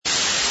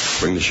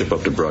Bring the ship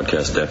up to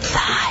broadcast depth.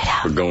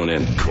 We're going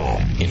in.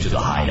 Into the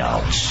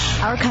Hideout.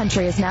 Our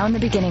country is now in the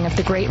beginning of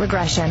the Great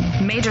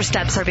Regression. Major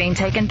steps are being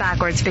taken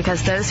backwards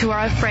because those who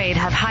are afraid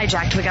have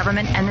hijacked the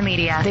government and the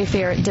media. They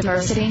fear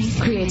diversity,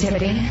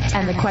 creativity,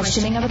 and the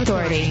questioning of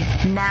authority.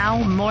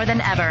 Now, more than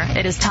ever,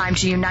 it is time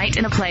to unite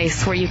in a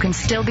place where you can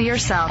still be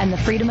yourself and the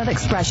freedom of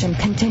expression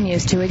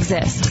continues to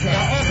exist.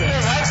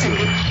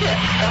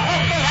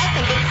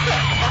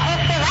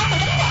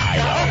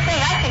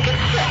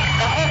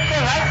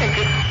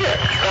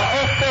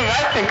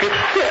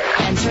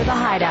 Enter the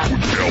Hideout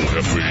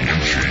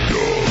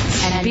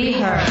and be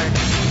heard.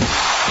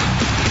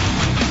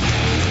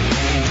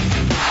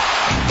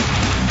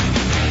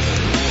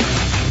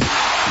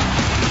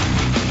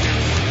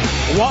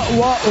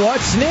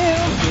 What's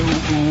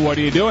new? What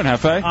are you doing,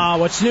 Hefe?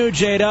 What's new,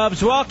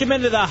 J-Dubs? Welcome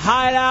into the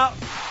Hideout.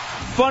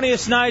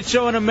 Funniest night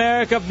show in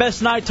America.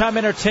 Best nighttime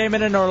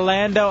entertainment in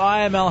Orlando.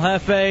 I am El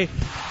Jefe.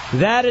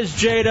 That is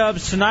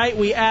J-Dubs. Tonight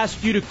we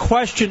ask you to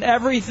question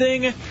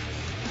everything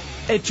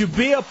and to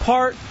be a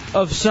part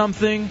of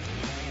something.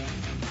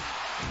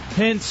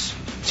 Hence,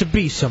 to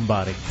be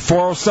somebody.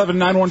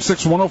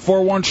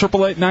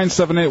 407-916-1041,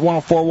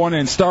 888-978-1041,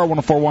 and star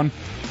 1041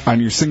 on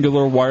your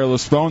singular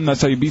wireless phone.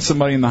 That's how you beat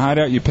somebody in the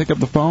Hideout. You pick up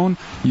the phone,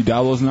 you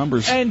dial those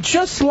numbers. And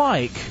just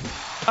like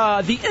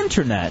the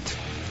internet,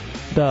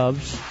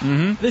 Dubs,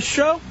 this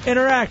show,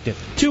 interactive,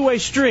 two-way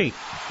street.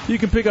 You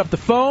can pick up the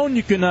phone.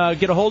 You can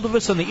get a hold of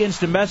us on the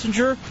instant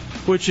messenger,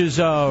 which is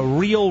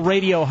Real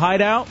Radio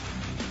Hideout.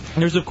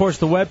 And there's, of course,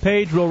 the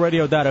webpage,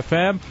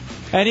 realradio.fm.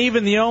 And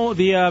even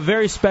the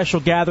very special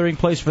gathering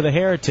place for the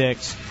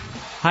heretics,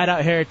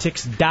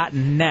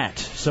 hideoutheretics.net.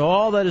 So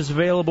all that is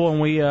available,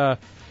 and we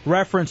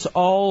reference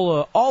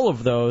all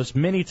of those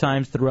many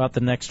times throughout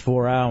the next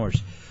 4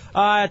 hours.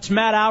 It's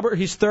Matt Albert.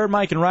 He's third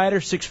Mike and Ryder,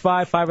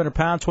 6'5", 500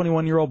 pounds,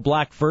 21-year-old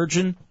black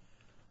virgin.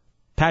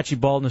 Patchy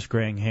baldness,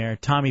 graying hair.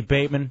 Tommy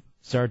Bateman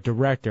is our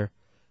director.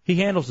 He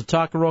handles the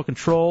talk and roll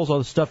controls, all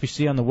the stuff you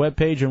see on the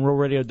webpage and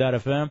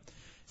realradio.fm.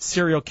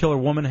 Serial killer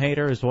woman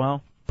hater as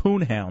well.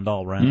 Poonhound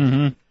all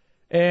around.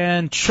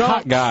 And Chunks,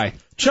 hot guy.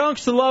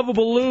 Chunks, the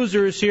lovable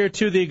loser, is here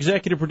too, the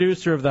executive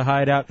producer of the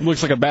Hideout.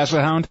 Looks like a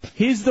basset hound.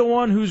 He's the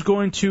one who's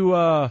going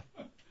to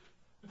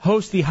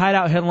host the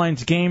Hideout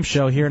Headlines game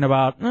show here in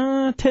about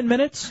 10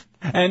 minutes.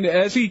 And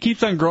as he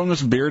keeps on growing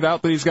this beard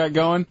out that he's got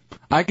going,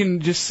 I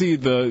can just see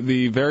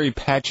the very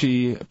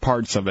patchy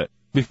parts of it.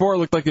 Before it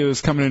looked like it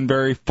was coming in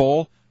very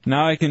full.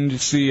 Now I can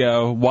just see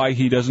why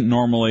he doesn't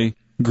normally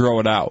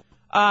grow it out.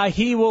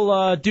 He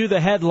will do the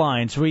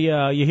headlines.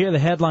 You hear the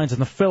headlines in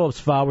the Phillips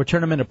file. We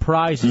turn them into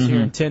prizes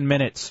here in 10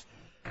 minutes.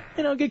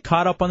 Get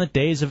caught up on the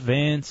day's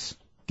events,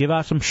 give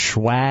out some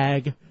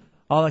swag,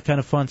 all that kind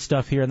of fun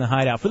stuff here in the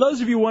Hideout. For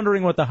those of you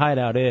wondering what the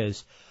Hideout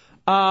is,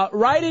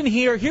 right in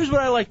here, here's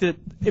what I like to...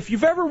 If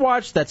you've ever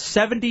watched that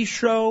 70s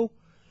show,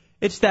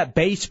 it's that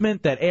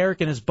basement that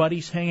Eric and his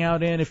buddies hang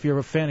out in. If you're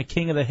a fan of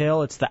King of the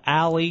Hill, it's the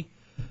alley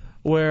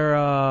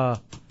where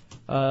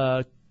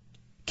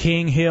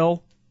King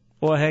Hill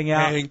will hang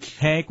out.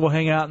 Hank will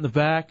hang out in the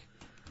back.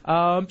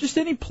 Just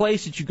any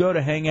place that you go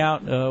to hang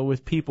out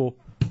with people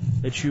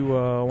that you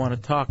want to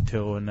talk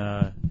to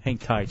and hang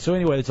tight. So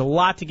anyway, there's a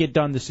lot to get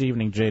done this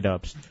evening,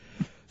 J-Dubs.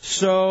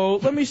 So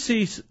let me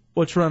see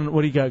what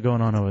do you got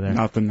going on over there?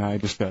 Nothing. I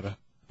just got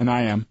an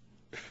IM.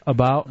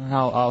 About?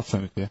 I'll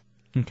send it to you.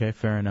 Okay,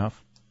 fair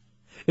enough.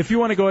 If you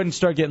want to go ahead and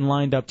start getting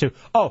lined up, too.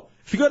 Oh,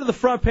 if you go to the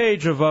front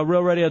page of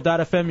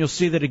realradio.fm, you'll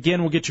see that, again,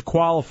 we'll get you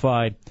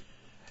qualified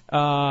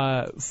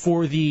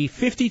for the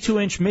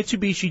 52-inch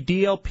Mitsubishi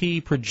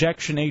DLP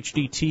Projection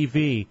HD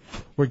TV.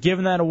 We're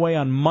giving that away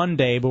on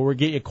Monday, but we'll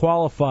get you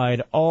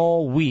qualified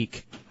all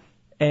week.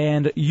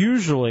 And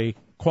usually,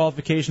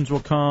 qualifications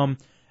will come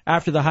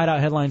after the Hideout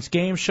Headlines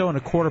game show and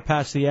a quarter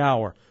past the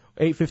hour.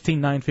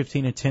 8:15,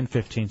 9:15, and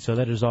 10:15. So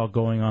that is all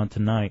going on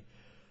tonight.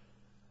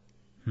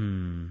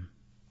 All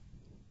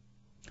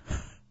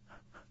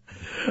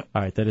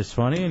right, that is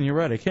funny, and you're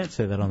right. I can't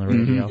say that on the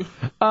radio.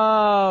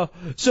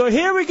 So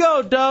here we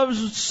go,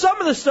 Dubs. Some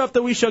of the stuff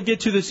that we shall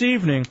get to this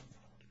evening.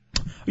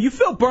 You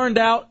feel burned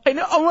out. I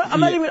know. I'm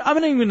not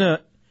even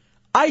gonna.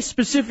 I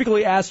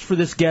specifically asked for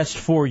this guest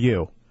for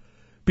you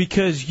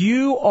because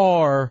you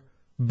are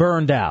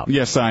burned out.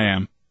 Yes, I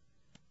am.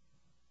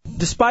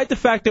 Despite the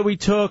fact that we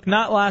took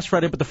not last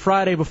Friday but the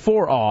Friday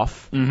before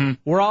off,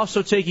 we're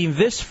also taking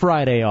this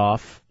Friday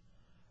off.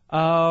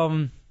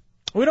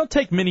 We don't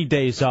take many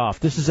days off.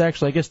 This is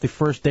actually, I guess, the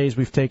first days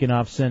we've taken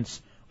off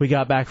since we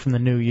got back from the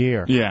new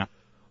year. Yeah.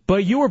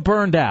 But you were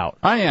burned out.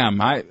 I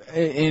am.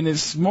 And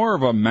it's more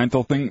of a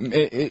mental thing.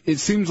 It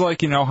seems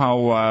like,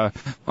 how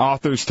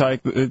authors say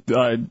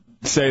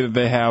that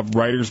they have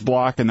writer's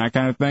block and that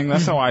kind of thing.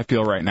 That's how I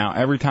feel right now.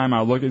 Every time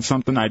I look at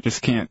something, I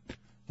just can't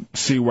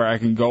see where I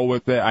can go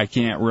with it. I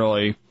can't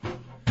really...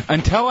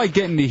 Until I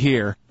get into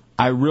here,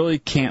 I really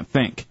can't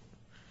think.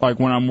 Like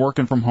when I'm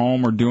working from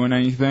home or doing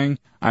anything,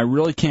 I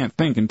really can't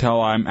think until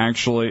I'm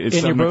actually,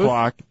 it's 7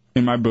 o'clock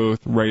in my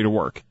booth, ready to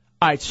work.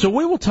 All right, so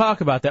we will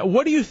talk about that.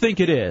 What do you think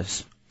it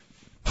is?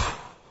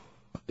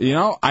 You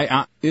know,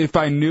 if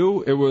I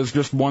knew it was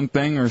just one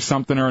thing or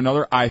something or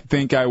another, I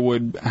think I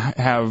would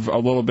have a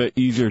little bit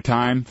easier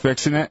time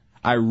fixing it.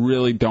 I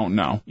really don't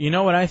know. You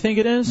know what I think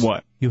it is?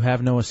 What? You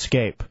have no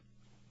escape.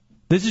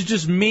 This is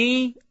just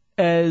me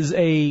as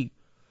a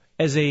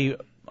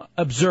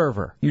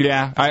observer.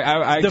 Yeah,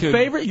 I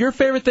could. Your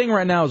favorite thing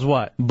right now is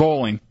what?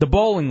 Bowling. The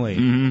bowling league.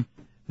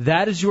 Mm-hmm.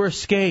 That is your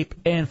escape,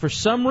 and for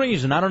some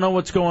reason, I don't know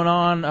what's going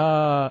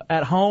on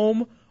at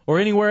home or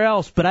anywhere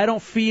else, but I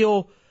don't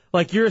feel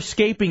like you're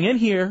escaping in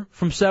here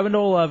from 7 to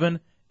 11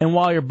 and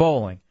while you're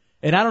bowling.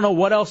 And I don't know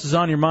what else is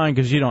on your mind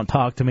because you don't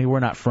talk to me. We're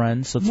not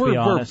friends, let's be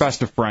honest. We're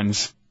best of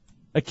friends.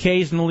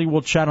 Occasionally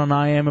we'll chat on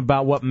IM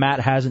about what Matt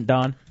hasn't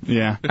done.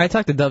 Yeah. I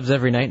talk to Dubs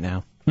every night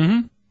now.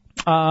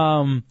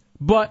 Mm-hmm.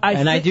 But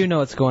I do know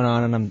what's going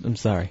on, and I'm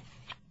sorry.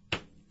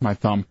 My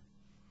thumb.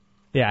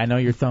 Yeah, I know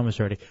your thumb is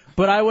hurting.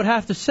 But I would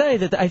have to say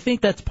that I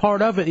think that's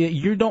part of it.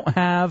 You don't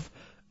have,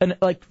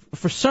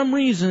 for some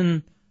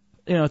reason,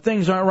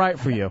 things aren't right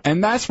for you.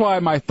 And that's why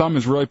my thumb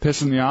is really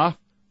pissing me off,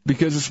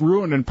 because it's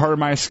ruining part of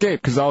my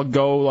escape, because I'll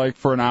go,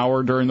 for an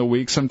hour during the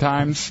week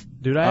sometimes.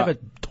 Dude, I have a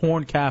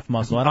torn calf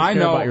muscle. I don't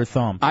care about your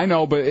thumb. I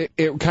know, but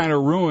it kind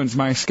of ruins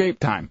my escape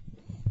time.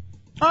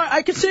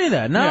 I can see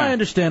that. Now I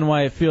understand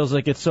why it feels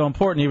like it's so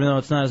important, even though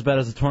it's not as bad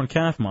as a torn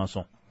calf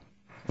muscle.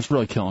 It's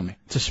really killing me.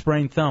 It's a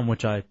sprained thumb,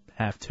 which I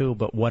have too,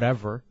 but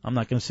whatever. I'm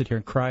not going to sit here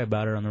and cry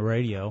about it on the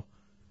radio.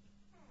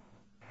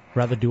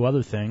 Rather do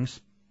other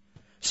things.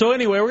 So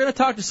anyway, we're going to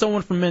talk to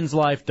someone from Men's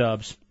Life,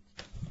 Dubs,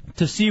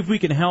 to see if we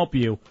can help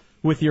you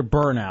with your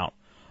burnout.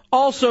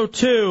 Also,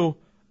 too,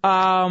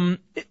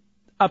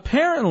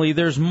 apparently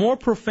there's more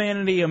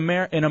profanity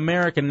in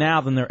America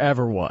now than there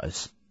ever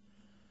was.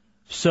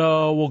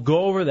 So we'll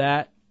go over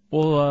that.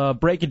 We'll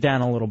break it down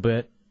a little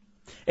bit.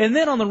 And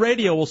then on the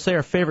radio, we'll say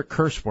our favorite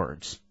curse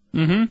words.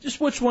 Mm-hmm. Just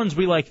which ones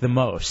we like the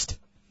most.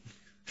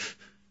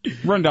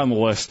 Run down the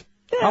list.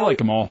 Yeah, I like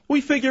them all.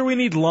 We figure we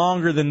need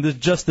longer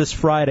than just this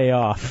Friday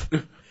off.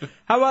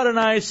 How about a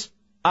nice,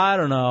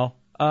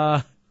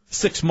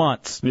 6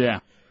 months?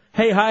 Yeah.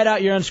 Hey,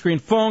 Hideout, your on-screen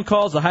phone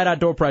calls, the Hideout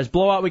Door Prize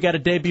Blowout. We got to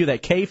debut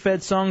that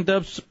K-Fed song,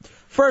 Dubs.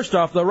 First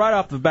off, though, right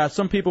off the bat,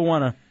 some people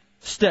want to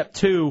step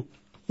two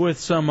with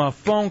some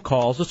phone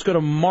calls. Let's go to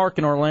Mark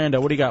in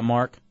Orlando. What do you got,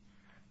 Mark?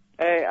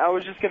 Hey, I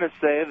was just going to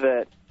say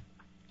that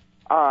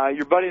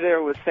your buddy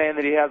there was saying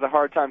that he has a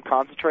hard time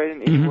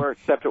concentrating anywhere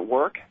except at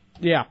work.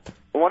 Yeah.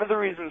 One of the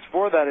reasons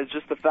for that is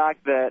just the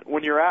fact that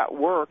when you're at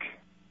work,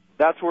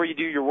 that's where you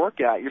do your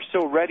work at. You're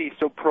so ready,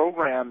 so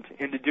programmed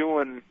into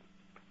doing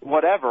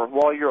whatever.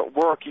 While you're at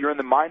work, you're in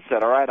the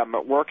mindset, all right, I'm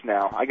at work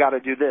now. I got to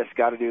do this,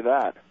 got to do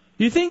that.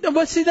 You think that,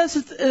 but see, that's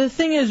the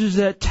thing is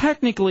that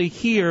technically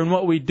here in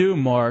what we do,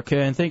 Mark,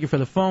 and thank you for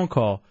the phone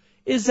call,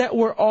 is that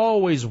we're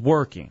always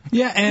working.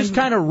 Yeah, and just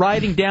kind of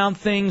writing down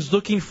things,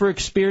 looking for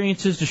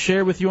experiences to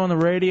share with you on the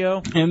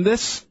radio. And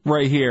this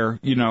right here,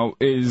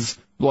 is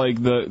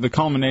like the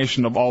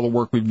culmination of all the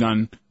work we've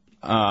done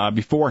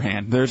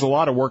beforehand. There's a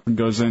lot of work that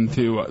goes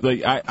into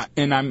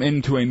I'm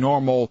into a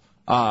normal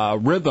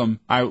rhythm.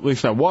 At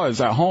least I was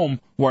at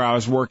home, where I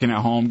was working at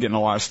home, getting a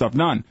lot of stuff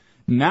done.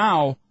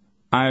 Now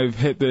I've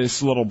hit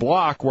this little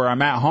block where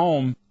I'm at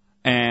home,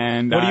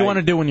 and what do you want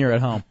to do when you're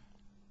at home?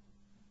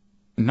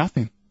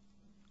 Nothing.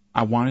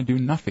 I want to do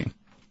nothing.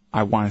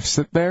 I want to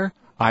sit there.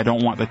 I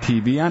don't want the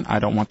TV on. I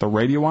don't want the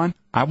radio on.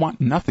 I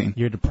want nothing.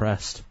 You're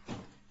depressed.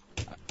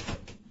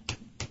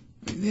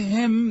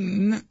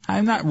 I'm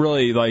not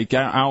really, I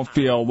don't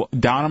feel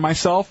down on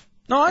myself.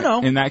 No, I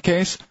know. In that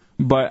case,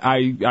 but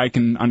I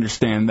can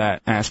understand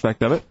that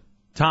aspect of it.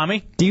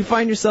 Tommy? Do you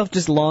find yourself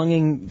just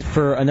longing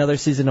for another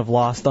season of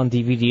Lost on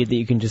DVD that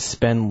you can just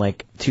spend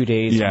 2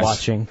 days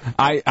watching?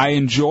 I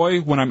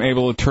enjoy when I'm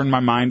able to turn my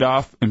mind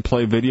off and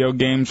play video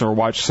games or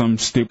watch some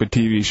stupid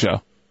TV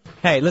show.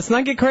 Hey, let's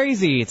not get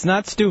crazy. It's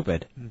not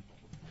stupid.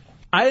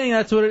 I think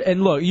that's what it...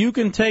 And look, you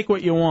can take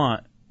what you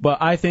want,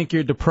 but I think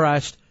you're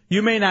depressed.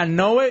 You may not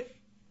know it,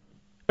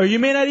 or you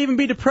may not even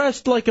be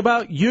depressed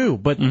about you,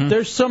 but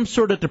there's some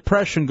sort of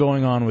depression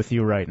going on with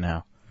you right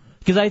now.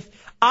 Because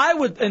I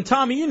would, and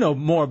Tommy, you know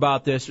more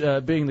about this,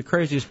 being the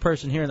craziest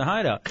person here in the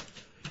Hideout.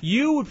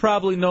 You would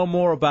probably know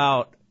more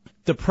about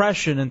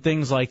depression and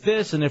things like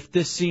this, and if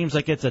this seems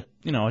like it's a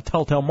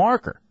telltale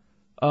marker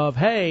of,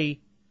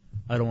 hey,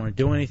 I don't want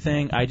to do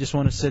anything, I just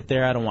want to sit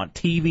there, I don't want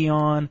TV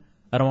on,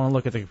 I don't want to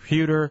look at the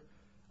computer,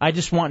 I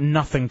just want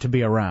nothing to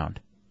be around.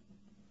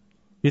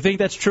 You think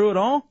that's true at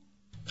all?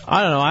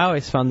 I don't know. I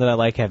always found that I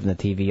like having the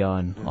TV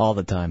on all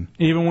the time.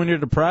 Even when you're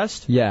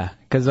depressed? Yeah,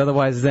 because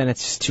otherwise then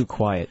it's just too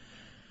quiet.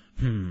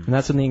 And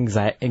that's when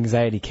the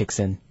anxiety kicks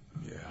in.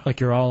 Yeah.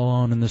 Like you're all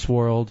alone in this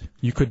world.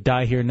 You could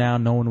die here now.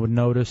 No one would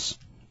notice.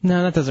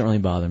 No, that doesn't really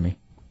bother me.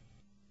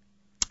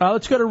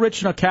 Let's go to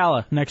Rich in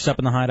Ocala next up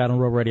in the Hideout on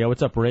Road Radio.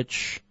 What's up,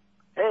 Rich?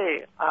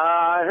 Hey,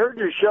 I heard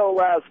your show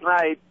last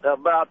night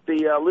about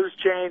the loose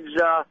change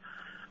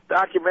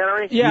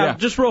documentary. Yeah,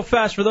 just real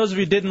fast, for those of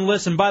you who didn't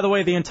listen, by the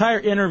way, the entire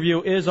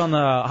interview is on the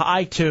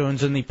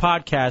iTunes and the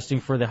podcasting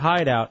for the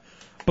Hideout.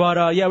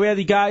 But, we had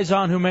the guys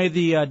on who made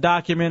the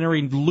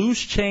documentary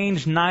Loose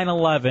Change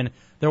 9/11.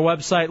 Their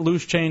website,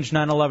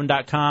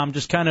 loosechange911.com,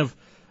 just kind of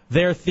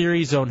their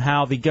theories on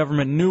how the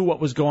government knew what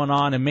was going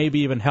on and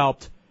maybe even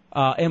helped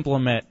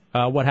implement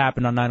what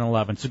happened on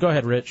 9/11. So go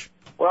ahead, Rich.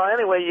 Well,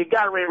 anyway, you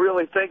got me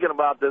really thinking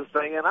about this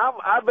thing, and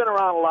I've been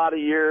around a lot of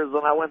years,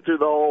 and I went through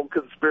the whole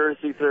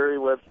conspiracy theory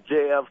with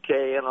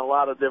JFK and a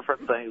lot of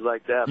different things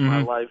like that in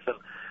my life,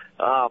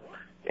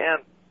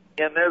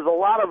 and there's a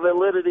lot of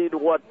validity to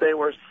what they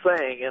were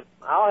saying, and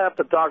I'll have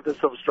to talk to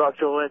some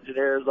structural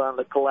engineers on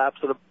the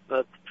collapse of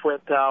the Twin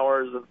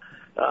Towers,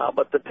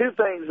 but the two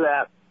things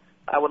that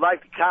I would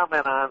like to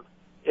comment on,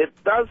 it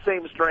does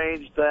seem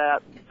strange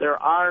that there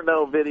are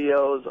no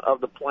videos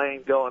of the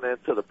plane going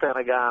into the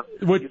Pentagon.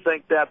 You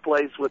think that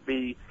place would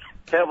be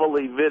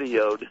heavily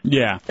videoed?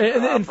 Yeah.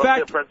 In from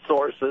fact, different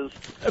sources.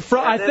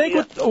 I think,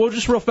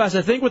 just real fast,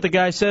 I think what the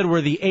guy said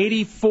were the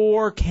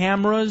 84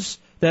 cameras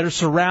that are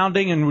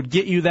surrounding and would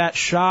get you that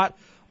shot,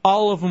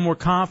 all of them were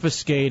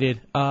confiscated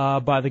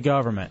by the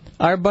government.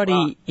 Our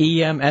buddy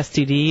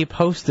EMSTD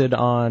posted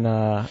on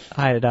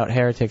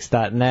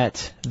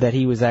hideoutheretics.net that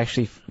he was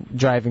actually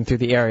driving through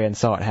the area and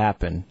saw it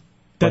happen.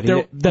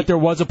 That there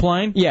was a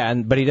plane? Yeah,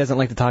 but he doesn't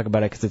like to talk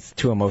about it because it's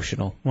too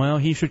emotional. Well,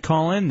 he should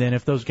call in then.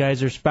 If those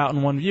guys are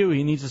spouting one view,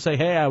 he needs to say,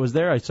 hey, I was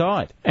there, I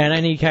saw it. And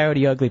I need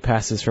Coyote Ugly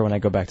passes for when I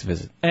go back to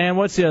visit. And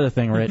what's the other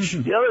thing, Rich?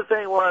 The other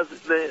thing was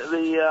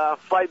the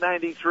Flight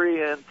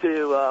 93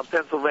 into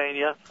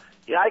Pennsylvania.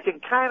 Yeah, I can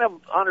kind of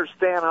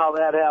understand how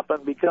that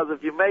happened because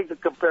if you make the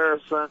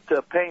comparison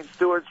to Payne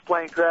Stewart's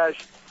plane crash,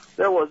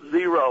 there was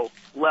zero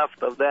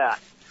left of that.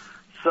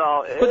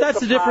 So, but that's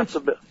the difference.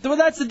 Well,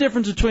 that's the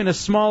difference between a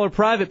smaller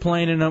private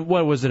plane and a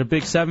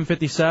big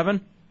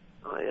 757?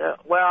 Yeah.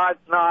 Well, I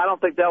don't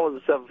think that was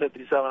a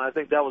 757. I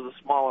think that was a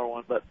smaller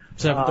one, but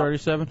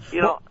 737.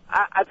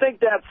 I think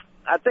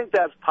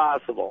that's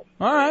possible.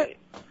 All right.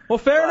 Well,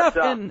 fair enough.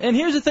 And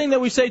here's the thing that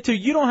we say too: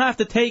 you don't have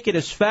to take it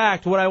as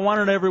fact. What I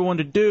wanted everyone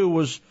to do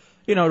was,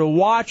 to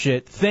watch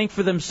it, think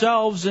for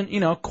themselves, and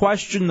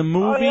question the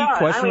movie,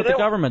 question what the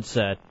government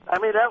said. I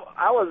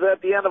was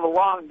at the end of a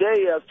long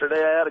day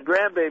yesterday. I had a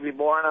grandbaby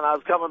born, and I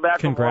was coming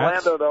back from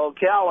Orlando to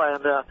Ocala,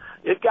 and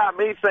it got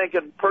me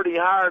thinking pretty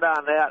hard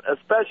on that,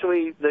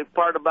 especially the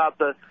part about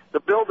the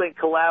building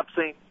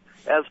collapsing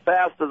as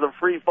fast as a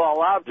free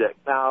fall object.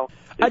 Now,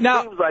 it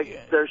seems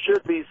like there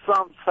should be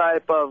some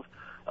type of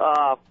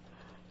a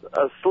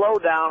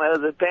slowdown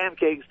as it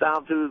pancakes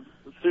down through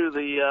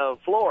the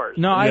floors.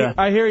 No,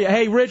 I hear you.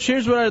 Hey, Rich,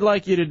 here's what I'd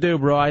like you to do,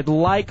 bro. I'd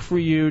like for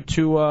you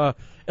to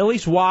at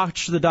least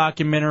watch the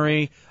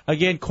documentary,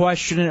 again,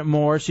 question it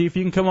more, see if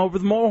you can come up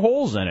with more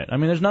holes in it. I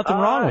mean, there's nothing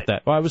wrong with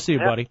that. Well, I will see you,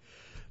 buddy.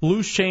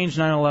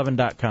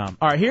 Loosechange911.com.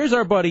 All right, here's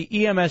our buddy,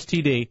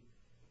 EMSTD.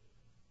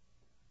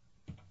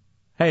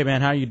 Hey,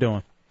 man, how you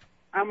doing?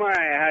 I'm all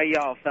right. How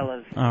y'all,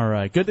 fellas? All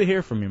right. Good to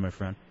hear from you, my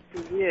friend.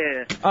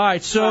 Yeah. All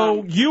right,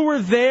 so you were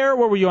there.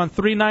 Where were you, on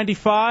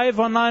 395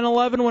 on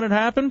 9/11 when it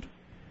happened?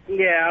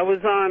 Yeah, I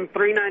was on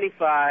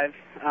 395.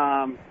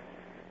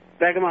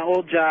 Back at my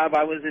old job,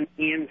 I was an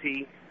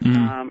EMT.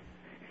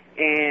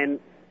 And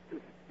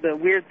the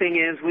weird thing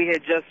is we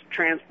had just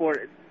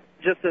transported,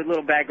 just a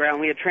little background,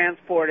 we had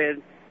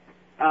transported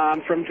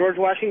from George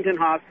Washington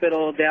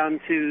Hospital down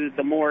to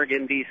the morgue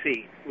in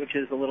D.C., which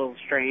is a little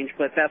strange,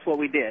 but that's what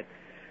we did.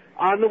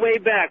 On the way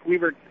back, we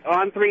were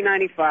on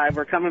 395.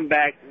 We're coming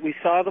back. We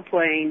saw the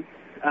plane.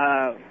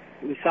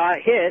 We saw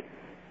it hit.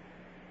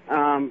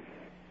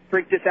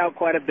 Freaked us out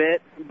quite a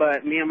bit,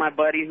 but me and my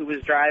buddy who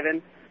was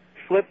driving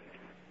flipped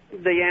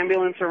the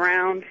ambulance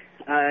around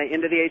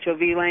into the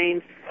HOV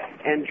lanes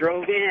and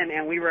drove in,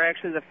 and we were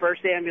actually the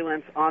first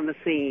ambulance on the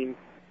scene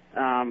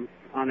on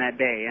that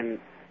day. And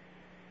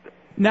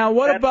now,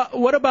 what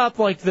about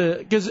like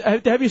because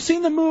have you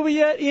seen the movie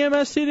yet,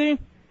 EMSTD?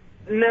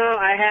 No,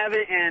 I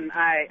haven't, and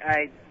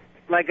I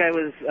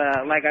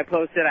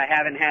posted, I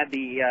haven't had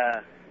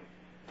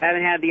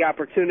the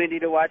opportunity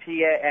to watch it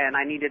yet, and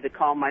I needed to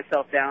calm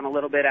myself down a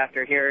little bit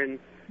after hearing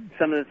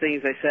some of the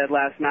things I said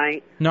last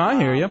night. No, I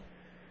hear you.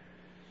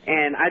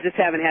 And I just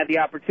haven't had the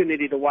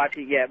opportunity to watch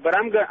it yet, but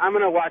I'm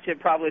gonna watch it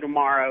probably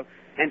tomorrow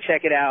and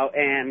check it out,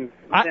 and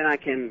then I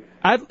can.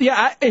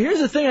 Here's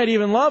the thing I'd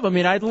even love. I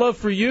mean, I'd love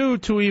for you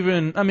to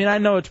even. I mean, I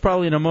know it's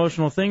probably an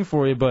emotional thing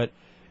for you, but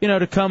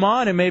to come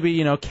on and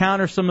maybe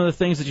counter some of the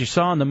things that you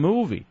saw in the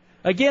movie.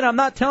 Again, I'm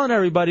not telling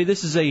everybody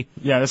this is a...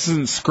 Yeah, this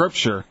isn't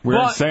scripture. We're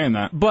not saying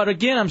that. But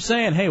again, I'm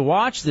saying, hey,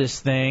 watch this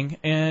thing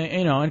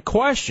and, and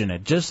question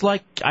it, just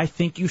like I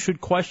think you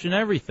should question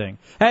everything.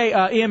 Hey,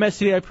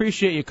 EMSTD, I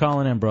appreciate you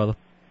calling in, brother.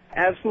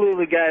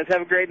 Absolutely, guys.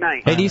 Have a great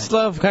night. Hey, do you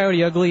still have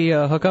Coyote Ugly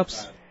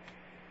hookups?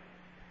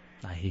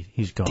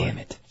 He's gone. Damn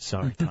it.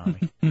 Sorry, Tommy.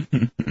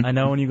 I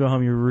know when you go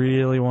home you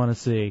really want to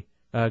see.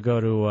 Go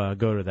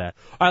to that.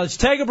 All right, let's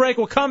take a break.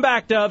 We'll come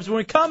back, Dubs. When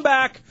we come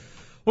back...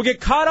 We'll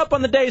get caught up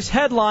on the day's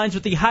headlines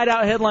with the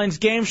Hideout Headlines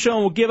game show, and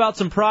we'll give out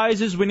some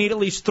prizes. We need at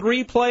least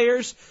 3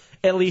 players.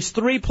 At least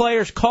 3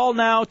 players. Call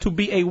now to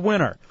be a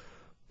winner.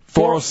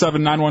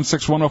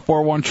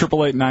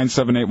 407-916-1041,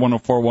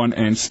 888-978-1041,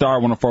 and star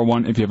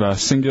 1041 if you have a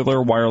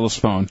singular wireless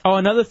phone. Oh,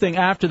 another thing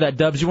after that,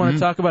 Dubs, you want to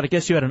talk about, I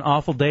guess you had an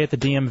awful day at the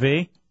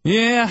DMV?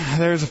 Yeah,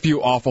 there's a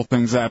few awful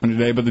things that happened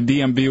today, but the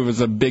DMV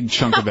was a big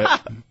chunk of it.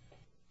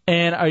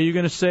 And are you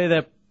going to say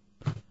that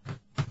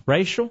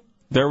racial?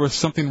 There was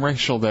something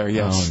racial there,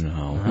 yes. Oh,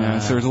 no.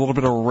 Yes, there was a little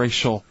bit of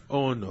racial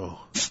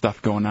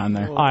stuff going on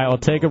there. All right, we'll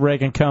take a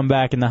break and come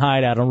back in the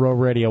Hideout on Real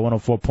Radio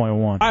 104.1.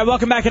 All right,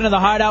 welcome back into the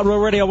Hideout, Real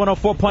Radio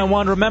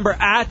 104.1. Remember,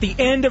 at the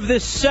end of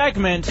this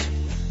segment,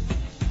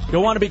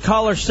 you'll want to be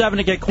caller 7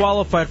 to get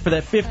qualified for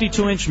that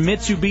 52-inch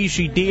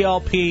Mitsubishi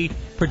DLP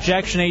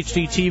projection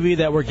HD TV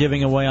that we're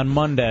giving away on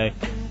Monday.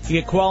 You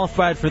get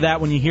qualified for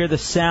that when you hear the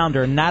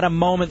sounder, not a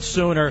moment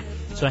sooner.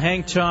 So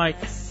hang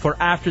tight for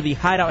after the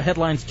Hideout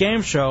Headlines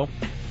game show.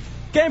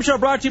 Game show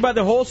brought to you by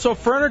the Wholesale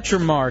Furniture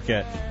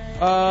Market.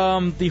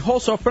 The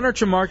Wholesale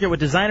Furniture Market with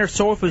designer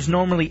sofas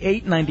normally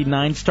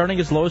 $8.99,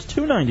 starting as low as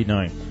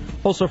 $2.99.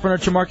 Wholesale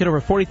Furniture Market,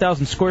 over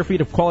 40,000 square feet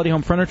of quality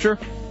home furniture,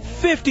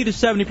 50 to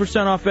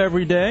 70% off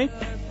every day.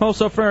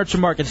 Wholesale Furniture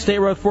Market, State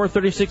Road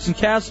 436 in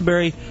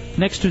Castleberry,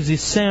 next to the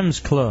Sam's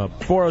Club,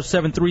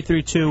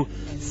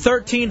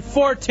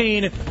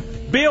 407-332-1314.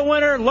 Be a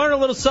winner, learn a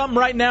little something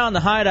right now on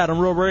the Hideout on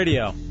Real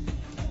Radio.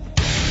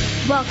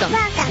 Welcome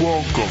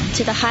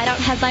to the Hideout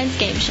Headlines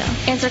Game Show.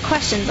 Answer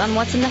questions on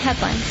what's in the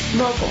headlines.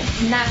 Local,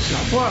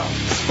 national, world,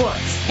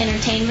 sports,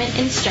 entertainment,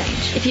 and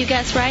strange. If you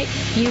guess right,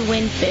 you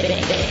win big.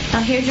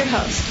 Now here's your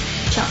host,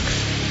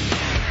 Chunks.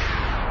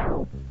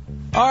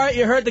 All right,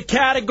 you heard the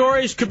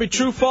categories. Could be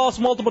true, false,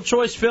 multiple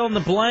choice, fill in the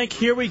blank.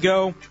 Here we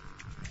go.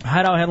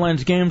 Hideout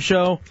Headlines Game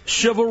Show.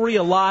 Chivalry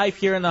alive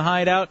here in the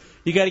Hideout.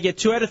 You got to get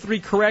 2 out of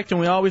 3 correct, and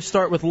we always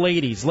start with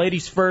ladies.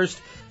 Ladies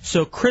first.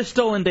 So,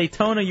 Crystal and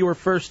Daytona, you were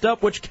first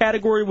up. Which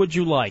category would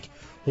you like?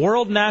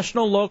 World,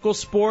 national, local,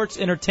 sports,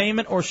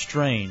 entertainment, or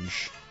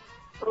strange?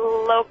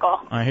 Local.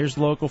 All right, here's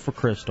local for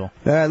Crystal.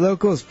 All right,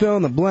 local is fill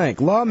in the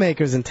blank.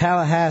 Lawmakers in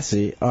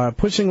Tallahassee are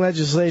pushing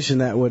legislation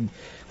that would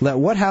let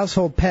what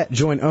household pet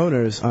join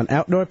owners on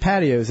outdoor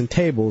patios and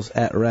tables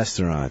at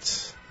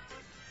restaurants?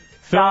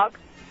 Dog.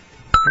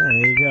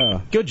 There you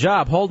go. Good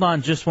job. Hold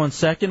on just 1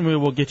 second. We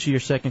will get you your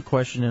second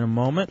question in a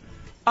moment.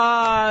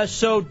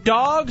 So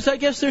dogs, I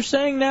guess they're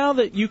saying now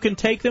that you can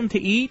take them to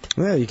eat?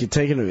 Yeah, you can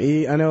take them to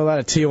eat. I know a lot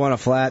of Tijuana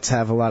flats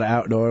have a lot of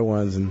outdoor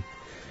ones, and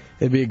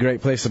it'd be a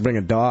great place to bring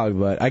a dog,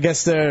 but I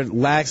guess they're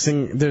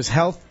laxing. There's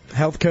health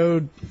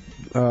code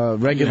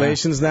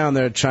regulations now, and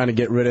they're trying to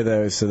get rid of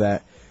those so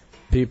that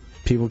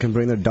people can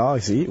bring their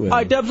dogs to eat with them. All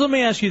right, Debs, let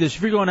me ask you this.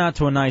 If you're going out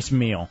to a nice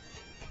meal,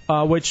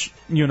 which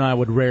you and I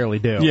would rarely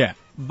do. Yeah.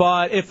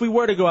 But if we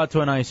were to go out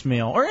to a nice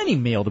meal, or any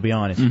meal, to be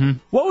honest,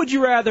 what would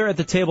you rather at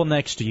the table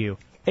next to you?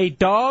 A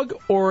dog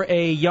or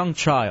a young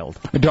child?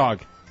 A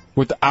dog.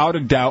 Without a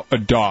doubt, a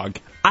dog.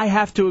 I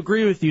have to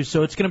agree with you,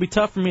 so it's going to be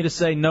tough for me to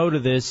say no to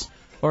this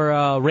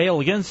or rail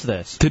against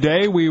this.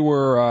 Today we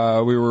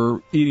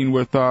were eating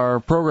with our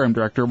program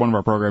director, one of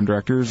our program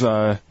directors,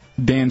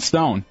 Dan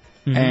Stone,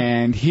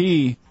 and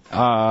he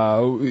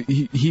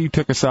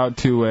took us out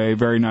to a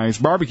very nice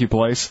barbecue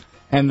place,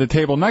 and the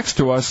table next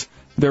to us,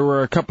 there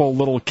were a couple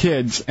little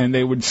kids, and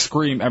they would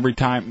scream every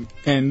time,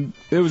 and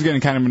it was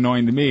getting kind of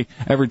annoying to me.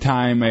 Every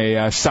time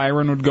a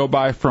siren would go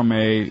by from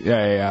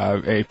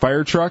a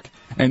fire truck,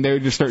 and they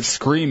would just start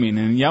screaming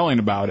and yelling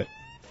about it.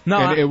 No,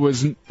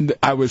 and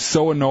I was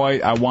so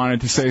annoyed. I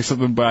wanted to say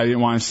something, but I didn't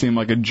want to seem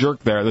like a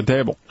jerk there at the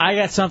table. I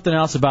got something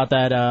else about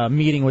that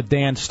meeting with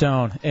Dan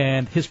Stone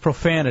and his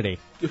profanity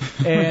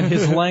and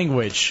his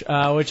language,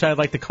 which I'd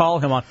like to call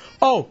him on.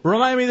 Oh,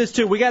 remind me of this,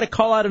 too. We got to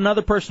call out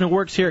another person who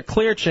works here at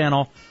Clear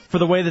Channel for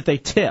the way that they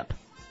tip.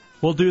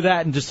 We'll do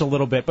that in just a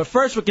little bit. But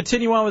first, we'll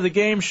continue on with the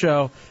game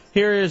show.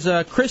 Here is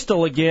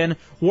Crystal again.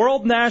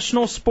 World,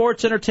 national,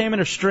 sports,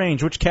 entertainment, or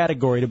strange? Which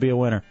category to be a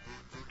winner?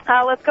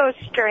 Let's go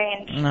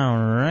strange.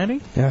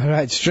 Alrighty. All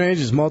right, strange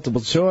is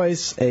multiple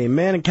choice. A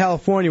man in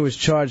California was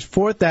charged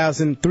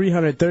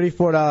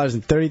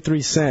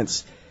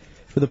 $4,334.33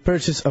 for the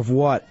purchase of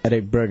what at a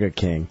Burger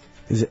King?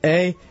 Is it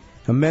A,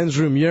 a men's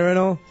room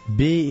urinal,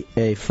 B,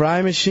 a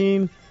fry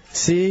machine,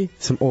 C,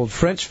 some old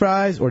French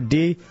fries, or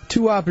D,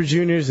 2 Whopper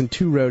Juniors and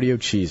 2 rodeo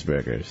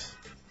cheeseburgers?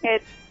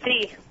 It's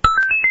D.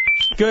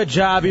 Good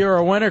job. You're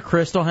a winner,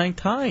 Crystal. Hang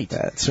tight.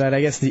 That's right. I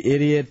guess the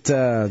idiot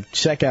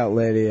checkout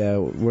lady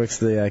works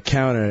the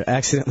counter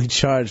accidentally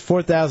charged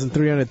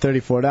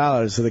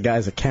 $4,334 to the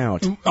guy's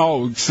account.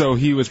 Oh, so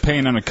he was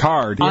paying on a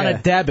card. On a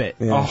debit.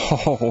 Yeah.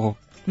 Oh.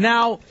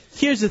 Now,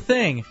 here's the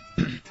thing.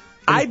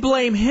 I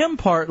blame him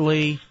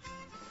partly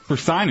for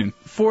signing.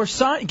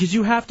 Because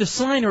you have to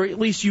sign, or at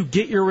least you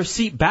get your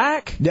receipt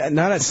back. Yeah,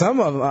 not at some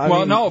of them. I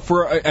mean, no,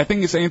 I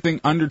think it's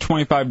anything under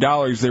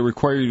 $25, they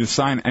require you to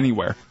sign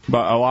anywhere.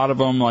 But a lot of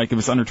them, like if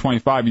it's under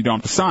 $25, you don't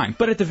have to sign.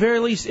 But at the very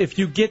least, if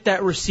you get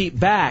that receipt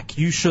back,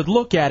 you should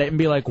look at it and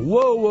be like,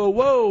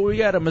 whoa, we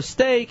got a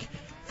mistake.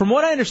 From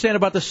what I understand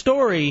about the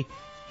story,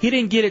 he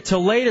didn't get it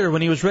till later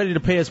when he was ready to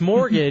pay his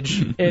mortgage,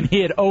 and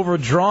he had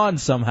overdrawn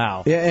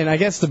somehow. Yeah, and I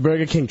guess the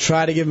Burger King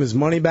tried to give him his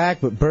money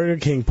back, but Burger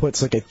King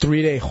puts like a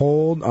 3-day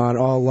hold on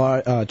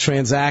all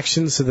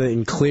transactions so they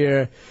can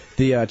clear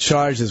the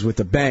charges with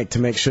the bank to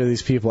make sure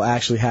these people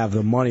actually have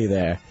the money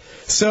there.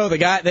 So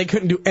they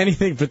couldn't do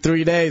anything for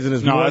 3 days, and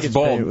his mortgage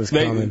payment was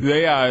coming.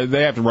 They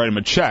have to write him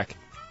a check.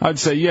 I'd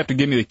say you have to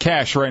give me the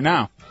cash right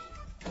now.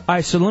 All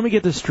right, so let me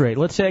get this straight.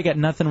 Let's say I got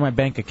nothing in my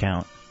bank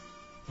account,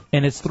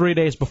 and it's 3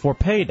 days before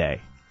payday.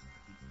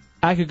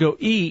 I could go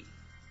eat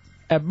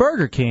at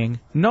Burger King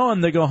knowing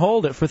they're going to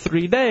hold it for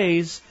 3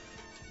 days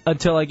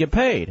until I get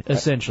paid,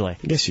 essentially.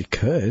 I guess you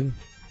could.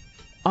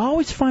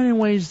 Always finding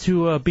ways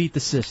to beat the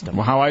system.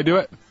 Well, how I do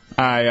it,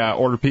 I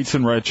order pizza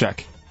and write a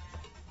check.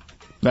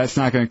 That's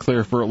not going to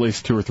clear for at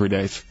least 2 or 3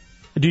 days.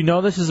 Do you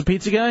know this as a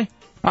pizza guy?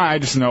 I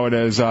just know it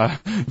as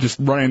just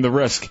running the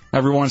risk.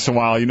 Every once in a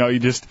while, you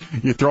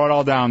throw it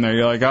all down there.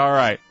 You're like, all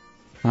right,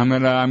 I'm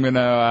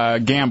gonna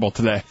gamble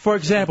today. For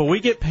example, we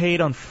get paid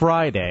on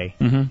Friday.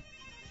 Mm-hmm.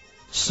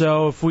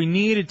 So if we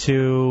needed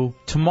to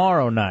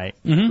tomorrow night,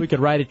 we could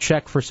write a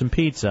check for some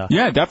pizza.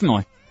 Yeah,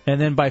 definitely. And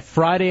then by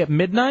Friday at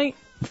midnight?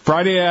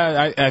 Friday,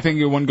 I think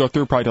it wouldn't go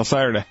through probably till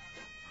Saturday.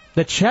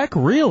 The check,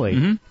 really?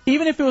 Mm-hmm.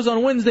 Even if it was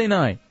on Wednesday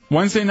night?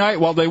 Wednesday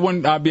night, well, they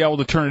wouldn't be able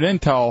to turn it in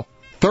till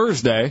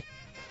Thursday.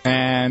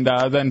 And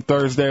then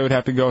Thursday would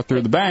have to go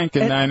through the bank,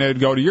 and then it would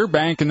go to your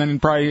bank, and then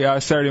probably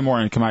Saturday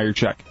morning come out of your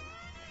check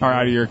or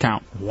out of your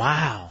account.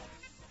 Wow.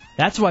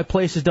 That's why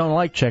places don't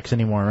like checks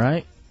anymore,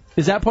 right?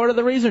 Is that part of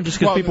the reason, or just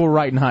because people are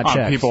writing hot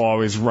checks? People are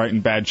always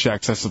writing bad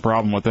checks. That's the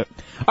problem with it.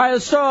 All right,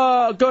 let's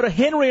go to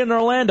Henry in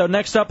Orlando.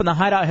 Next up in the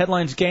Hideout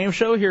Headlines game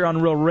show here on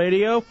Real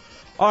Radio.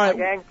 All right,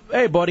 gang.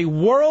 Hey, buddy,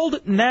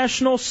 world,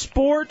 national,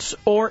 sports,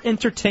 or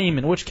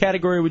entertainment? Which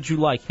category would you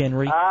like,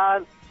 Henry?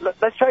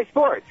 Let's try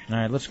sports. All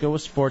right, let's go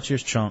with sports.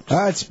 Here's Chunks.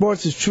 All right,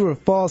 sports is true or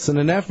false. In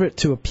an effort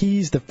to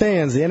appease the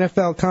fans, the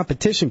NFL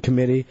Competition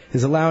Committee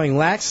is allowing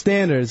lax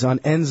standards on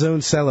end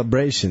zone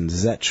celebrations.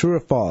 Is that true or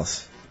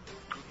false?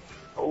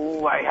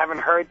 Oh, I haven't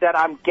heard that.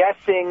 I'm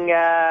guessing,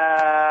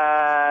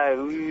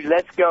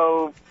 let's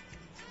go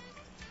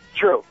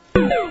true.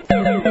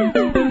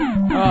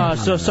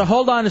 So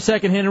hold on a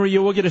second, Henry.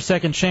 You will get a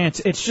second chance.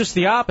 It's just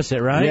the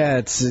opposite, right? Yeah,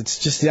 it's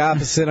just the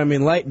opposite. I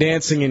mean, light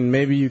dancing and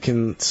maybe you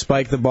can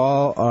spike the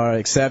ball are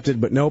accepted,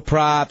 but no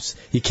props.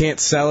 You can't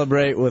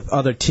celebrate with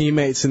other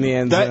teammates in the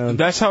end zone.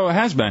 That's how it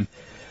has been.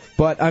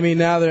 But, I mean,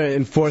 now they're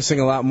enforcing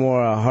a lot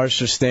more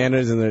harsher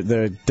standards, and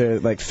they're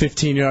like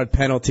 15-yard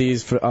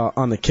penalties for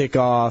on the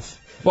kickoff.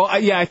 Well,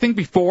 I think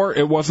before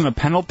it wasn't a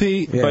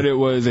penalty, but it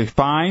was a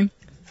fine.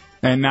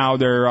 And now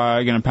they're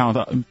going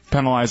to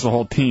penalize the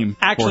whole team.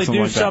 Actually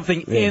do like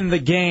something in the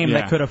game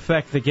that could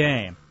affect the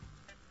game.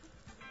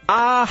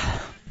 All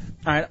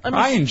right,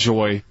 I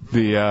enjoy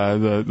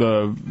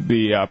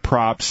the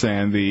props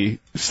and the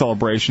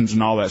celebrations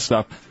and all that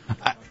stuff.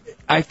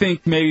 I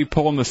think maybe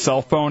pulling the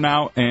cell phone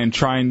out and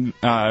trying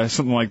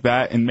something like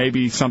that, and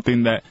maybe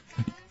something that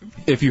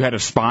if you had a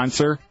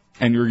sponsor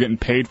and you're getting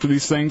paid for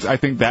these things, I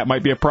think that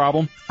might be a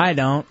problem. I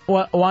don't.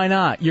 Why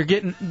not? You're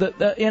getting the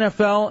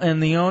NFL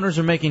and the owners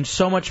are making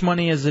so much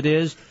money as it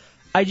is.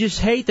 I just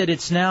hate that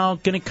it's now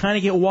going to kind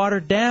of get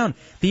watered down.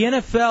 The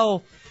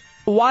NFL,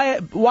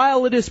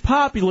 while it is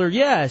popular,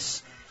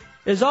 yes,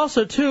 is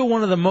also, too,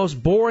 one of the most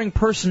boring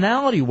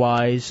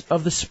personality-wise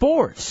of the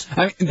sports.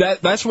 I mean,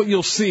 that's what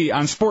you'll see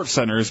on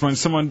SportsCenter is when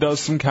someone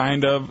does some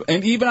kind of,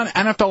 and even on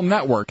NFL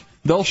Network,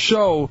 they'll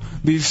show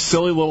these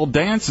silly little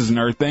dances and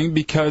everything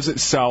because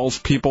it sells.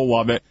 People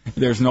love it.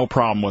 There's no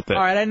problem with it.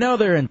 All right, I know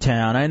they're in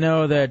town. I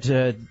know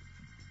that,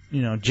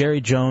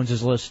 Jerry Jones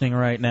is listening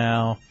right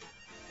now.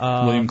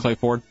 William Clay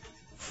Ford.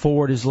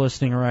 Ford is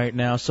listening right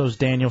now. So is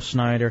Daniel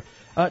Snyder.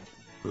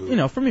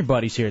 From your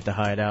buddies here at the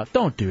Hideout,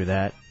 don't do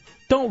that.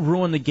 Don't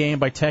ruin the game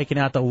by taking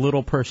out the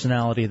little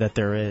personality that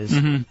there is.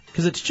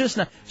 Because it's just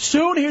not.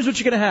 Soon, here's what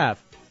you're going to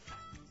have.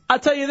 I'll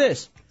tell you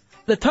this.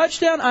 The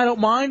touchdown, I don't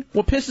mind.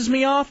 What pisses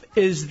me off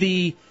is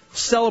the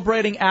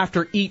celebrating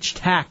after each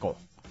tackle.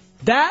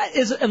 That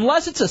is,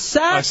 unless it's a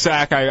sack. A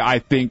sack, I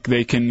think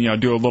they can,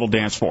 do a little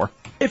dance for.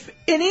 And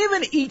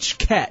even each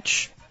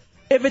catch,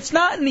 if it's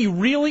not in the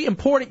really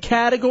important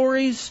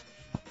categories,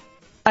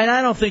 and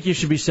I don't think you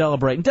should be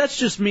celebrating. That's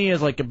just me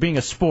as being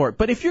a sport.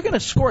 But if you're going to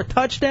score a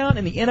touchdown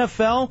in the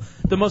NFL,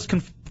 the most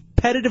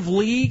competitive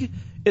league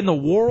in the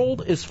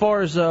world as far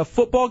as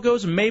football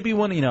goes, maybe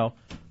one, the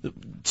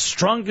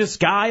strongest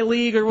guy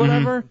league or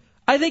whatever,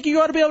 I think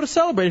you ought to be able to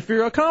celebrate if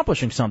you're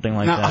accomplishing something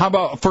like that. How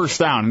about first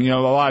down? A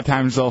lot of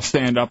times they'll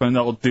stand up and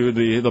they'll do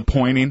the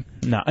pointing.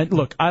 No,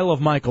 look, I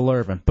love Michael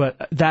Irvin,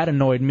 but that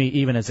annoyed me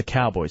even as a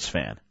Cowboys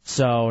fan.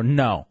 So,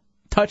 no.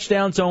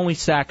 Touchdowns only,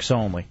 sacks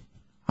only.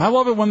 I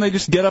love it when they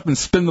just get up and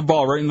spin the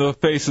ball right into the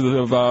face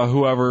of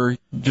whoever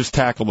just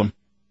tackled them.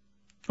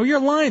 Well, you're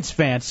a Lions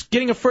fan.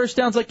 Getting a first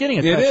down is like getting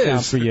a touchdown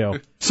for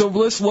you. So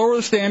let's lower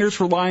the standards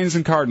for Lions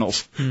and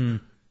Cardinals. Though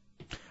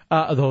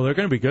they're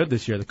going to be good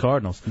this year, the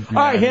Cardinals. All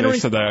right, Henry. They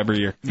said that every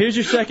year. Here's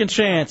your second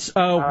chance.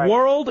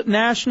 World,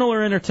 national,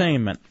 or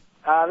entertainment?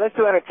 Let's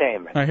do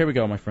entertainment. All right, here we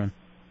go, my friend.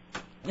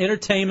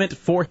 Entertainment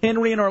for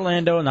Henry and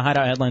Orlando in the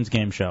Hideout Headlines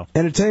Game Show.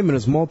 Entertainment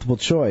is multiple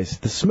choice.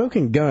 The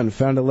Smoking Gun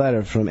found a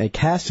letter from a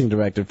casting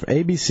director for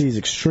ABC's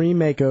Extreme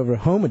Makeover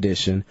Home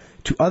Edition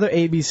to other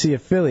ABC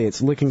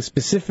affiliates looking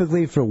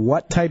specifically for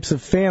what types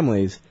of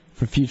families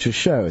for future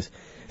shows.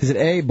 Is it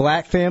A,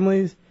 black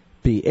families,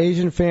 B,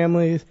 Asian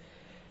families,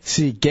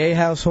 C, gay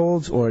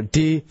households, or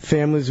D,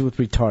 families with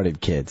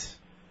retarded kids?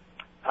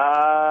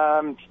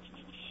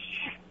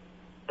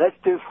 Let's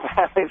do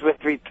families with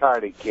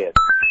retarded kids.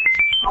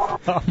 All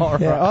right.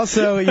 Yeah,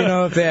 also,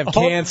 if they have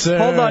cancer.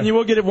 Hold on, you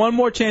will get one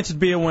more chance to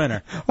be a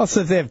winner.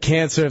 Also, if they have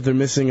cancer, if they're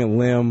missing a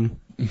limb.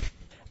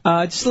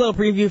 Just a little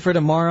preview for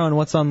tomorrow on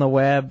what's on the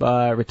web.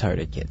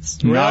 Retarded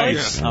kids.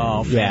 Nice.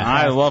 Oh, yeah.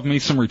 I love me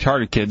some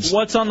retarded kids.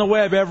 What's on the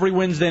web every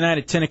Wednesday night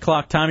at 10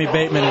 o'clock? Tommy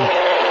Bateman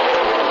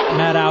and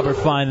Matt Albert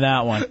find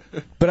that one.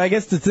 But I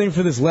guess the thing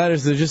for this letter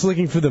is they're just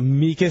looking for the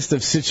meekest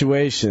of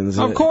situations.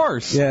 Of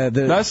course. Yeah.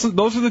 Those are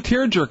the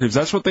tearjerkers.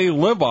 That's what they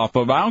live off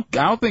of. I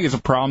don't think it's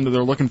a problem that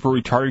they're looking for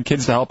retarded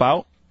kids to help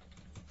out.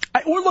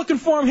 We're looking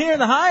for them here in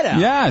the Hideout.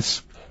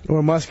 Yes.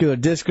 Or muscular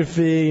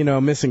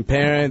dystrophy, missing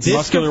parents.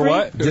 Muscular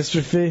what?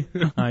 Dystrophy.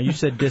 You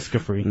said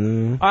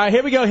dystrophy. All right,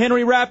 here we go.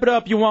 Henry, wrap it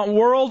up. You want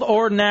world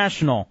or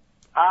national?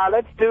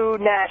 Let's do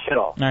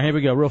national. All right, here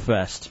we go, real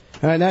fast.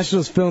 All right,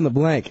 nationals fill in the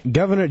blank.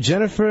 Governor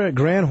Jennifer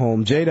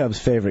Granholm, J-Dub's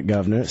favorite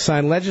governor,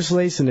 signed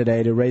legislation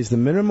today to raise the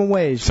minimum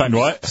wage signed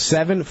what?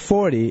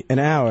 $7.40 an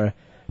hour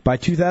by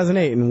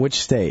 2008 in which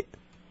state?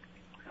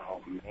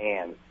 Oh,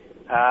 man.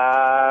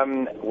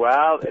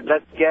 Well,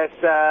 let's guess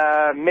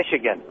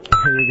Michigan.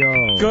 Here you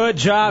go. Good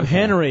job,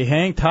 Henry.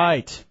 Hang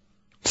tight.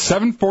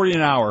 $7.40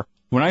 an hour.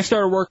 When I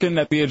started working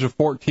at the age of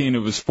 14, it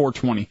was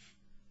 $4.20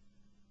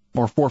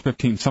 or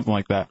 $4.15, something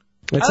like that.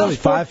 It's only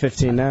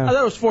 $5.15 now. I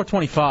thought it was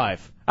 $4.25.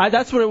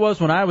 That's what it was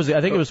when I was.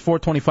 I think it was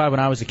 $4.25 when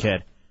I was a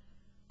kid.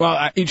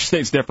 Well, each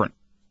state's different.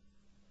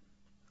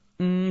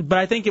 But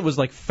I think it was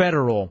like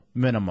federal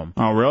minimum.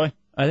 Oh, really?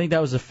 I think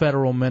that was a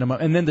federal minimum,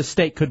 and then the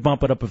state could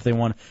bump it up if they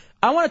want.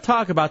 I want to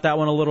talk about that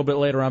one a little bit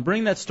later on.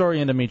 Bring that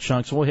story into me,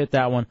 Chunks. We'll hit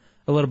that one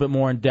a little bit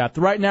more in depth.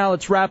 Right now,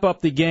 let's wrap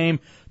up the game.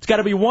 It's got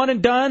to be one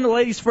and done. The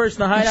ladies first in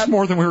the Hideout. It's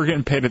more than we were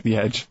getting paid at the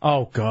Edge.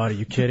 Oh, God, are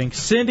you kidding?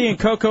 Cindy and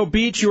Cocoa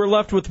Beach, you are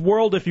left with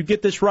World. If you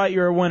get this right,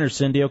 you're a winner,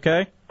 Cindy,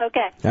 okay?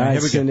 Okay. All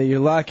right, Cindy, you're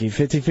lucky.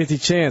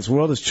 50-50 chance.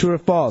 World is true or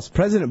false.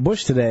 President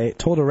Bush today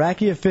told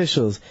Iraqi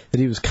officials that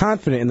he was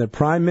confident in their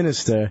prime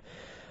minister.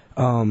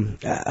 You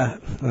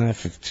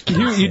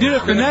did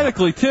it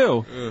phonetically,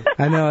 too.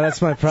 I know,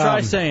 that's my problem.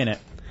 Try saying it.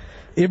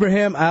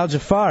 Ibrahim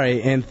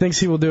Al-Jafari, and thinks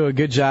he will do a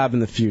good job in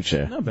the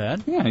future. Not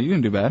bad. Yeah, you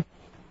didn't do bad.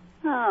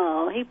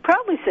 Oh, he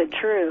probably said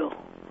true.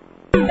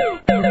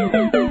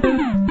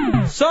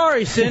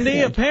 Sorry,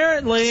 Cindy.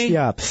 Apparently, the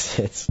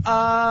opposites.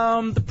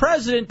 The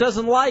president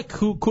doesn't like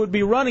who could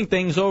be running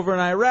things over in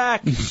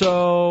Iraq,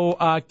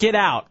 so get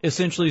out,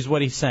 essentially is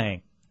what he's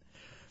saying.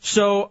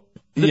 So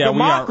the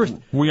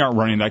democracy... we aren't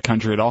running that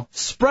country at all.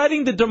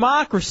 Spreading the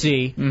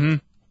democracy,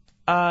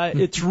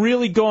 it's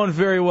really going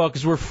very well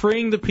because we're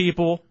freeing the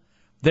people.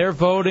 They're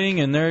voting,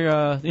 and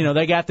they're,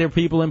 they got their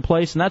people in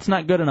place, and that's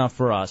not good enough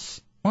for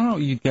us. Why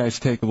don't you guys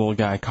take a little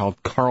guy called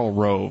Karl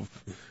Rove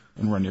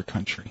and run your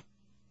country?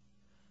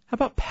 How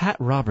about Pat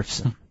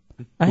Robertson?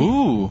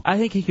 Ooh. I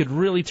think he could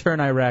really turn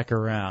Iraq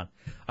around.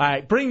 All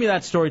right, bring me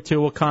that story, too.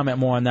 We'll comment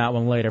more on that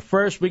one later.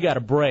 First, we got a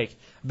break.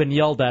 I've been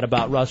yelled at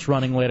about Russ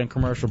running late on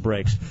commercial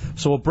breaks.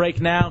 So we'll break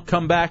now,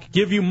 come back,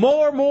 give you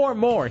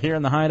more here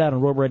in the Hideout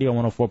on Real Radio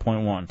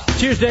 104.1.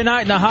 Tuesday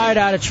night in the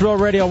Hideout, it's Real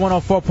Radio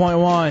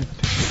 104.1.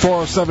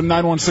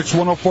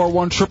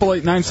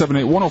 407-916-1041,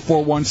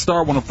 888-978-1041,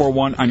 star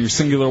 1041 on your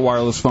singular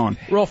wireless phone.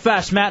 Real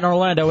fast, Matt in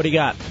Orlando, what do you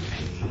got?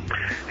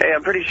 Hey,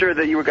 I'm pretty sure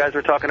that you guys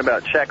were talking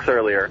about checks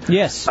earlier.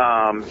 Yes.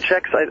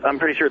 Checks, I'm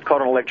pretty sure it's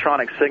called an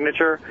electronic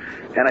signature,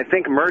 and I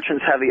think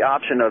merchants have the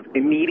option of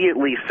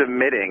immediately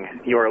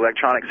submitting your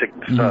electronic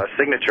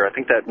signature. I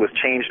think that was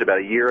changed about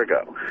a year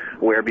ago,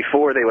 where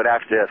before they would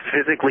have to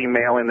physically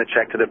mail in the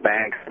check to the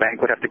bank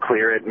would have to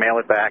clear it, mail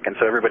it back, and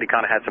so everybody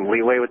kind of had some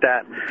leeway with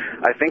that.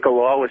 I think a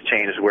law was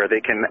changed where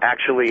they can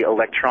actually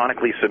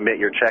electronically submit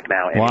your check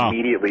now and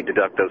immediately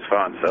deduct those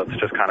funds. So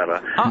it's just kind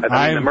of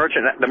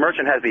the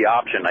merchant has the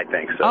option, I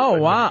think. So. Oh,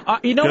 wow.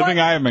 You know Good what? thing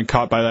I haven't been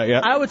caught by that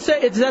yet. I would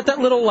say it's that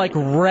little,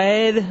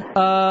 red,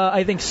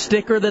 I think,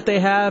 sticker that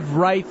they have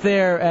right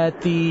there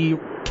at the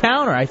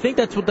counter. I think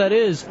that's what that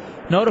is,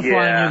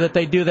 notifying you that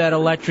they do that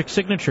electric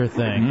signature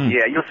thing.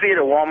 Yeah, you'll see it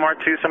at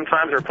Walmart, too,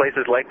 sometimes, or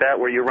places like that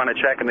where you run a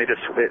check and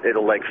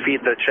it'll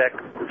feed the check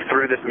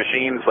through this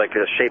machine.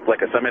 It's shaped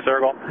like a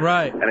semicircle.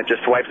 Right. And it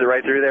just swipes it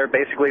right through there.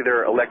 Basically,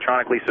 they're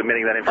electronically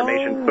submitting that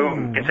information.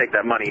 Boom, you can take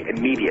that money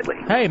immediately.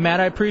 Hey, Matt,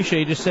 I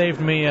appreciate you. Just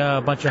saved me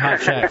a bunch of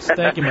hot checks.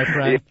 Thank you, my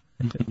friend.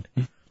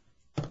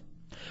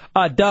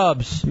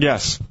 Dubs.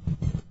 Yes.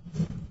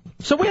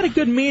 So we had a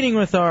good meeting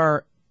with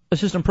our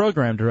assistant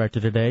program director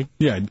today.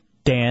 Yeah.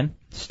 Dan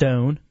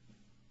Stone.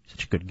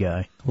 Such a good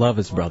guy. Love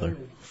his brother.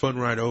 Fun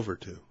ride over,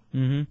 too.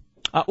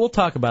 Mm-hmm. We'll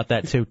talk about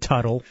that, too,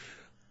 Tuttle.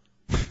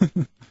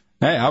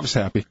 Hey, I was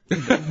happy.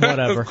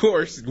 Whatever. Of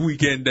course,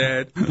 weekend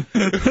dad.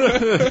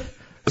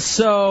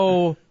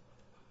 So,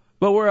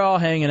 but we're all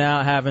hanging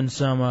out, having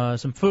some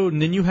food,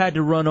 and then you had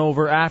to run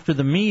over after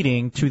the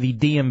meeting to the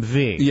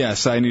DMV.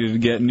 Yes, I needed to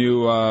get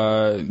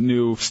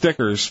new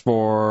stickers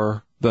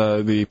for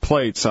the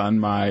plates on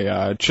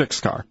my chick's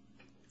car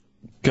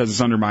because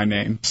it's under my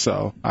name,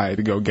 so I had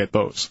to go get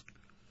those.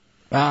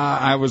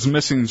 I was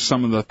missing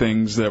some of the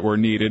things that were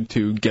needed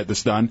to get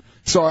this done,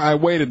 so I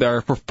waited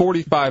there for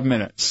 45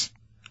 minutes,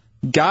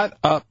 got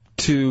up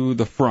to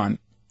the front,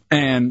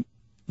 and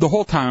the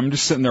whole time I'm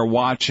just sitting there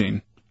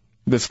watching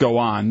this go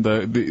on,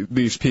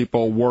 these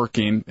people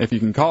working, if you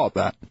can call it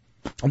that.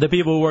 The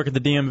people who work at the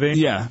DMV?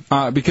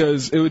 Yeah,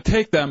 because it would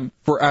take them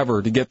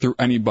forever to get through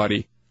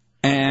anybody.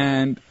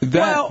 And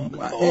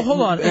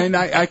hold on. And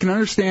I can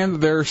understand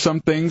that there are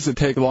some things that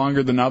take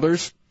longer than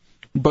others,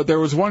 but there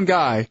was one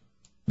guy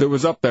that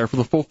was up there for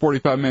the full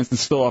 45 minutes and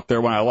still up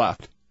there when I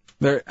left.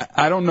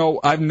 I don't know.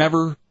 I've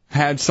never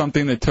had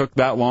something that took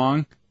that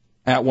long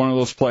at one of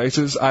those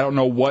places. I don't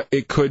know what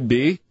it could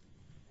be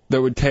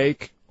that would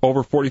take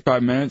over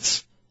 45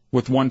 minutes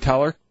with one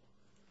teller.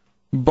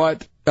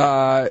 But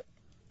the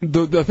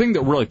thing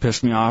that really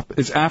pissed me off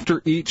is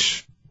after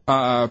each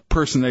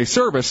person they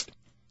serviced,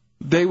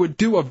 they would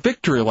do a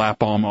victory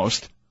lap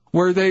almost,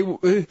 where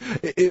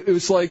it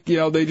was like,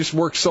 they just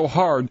work so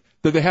hard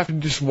that they have to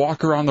just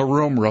walk around the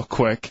room real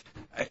quick.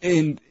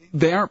 And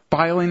they aren't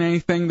filing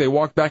anything. They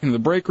walk back into the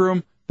break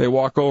room, they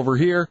walk over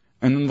here,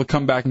 and then they'll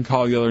come back and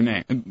call the other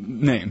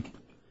name.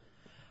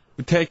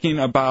 Taking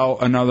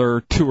about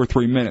another 2 or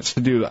 3 minutes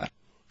to do that.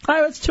 All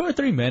right, it's 2 or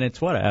 3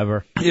 minutes,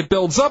 whatever. It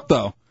builds up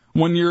though.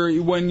 When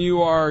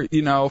you are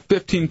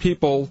 15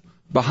 people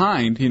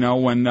behind,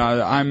 when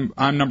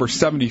I'm number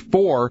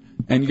 74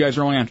 and you guys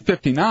are only on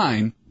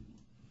 59,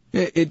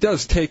 it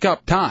does take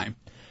up time.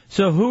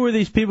 So who were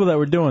these people that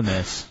were doing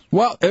this?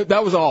 Well,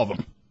 that was all of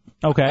them.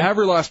 Okay.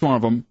 Every last one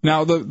of them.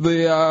 Now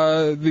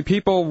the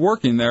people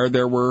working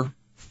there were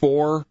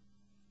 4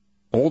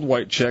 old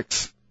white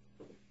chicks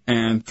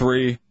and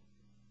 3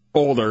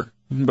 older,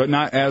 but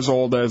not as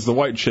old as the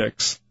white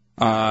chicks,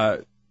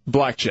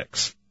 black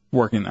chicks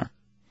working there.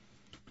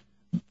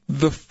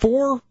 The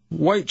 4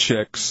 white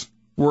chicks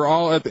were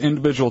all at the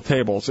individual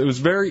tables. It was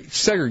very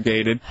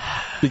segregated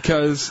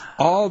because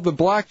all the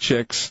black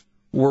chicks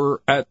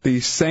were at the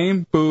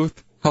same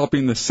booth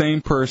helping the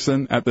same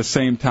person at the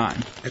same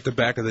time. At the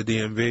back of the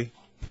DMV?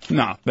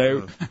 No,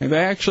 they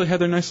actually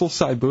had their nice little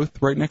side booth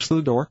right next to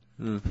the door.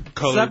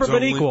 Separate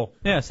but equal.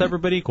 Yeah, separate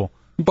but equal.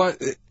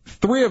 But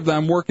 3 of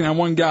them working on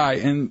one guy,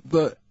 and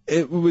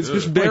it was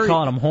just very... What, are you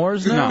calling them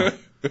whores now? No.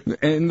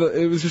 And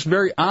it was just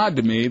very odd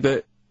to me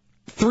that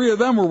 3 of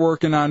them were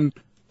working on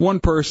one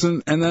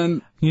person, and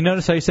then... You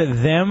notice how you said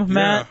them,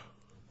 Matt?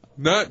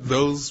 Yeah. Not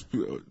those...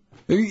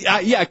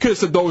 Yeah, I could have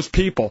said those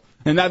people,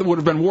 and that would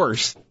have been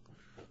worse.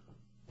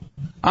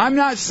 I'm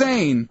not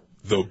saying...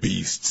 The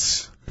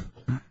beasts.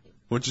 Why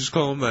don't you just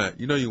call them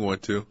that? You know you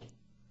want to.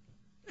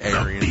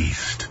 Aryan. The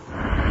beast.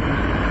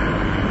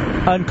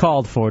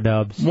 Uncalled for,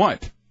 Dubs.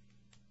 What?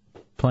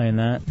 Playing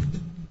that.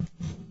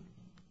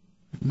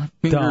 My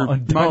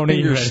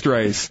finger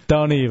strays.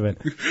 Don't even.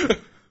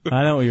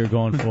 I know what you're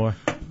going for.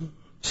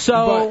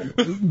 So,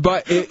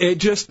 but it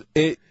just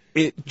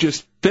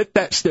fit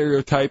that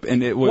stereotype,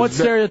 and it was. What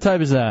stereotype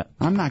is that?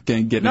 I'm not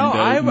going to get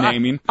into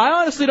naming. I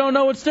honestly don't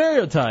know what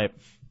stereotype.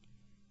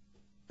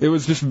 It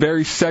was just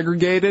very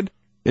segregated.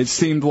 It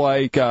seemed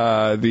like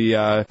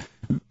it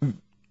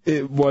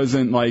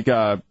wasn't like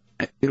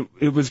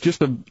it was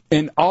just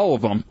in all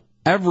of them.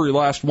 Every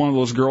last one of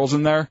those girls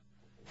in there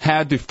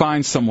had to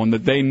find someone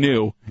that they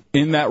knew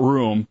in that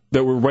room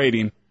that were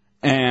waiting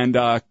and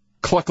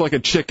cluck like a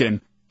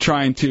chicken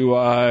trying to,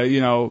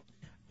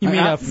 You mean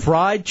a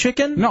fried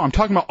chicken? No, I'm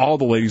talking about all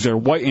the ladies there,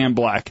 white and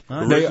black.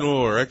 Original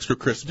or extra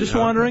crispy? Just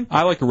wondering.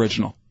 I like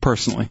original,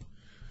 personally.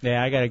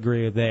 Yeah, I got to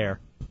agree with there.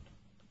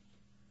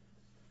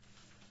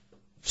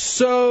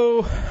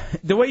 So,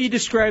 the way you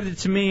described it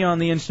to me on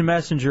the Instant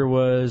Messenger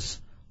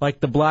was like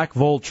the Black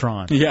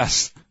Voltron.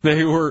 Yes,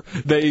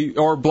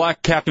 or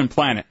Black Captain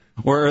Planet,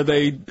 where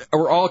they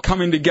were all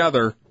coming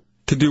together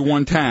to do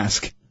one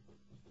task.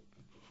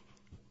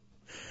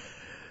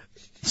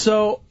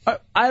 So,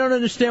 I don't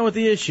understand what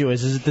the issue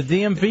is. Is it the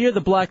DMV or the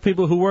black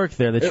people who work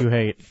there that you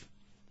hate?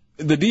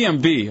 The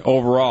DMV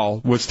overall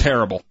was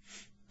terrible.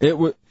 That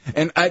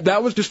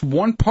was just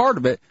one part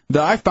of it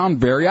that I found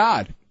very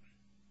odd.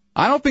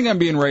 I don't think I'm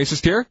being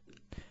racist here.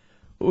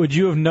 Would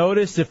you have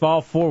noticed if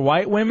all 4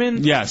 white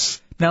women?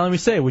 Yes. Now let me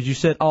say, would you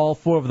say all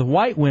 4 of the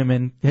white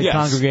women had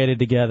congregated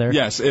together?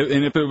 Yes,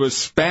 and if it was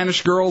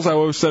Spanish girls, I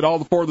would have said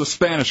all 4 of the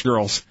Spanish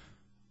girls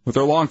with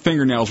their long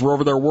fingernails were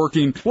over there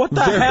working. What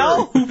the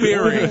hell?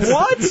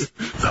 What?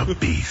 The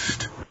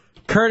beast.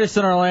 Curtis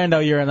in Orlando,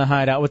 you're in the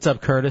Hideout. What's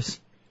up, Curtis?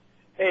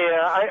 Hey,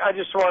 I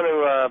just want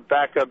to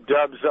back up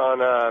Dubs on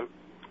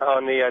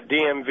the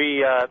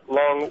DMV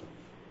long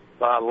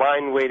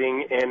line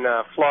waiting in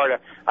Florida.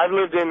 I've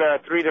lived in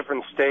 3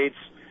 different states,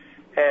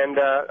 and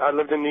I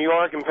lived in New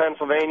York and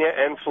Pennsylvania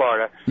and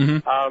Florida.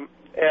 Mm-hmm.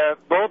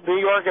 Both New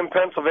York and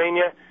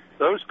Pennsylvania,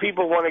 those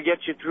people want to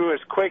get you through as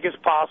quick as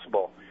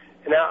possible.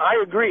 Now,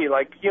 I agree.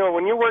 Like,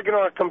 when you're working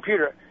on a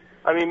computer,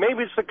 I mean,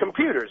 maybe it's the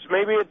computers.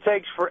 Maybe it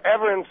takes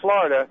forever in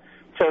Florida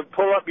to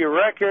pull up your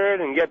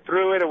record and get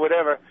through it or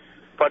whatever.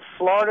 But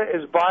Florida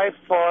is by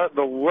far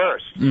the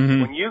worst.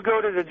 Mm-hmm. When you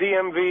go to the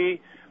DMV,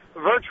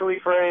 virtually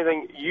for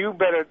anything, you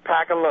better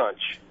pack a lunch.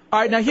 All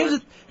right, now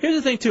here's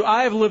the thing, too.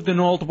 I have lived in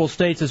multiple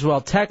states as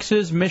well.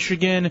 Texas,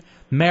 Michigan,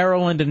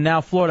 Maryland, and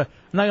now Florida.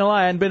 I'm not going to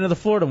lie, I haven't been to the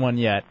Florida one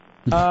yet.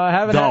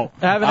 I thought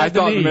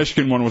the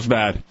Michigan one was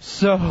bad.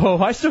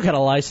 So I still got a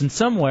license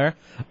somewhere.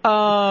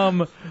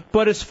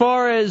 But as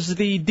far as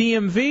the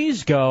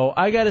DMVs go,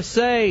 I got to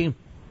say,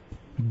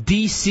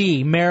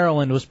 D.C.,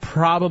 Maryland was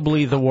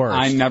probably the worst.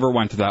 I never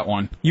went to that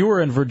one. You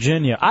were in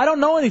Virginia. I don't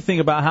know anything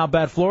about how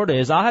bad Florida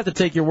is. I'll have to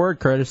take your word,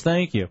 Curtis.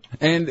 Thank you.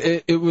 And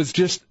it was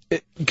just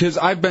because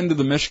I've been to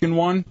the Michigan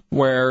one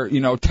where,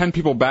 10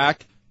 people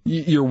back,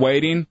 you're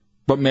waiting,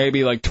 but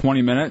maybe like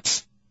 20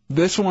 minutes.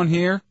 This one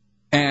here,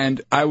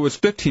 and I was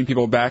 15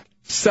 people back,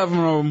 7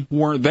 of them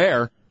weren't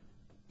there.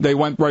 They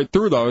went right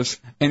through those,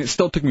 and it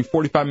still took me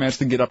 45 minutes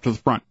to get up to the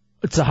front.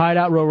 It's the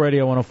Hideout Row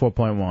Radio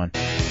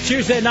 104.1.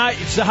 Tuesday night,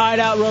 it's the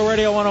Hideout Row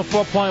Radio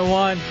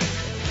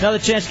 104.1. Another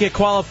chance to get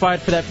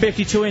qualified for that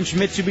 52-inch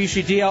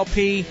Mitsubishi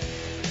DLP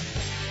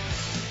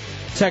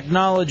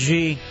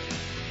technology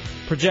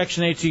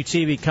projection HD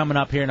TV coming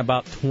up here in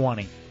about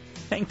 20.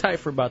 Hang tight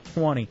for about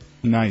 20.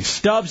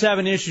 Nice. Dub's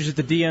having issues at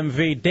the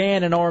DMV.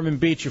 Dan in Ormond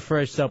Beach, you're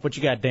first up. What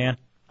you got, Dan?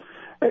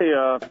 Hey,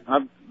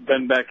 I've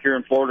been back here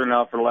in Florida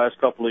now for the last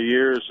couple of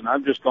years, and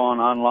I've just gone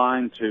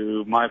online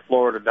to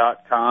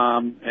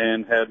myflorida.com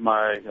and had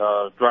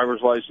my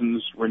driver's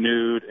license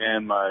renewed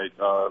and my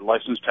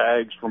license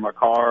tags for my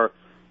car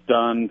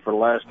done for the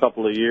last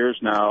couple of years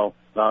now,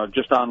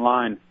 just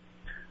online.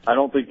 I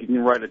don't think you can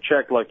write a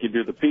check like you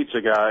do the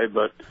pizza guy,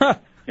 but,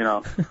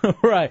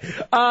 Right.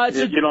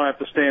 You don't have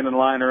to stand in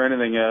line or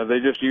anything. They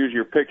just use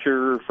your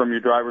picture from your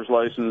driver's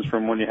license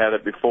from when you had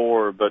it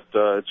before, but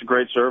it's a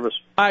great service.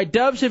 All right,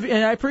 Dubs, and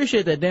I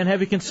appreciate that, Dan.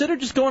 Have you considered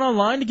just going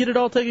online to get it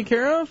all taken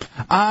care of?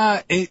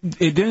 It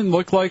didn't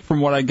look like,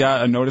 from what I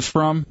got a notice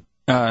from,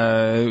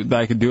 that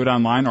I could do it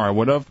online, or I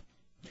would have.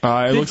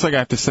 It looks like I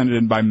have to send it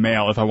in by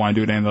mail if I want to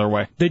do it any other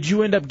way. Did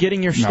you end up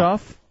getting your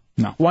stuff?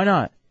 No. Why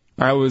not?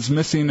 I was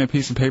missing a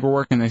piece of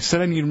paperwork, and they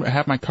said I needed to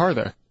have my car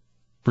there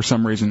for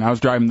some reason. I was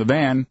driving the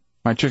van.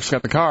 My chicks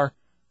got the car.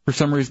 For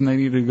some reason, they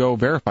needed to go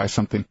verify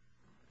something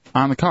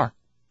on the car.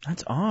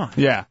 That's odd.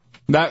 Yeah.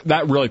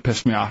 That really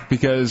pissed me off,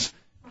 because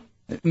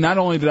not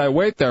only did I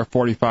wait there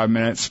 45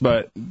 minutes,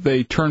 but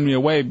they turned me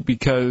away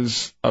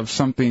because of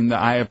something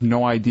that I have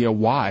no idea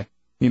why,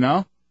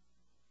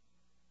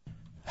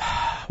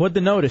 What'd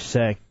the notice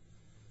say?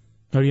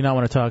 Or do you not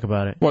want to talk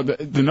about it? Well,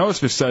 the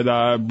notice just said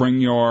bring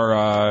your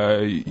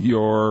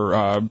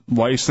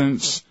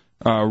license,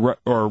 or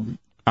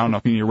I don't know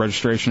if you need a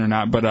registration or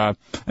not, but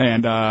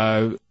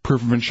and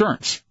proof of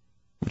insurance,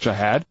 which I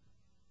had.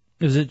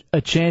 Is it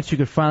a chance you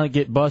could finally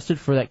get busted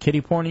for that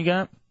kiddie porn you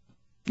got?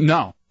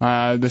 No.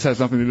 This has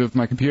nothing to do with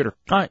my computer.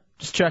 All right,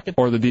 just checking.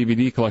 Or the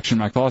DVD collection in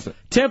my closet.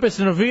 Tempest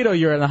and Oviedo,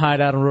 you're in the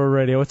Hideout on Rural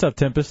Radio. What's up,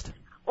 Tempest?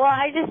 Well,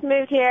 I just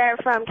moved here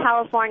from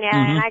California,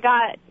 and I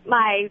got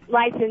my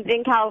license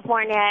in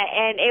California,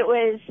 and it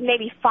was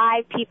maybe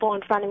 5 people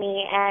in front of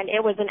me, and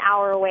it was an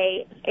hour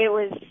wait. It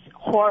was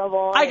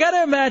horrible. I got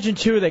to imagine,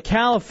 too, that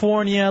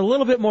California, a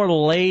little bit more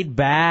laid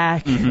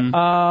back,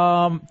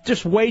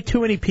 just way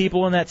too many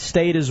people in that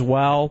state as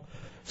well.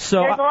 So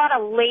there's a lot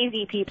of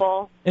lazy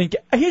people. And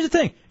here's the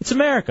thing. It's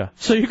America,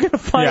 so you're going to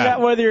find out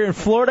whether you're in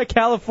Florida,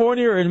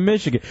 California, or in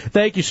Michigan.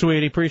 Thank you,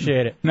 sweetie.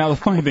 Appreciate it. Now, the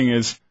funny thing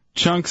is,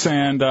 Chunks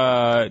and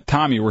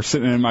Tommy were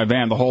sitting in my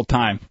van the whole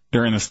time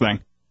during this thing.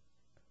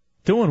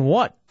 Doing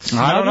what?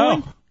 I don't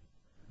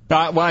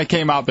know. When I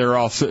came out, they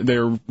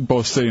were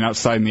both sitting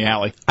outside in the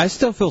alley. I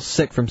still feel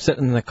sick from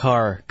sitting in the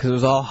car because it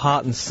was all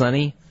hot and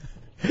sunny.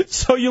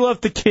 So you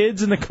left the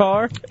kids in the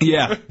car?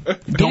 Yeah.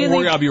 Don't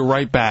worry, I'll be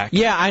right back.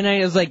 Yeah, and I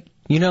was like,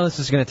 this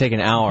is going to take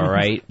an hour,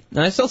 right? And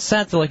I still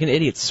sat there like an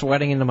idiot,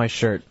 sweating into my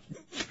shirt.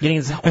 Getting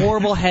this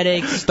horrible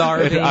headache,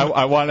 starving.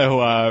 I want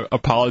to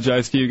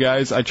apologize to you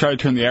guys. I tried to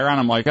turn the air on.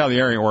 I'm like, the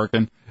air ain't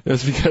working.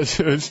 It's because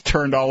it was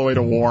turned all the way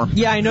to warm.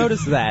 Yeah, I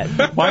noticed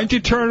that. Why didn't you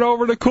turn it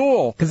over to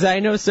cool? Because I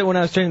noticed it when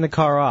I was turning the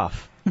car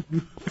off.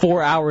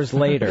 4 hours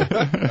later.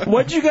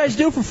 What'd you guys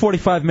do for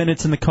 45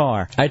 minutes in the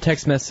car? I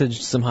text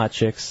messaged some hot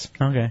chicks.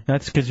 Okay,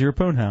 that's because you're a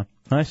poonhound.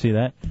 I see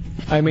that.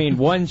 I mean,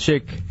 one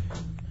chick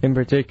in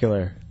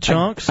particular.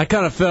 Chunks? I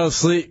kind of fell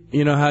asleep.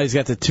 You know how he's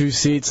got the 2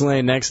 seats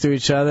laying next to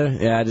each other?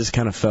 Yeah, I just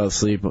kind of fell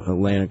asleep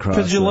laying across.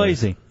 Because you're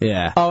lazy.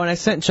 Yeah. Oh, and I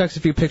sent Chucks a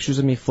few pictures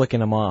of me flicking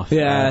them off.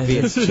 Yeah.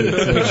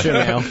 Picture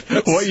mail.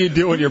 What you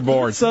do when you're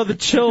bored. So the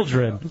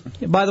children.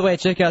 By the way,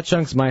 check out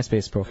Chunk's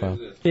MySpace profile.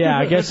 Yeah,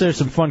 I guess there's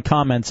some fun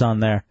comments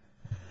on there.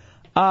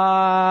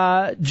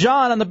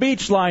 John on the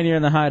beach line here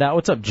in the Hideout.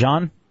 What's up,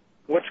 John?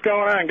 What's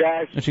going on,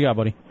 guys? What you got,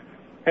 buddy?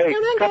 Hey,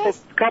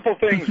 couple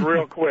things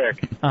real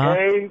quick. Uh-huh.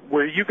 Hey,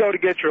 where you go to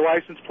get your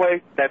license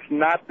plate, that's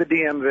not the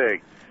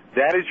DMV.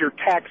 That is your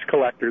tax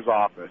collector's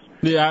office.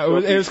 Yeah,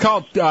 it was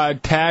called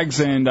tags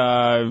and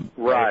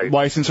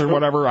license or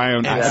whatever. I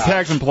own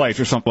tags and plates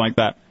or something like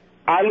that.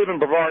 I live in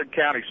Brevard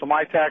County, so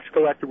my tax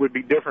collector would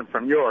be different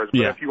from yours.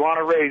 But if you want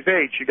to raise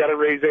H, you got to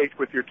raise H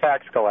with your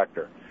tax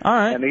collector. All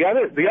right. And the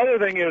other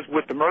thing is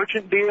with the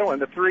merchant deal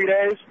and the 3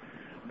 days,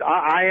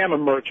 I am a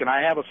merchant.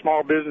 I have a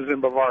small business in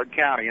Brevard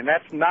County, and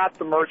that's not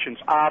the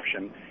merchant's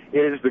option.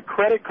 It is the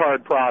credit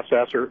card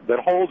processor that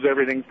holds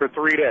everything for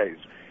 3 days.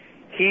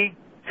 He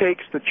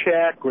takes the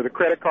check or the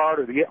credit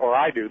card or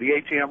I do, the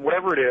ATM,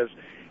 whatever it is.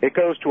 It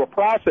goes to a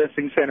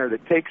processing center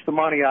that takes the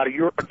money out of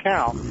your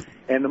account,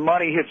 and the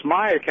money hits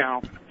my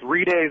account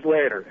 3 days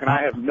later, and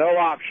I have no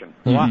option.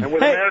 Wow. And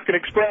with American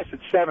Express,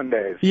 it's 7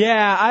 days.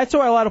 Yeah, that's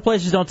why a lot of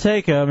places don't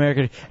take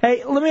American.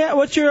 Hey,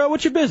 what's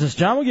your business,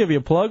 John? We'll give you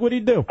a plug. What do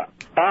you do?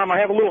 I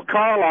have a little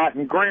car lot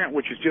in Grant,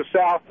 which is just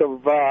south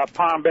of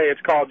Palm Bay. It's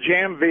called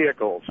Jam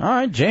Vehicles. All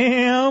right,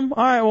 Jam.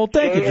 All right, well,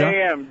 thank you, John.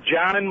 Jam,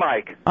 John and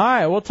Mike. All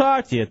right, we'll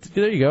talk to you.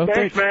 There you go.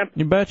 Thanks, man.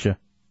 You betcha.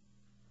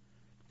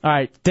 All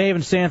right, Dave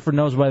in Sanford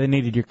knows why they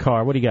needed your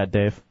car. What do you got,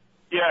 Dave?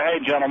 Yeah, hey,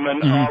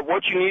 gentlemen.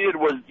 What you needed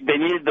was they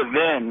needed the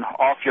VIN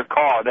off your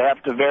car. They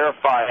have to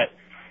verify it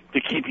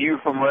to keep you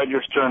from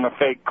registering a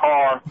fake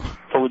car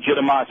to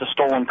legitimize a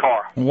stolen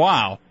car.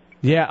 Wow.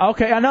 Yeah,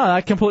 okay, I know.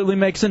 That completely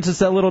makes sense. It's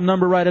that little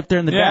number right up there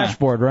in the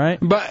dashboard, right?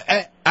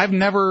 But I've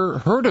never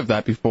heard of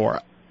that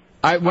before.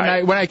 When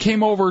I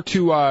came over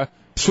to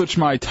switch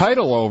my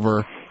title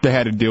over, they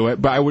had to do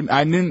it, but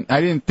I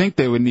didn't think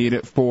they would need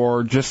it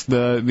for just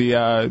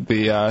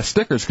the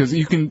stickers, because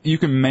you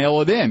can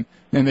mail it in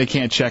and they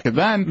can't check it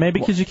then.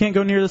 Maybe because you can't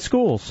go near the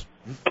schools.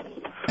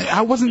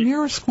 I wasn't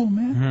near a school,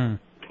 man.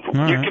 You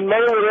can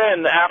mail it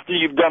in after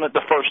you've done it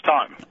the first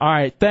time. All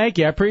right, thank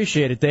you. I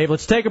appreciate it, Dave.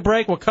 Let's take a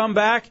break. We'll come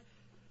back.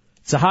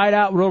 It's a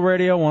Hideout, Real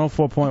Radio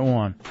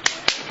 104.1.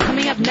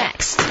 Coming up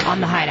next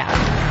on the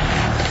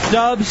Hideout.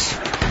 Dubs,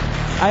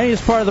 I think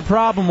it's part of the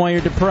problem why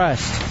you're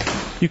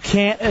depressed. You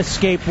can't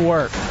escape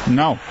work.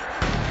 No.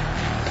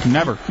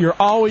 Never. You're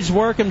always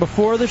working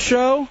before the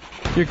show.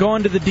 You're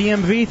going to the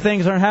DMV.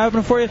 Things aren't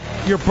happening for you.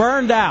 You're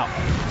burned out.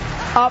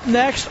 Up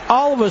next,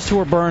 all of us who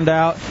are burned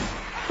out,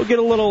 we'll get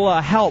a little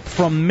help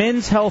from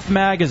Men's Health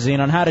Magazine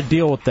on how to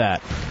deal with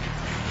that.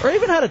 Or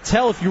even how to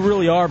tell if you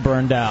really are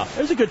burned out.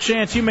 There's a good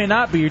chance you may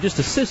not be. You're just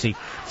a sissy.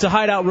 It's a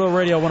Hideout, Real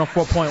Radio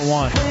 104.1.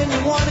 All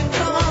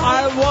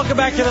right, welcome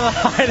back to the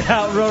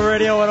Hideout, Real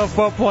Radio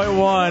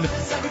 104.1.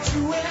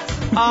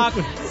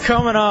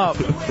 Coming up.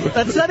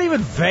 That's not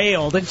even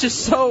veiled. It's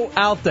just so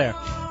out there.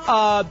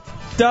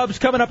 Dubs,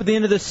 coming up at the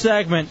end of this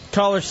segment,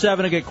 caller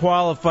 7 to get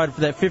qualified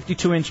for that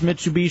 52-inch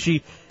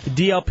Mitsubishi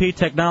DLP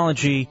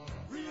technology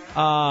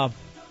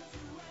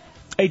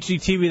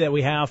HDTV that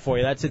we have for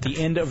you. That's at the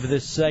end of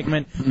this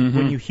segment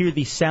when you hear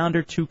the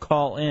sounder to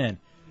call in.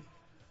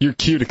 You're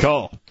cue to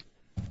call.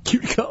 Cue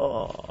to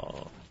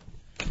call.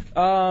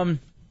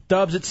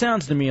 Dubs, it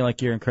sounds to me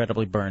like you're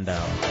incredibly burned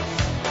out.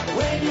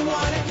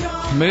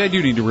 Maybe I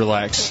do need to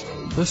relax.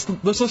 Let's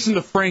listen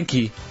to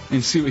Frankie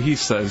and see what he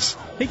says.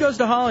 He goes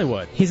to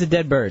Hollywood. He's a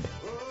dead bird.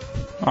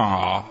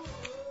 Aw.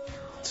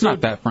 It's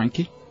not that,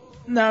 Frankie.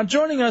 Now,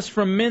 joining us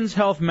from Men's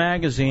Health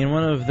Magazine,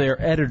 one of their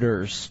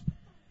editors,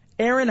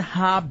 Aaron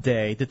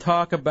Hobday, to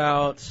talk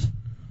about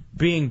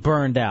being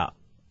burned out.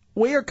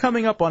 We are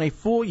coming up on a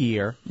full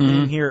year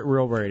being here at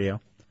Real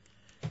Radio.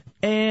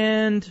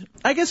 And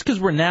I guess because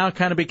we're now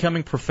kind of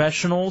becoming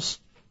professionals,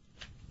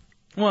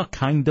 well,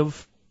 kind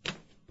of,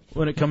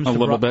 when it comes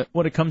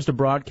when it comes to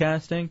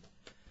broadcasting,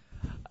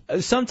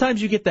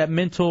 sometimes you get that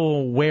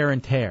mental wear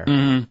and tear.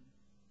 And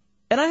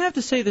I have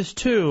to say this,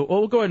 too.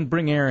 Well, we'll go ahead and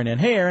bring Aaron in.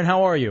 Hey, Aaron,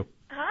 how are you?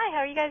 Hi, how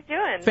are you guys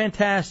doing?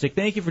 Fantastic.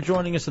 Thank you for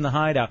joining us in the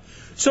Hideout.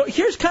 So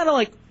here's kind of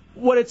like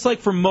what it's like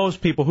for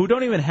most people who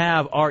don't even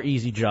have our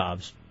easy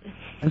jobs.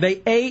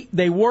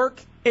 They work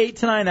 8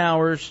 to 9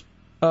 hours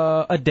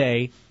a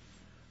day,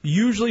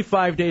 usually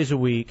 5 days a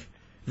week.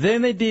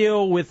 Then they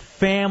deal with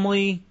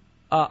family.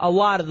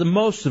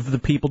 Most of the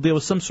people deal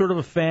with some sort of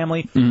a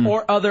family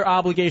or other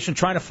obligation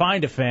trying to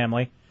find a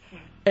family.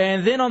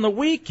 And then on the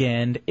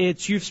weekend,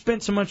 you've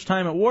spent so much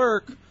time at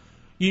work,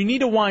 you need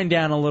to wind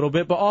down a little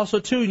bit, but also,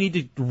 too, you need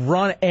to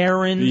run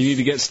errands. You need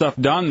to get stuff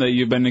done that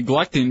you've been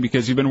neglecting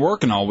because you've been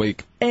working all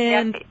week.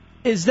 And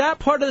is that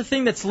part of the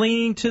thing that's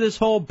leading to this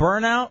whole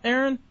burnout,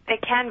 Aaron?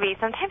 It can be.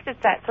 Sometimes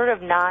it's that sort of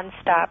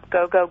nonstop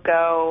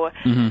go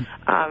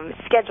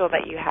schedule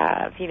that you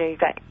have. You know, you've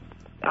got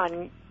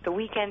on the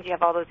weekends you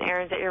have all those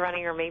errands that you're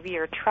running, or maybe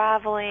you're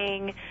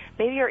traveling,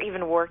 maybe you're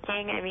even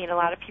working. I mean, a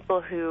lot of people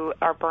who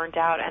are burnt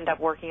out end up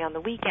working on the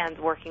weekends,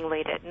 working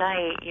late at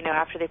night, you know,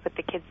 after they put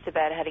the kids to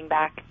bed, heading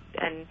back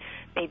and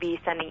maybe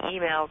sending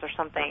emails or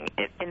something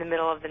in the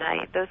middle of the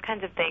night. Those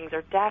kinds of things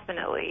are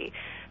definitely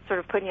sort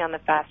of putting you on the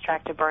fast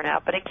track to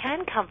burnout, but it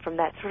can come from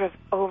that sort of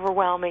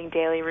overwhelming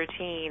daily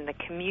routine, the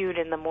commute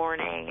in the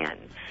morning and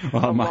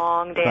the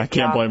long day. I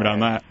can't blame it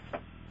on that.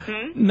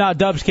 No,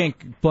 Dubs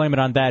can't blame it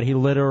on that. He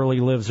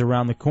literally lives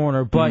around the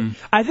corner. But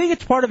I think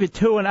it's part of it,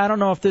 too, and I don't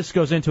know if this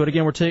goes into it.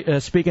 Again, we're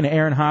speaking to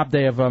Aaron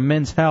Hobday of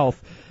Men's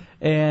Health.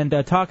 and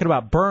talking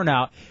about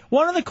burnout.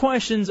 One of the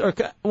questions, or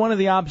one of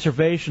the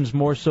observations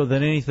more so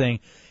than anything,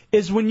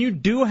 is when you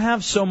do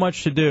have so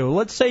much to do.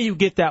 Let's say you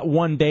get that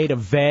one day to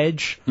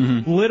veg,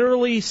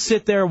 literally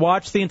sit there,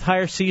 watch the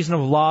entire season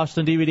of Lost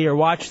on DVD, or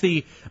watch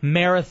the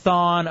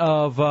marathon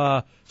of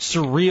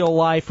Surreal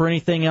Life or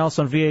anything else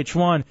on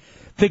VH1.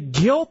 The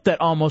guilt that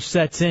almost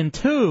sets in,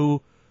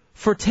 too,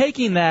 for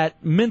taking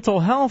that mental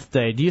health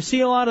day. Do you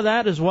see a lot of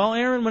that as well,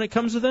 Aaron, when it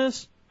comes to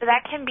this?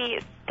 That can be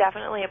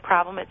definitely a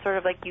problem. It's sort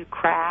of like you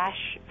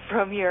crash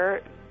from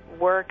your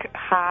work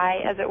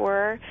high, as it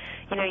were.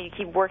 You know, you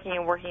keep working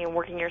and working and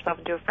working yourself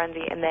into a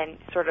frenzy, and then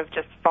sort of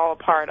just fall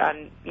apart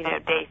on,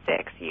 day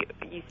 6.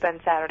 You spend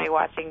Saturday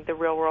watching the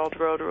Real World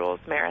Road Rules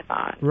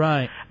marathon.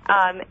 Right.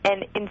 And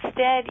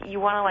instead, you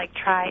want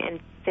to try and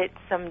fit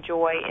some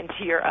joy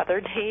into your other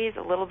days,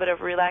 a little bit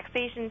of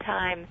relaxation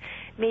time.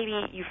 Maybe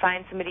you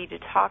find somebody to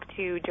talk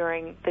to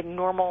during the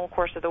normal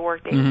course of the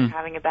workday when you're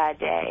having a bad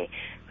day,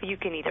 who you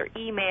can either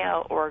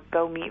email or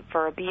go meet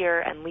for a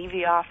beer and leave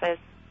the office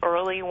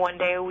early one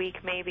day a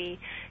week, maybe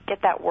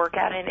get that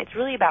workout in. It's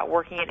really about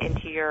working it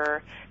into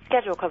your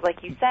schedule, because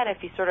like you said,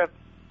 if you sort of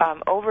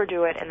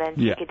overdo it and then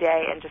take a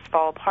day and just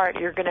fall apart,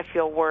 you're going to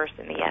feel worse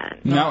in the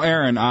end. Now,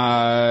 Aaron,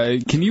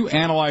 can you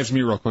analyze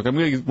me real quick? I'm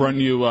going to run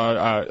you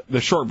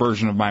the short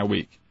version of my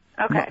week.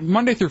 Okay.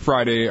 Monday through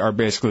Friday are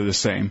basically the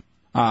same.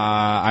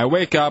 I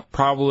wake up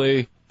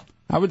probably,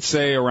 I would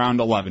say, around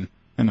 11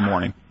 in the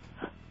morning.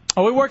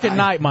 Oh, we work at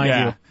night, mind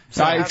you.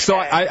 So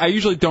I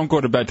usually don't go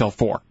to bed till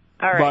 4.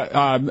 All right.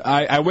 But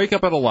I wake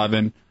up at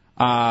 11.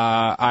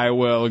 I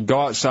will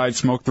go outside,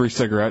 smoke 3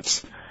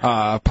 cigarettes,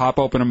 pop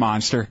open a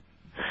Monster.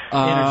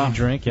 Energy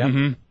drink,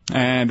 yeah.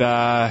 And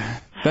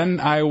then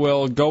I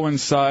will go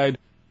inside,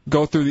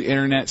 go through the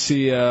internet,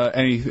 see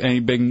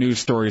any big news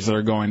stories that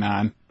are going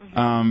on.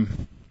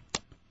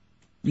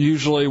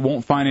 Usually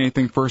won't find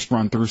anything first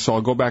run through, so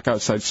I'll go back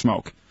outside,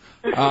 smoke.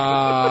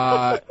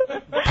 Pop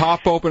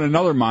open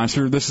another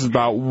Monster. This is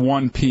about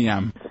 1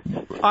 p.m.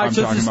 All right,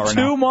 so this is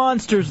 2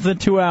 Monsters in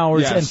 2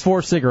 hours and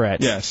 4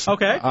 cigarettes. Yes.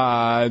 Okay.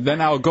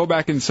 Then I'll go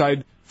back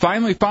inside,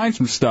 finally find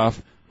some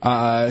stuff,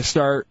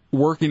 start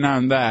working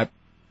on that,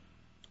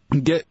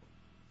 get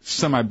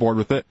semi-bored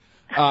with it,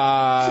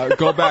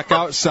 go back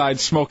outside,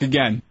 smoke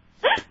again.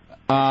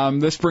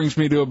 This brings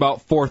me to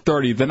about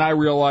 4:30. Then I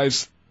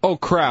realize, oh,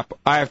 crap,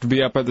 I have to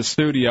be up at the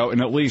studio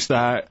in at least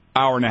an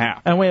hour and a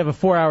half. And we have a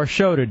 4-hour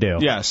show to do.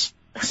 Yes.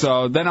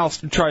 So then I'll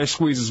try to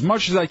squeeze as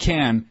much as I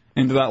can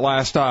into that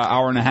last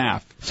hour and a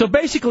half. So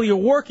basically you're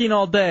working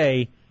all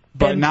day.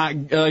 But not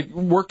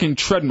working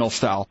treadmill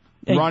style.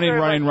 Running,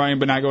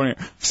 but not going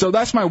anywhere. So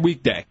that's my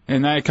weekday.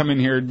 And then I come in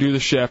here, do the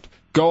shift,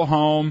 go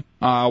home,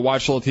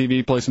 watch a little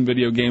TV, play some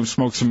video games,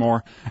 smoke some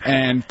more,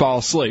 and fall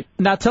asleep.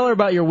 Now tell her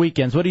about your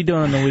weekends. What are you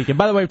doing on the weekend?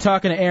 By the way, we're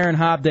talking to Erin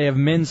Hobday of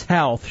Men's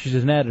Health. She's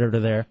an editor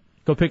there.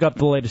 Go pick up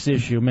the latest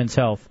issue, Men's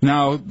Health.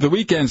 Now, the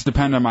weekends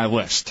depend on my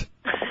list.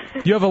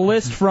 You have a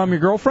list from your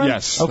girlfriend?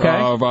 Yes. Okay.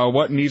 Of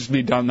what needs to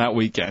be done that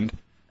weekend.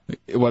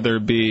 Whether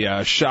it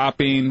be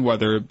shopping,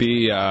 whether it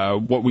be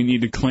what we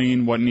need to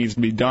clean, what needs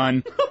to be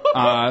done.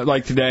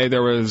 Like today,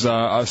 there was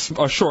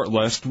a short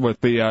list with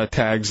the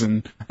tags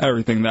and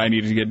everything that I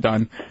needed to get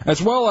done.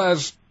 As well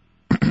as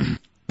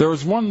there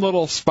was one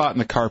little spot in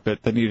the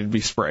carpet that needed to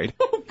be sprayed.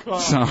 Oh, God.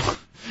 So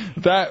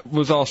that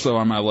was also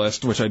on my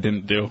list, which I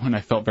didn't do, and I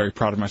felt very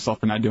proud of myself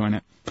for not doing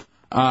it.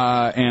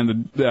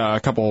 And a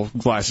couple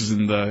glasses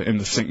in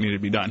the sink needed to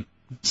be done.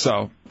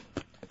 So,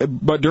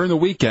 but during the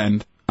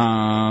weekend,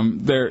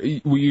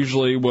 we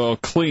usually will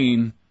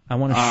clean. I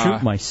want to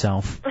shoot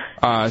myself.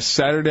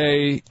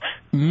 Saturday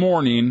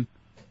morning.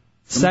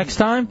 Sex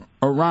time?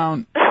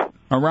 Around.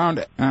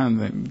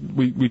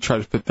 We try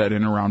to fit that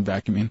in around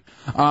vacuuming.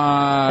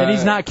 And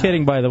he's not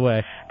kidding, by the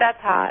way. That's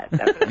hot.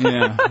 Definitely.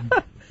 Yeah.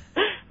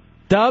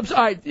 Dubs,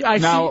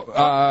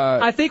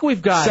 I think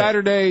we've got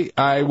Saturday,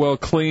 I will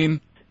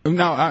clean.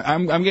 No,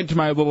 I'm getting to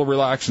my little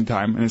relaxing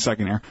time in a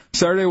second here.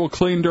 Saturday, we'll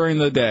clean during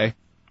the day.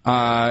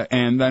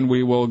 And then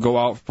we will go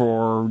out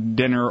for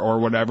dinner or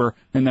whatever,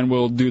 and then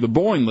we'll do the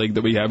bowling league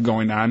that we have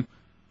going on.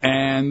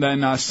 And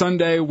then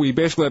Sunday, we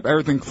basically have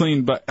everything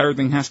cleaned, but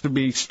everything has to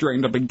be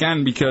straightened up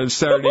again because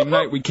Saturday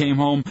night we came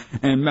home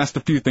and messed a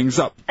few things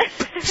up.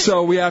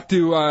 So we have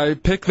to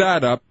pick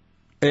that up,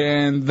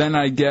 and then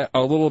I get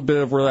a little bit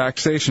of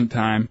relaxation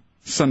time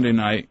Sunday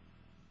night.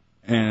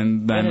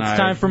 And then it's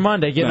time for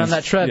Monday, getting on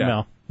that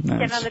treadmill. Yeah,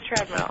 getting on the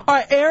treadmill. All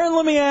right, Aaron,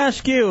 let me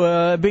ask you,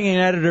 being an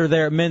editor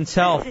there at Men's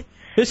Health,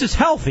 this is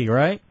healthy,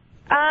 right?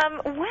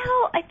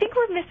 Well, I think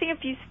we're missing a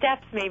few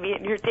steps maybe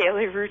in your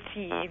daily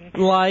routine.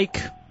 Like,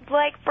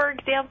 for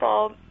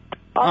example...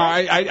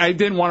 I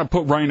didn't want to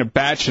put running a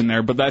batch in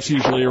there, but that's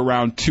usually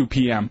around 2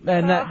 p.m.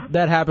 And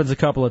that happens a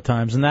couple of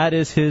times, and that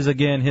is his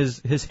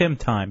him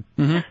time.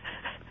 Mm-hmm.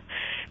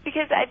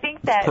 Because I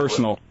think that...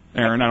 Personal,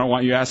 Aaron. I don't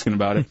want you asking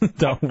about it.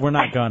 No, we're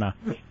not gonna.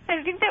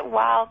 I think that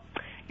while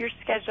your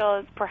schedule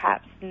is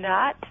perhaps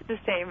not the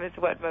same as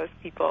what most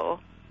people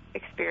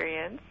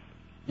experience,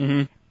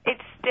 mm-hmm. it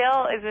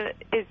still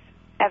is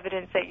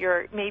evidence that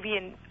you're maybe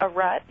in a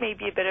rut,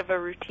 maybe a bit of a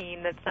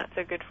routine that's not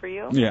so good for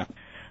you. Yeah.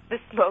 The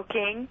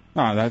smoking.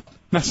 Oh,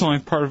 that's the only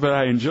part of it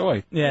I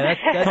enjoy. Yeah,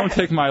 Don't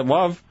take my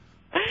love.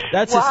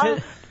 That's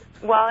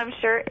While I'm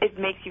sure it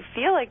makes you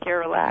feel like you're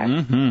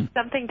relaxed,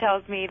 something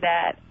tells me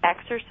that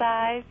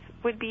exercise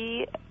would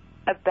be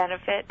a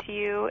benefit to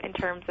you in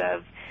terms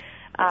of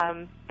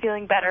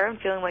feeling better and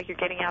feeling like you're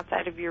getting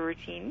outside of your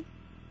routine.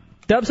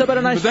 Dubs, how about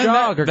a nice But then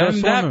jog or go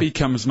then that swimming?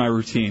 becomes my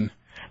routine.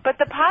 But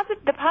the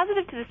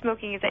positive to the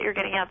smoking is that you're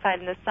getting outside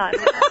in the sun,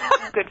 which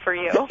is good for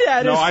you.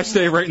 No, I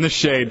stay right in the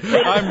shade.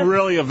 I'm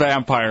really a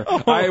vampire.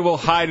 I will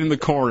hide in the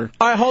corner.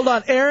 All right, hold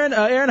on. Aaron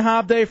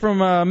Hobday from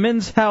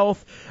Men's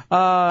Health.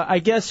 I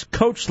guess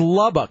Coach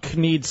Lubbock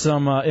needs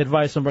some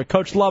advice.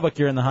 Coach Lubbock,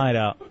 you're in the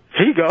Hideout.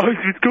 Hey guys,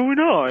 what's going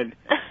on?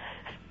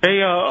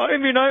 Hey,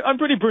 I'm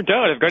pretty burnt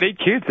out. I've got 8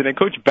 kids and I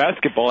coach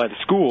basketball at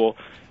a school.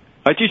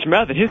 I teach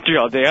math and history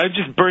all day. I'm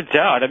just burnt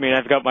out. I mean,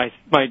 I've got my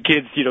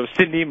kids,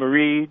 Cindy,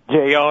 Marie,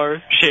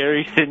 JR,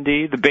 Sherry,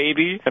 Cindy, the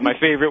baby, and my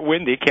favorite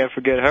Wendy. Can't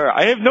forget her.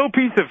 I have no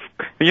peace of,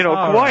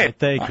 All quiet. right,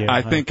 thank you.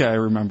 I think I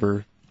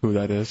remember who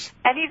that is.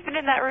 And he's been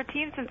in that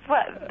routine since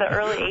what, the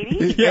early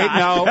 80s?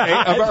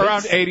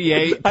 Around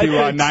 88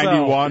 to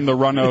 91, the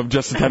run of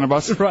Just a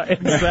Tenebus. Right,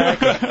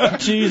 exactly.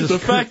 Jesus. The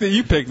fact that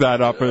you picked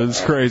that up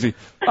is crazy.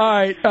 All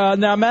right,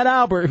 now Matt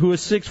Albert, who is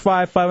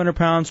 6'5", 500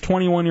 pounds,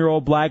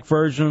 21-year-old black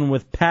virgin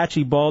with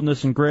patchy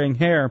baldness and graying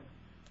hair,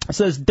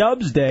 says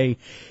Dub's day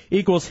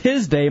equals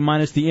his day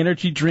minus the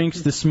energy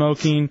drinks, the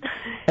smoking,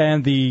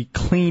 and the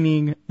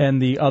cleaning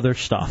and the other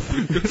stuff.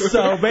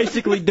 So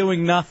basically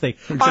doing nothing.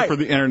 Except for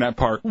the internet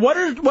part. What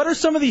are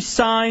some of these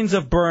signs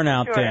of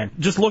burnout then?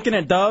 Just looking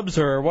at Dubs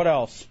or what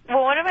else?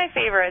 Well, one of my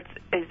favorites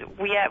is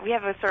we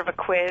have a sort of a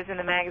quiz in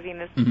the magazine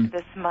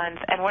this month,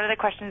 and one of the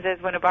questions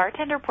is, when a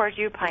bartender pours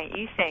you a pint,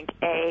 you think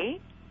A,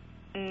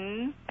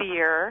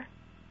 beer,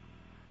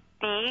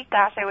 B,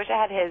 gosh, I wish I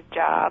had his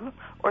job,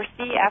 or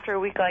C, after a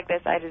week like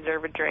this, I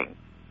deserve a drink.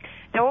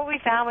 Now, what we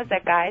found was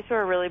that guys who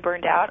are really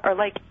burned out are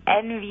like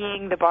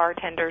envying the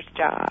bartender's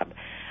job.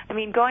 I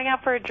mean, going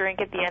out for a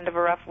drink at the end of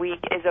a rough week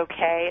is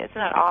okay. It's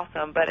not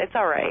awesome, but it's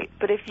all right.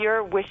 But if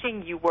you're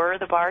wishing you were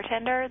the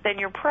bartender, then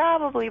you're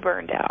probably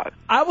burned out.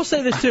 I will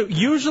say this, too.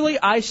 Usually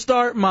I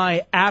start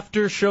my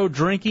after-show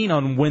drinking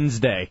on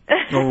Wednesday.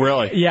 Oh,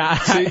 really? Yeah.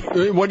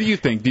 See, what do you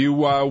think? Do you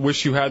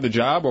wish you had the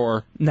job,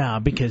 or? No,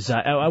 because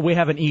we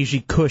have an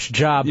easy cush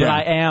job, but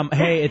I am,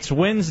 hey, it's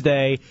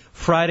Wednesday,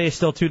 Friday is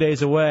still 2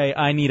 days away,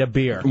 I need a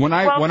beer. When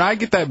I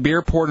get that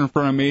beer poured in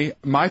front of me,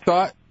 my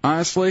thought,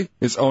 honestly,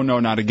 is, oh,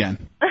 no, not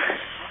again.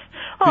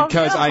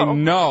 Because I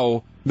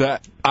know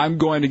that I'm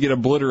going to get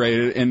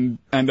obliterated and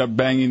end up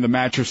banging the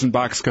mattress and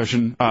box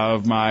cushion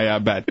of my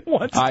bed.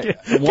 Once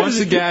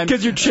again.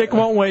 Because your chick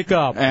won't wake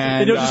up.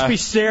 And you'll just be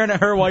staring at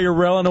her while you're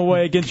railing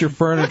away against your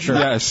furniture.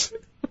 Yes.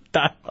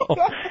 Aaron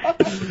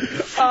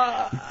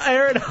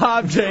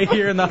Hobday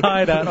here in the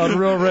Hideout on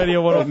Real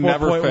Radio 104.1.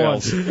 Never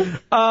fails.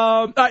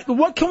 All right,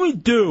 what can we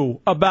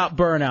do about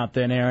burnout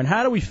then, Aaron?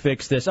 How do we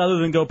fix this other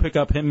than go pick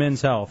up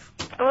Men's Health?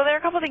 Well, there are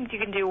a couple things you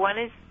can do. One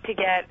is to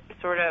get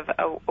sort of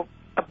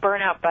a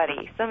burnout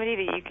buddy, somebody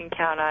that you can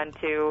count on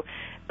to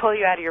pull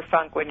you out of your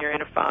funk when you're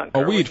in a funk.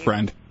 A weed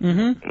friend.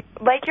 Mm-hmm.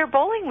 Like your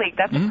bowling league.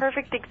 That's a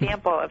perfect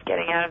example of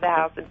getting out of the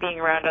house and being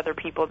around other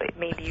people that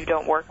maybe you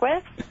don't work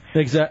with.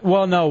 Exactly.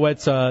 Well, no,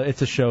 it's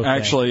a show thing.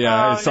 Actually,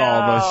 yeah, it's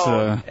all of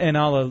us. And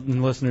all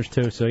the listeners,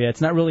 too. So, yeah,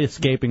 it's not really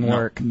escaping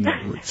work. No,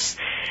 it's...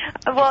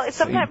 Well, it's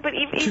sometimes, but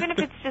even if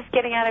it's just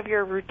getting out of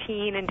your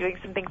routine and doing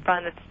something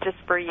fun that's just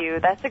for you,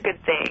 that's a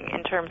good thing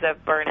in terms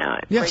of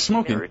burnout. Yeah, breaking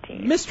smoking. the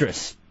routine.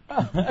 Mistress.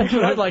 That's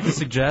what I'd like to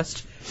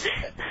suggest.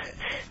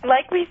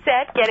 Like we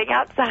said, getting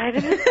outside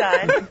in the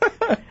sun,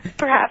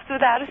 perhaps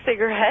without a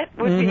cigarette,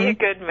 would be a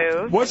good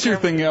move. What's your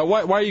thing?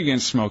 Why are you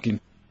against smoking?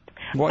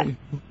 Why?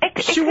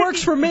 She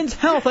works for Men's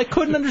Health. I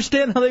couldn't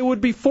understand how they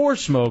would be for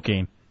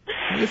smoking.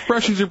 It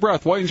freshens your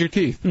breath, whitens your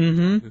teeth.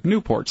 Mm-hmm.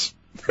 Newports.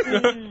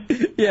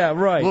 Yeah,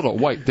 right. A little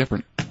white,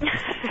 different.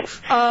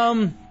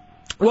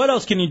 What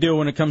else can you do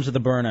when it comes to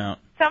the burnout?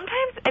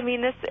 Sometimes, I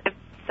mean,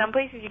 some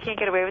places you can't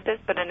get away with this,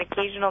 but an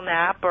occasional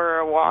nap or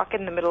a walk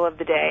in the middle of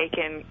the day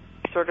can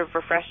sort of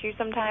refresh you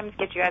sometimes,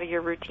 get you out of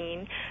your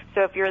routine.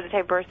 So if you're the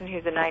type of person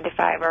who's a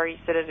 9-to-5 or you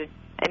sit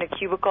in a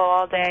cubicle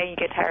all day, you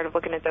get tired of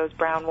looking at those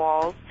brown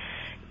walls,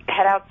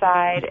 head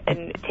outside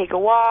and take a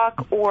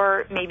walk,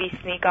 or maybe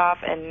sneak off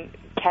and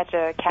catch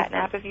a cat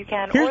nap if you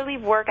can, or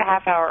leave work a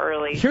half hour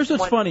early. Here's what's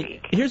once funny. a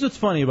week. Here's what's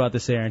funny about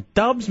this, Aaron.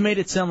 Dubs made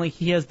it sound like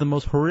he has the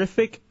most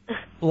horrific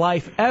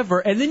life ever,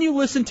 and then you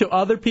listen to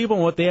other people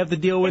and what they have to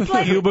deal with,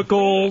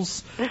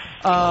 cubicles,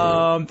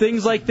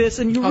 things like this,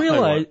 and you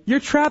realize you're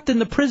trapped in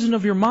the prison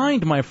of your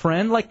mind, my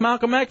friend, like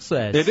Malcolm X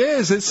says. It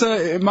is. It's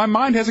my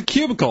mind has a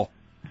cubicle.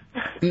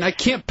 And I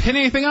can't pin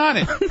anything on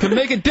it to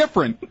make it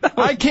different.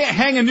 I can't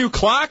hang a new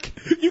clock.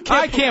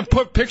 I can't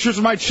put pictures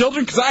of my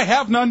children because I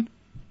have none.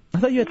 I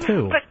thought you had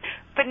two.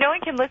 But no one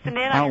can listen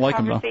in I don't on your like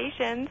 'em, though.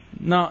 conversations.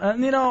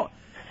 No,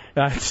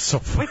 That's so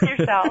funny. With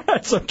yourself.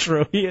 That's so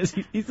true.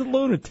 He's a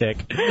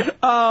lunatic.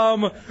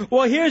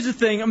 Well, here's the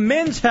thing.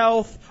 Men's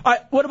health.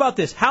 What about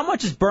this? How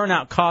much is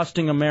burnout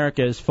costing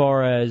America as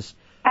far as...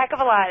 Heck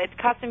of a lot. It's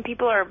costing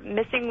people are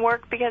missing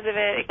work because of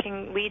it. It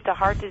can lead to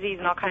heart disease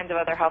and all kinds of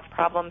other health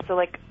problems. So,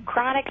 like,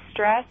 chronic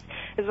stress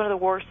is one of the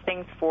worst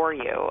things for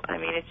you. I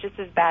mean, it's just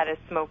as bad as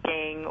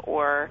smoking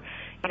or,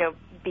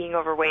 being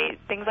overweight.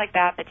 Things like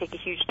that take a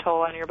huge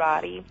toll on your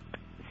body.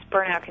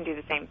 Burnout can do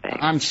the same thing.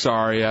 I'm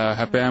sorry,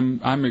 Happy.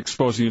 I'm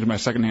exposing you to my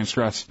secondhand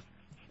stress.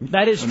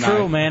 That is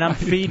true, man. I'm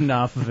feeding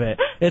off of it.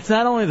 It's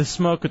not only the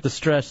smoke, but the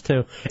stress,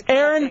 too.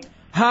 Aaron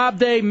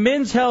Hobday,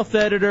 Men's Health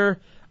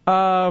Editor.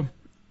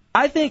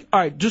 I think, all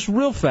right, just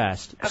real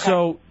fast. Okay.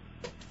 So,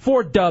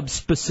 for Dubs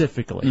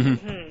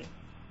specifically,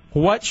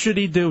 what should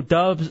he do?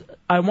 Dubs,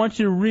 I want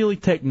you to really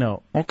take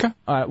note. Okay.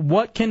 All right,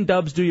 what can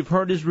Dubs do? You've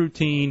heard his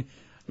routine.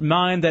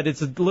 Mind that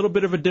it's a little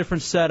bit of a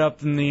different setup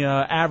than the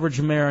average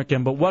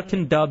American, but what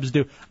can Dubs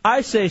do?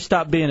 I say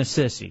stop being a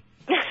sissy.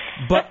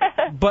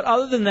 But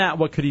other than that,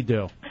 what could he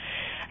do?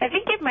 I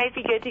think it might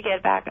be good to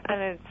get back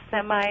on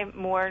a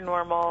more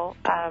normal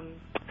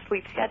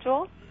sleep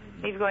schedule.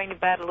 Maybe going to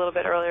bed a little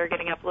bit earlier,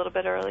 getting up a little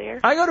bit earlier.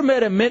 I go to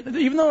bed at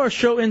even though our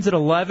show ends at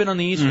 11 on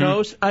the East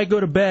Coast, I go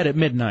to bed at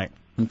midnight.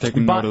 I'm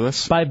taking note of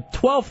this. By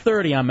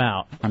 12:30, I'm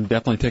out. I'm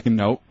definitely taking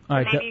note. All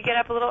right, maybe you get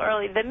up a little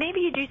early. Then maybe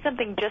you do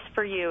something just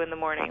for you in the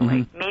morning.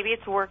 Like maybe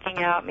it's working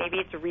out, maybe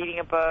it's reading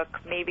a book,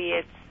 maybe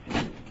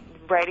it's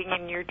writing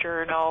in your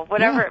journal,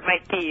 whatever it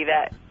might be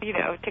that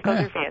tickles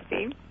your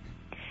fancy.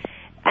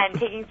 And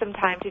taking some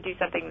time to do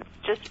something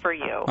just for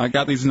you. I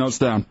got these notes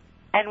down.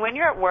 And when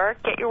you're at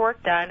work, get your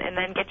work done, and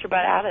then get your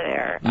butt out of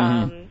there.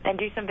 And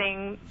do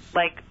something,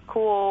 like,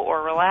 cool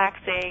or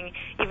relaxing,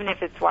 even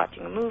if it's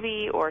watching a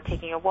movie or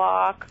taking a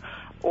walk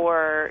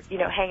or,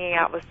 hanging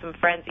out with some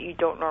friends that you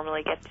don't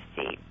normally get to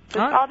see.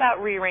 So it's all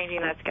about rearranging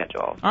that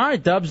schedule. All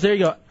right, Dubs, there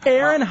you go.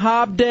 Aaron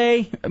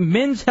Hobday,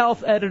 Men's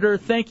Health Editor,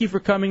 thank you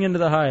for coming into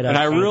the Hideout. And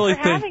I really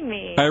Thanks for having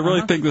me. I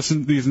really think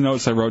these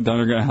notes I wrote down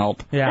are going to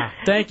help. Yeah.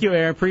 Thank you,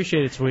 Aaron.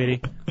 Appreciate it,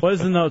 sweetie. What does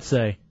the note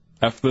say?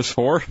 F this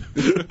whore.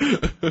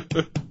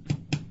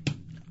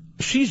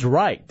 She's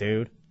right,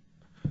 dude.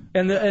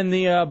 And the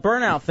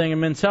burnout thing in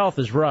Men's Health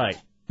is right.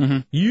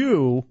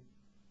 You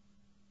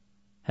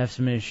have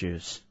some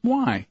issues.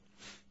 Why?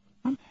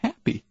 I'm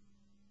happy.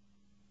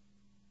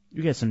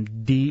 You got some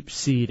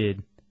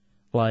deep-seated,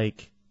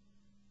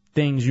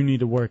 things you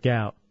need to work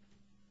out.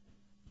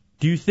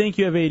 Do you think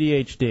you have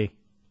ADHD?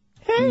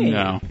 Hey.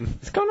 No.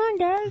 What's going on,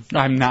 guys?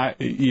 I'm not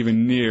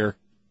even near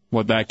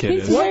what that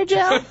kid is.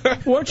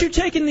 Weren't you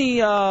taking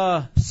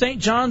the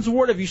St. John's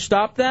Wort? Have you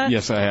stopped that?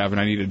 Yes, I have,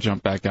 and I need to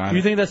jump back on it.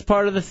 You think that's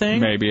part of the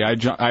thing? Maybe.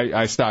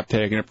 I stopped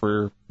taking it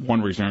for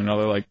one reason or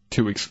another,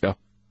 2 weeks ago.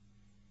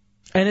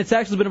 And it's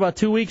actually been about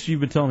 2 weeks you've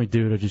been telling me,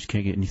 dude, I just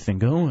can't get anything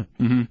going.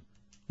 I'm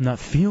not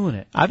feeling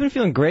it. I've been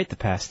feeling great the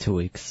past 2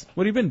 weeks.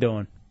 What have you been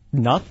doing?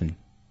 Nothing.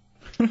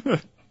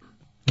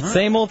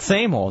 Same old,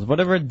 same old.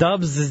 Whatever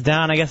Dubs is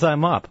down, I guess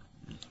I'm up.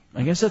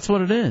 I guess that's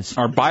what it is.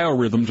 Our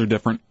biorhythms are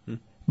different.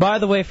 By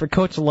the way, for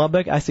Coach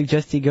Lubbock, I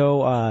suggest you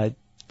go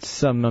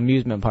some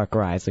amusement park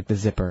rides, like the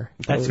Zipper.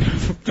 That's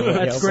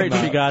great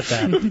that you got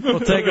that. We'll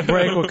take a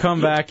break. We'll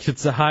come back.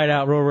 It's the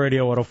Hideout, Real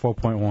Radio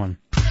 104.1.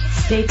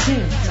 Stay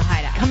tuned. The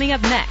Hideout. Coming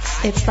up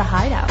next, it's the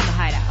Hideout. The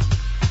Hideout.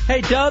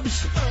 Hey,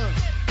 Dubs,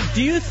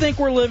 do you think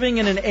we're living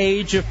in an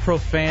age of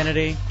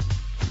profanity?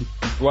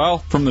 Well,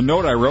 from the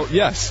note I wrote,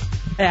 yes.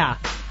 Yeah.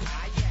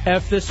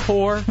 F this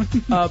whore.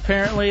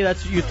 Apparently,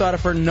 that's what you thought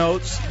of her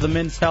notes, the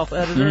Men's Health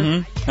Editor.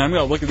 And I'm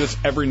going to look at this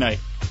every night.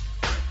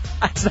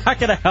 It's not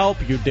going to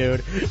help you,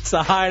 dude. It's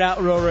the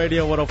Hideout, Real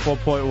Radio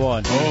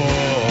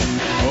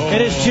 104.1.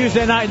 It is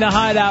Tuesday night in the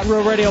Hideout,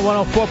 Real Radio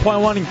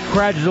 104.1.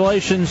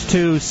 Congratulations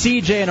to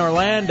CJ in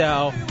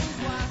Orlando.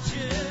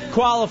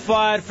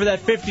 Qualified for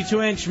that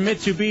 52-inch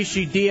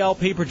Mitsubishi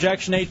DLP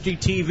projection HD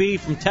TV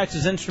from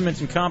Texas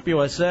Instruments and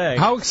CompUSA.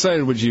 How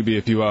excited would you be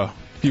if you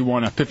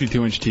won a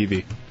 52-inch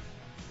TV?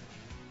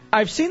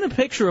 I've seen the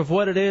picture of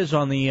what it is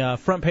on the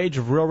front page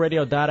of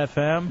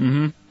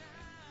RealRadio.fm.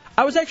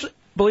 I was actually,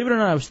 believe it or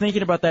not, I was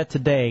thinking about that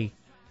today.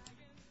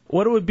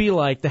 What it would be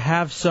like to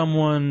have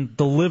someone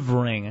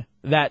delivering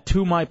that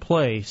to my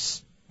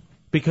place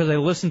because I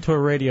listened to a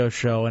radio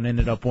show and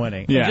ended up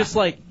winning. Yeah. And just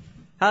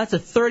that's a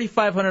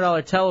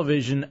 $3,500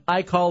 television.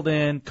 I called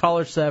in,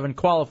 caller 7,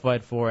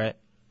 qualified for it.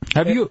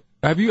 Have you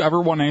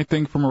ever won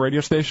anything from a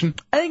radio station?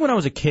 I think when I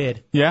was a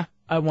kid. Yeah?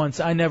 I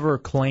never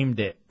claimed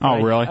it.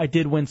 Oh, really? I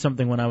did win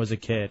something when I was a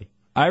kid.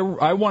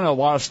 I won a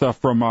lot of stuff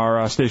from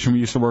our station we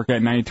used to work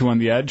at, 92 on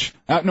the Edge.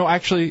 No,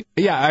 actually,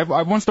 yeah,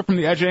 I won stuff from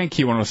the Edge and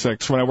Key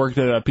 106 when I worked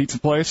at a pizza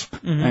place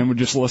and would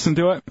just listen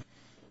to it.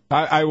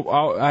 I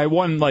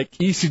won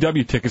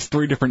ECW tickets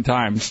 3 different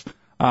times.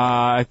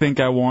 I think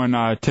I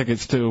won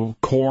tickets to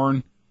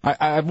Korn.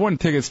 I've won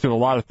tickets to a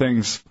lot of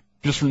things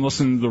just from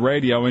listening to the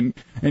radio, and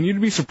you'd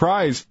be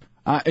surprised.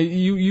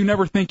 You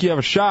never think you have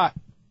a shot,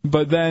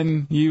 but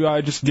then you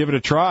just give it a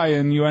try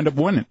and you end up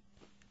winning.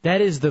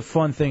 That is the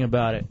fun thing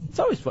about it. It's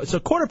always fun. So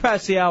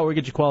 1:15 the hour, we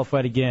get you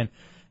qualified again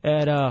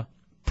at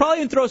probably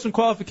even throw some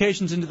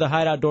qualifications into the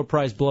Hideout Door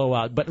Prize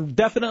blowout, but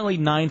definitely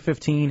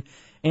 9:15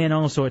 and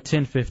also at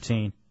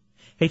 10:15.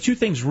 Hey, two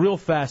things real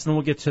fast, and then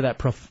we'll get to that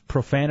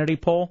profanity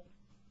poll.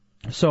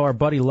 So our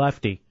buddy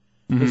Lefty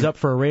is up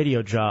for a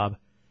radio job.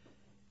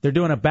 They're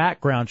doing a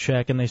background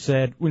check, and they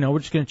said, we're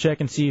just going to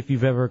check and see if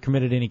you've ever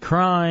committed any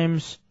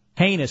crimes,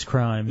 heinous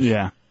crimes.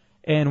 Yeah.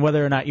 And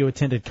whether or not you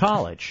attended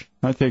college.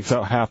 That takes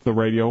out half the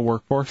radio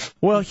workforce.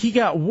 Well, he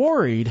got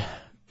worried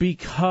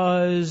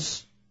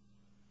because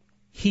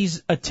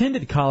he's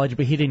attended college,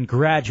 but he didn't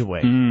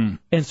graduate. And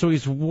so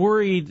he's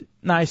worried.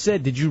 Now, I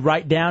said, did you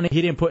write down?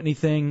 He didn't put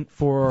anything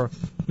for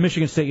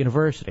Michigan State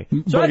University.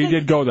 So but he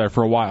did go there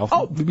for a while.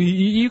 Oh,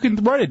 you can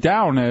write it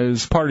down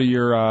as part of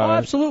your... Oh,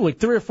 absolutely.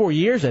 3 or 4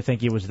 years, I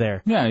think he was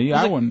there. Yeah,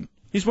 I wouldn't...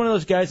 He's one of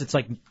those guys that's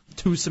like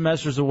 2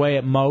 semesters away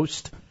at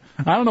most.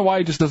 I don't know why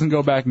he just doesn't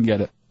go back and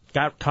get it.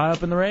 Got caught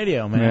up in the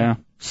radio, man. Yeah.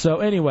 So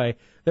anyway,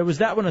 there was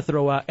that one to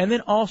throw out. And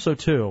then also,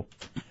 too,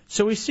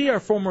 so we see our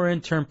former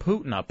intern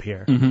Putin up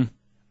here.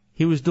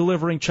 He was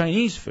delivering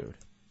Chinese food.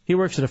 He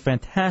works at a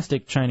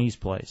fantastic Chinese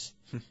place.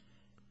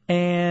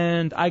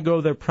 And I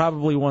go there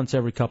probably once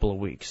every couple of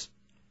weeks.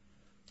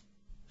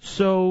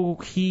 So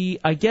he,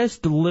 I guess,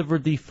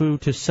 delivered the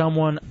food to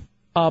someone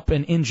up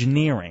in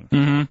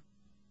engineering.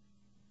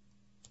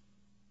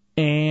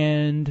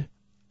 And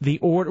the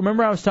order,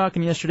 remember I was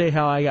talking yesterday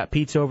how I got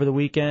pizza over the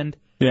weekend?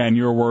 Yeah, and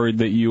you were worried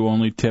that you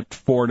only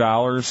tipped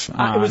 $4.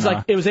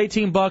 It was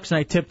 $18 and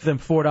I tipped them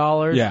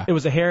 $4. Yeah. It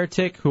was a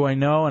heretic who I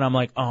know, and I'm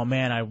like, oh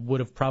man, I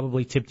would have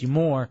probably tipped you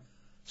more.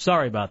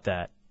 Sorry about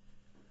that.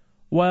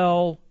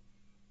 Well,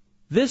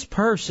 this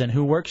person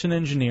who works in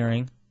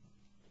engineering,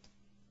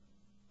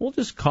 we'll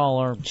just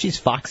call her. She's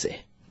Foxy.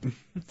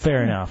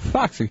 Fair enough.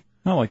 Foxy.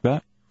 I like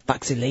that.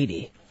 Foxy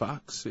lady.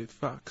 Foxy.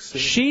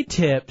 She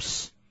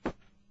tips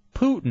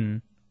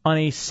Putin on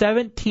a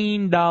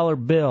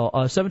 $17 bill.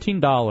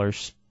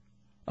 $17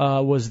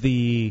 was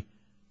the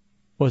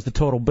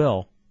total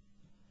bill.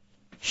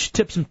 She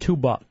tips him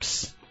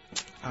 $2.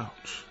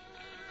 Ouch.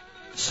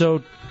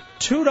 So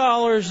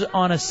 $2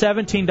 on a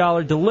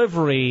 $17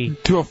 delivery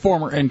to a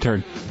former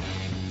intern.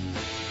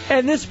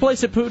 And this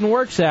place that Putin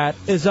works at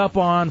is up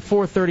on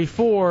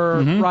 434,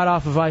 right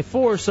off of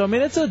I-4. So I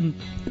mean, it's a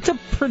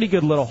pretty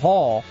good little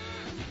haul.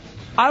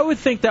 I would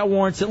think that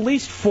warrants at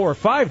least $4 or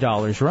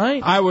 $5,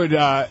 right? I would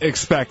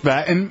expect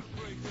that, and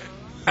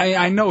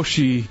I know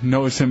she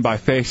knows him by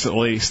face at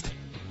least.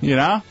 You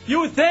know?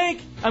 You would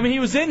think. I mean, he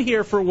was in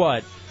here for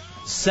what,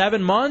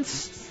 7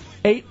 months,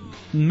 8,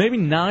 maybe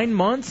 9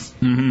 months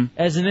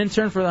as an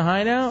intern for the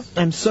Hideout.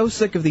 I'm so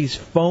sick of these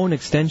phone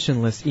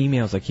extension list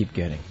emails I keep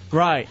getting.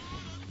 Right.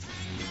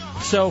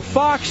 So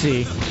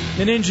Foxy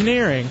in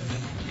engineering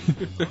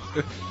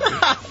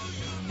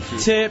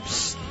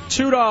tips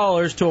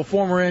 $2 to a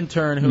former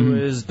intern who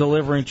is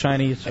delivering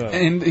Chinese food.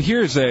 And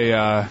here's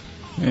a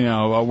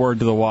word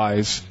to the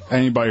wise.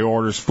 Anybody who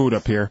orders food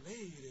up here,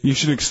 you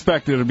should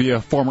expect it to be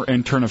a former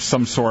intern of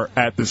some sort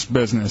at this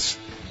business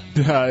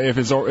if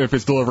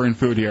it's delivering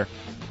food here,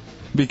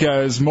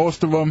 because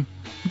most of them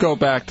go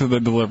back to the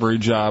delivery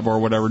job or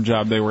whatever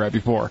job they were at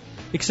before.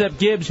 Except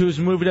Gibbs, who's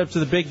moving up to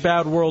the big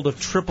bad world of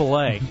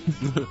AAA.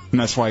 And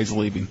that's why he's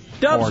leaving.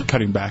 Dubs, or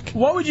cutting back.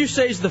 What would you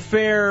say is the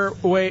fair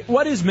wage?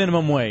 What is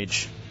minimum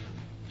wage?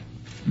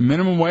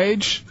 Minimum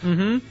wage?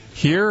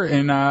 Here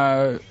in...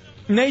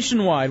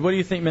 Nationwide, what do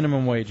you think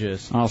minimum wage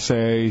is? I'll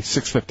say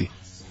 $6.50.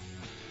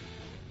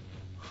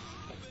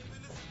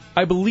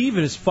 I believe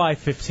it is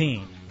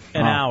 $5.15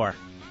 an hour.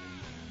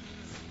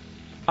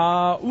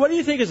 What do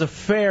you think is a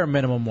fair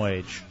minimum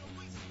wage?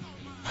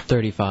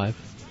 $35.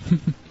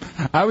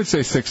 I would say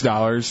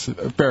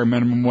 $6, fair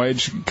minimum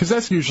wage, because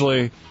that's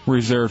usually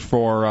reserved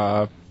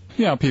for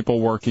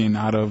people working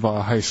out of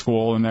high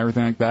school and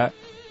everything like that.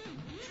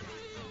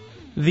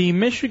 The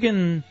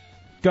Michigan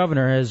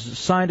governor has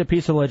signed a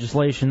piece of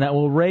legislation that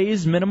will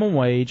raise minimum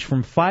wage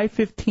from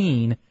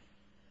 $5.15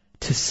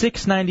 to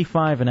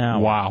 $6.95 an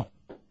hour. Wow.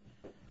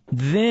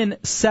 Then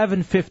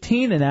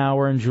 $7.15 an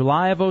hour in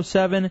July of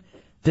 2007.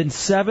 Then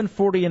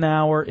 $7.40 an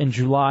hour in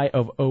July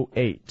of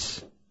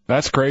 2008.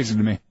 That's crazy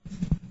to me.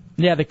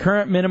 Yeah, the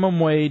current minimum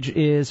wage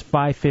is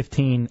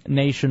 $5.15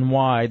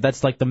 nationwide.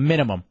 That's like the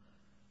minimum,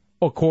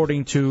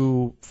 according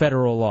to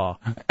federal law.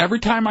 Every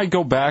time I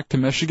go back to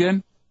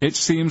Michigan, it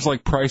seems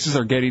like prices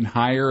are getting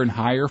higher and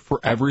higher for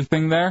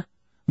everything there.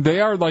 They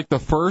are like the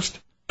first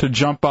to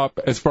jump up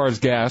as far as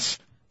gas.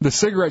 The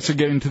cigarettes are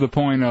getting to the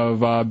point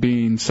of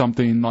being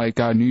something like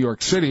New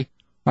York City.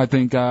 I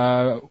think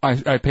I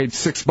paid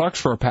 $6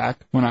 for a pack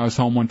when I was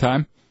home one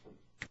time.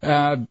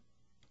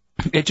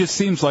 It just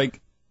seems like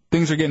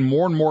things are getting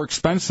more and more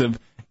expensive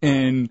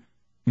in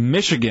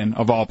Michigan,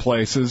 of all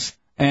places,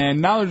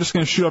 and now they're just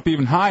going to shoot up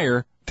even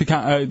higher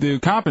to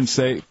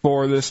compensate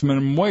for this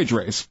minimum wage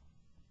raise.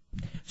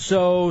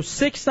 So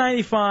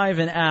 $6.95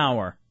 an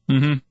hour.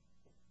 It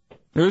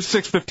was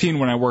 $6.15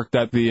 when I worked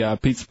at the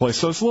pizza place,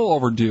 so it's a little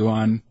overdue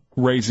on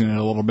raising it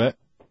a little bit.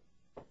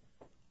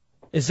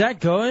 Is that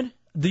good?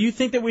 Do you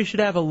think that we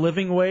should have a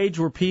living wage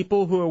where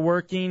people who are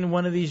working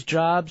one of these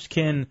jobs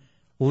can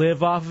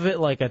live off of it,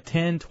 like a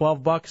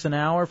 $10-12 an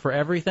hour for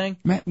everything?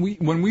 Man,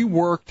 when we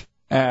worked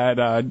at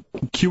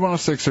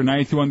Q106 or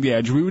 92 on the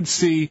Edge, we would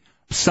see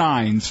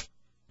signs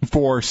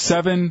for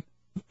 $7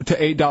 to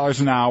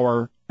 $8 an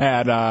hour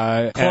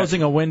at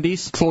closing at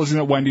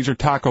Wendy's or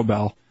Taco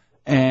Bell,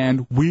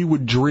 and we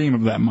would dream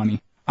of that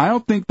money. I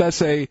don't think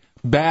that's a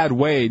bad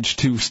wage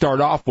to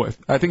start off with.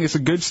 I think it's a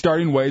good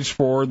starting wage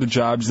for the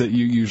jobs that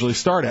you usually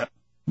start at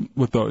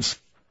with those.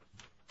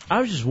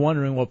 I was just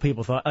wondering what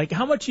people thought. Like,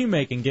 how much are you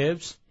making,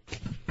 Gibbs?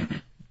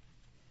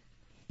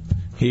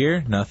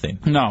 Here, nothing.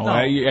 No.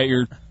 At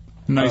your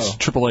nice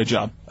AAA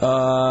job.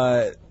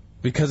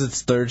 Because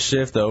it's third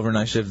shift, the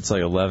overnight shift, it's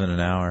like 11 an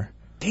hour.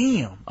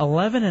 Damn,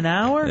 11 an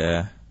hour?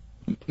 Yeah.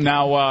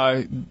 Now,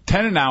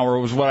 10 an hour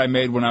was what I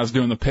made when I was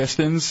doing the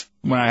Pistons.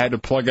 When I had to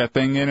plug that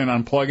thing in and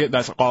unplug it,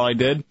 that's all I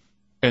did.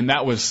 And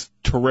that was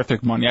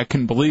terrific money. I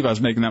couldn't believe I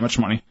was making that much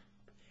money.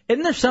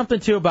 Isn't there something,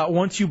 too, about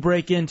once you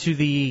break into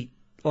the,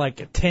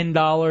 like,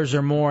 $10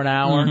 or more an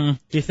hour, do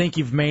you think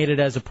you've made it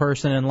as a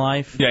person in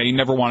life? Yeah, you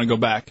never want to go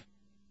back,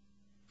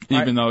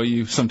 even though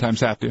you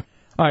sometimes have to.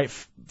 All right,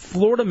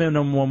 Florida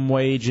minimum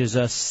wage is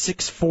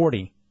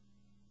 $6.40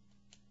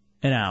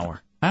 an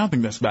hour. I don't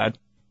think that's bad.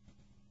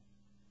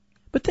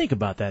 But think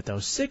about that, though.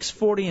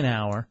 $6.40 an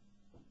hour.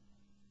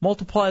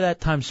 Multiply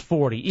that times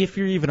 40, if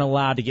you're even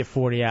allowed to get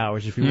 40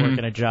 hours if you're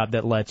working a job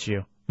that lets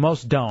you.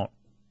 Most don't.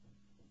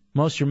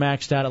 Most you're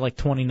maxed out at like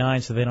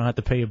 29, so they don't have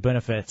to pay you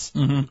benefits.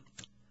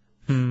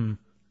 All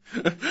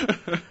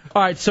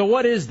right, so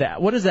what is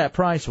that? What is that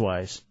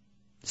price-wise?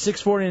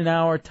 $6.40 an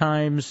hour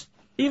times,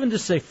 even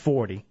just say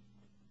 40.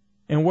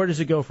 And where does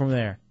it go from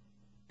there?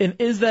 And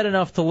is that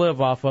enough to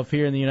live off of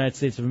here in the United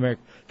States of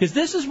America? Because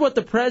this is what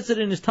the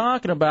president is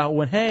talking about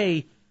when,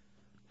 hey,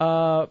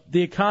 the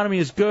economy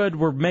is good,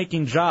 we're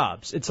making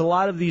jobs. It's a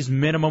lot of these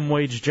minimum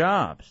wage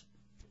jobs.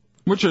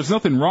 Which there's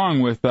nothing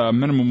wrong with a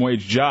minimum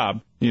wage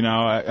job. You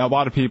know, a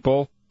lot of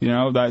people, you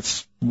know,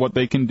 that's what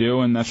they can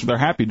do and that's what they're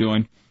happy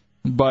doing.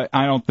 But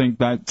I don't think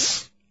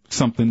that's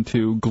something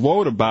to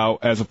gloat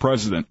about as a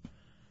president.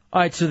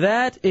 All right, so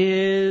that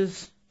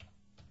is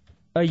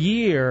a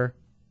year.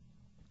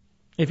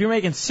 If you're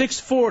making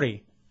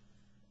 $6.40,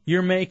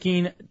 you're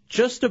making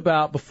just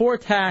about, before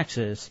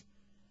taxes,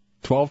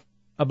 12.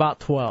 About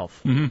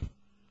 12. You're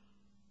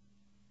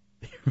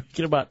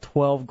making about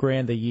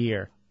 $12,000 a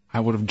year. I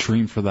would have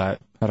dreamed for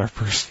that at our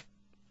first.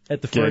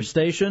 At the first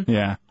station?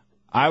 Yeah.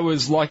 I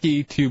was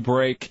lucky to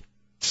break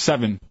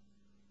 7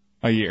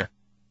 a year.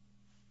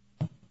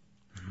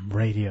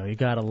 Radio, you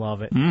gotta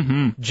love it.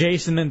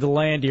 Jason and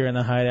DeLand here in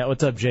the Hideout.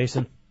 What's up,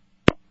 Jason?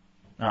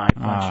 All right,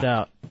 punched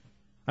out.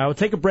 I will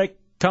take a break,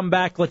 come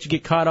back, let you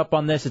get caught up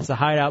on this. It's the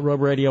Hideout, Road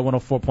Radio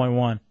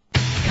 104.1.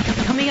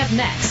 Coming up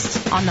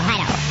next on the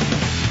Hideout.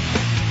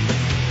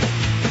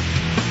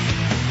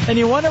 And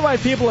you wonder why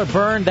people are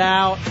burned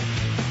out.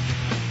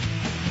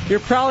 You're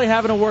probably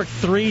having to work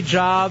 3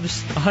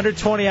 jobs,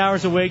 120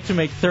 hours a week to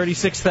make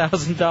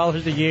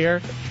 $36,000 a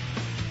year.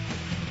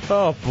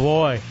 Oh,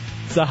 boy.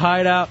 It's the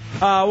Hideout.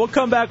 We'll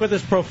come back with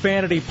this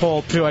profanity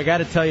poll, too. I got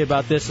to tell you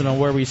about this and on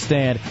where we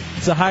stand.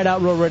 It's the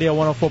Hideout, Road Radio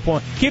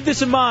 104.1. Keep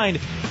this in mind.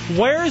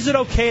 Where is it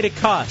okay to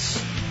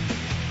cuss?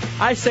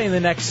 I say in the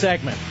next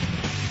segment.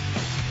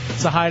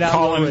 It's a Hideout.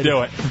 Call and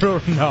do it.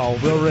 No,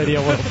 Real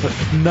Radio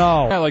 104.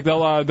 No. Yeah, like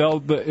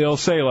they'll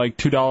say like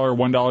 $2,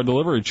 $1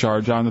 delivery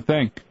charge on the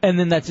thing. And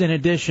then that's in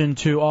addition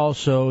to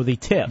also the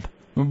tip.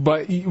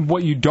 But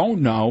what you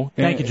don't know,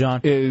 Thank you,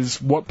 John,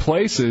 is what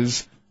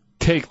places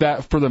take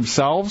that for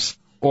themselves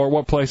or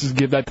what places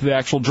give that to the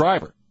actual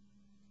driver.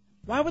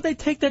 Why would they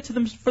take that to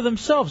them for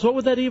themselves? What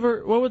would that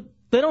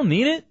they don't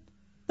need it.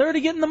 They're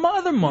already getting the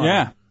other money.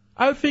 Yeah.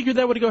 I would figure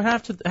that would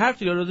have to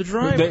go to the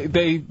driver.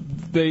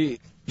 They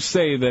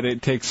say that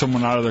it takes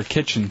someone out of their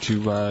kitchen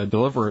to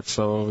deliver it,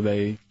 so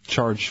they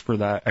charge for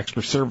that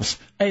extra service.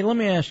 Hey, let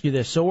me ask you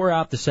this. So we're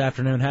out this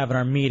afternoon having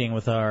our meeting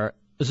with our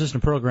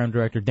assistant program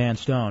director, Dan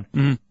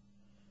Stone.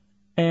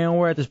 And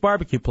we're at this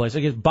barbecue place.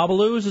 I guess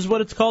Babaloo's is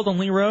what it's called on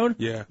Lee Road.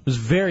 Yeah. It was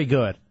very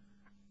good.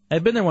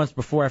 I'd been there once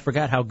before. I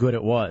forgot how good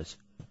it was.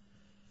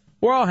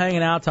 We're all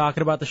hanging out,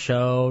 talking about the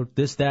show,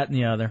 this, that, and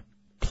the other.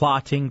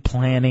 Plotting,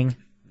 planning.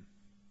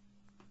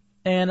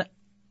 And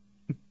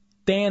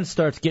Dan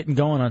starts getting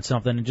going on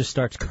something and just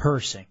starts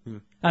cursing.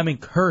 I mean,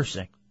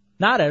 cursing.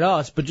 Not at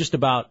us, but just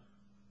about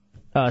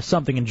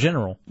something in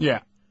general.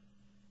 Yeah.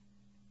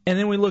 And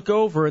then we look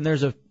over, and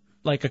there's a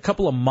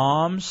couple of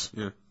moms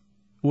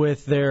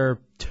with their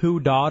 2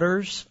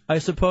 daughters, I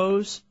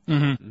suppose.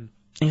 And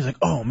he's like,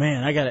 oh,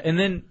 man, I got it. And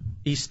then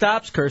he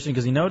stops cursing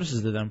because he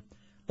notices them.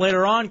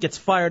 Later on, gets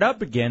fired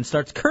up again,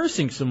 starts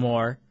cursing some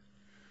more.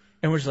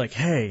 And we're just like,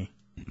 hey,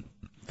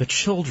 the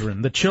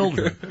children.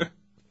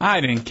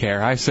 I didn't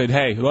care. I said,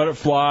 hey, let it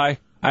fly.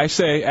 I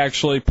say,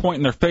 actually, point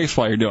in their face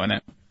while you're doing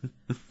it.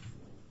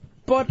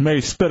 But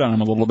maybe spit on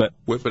them a little bit.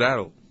 Whip it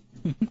out.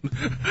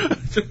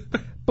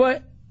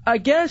 But I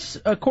guess,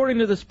 according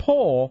to this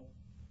poll,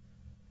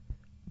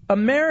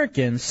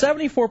 Americans,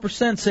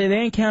 74% say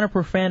they encounter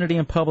profanity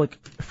in public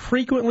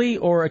frequently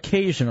or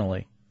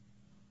occasionally.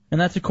 And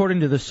that's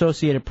according to the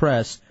Associated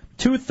Press.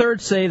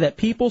 2/3 say that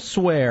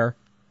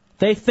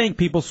they think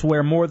people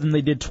swear more than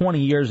they did 20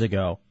 years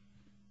ago.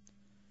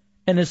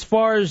 And as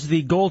far as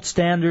the gold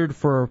standard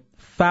for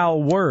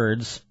foul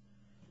words,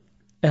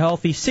 a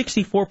healthy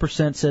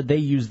 64% said they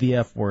use the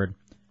F word,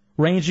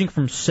 ranging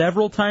from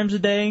several times a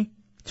day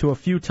to a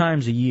few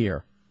times a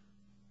year.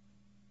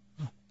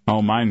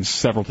 Oh, mine's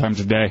several times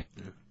a day.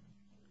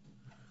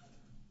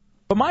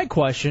 But my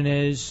question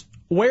is,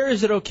 where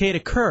is it okay to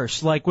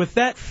curse? Like with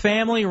that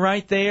family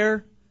right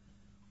there,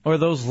 or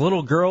those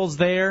little girls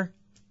there?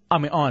 I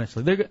mean,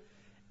 honestly,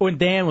 when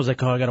Dan was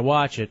like, "Oh, I gotta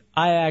watch it,"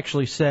 I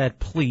actually said,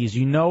 "Please,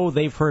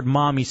 they've heard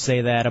mommy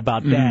say that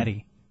about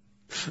daddy."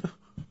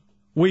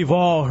 We've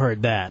all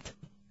heard that.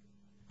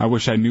 I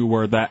wish I knew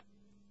where that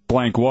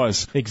blank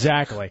was.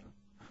 Exactly.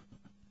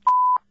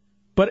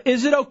 But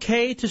is it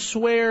okay to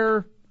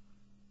swear?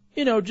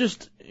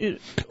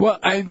 Well,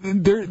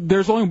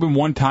 there's only been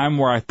one time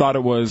where I thought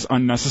it was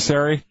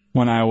unnecessary.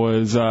 When I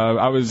was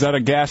at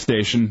a gas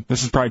station.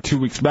 This is probably 2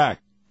 weeks back,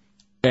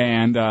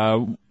 and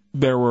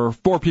there were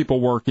 4 people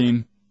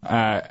working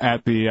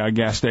at the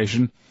gas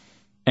station,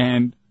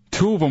 and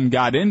 2 of them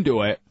got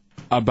into it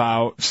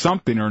about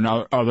something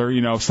or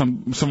other.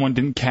 Someone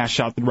didn't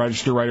cash out the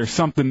register right, or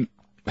something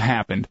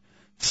happened.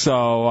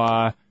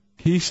 So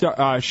she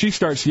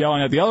starts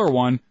yelling at the other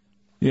one,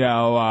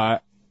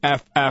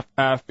 F, F,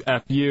 F,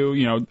 F,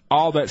 you,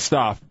 all that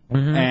stuff.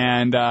 Mm-hmm.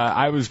 And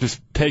I was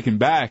just taken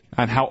back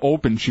on how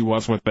open she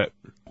was with it.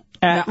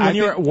 When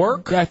you're at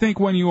work? I think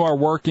when you are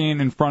working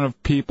in front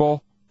of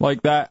people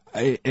like that,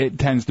 it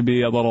tends to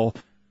be a little,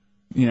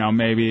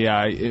 maybe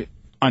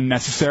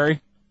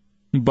unnecessary.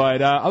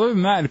 But other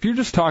than that, if you're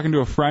just talking to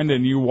a friend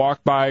and you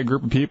walk by a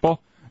group of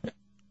people,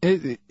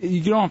 you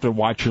don't have to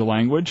watch your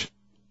language.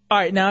 All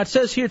right, now it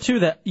says here, too,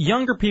 that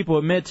younger people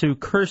admit to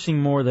cursing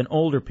more than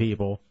older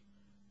people.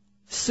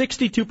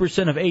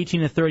 62% of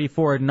 18 to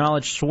 34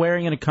 acknowledge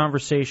swearing in a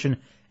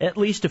conversation at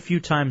least a few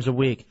times a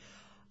week.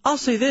 I'll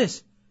say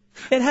this.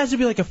 It has to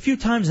be like a few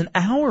times an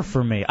hour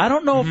for me. I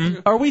don't know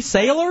if... Are we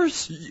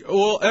sailors?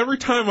 Well, every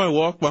time I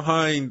walk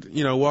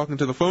walk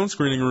into the phone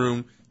screening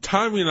room,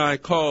 Tommy and I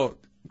call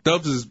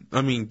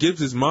gives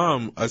his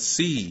mom a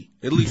C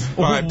at least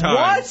 5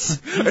 times.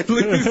 What? at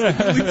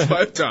least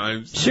 5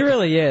 times. She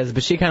really is,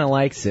 but she kind of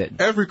likes it.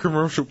 Every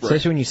commercial break.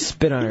 Especially when you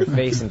spit on her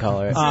face and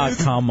call her.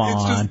 Come on.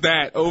 It's just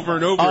that over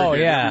and over again.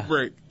 Every Yeah.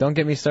 break. Don't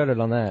get me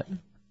started on that.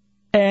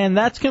 And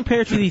that's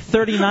compared to the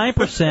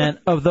 39%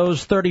 of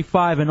those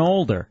 35 and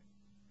older.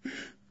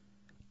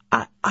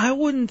 I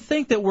wouldn't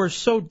think that we're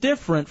so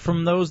different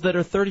from those that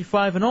are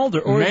 35 and older.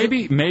 Or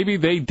maybe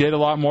they did a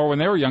lot more when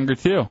they were younger,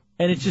 too.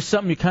 And it's just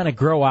something you kind of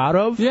grow out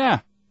of? Yeah.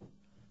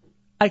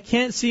 I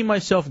can't see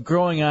myself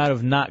growing out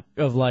of not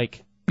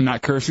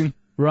cursing?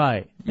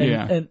 Right.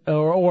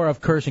 Or of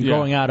cursing,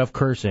 growing out of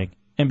cursing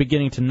and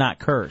beginning to not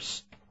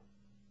curse.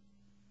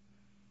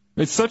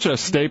 It's such a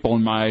staple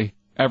in my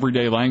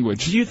everyday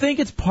language. Do you think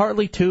it's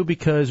partly, too,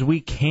 because we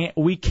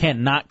can't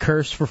not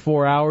curse for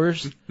 4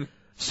 hours?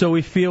 So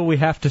we feel we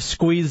have to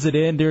squeeze it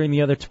in during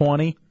the other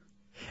 20?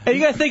 And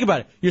you got to think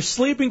about it. You're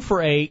sleeping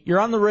for 8. You're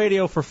on the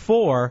radio for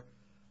 4.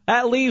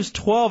 That leaves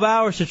 12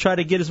 hours to try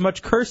to get as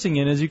much cursing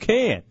in as you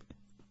can.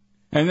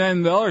 And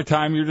then the other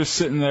time, you're just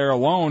sitting there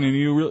alone,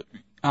 and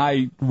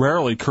I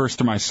rarely curse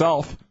to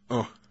myself,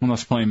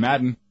 unless playing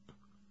Madden.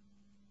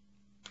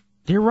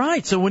 You're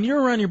right. So when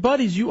you're around your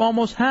buddies, you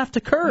almost have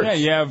to curse. Yeah,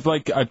 you have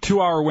like a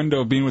 2-hour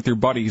window of being with your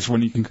buddies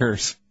when you can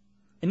curse.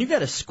 And you got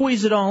to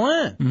squeeze it all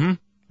in.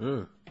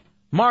 Mm-hmm.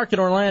 Mark in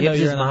Orlando,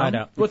 you're in the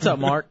Hideout. What's up,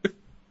 Mark?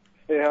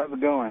 Hey, how's it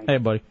going? Hey,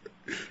 buddy.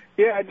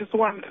 Yeah, I just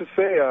wanted to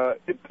say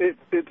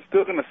it's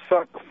still going to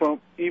suck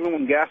even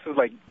when gas is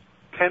like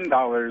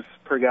 $10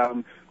 per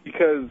gallon,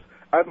 because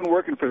I've been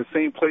working for the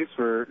same place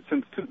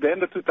since the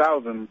end of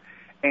 2000,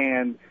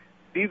 and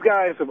these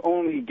guys have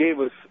only gave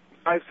us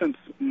 5 cents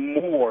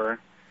more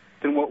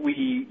than what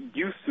we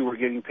used to were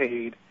getting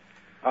paid,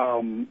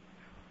 and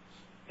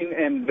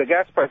the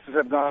gas prices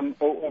have gone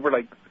over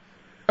like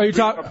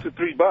up to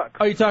 $3.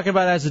 Are you talking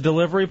about as a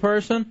delivery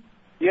person?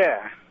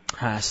 Yeah.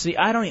 See,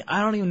 I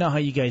don't even know how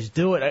you guys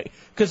do it.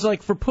 Because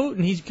like for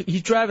Putin,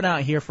 he's driving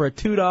out here for a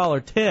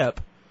 $2 tip,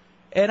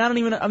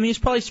 and he's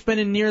probably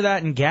spending near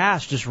that in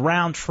gas just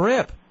round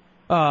trip,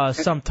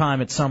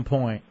 sometime at some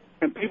point.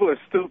 And people are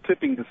still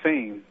tipping the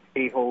same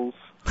a-holes.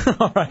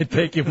 All right,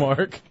 thank you,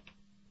 Mark.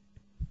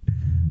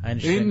 I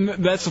understand.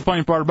 And that's the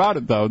funny part about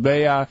it,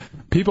 though.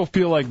 People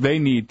feel like they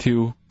need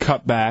to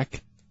cut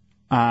back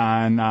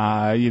on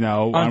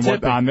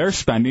on their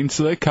spending,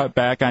 so they cut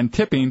back on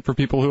tipping for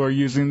people who are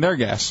using their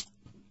gas.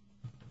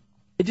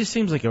 It just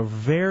seems like a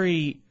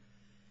very...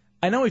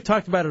 I know we've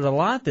talked about it a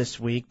lot this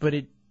week, but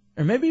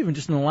or maybe even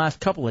just in the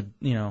last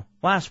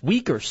last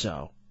week or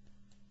so.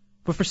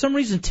 But for some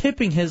reason,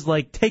 tipping has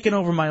taken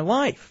over my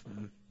life.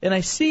 And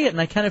I see it,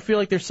 and I kind of feel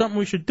like there's something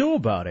we should do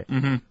about it.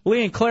 Mm-hmm.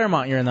 Lee in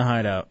Claremont, you're in the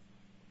Hideout.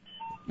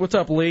 What's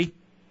up, Lee?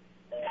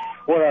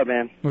 What up,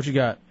 man? What you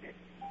got?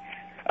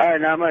 All right,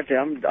 not much.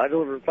 I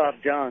deliver to Papa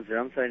John's, and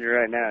I'm telling you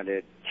right now,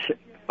 dude,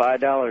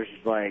 $5 is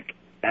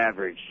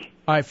average.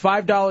 All right,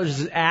 $5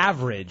 is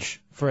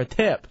average for a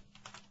tip.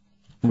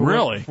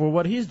 Really? For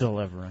what he's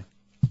delivering.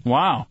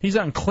 Wow. He's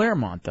out in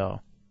Claremont, though.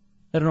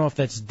 I don't know if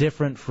that's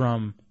different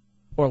from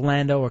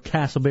Orlando or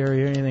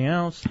Castleberry or anything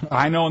else.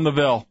 I know in the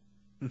Ville,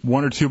 $1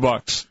 or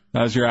 $2.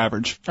 That's your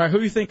average. All right, who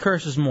do you think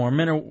curses more,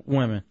 men or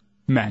women?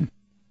 Men.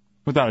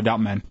 Without a doubt,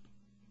 men.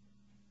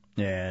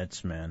 Yeah,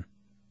 it's men.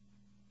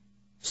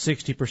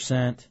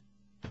 60%.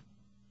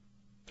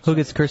 Who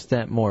gets cursed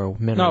at more,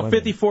 men or No, women?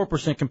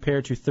 54%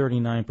 compared to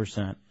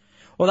 39%.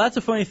 Well, that's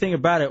the funny thing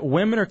about it.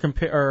 Women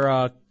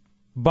are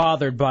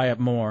bothered by it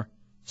more,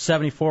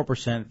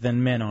 74%,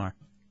 than men are.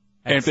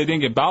 And if they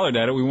didn't get bothered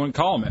at it, we wouldn't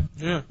call them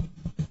it. Yeah.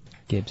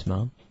 Gibbs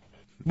mom.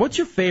 What's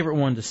your favorite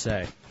one to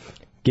say?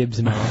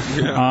 Gibbs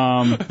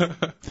mom.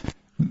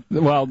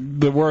 Well,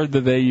 the word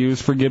that they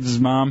use for Gibbs'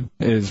 mom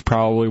is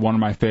probably one of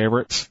my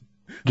favorites,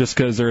 just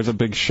because there's a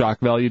big shock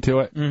value to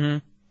it.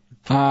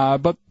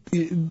 Mm-hmm. But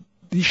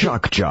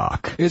shock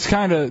jock. It's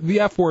kind of the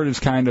F word is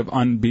kind of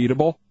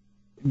unbeatable.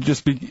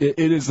 It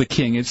is the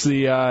king. It's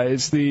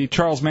the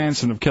Charles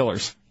Manson of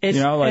killers. It's,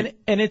 you know, like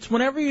and it's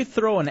whenever you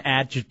throw an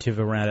adjective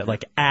around it,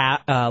 like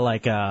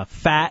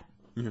fat,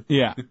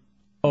 yeah,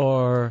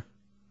 or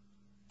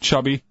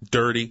chubby,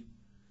 dirty.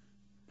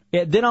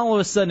 Yeah, then all of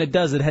a sudden it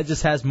does. It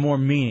just has more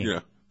meaning. Yeah,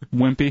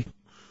 wimpy.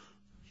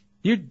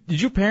 Did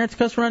your parents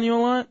cuss around you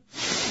a lot?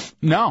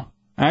 No,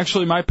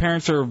 actually, my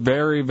parents are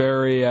very,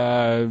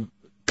 very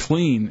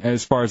clean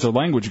as far as their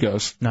language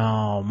goes.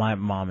 No, my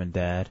mom and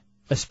dad,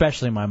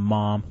 especially my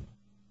mom.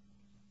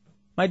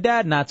 My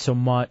dad, not so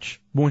much.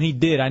 But when he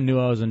did, I knew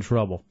I was in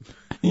trouble.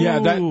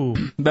 Yeah, Ooh.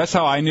 that's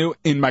how I knew.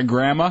 In my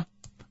grandma,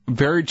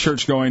 very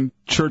church-going,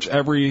 church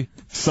every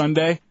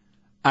Sunday,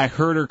 I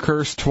heard her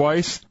curse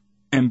twice,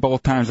 and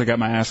both times I got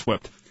my ass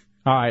whipped.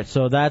 All right,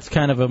 so that's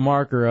kind of a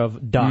marker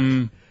of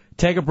duck.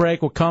 Take a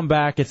break. We'll come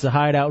back. It's the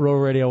Hideout Row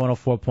Radio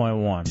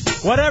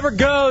 104.1. Whatever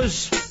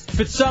goes. If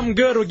it's something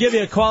good, we'll give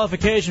you a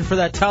qualification for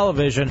that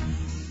television.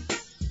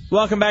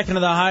 Welcome back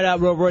into the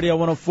Hideout Row Radio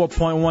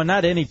 104.1.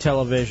 Not any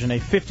television, a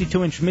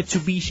 52-inch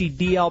Mitsubishi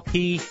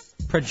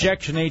DLP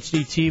projection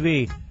HD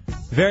TV.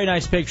 Very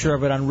nice picture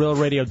of it on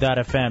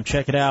realradio.fm.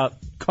 Check it out.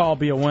 Call,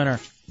 be a winner.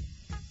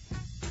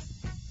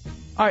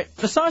 All right,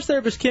 massage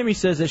therapist Kimmy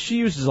says that she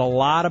uses a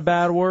lot of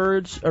bad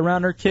words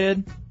around her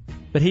kid,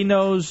 but he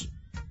knows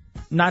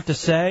not to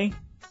say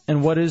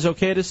and what is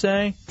okay to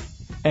say.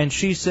 And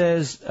she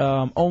says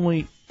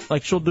only,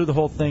 like, she'll do the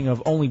whole thing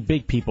of only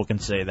big people can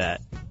say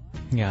that.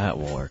 Yeah, that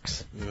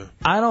works. Yeah.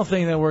 I don't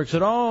think that works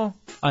at all.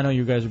 I know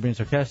you guys are being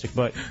sarcastic,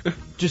 but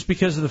just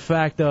because of the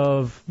fact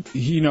of...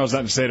 He knows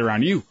not to say it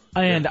around you.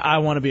 And I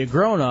want to be a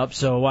grown-up,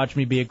 so watch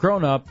me be a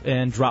grown-up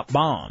and drop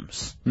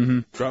bombs. Mm-hmm.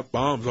 Drop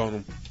bombs on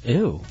them.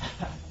 Ew.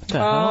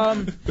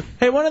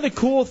 Hey, one of the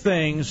cool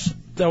things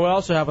that we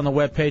also have on the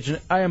webpage, and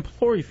I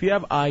implore you, if you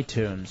have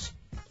iTunes,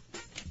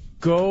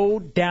 go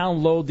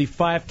download the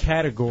 5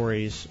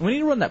 categories. We need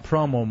to run that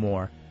promo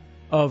more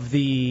of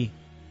the...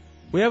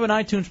 We have an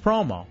iTunes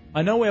promo.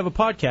 I know we have a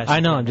podcast. I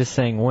know, I'm just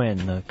saying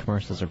when the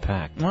commercials are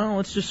packed. Well,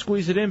 let's just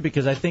squeeze it in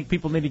because I think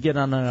people need to get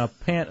on a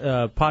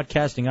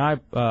podcasting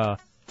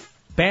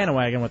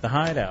bandwagon with the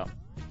Hideout.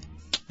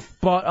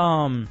 But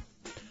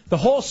the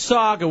whole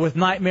saga with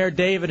Nightmare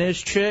Dave and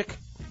his chick,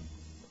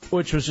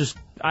 which was just,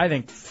 I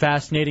think,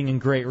 fascinating and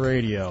great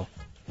radio,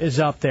 is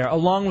up there,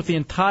 along with the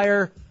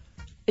entire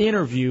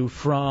interview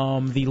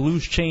from the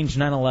Loose Change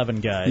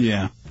 9/11 guys.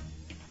 Yeah.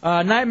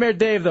 Nightmare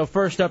Dave, though,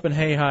 first up in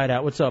Hey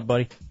Hideout. What's up,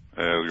 buddy?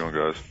 Hey, how's it going,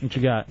 guys? What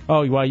you got?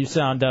 Oh, wow, you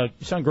sound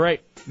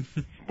great.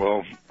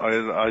 Well,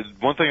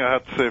 one thing I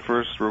have to say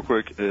first, real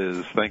quick,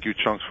 is thank you,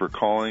 Chunks, for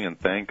calling, and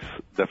thanks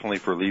definitely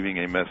for leaving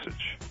a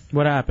message.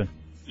 What happened?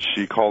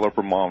 She called up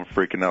her mom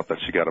freaking out that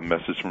she got a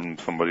message from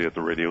somebody at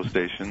the radio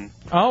station.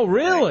 Oh,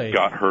 really?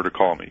 Got her to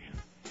call me.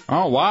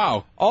 Oh,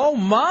 wow. Oh,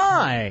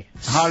 my.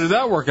 How did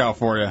that work out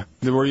for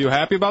you? Were you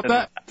happy about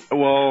that?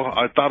 Well,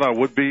 I thought I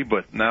would be,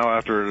 but now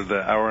after the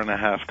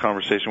hour-and-a-half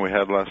conversation we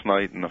had last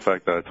night and the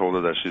fact that I told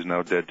her that she's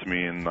now dead to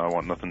me and I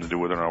want nothing to do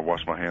with her and I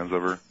wash my hands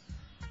of her,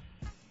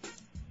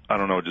 I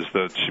don't know, just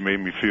that she made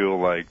me feel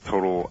like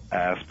total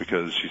ass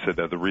because she said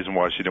that the reason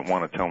why she didn't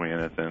want to tell me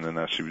anything and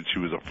that she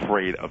was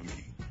afraid of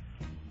me.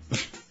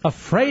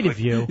 Afraid of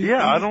you?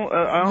 Yeah, I don't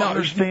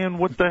understand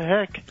what the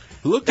heck.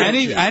 Look at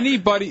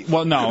anybody.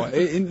 Well, no,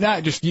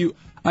 not just you.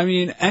 I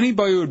mean,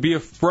 anybody would be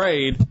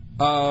afraid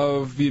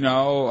of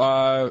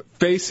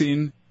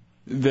facing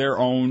their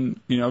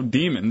own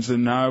demons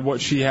and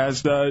what she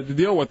has to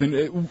deal with,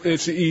 and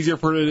it's easier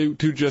for her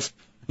to just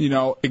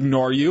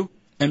ignore you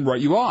and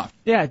write you off.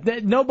 Yeah,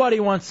 nobody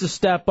wants to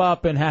step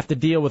up and have to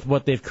deal with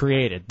what they've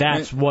created.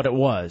 That's what it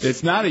was.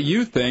 It's not a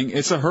you thing;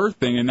 it's a her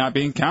thing, and not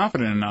being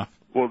confident enough.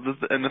 Well,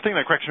 and the thing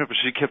that cracks me up is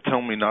she kept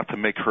telling me not to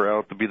make her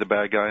out to be the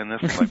bad guy in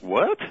this. I'm like,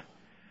 what?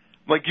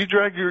 Like you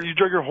drag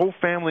your whole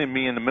family and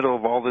me in the middle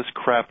of all this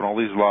crap and all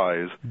these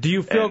lies. Do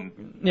you feel?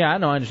 Yeah, I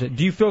know. I understand.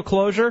 Do you feel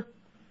closure?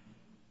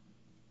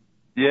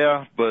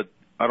 Yeah, but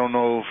I don't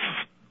know if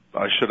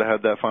I should have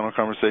had that final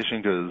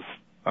conversation because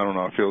I don't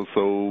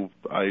know.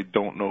 I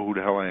don't know who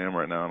the hell I am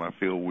right now, and I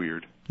feel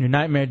weird. Your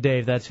Nightmare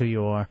Dave, that's who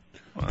you are.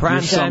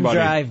 Primetime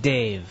Drive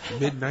Dave.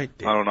 Midnight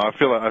Dave. I don't know.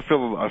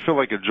 I feel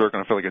like a jerk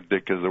and I feel like a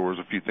dick because there was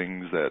a few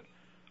things that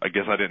I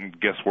guess I didn't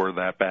guess were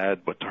that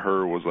bad, but to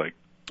her was like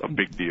a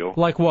big deal.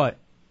 Like what?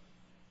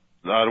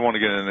 I don't want to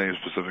get into any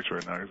specifics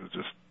right now because it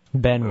just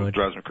Benwood.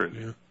 drives me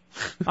crazy.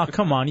 Oh,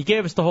 come on. You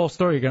gave us the whole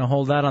story. You're going to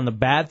hold that on the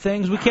bad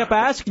things? We kept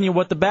asking you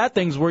what the bad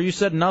things were. You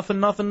said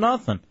nothing.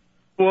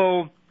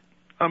 Well,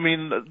 I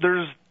mean,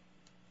 there's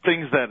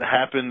things that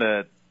happened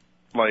that,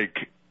 like,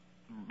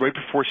 right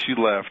before she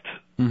left,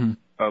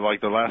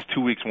 like the last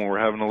 2 weeks when we were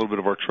having a little bit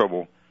of our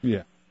trouble,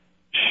 Yeah.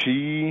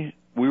 we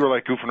were,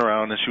 like, goofing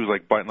around, and she was,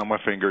 like, biting on my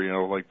finger, you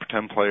know, like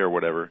pretend play or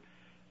whatever,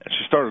 and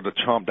she started to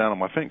chomp down on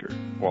my finger.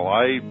 Well,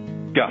 I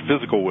got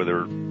physical with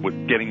her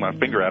with getting my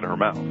finger out of her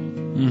mouth.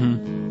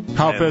 Mm-hmm.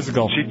 How And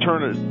physical? She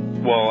turned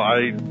it. Well,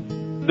 I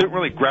didn't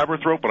really grab her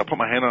throat, but I put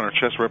my hand on her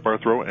chest right by her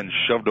throat and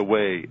shoved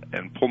away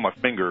and pulled my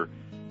finger,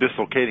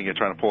 dislocating it,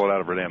 trying to pull it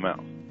out of her damn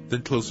mouth.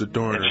 Then close the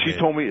door on And her she head.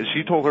 told me,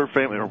 she told her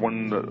family,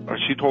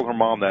 she told her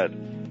mom that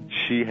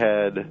she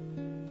had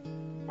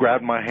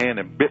grabbed my hand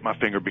and bit my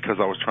finger because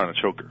I was trying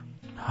to choke her.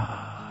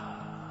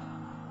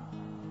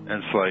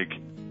 And it's like,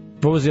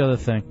 What was the other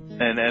thing?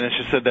 and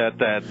she said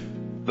that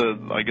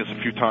I guess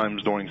a few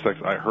times during sex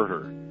I hurt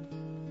her.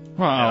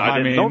 Well, I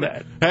didn't mean, know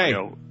that. Hey, You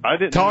know, I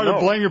didn't tell her know. to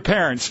blame your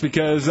parents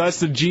because that's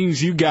the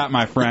genes you got,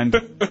 my friend.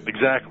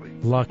 Exactly.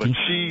 Lucky.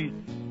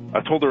 But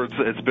I told her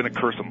it's been a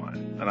curse of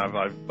mine, and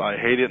I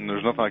hate it, and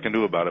there's nothing I can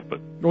do about it. But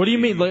What do you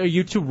mean? Like, are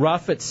you too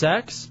rough at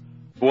sex?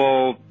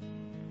 well,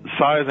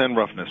 size and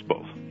roughness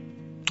both.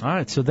 All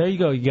right, so there you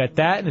go. You got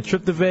that and a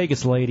trip to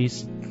Vegas,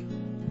 ladies.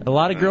 A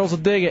lot of girls will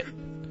dig it.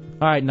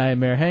 All right,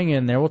 Nightmare, hang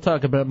in there. We'll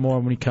talk about more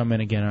when you come in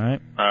again, all right?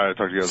 All right,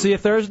 talk to you guys. See you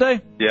Thursday?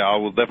 Yeah, I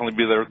will definitely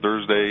be there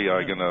Thursday.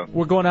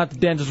 We're going out to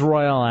Dennis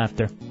Royale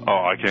after. Oh,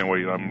 I can't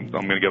wait. I'm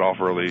gonna get off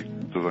early.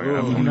 'Cause I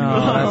have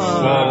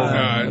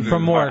No,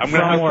 from work. I'm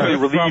gonna have somebody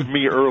relieve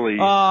me early.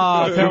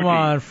 Oh, come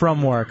on,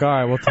 from work. All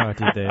right, we'll talk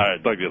to you, Dave. All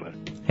right, talk to you later.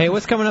 Hey,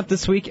 what's coming up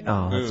this week?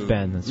 Oh, it's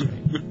Ben. That's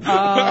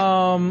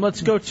right.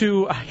 Let's go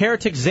to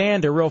Heretic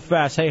Xander real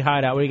fast. Hey,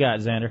 Hideout, what do you got,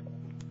 Xander?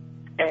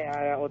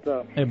 Hey, what's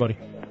up? Hey, buddy.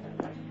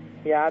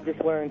 Yeah, I just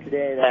learned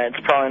today that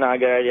it's probably not a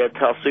good idea to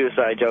tell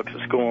suicide jokes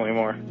at school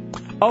anymore.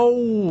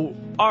 Oh,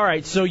 all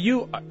right. So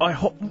I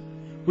thought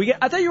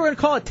you were going to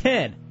call at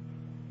 10.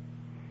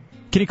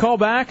 Can you call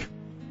back?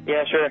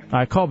 Yeah, sure. All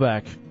right, call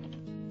back.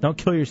 Don't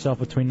kill yourself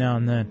between now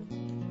and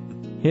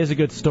then. Here's a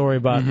good story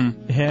about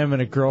him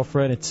and a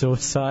girlfriend and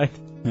suicide.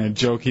 And a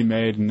joke he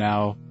made, and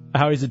now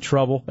how he's in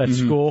trouble at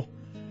school.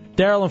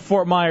 Daryl in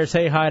Fort Myers.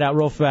 Hey, Hideout,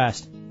 real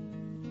fast.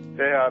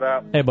 Hey,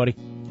 Hideout. Hey, buddy.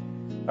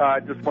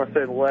 I just want to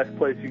say the last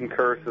place you can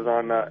curse is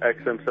on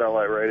XM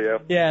Satellite Radio.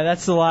 Yeah,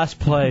 that's the last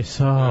place.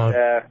 Oh,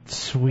 Yeah.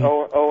 sweet.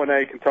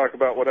 O&A can talk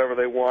about whatever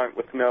they want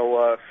with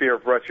no fear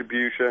of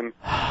retribution.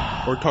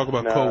 Or talk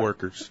about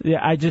coworkers. Yeah,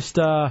 I just,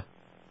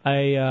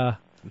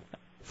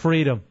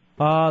 freedom.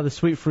 Ah, the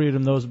sweet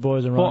freedom those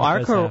boys and Well, our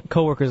Ron Fez have.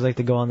 coworkers like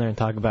to go on there and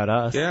talk about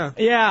us. Yeah.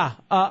 Yeah.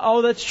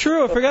 Oh, that's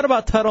true. I forgot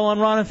about Tuttle on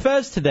Ron and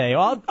Fez today.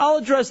 I'll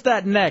address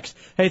that next.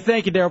 Hey,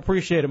 thank you, Daryl.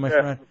 Appreciate it, my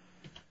friend.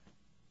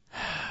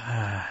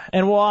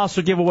 And we'll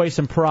also give away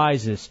some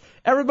prizes.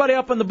 Everybody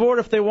up on the board,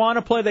 if they want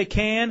to play, they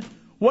can.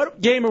 What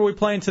game are we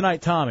playing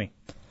tonight, Tommy?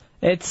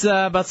 It's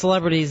about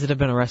celebrities that have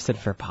been arrested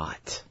for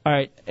pot. All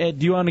right. Do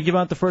you want to give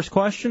out the first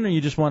question, or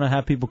you just want to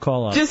have people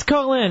call up? Just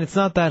call in. It's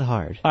not that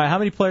hard. All right. How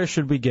many players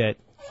should we get?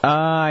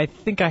 I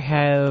think I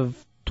have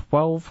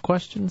 12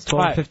 questions,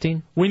 12, All right.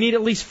 15. We need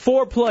at least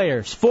 4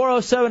 players.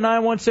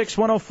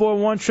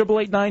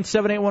 407-916-1041,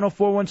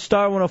 888-978-1041,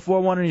 star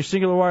 1041 on your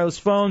singular wireless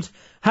phones.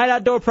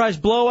 Hideout Door Prize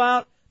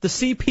Blowout, the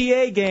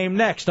CPA game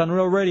next on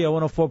Real Radio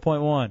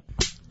 104.1.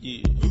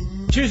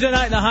 Tuesday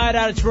night in the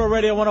Hideout, it's Real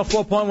Radio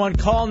 104.1.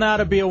 Call now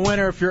to be a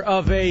winner if you're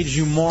of age,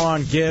 you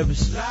moron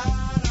Gibbs.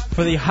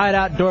 For the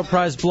Hideout Door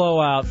Prize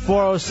Blowout,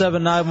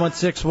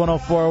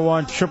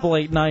 407-916-1041,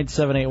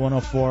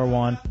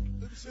 888-978-1041.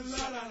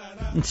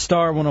 And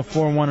star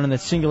 1041 on the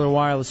singular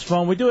wireless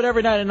phone. We do it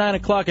every night at 9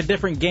 o'clock, a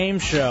different game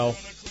show,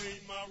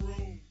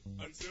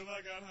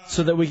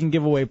 so that we can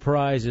give away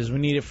prizes. We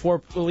need at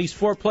least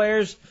 4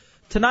 players.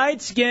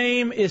 Tonight's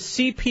game is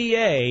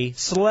CPA,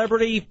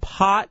 Celebrity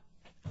Pot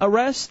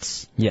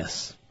Arrests.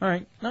 Yes. All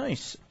right,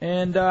 nice.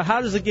 And how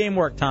does the game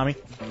work, Tommy?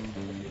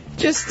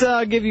 Just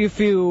give you a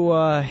few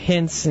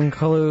hints and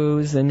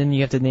clues, and then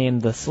you have to name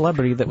the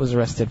celebrity that was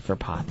arrested for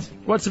pot.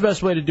 What's the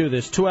best way to do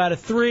this? 2 out of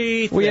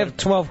 3? We have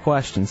 12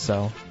 questions,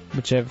 so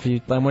whichever you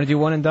want to do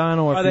one and done,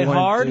 or Are if they you want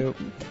hard? to.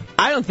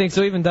 I don't think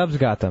so. Even Dubs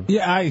got them.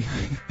 Yeah,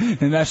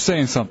 and that's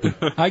saying something.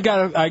 I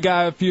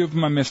got a few of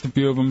them. I missed a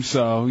few of them,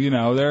 so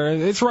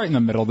it's right in the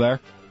middle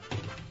there.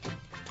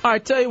 All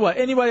right, tell you what.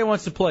 Anybody who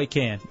wants to play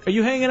can. Are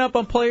you hanging up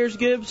on players,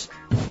 Gibbs?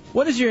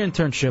 What is your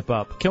internship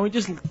up? Can we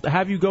just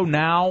have you go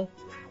now?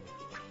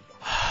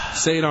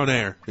 Say it on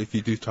air if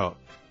you do talk.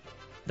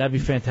 That'd be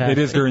fantastic.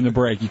 It is during the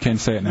break. You can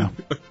say it now.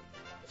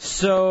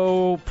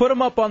 So put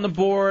them up on the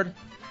board.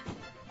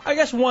 I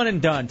guess one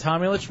and done,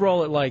 Tommy. Let's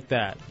roll it like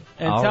that.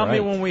 And All tell me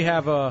right. when we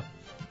have a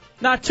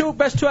Not two.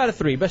 Best 2 out of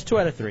 3. Best 2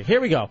 out of 3.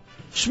 Here we go.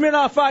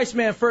 Smirnoff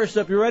Iceman first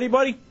up. You ready,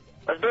 buddy?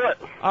 Let's do it.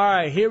 All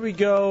right, here we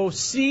go.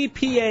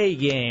 CPA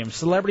game.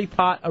 Celebrity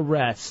pot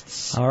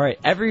arrests. All right,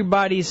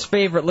 everybody's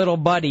favorite little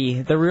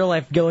buddy, the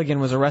real-life Gilligan,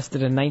 was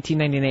arrested in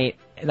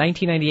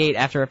 1998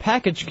 after a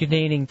package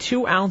containing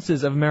 2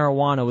 ounces of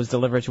marijuana was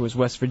delivered to his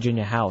West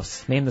Virginia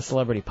house. Name the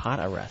celebrity pot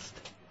arrest.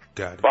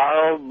 Got it.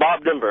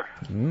 Bob Denver.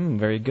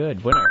 Very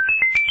good. Winner.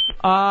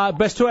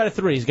 Best 2 out of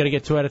 3. He's got to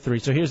get 2 out of 3.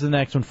 So here's the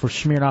next one for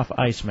Smirnoff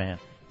Iceman.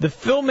 The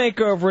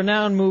filmmaker of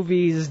renowned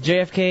movies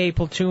JFK,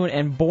 Platoon,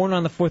 and Born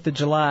on the 4th of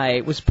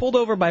July was pulled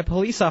over by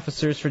police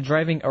officers for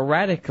driving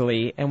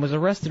erratically and was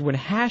arrested when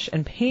hash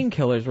and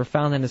painkillers were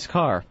found in his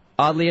car.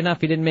 Oddly enough,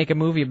 he didn't make a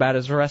movie about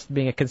his arrest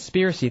being a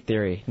conspiracy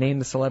theory. Name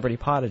the celebrity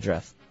pot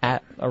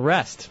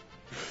arrest.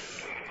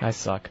 I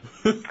suck.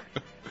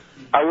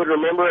 I would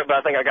remember it, but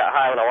I think I got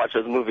high when I watched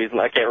those movies, and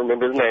I can't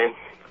remember his name.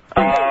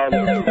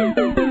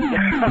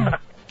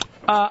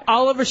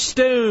 Oliver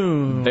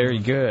Stone. Very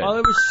good.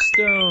 Oliver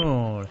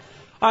Stone.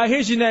 All right,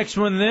 here's your next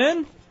one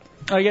then.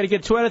 You got to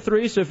get 2 out of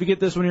 3, so if you get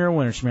this one, you're a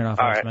winner, Smirnoff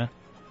Iceman.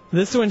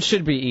 This one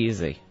should be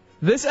easy.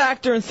 This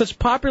actor in such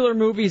popular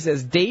movies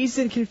as Dazed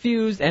and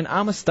Confused and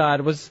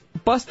Amistad was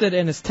busted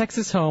in his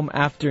Texas home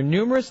after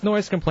numerous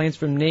noise complaints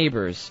from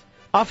neighbors.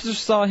 Officers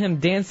saw him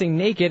dancing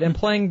naked and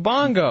playing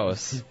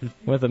bongos,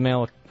 with a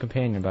male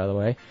companion, by the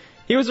way.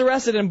 He was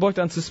arrested and booked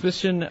on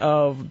suspicion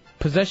of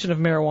possession of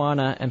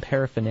marijuana and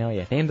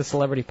paraphernalia. Name the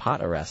celebrity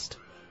pot arrest.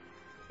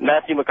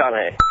 Matthew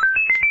McConaughey.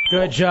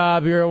 Good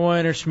job. You're a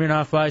winner,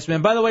 Smirnoff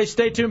Iceman. By the way,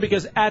 stay tuned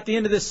because at the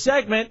end of this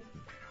segment,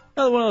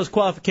 another one of those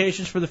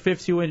qualifications for the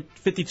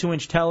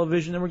 52-inch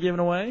television that we're giving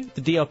away,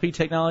 the DLP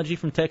technology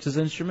from Texas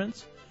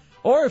Instruments.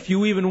 Or if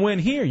you even win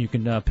here, you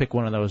can pick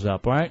one of those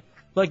up, all right?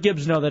 Let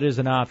Gibbs know that is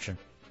an option.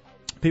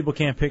 People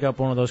can't pick up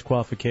one of those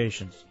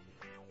qualifications.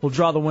 We'll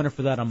draw the winner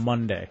for that on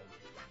Monday.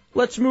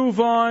 Let's move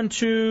on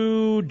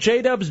to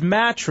J-Dub's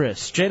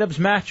Mattress. J-Dub's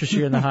Mattress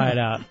here in the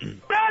Hideout. Daddy,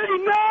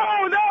 no!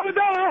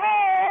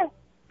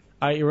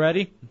 All right, you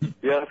ready?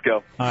 Yeah, let's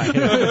go. All right,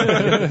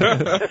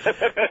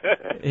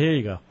 here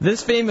you go.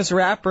 This famous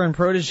rapper and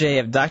protege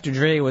of Dr.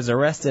 Dre was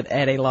arrested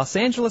at a Los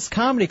Angeles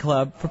comedy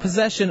club for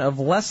possession of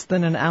less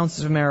than an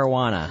ounce of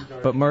marijuana.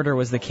 But murder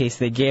was the case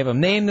they gave him.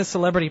 Name the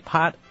celebrity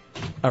pot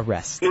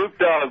arrest. Snoop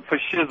Dogg for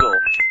shizzle.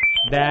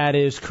 That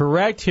is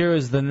correct. Here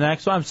is the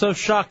next one. I'm so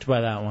shocked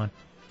by that one.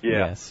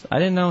 Yeah. Yes. I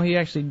didn't know he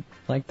actually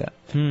liked that.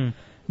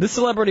 This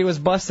celebrity was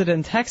busted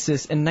in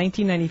Texas in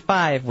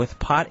 1995 with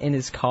pot in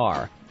his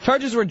car.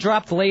 Charges were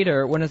dropped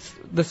later when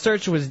the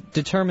search was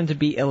determined to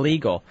be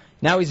illegal.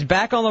 Now he's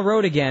back on the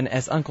road again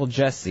as Uncle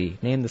Jesse.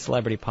 Name the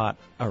celebrity pot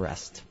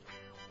arrest.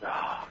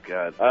 Oh,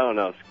 God. I don't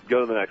know.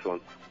 Go to the next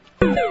one.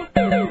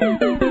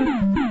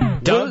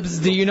 Dubs,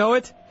 do you know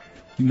it?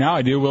 Now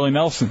I do. Willie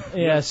Nelson.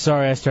 Yeah,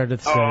 sorry, I started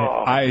to say it.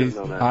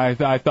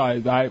 I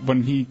thought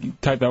when he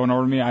typed that one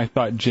over to me, I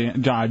thought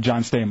John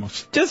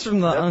Stamos. Just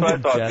from the Uncle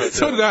Jesse.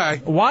 So did I.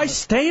 Why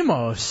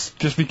Stamos?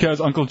 Just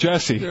because Uncle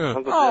Jesse.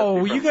 Yeah.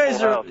 Oh, you guys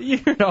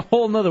you're in a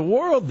whole nother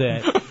world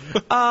then. All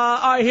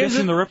right, here's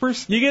the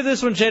Rippers. You get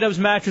this one, J-Dub's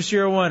Mattress.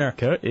 You're a winner.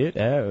 Cut it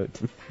out.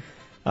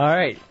 All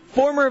right.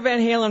 Former Van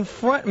Halen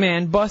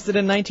frontman busted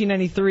in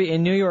 1993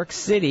 in New York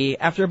City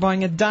after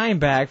buying a dime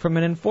bag from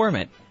an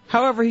informant.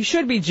 However, he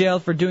should be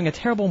jailed for doing a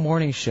terrible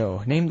morning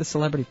show. Name the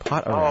celebrity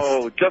pot arrest.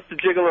 Oh, just the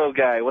Gigolo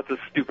guy. What's his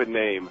stupid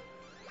name?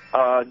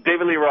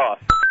 David Lee Roth.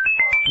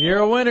 You're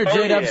a winner,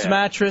 J-Dub's yeah.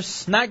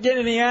 Mattress. Not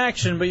getting any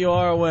action, but you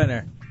are a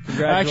winner.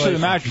 Congratulations. Actually, the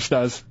mattress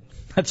does.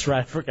 That's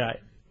right, I forgot.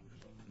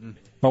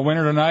 A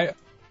winner tonight,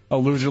 a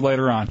loser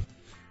later on.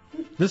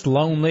 Just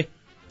lonely.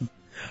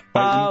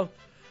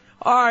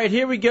 All right,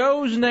 here we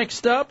go.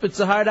 Next up, it's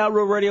the Hideout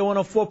Real Radio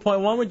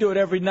 104.1. We do it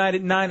every night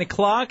at 9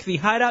 o'clock. The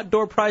Hideout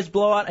Door Prize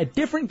Blowout, a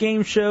different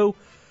game show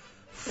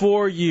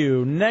for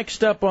you.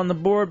 Next up on the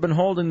board, been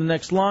holding the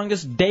next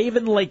longest, Dave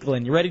in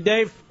Lakeland. You ready,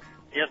 Dave?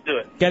 Yes, do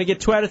it. Got to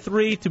get 2 out of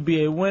 3 to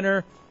be a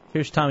winner.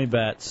 Here's Tommy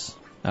Betts.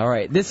 All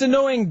right. This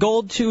annoying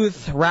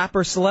gold-tooth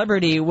rapper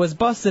celebrity was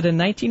busted in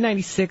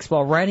 1996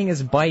 while riding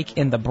his bike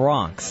in the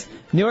Bronx.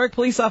 New York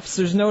police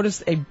officers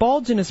noticed a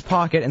bulge in his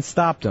pocket and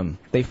stopped him.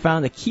 They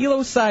found a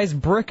kilo-sized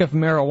brick of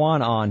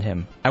marijuana on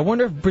him. I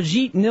wonder if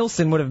Brigitte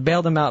Nielsen would have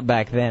bailed him out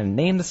back then.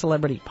 Name the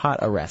celebrity pot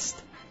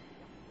arrest.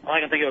 All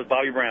I can think of is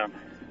Bobby Brown.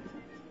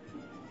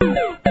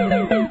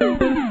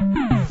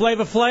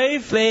 Flavor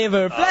Flav.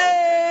 Flavor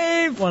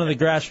Flav. One of the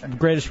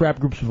greatest rap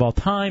groups of all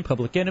time,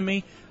 Public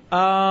Enemy.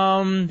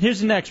 Here's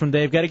the next one,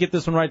 Dave. Got to get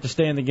this one right to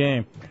stay in the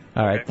game.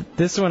 All right,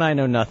 this one I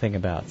know nothing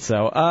about.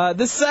 So,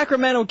 this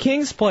Sacramento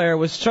Kings player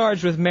was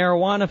charged with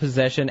marijuana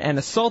possession and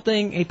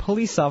assaulting a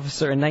police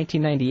officer in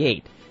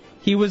 1998.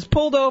 He was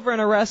pulled over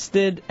and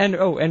arrested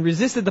and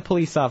resisted the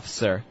police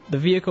officer. The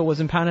vehicle was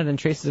impounded and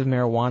traces of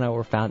marijuana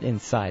were found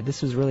inside.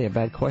 This was really a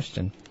bad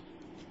question.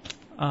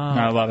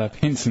 Not a lot of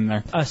hints in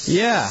there.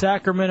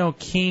 Sacramento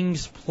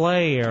Kings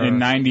player. In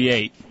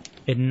 98.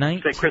 In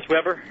 98. Say Chris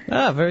Webber?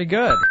 Ah, very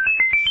good.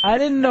 I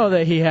didn't know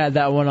that he had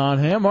that one on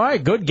him. All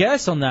right, good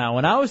guess on that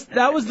one.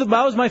 That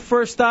was my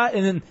first thought,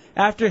 and then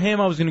after him,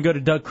 I was going to go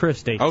to Doug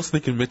Christie. I was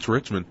thinking Mitch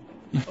Richmond.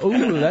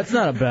 Ooh, that's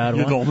not a bad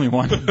one. You're the only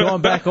one.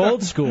 Going back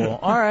old school.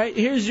 All right,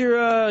 here's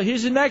your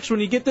next one.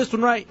 You get this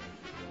one right,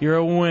 you're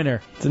a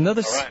winner. It's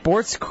another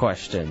sports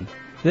question.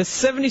 The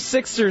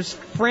 76ers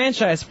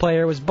franchise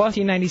player was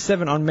busted in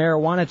 1997 on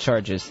marijuana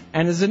charges,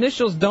 and his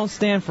initials don't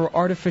stand for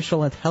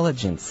artificial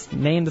intelligence.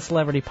 Name the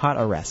celebrity pot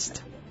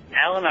arrest.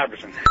 Allen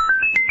Iverson.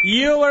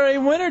 You are a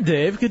winner,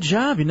 Dave. Good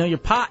job. You know your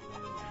pot.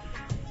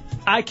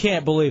 I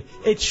can't believe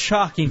it's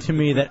shocking to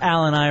me that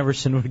Allen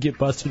Iverson would get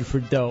busted for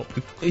dope.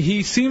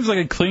 He seems like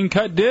a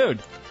clean-cut dude.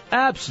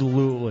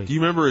 Absolutely. Do you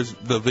remember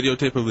the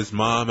videotape of his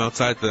mom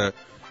outside the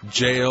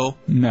jail?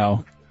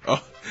 No.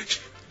 Oh.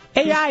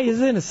 AI is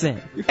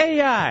innocent.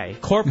 AI.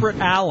 Corporate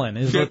Allen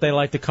is what they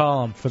like to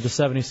call him for the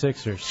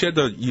 76ers. She had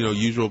the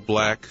usual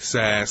black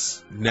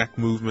sass neck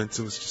movements.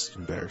 It was just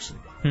embarrassing.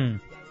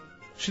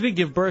 She did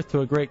give birth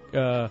to a great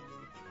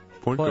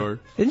point guard.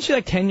 Isn't she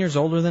like 10 years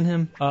older than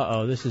him?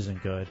 Uh-oh, this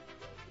isn't good.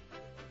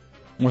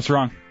 What's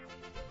wrong?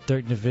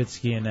 Dirk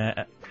Nowitzki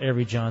and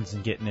Avery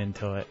Johnson getting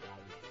into it.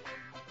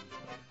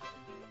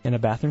 In a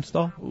bathroom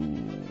stall?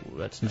 Ooh,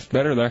 that's not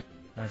better there.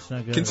 That's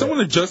not good. Can someone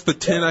adjust the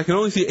tin? I can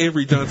only see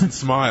Avery Johnson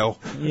smile.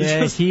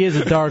 Yeah, he is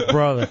a dark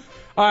brother.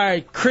 All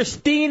right,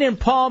 Christine in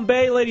Palm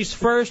Bay, ladies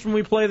first when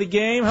we play the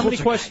game. How many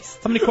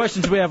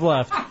questions do we have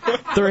left?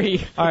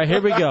 3. All right,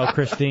 here we go,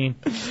 Christine.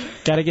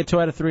 Got to get 2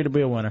 out of 3 to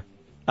be a winner.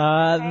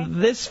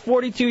 This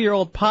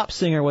 42-year-old pop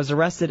singer was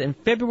arrested in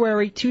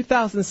February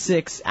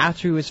 2006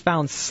 after he was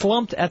found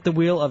slumped at the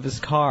wheel of his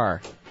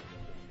car.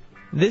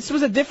 This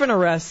was a different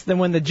arrest than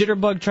when the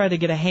jitterbug tried to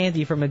get a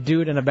handy from a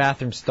dude in a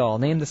bathroom stall.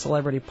 Name the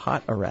celebrity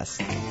pot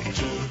arrest.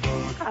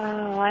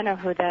 Oh, I know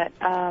who that.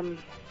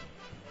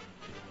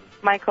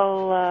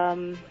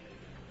 Michael.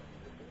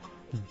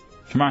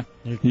 Come on,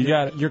 you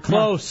got it. You're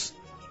close.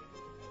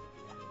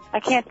 I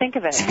can't think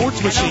of it.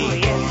 Sports I know who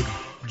he is.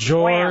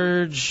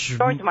 George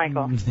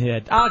Michael.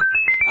 Yeah,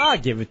 I'll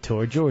give it to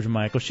her, George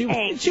Michael. She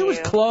was you.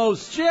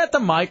 close. She had the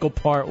Michael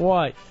part.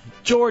 What?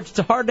 George, it's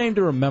a hard name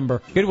to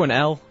remember. Good one,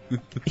 L.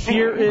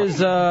 Here's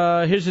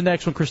the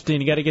next one,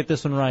 Christine. You got to get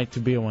this one right to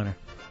be a winner.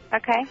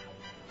 Okay.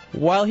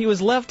 While he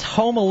was left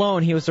home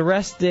alone, he was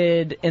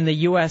arrested in the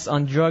U.S.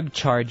 on drug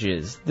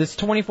charges. This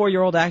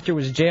 24-year-old actor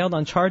was jailed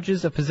on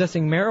charges of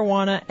possessing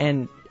marijuana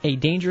and a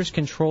dangerous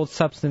controlled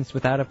substance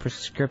without a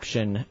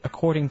prescription,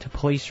 according to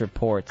police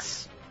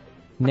reports.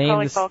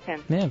 Macaulay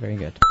Culkin. Yeah, very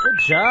good. Good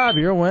job.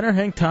 You're a winner.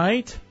 Hang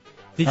tight.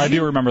 I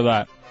do remember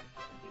that.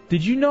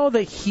 Did you know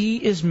that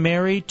he is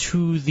married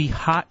to the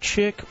hot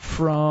chick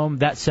from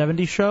That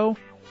 70s Show?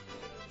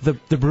 The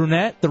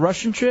brunette, the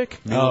Russian chick?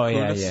 Mila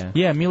Kunis?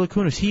 Yeah, Mila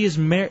Kunis. He is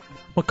married.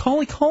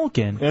 Macaulay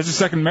Culkin. That's his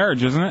second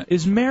marriage, isn't it?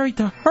 Is married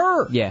to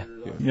her. Yeah.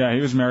 Yeah,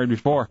 he was married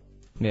before.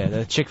 Yeah,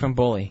 the chick from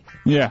Bully.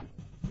 Yeah.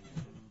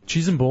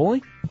 She's in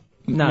Bully?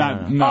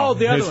 No. Oh,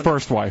 the other his one.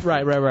 first wife.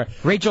 Right.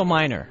 Rachel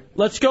Miner.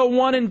 Let's go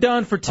one and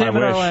done for Tim I in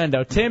wish.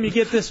 Orlando. Tim, you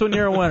get this one,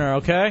 you're a winner,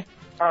 okay?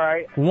 All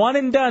right. One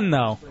and done,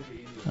 though.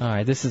 All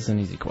right, this is an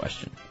easy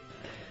question.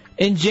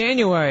 In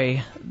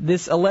January,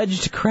 this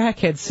alleged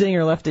crackhead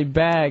singer left a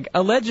bag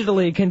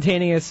allegedly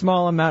containing a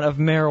small amount of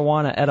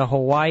marijuana at a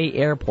Hawaii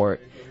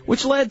airport,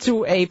 which led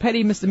to a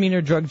petty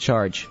misdemeanor drug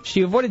charge.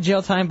 She avoided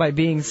jail time by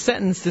being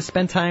sentenced to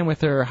spend time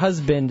with her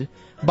husband,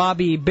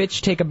 Bobby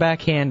Bitch Take a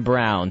Backhand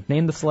Brown.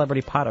 Name the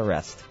celebrity pot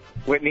arrest.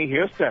 Whitney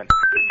Houston.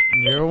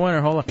 You're a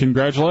winner. Hold on.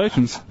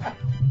 Congratulations.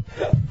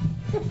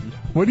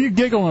 What are you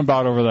giggling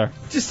about over there?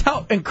 Just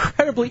how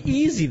incredibly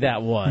easy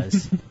that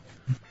was.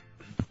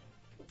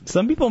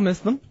 Some people miss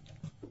them.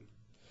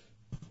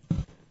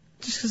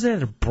 Just because they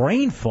had a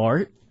brain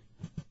fart.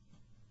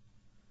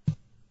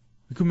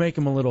 We could make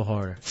them a little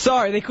harder.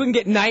 Sorry, they couldn't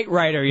get Knight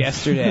Rider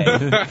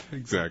yesterday.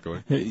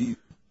 Exactly.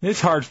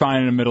 It's hard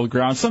finding a middle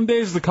ground. Some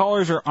days the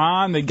callers are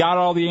on, they got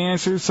all the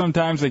answers.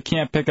 Sometimes they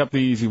can't pick up the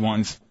easy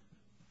ones.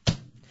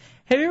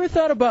 Have you ever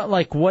thought about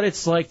what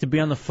it's like to be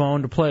on the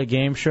phone to play a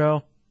game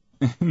show?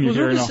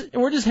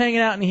 We're just hanging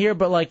out in here,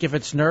 but if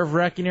it's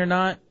nerve-wracking or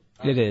not.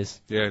 It is.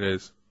 Yeah, it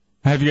is.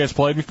 Have you guys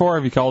played before?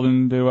 Have you called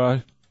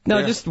into...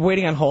 No, just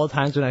waiting on hold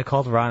times when I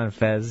called Ron and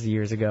Fez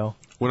years ago.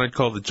 When I'd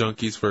call the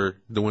junkies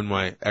to win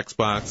my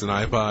Xbox and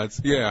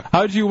iPods. Yeah.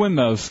 How'd you win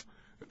those?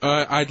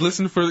 I'd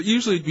listen for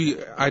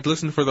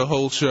the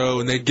whole show,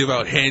 and they'd give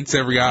out hints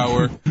every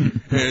hour,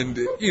 and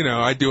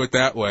I'd do it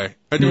that way.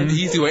 I do it the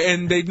easy way,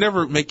 and they'd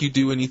never make you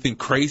do anything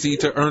crazy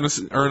to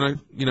earn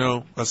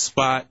a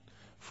spot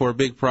for a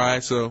big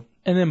prize. So.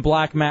 And then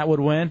Black Matt would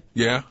win.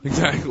 Yeah,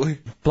 exactly.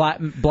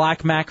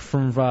 Black Mac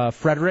from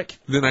Frederick.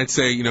 Then I'd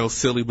say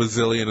silly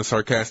bazilly in a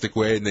sarcastic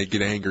way, and they'd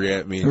get angry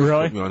at me and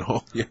really? put me on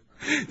hold. Yeah.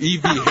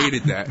 Evie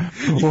hated that.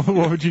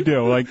 What would you do?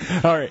 All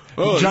right,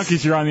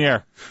 junkies, you're on the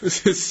air.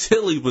 This is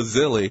silly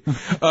bazilly.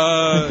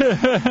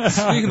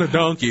 Speaking of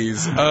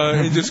donkeys,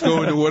 and just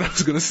go into what I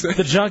was going to say.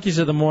 The junkies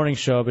are the morning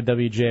show up at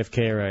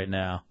WJFK right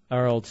now,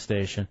 our old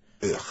station.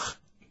 Ugh.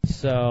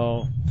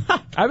 So,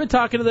 I've been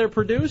talking to their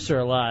producer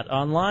a lot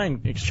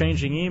online,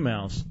 exchanging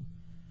emails.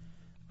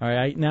 All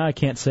right, now I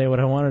can't say what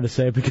I wanted to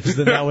say because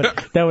then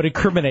that would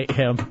incriminate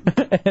him.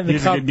 And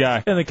He's a good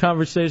guy. And the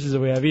conversations that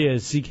we have, he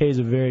is. CK's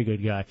a very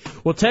good guy.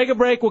 We'll take a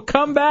break. We'll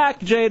come back,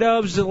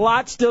 J-Dubs. There's a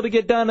lot still to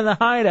get done in the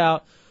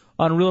Hideout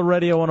on Real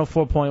Radio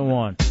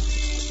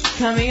 104.1.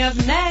 Coming up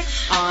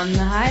next on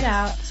the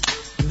Hideout.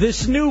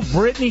 This new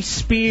Britney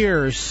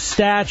Spears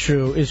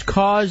statue is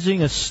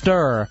causing a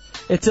stir.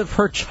 It's of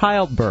her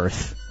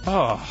childbirth.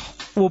 Oh.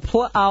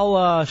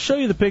 I'll show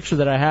you the picture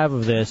that I have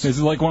of this. Is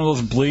it like one of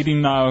those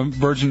bleeding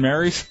Virgin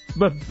Marys?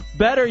 But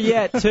better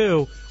yet,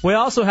 too, we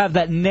also have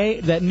that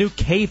new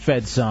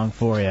K-Fed song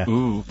for you.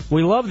 Ooh.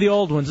 We love the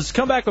old ones. Let's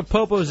come back with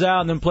Popo's Out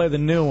and then play the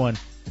new one.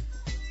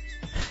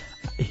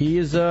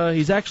 He's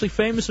actually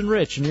famous and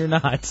rich, and you're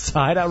not. It's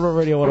Hideout Real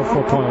Radio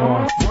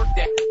 104.1.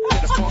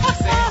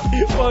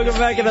 Welcome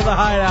back into the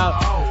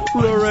Hideout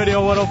Real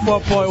Radio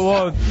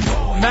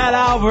 104.1. Matt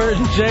Albert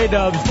and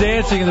J-Dubs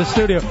dancing in the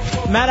studio.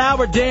 Matt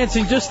Albert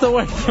dancing just the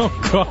way,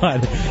 oh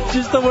God,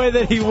 just the way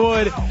that he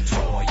would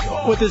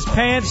with his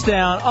pants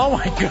down. Oh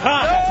my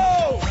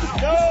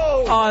God!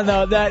 No! On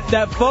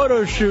that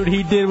photo shoot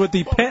he did with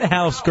the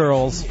Penthouse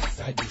Girls.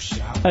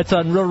 That's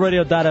on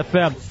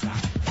RealRadio.fm.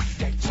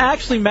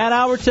 Actually, Matt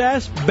Albert's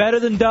ass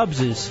better than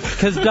Dubs's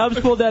because Dubs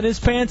pulled down his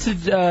pants to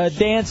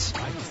dance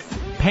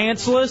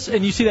pantsless,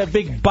 and you see that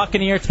big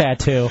Buccaneer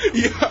tattoo.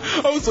 Yeah,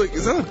 I was like,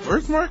 is that a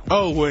birthmark?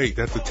 Oh, wait,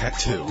 that's a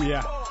tattoo.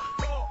 Yeah.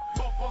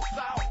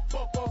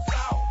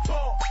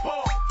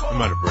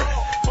 I'm out of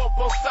breath.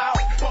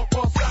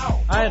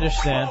 I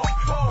understand.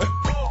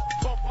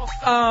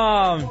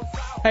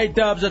 Hey,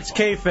 Dubs, that's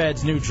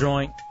K-Fed's new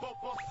joint.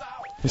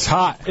 It's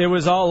hot. It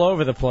was all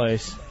over the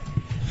place.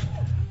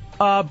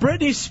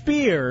 Britney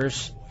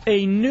Spears,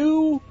 a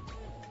new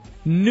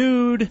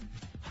nude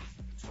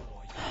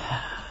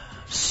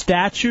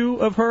statue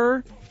of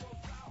her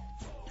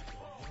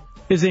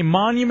is a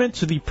monument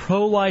to the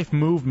pro-life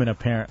movement,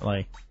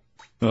 apparently.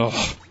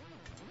 Ugh.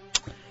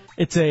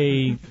 It's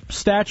a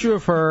statue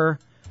of her.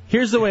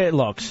 Here's the way it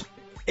looks.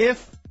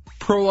 If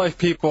pro-life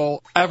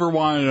people ever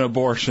wanted an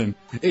abortion,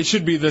 it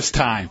should be this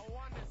time.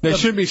 They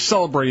should be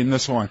celebrating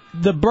this one.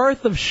 The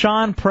birth of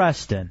Sean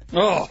Preston.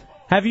 Oh.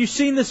 Have you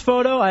seen this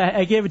photo?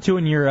 I gave it to you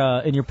in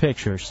your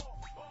pictures.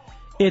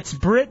 It's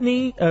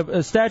Britney,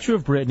 a statue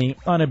of Britney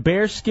on a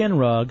bearskin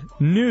rug,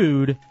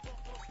 nude,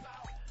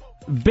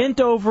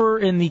 bent over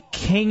in the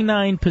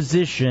canine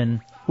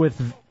position with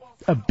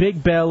a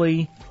big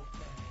belly,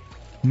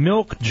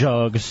 milk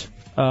jugs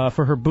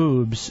for her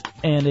boobs,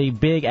 and a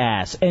big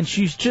ass. And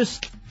she's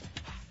just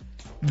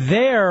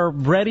there,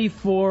 ready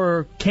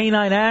for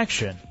canine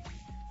action.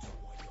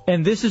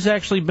 And this has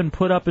actually been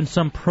put up in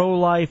some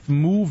pro-life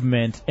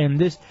movement. And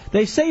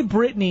they say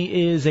Britney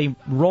is a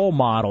role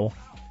model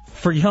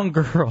for young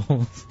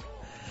girls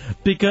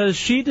because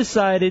she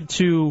decided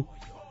to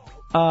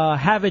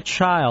have a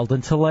child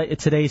in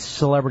today's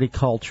celebrity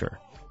culture.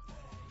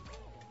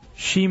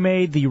 She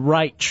made the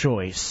right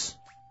choice,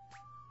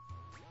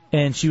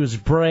 and she was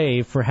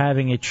brave for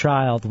having a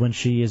child when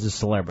she is a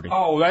celebrity.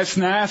 Oh, that's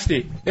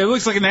nasty. It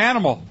looks like an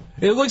animal.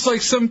 It looks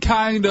like some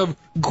kind of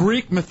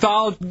Greek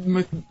mythological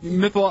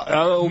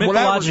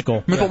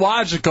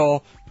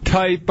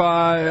type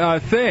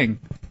thing.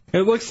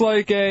 It looks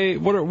like a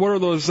what are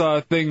those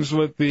things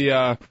with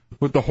the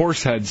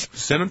horse heads?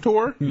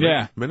 Centaur?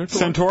 Yeah, Minotaur?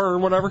 Centaur or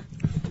whatever.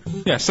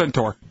 Yeah,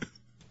 Centaur.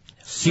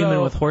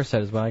 Human with horse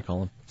head is what I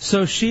call him.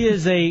 So she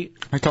is I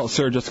call it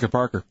Sarah Jessica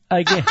Parker.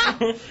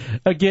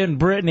 Again,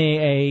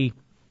 Britney,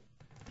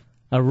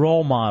 a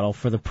role model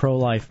for the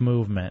pro-life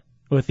movement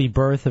with the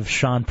birth of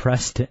Sean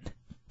Preston.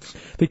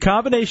 The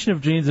combination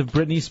of genes of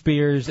Britney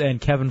Spears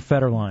and Kevin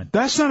Federline.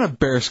 That's not a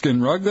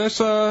bearskin rug. That's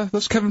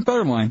Kevin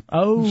Federline.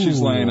 Oh, she's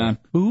laying on.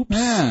 Oops.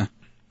 Yeah.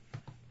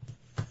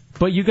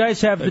 But you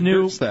guys have the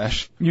new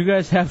stash. You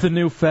guys have the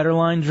new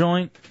Federline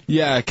joint.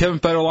 Yeah,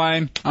 Kevin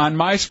Federline on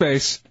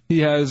MySpace. He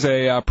has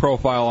a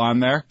profile on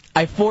there.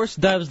 I forced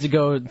Dubs to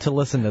go to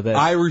listen to this.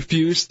 I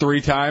refused 3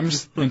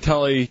 times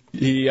until he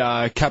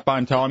kept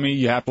on telling me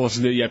you have to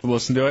listen to it. You have to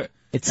listen to it.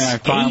 It's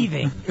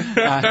scathing.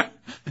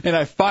 And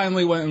I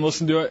finally went and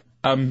listened to it.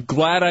 I'm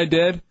glad I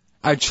did.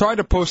 I tried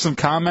to post some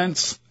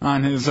comments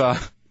on his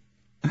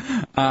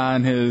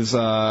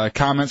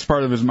comments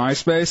part of his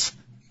MySpace,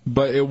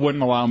 but it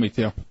wouldn't allow me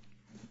to.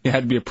 It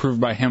had to be approved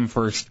by him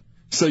first.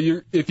 So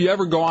if you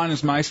ever go on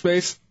his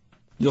MySpace,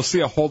 you'll see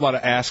a whole lot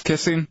of ass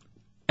kissing,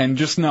 and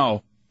just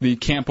know that you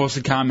can't post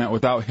a comment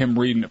without him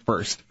reading it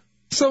first.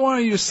 So why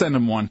don't you just send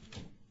him one,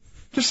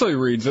 just so he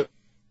reads it.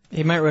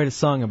 He might write a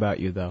song about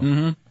you, though.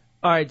 Mm-hmm.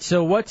 All right,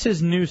 so what's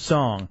his new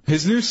song?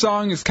 His new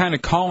song is kind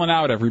of calling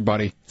out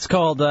everybody. It's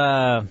called,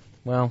 The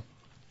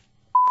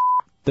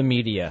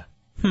Media.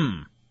 Got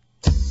me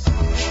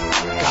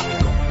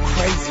going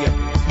crazy.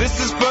 This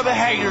is for the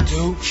haters,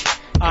 dude.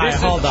 All right,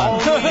 hold on.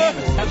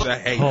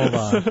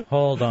 The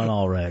Hold on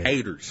already.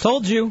 haters.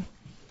 Told you.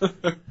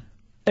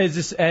 Is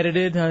this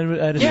edited?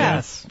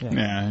 Yes.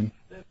 Yeah.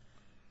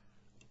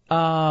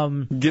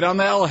 Get on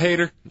the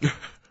elevator.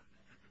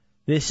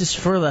 This is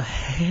for the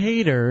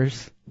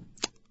haters.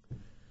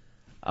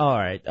 All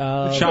right.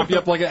 Chop you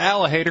up like an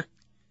alligator.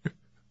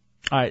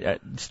 All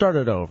right, start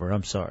it over.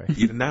 I'm sorry.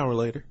 Eat an hour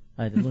later.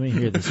 All right, let me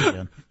hear this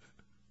again.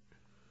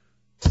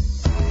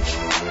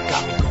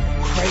 Got me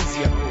going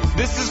crazy.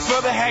 This is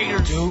for the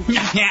haters, dude.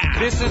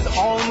 This is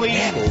only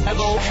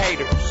hello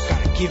haters.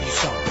 Gotta give you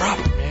something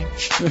proper, man.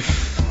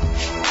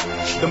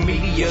 The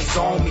media's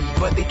on me,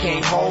 but they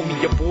can't hold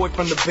me. Your boy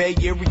from the Bay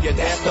Area,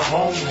 that's the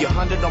homie.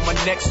 100 on my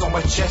neck, so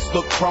my chest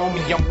look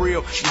chromey. I'm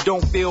real, you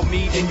don't feel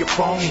me, then you're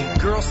phony.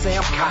 Girls say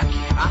I'm cocky,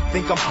 I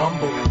think I'm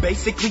humble.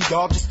 Basically,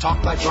 y'all just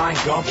talk like Brian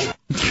Gumble.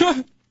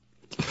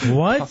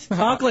 What?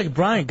 Talk like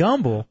Brian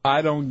Gumble?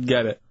 I don't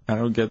get it. I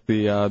don't get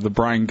the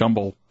Brian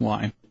Gumble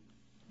line.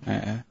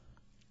 I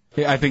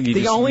think he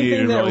just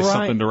needed really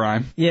something to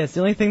rhyme. Yes, the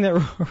only thing that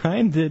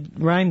rhymed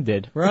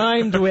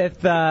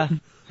with.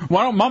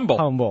 Why don't mumble?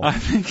 Humble. I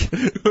think.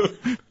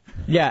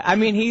 Yeah, I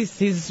mean he's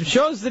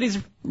shows that he's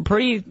a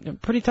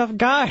pretty tough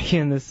guy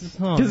in this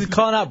song. Is he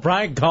calling out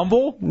Brian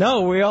Gumble?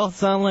 No, we all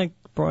sound like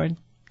Brian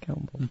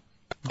Gumble.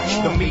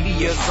 The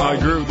media's on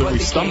me, but they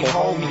can't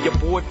hold me. Your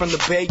boy from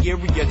the Bay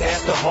Area,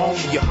 that's the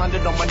homie.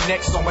 100 on my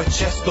neck, so my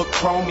chest look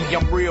chromey.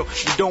 I'm real,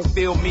 you don't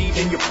feel me,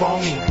 then you're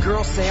phony.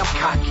 Girls say I'm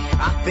cocky,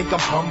 I think I'm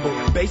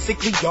humble.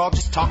 Basically, y'all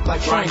just talk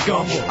like Brian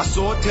Gumble. I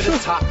soared to the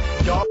top,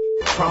 y'all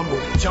crumble.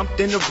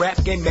 Jumped in the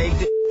rap game, made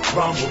it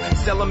rumble.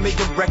 Sell 1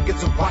 million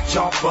records and watch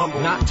y'all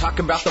fumble. Not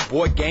talking about the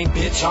boy game,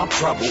 bitch, I'm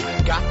trouble.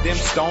 Got them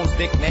stones,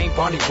 nickname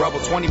Barney Rubble.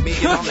 20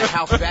 million on the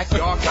house,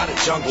 backyard, got a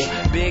jungle.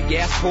 Big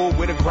ass pool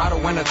with a grotto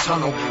and a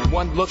tunnel.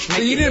 One look,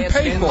 make you didn't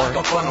pay for like it.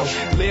 a funnel.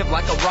 Live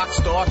like a rock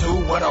star, do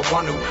what I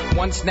want to.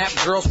 One snap,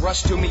 girls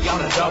rush to me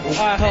on a double.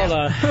 Hold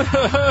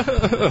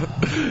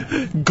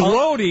on.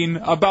 Gloating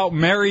about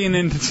marrying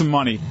into some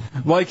money.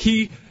 Like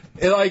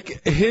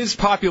his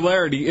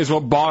popularity is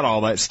what bought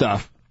all that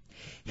stuff.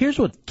 Here's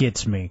what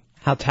gets me.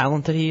 How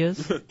talented he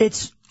is.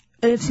 It's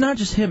not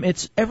just him.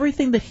 It's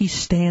everything that he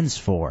stands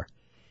for.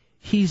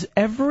 He's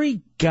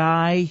every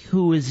guy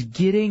who is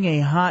getting a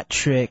hot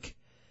chick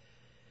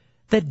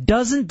that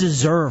doesn't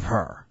deserve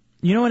her.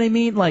 You know what I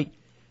mean? Like,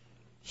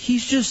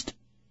 he's just...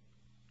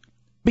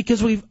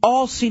 Because we've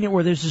all seen it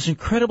where there's this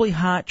incredibly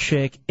hot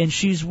chick and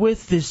she's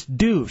with this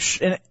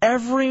douche. And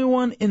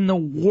everyone in the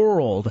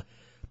world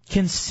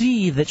can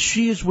see that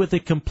she is with a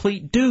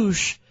complete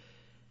douche,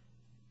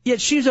 yet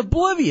she's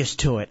oblivious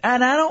to it.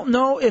 And I don't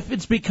know if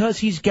it's because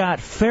he's got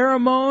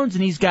pheromones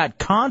and he's got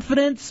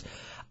confidence.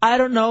 I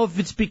don't know if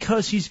it's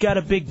because he's got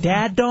a big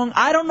dad dong.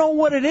 I don't know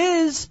what it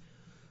is.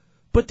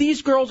 But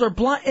these girls are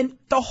blind, and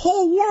the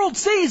whole world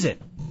sees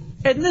it.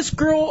 And this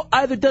girl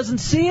either doesn't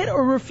see it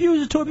or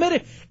refuses to admit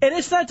it. And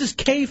it's not just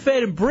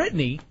K-Fed and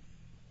Britney.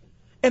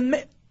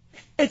 And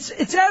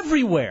it's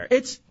everywhere.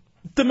 It's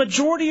the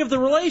majority of the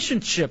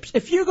relationships.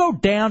 If you go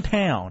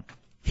downtown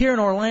here in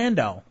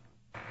Orlando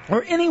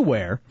or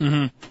anywhere,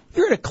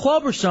 you're at a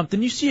club or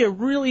something, you see a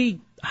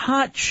really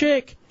hot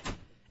chick,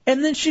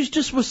 and then she's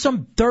just with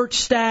some dirt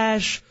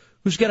stash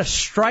who's got a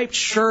striped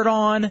shirt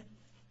on.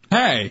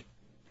 Hey.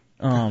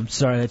 Oh, I'm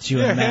sorry, that's you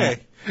and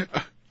Matt.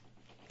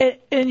 Hey.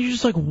 And you're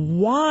just like,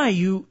 why?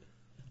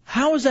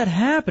 How is that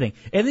happening?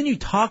 And then you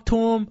talk to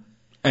them.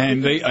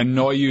 And they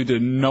annoy you to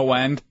no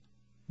end.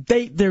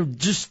 They're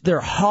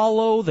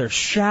hollow, they're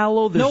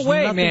shallow, there's no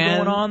way, nothing man.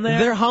 going on there.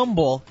 They're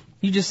humble.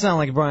 You just sound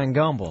like Brian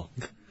Gumble.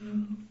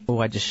 Oh,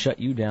 I just shut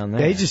you down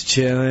there. They just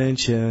chilling.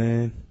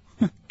 Chillaxing.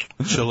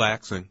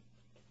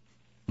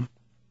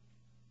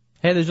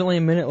 Hey, there's only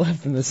a minute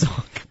left in the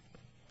song.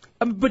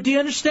 But do you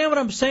understand what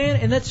I'm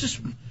saying? And that's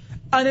just...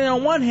 I mean,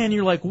 on one hand,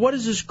 you're like, what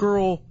is this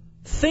girl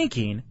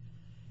thinking?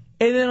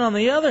 And then on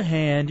the other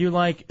hand, you're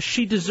like,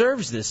 she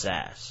deserves this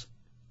ass.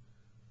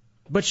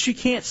 But she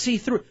can't see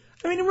through.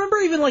 I mean, remember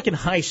even like in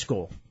high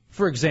school,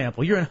 for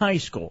example, you're in high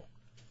school,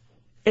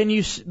 and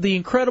the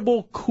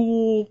incredible,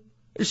 cool,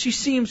 she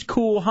seems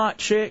cool, hot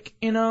chick,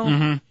 you know?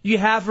 Mm-hmm. You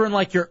have her in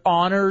like your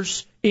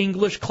honors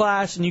English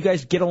class, and you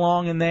guys get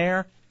along in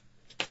there.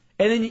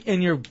 And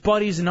then your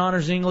buddy's in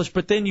honors English,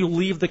 but then you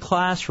leave the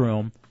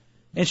classroom,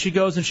 and she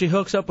goes and she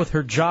hooks up with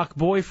her jock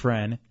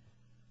boyfriend,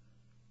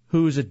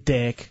 who's a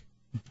dick,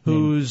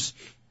 who's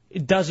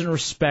doesn't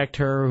respect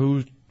her,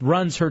 who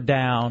runs her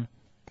down,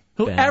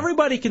 who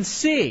everybody can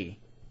see.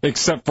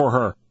 Except for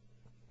her.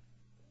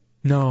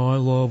 No, I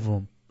love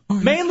him.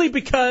 Mainly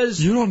because...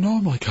 You don't know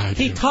him like I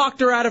do. He talked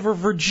her out of her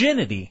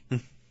virginity.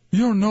 You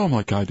don't know him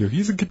like I do.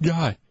 He's a good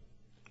guy.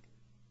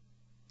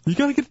 You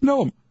gotta get to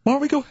know him. Why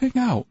don't we go hang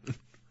out?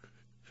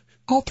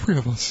 All three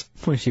of us.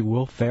 Was she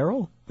Will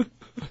Ferrell?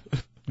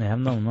 Yeah,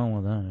 I'm not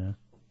with that,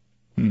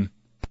 yeah.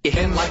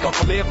 And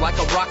live like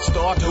a rock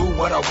star, do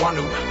what I want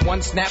to.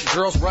 One snap,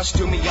 girls rush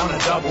to me on a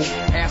double.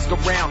 Ask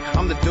around,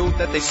 I'm the dude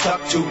that they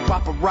stuck to.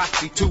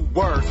 Paparazzi, 2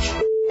 words.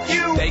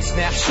 They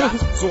snap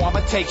shots, so I'ma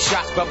take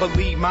shots. But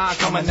believe mine,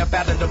 coming up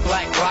out of the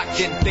black block.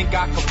 Didn't think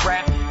I could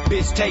rap.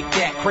 Bitch, take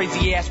that.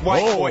 Crazy ass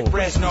white boy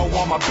Fresno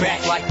on my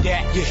back like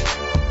that. Yeah.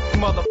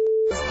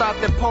 Motherfuckers thought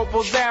that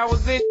Popo's down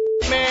was it,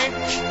 man.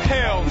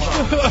 Hell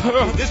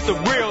no. This the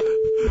real.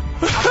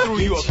 I threw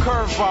you a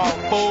curveball,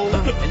 fool.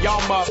 And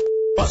y'all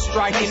motherfuckers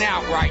striking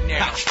out right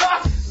now.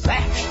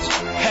 savage.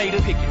 Hey,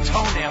 look at your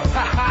toenails.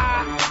 Ha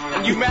ha.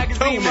 And you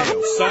magazine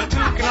toenails, son. You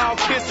can all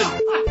kiss it.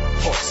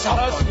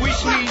 Us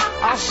wish me.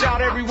 I'll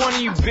shout every one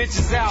of you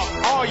bitches out.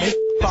 All you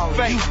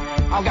fake.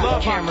 I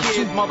love my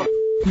kids, mother.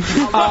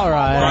 All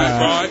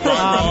right.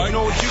 You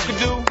know what you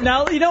can do?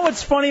 Now, you know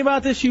what's funny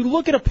about this? You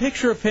look at a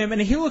picture of him,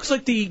 and he looks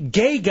like the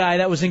gay guy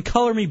that was in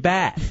Color Me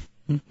Badd.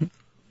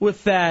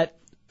 With that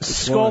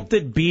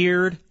sculpted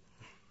beard.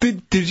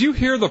 Did you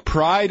hear the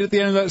pride at the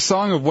end of that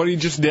song of what he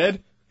just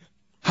did?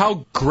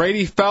 How great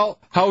he felt?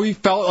 How he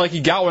felt like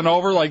he got one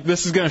over, like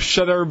this is going to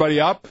shut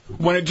everybody up,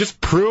 when it just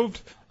proved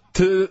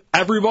to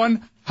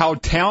everyone how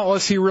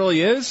talentless he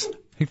really is?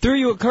 He threw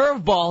you a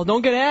curveball.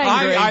 Don't get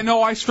angry. I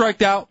know I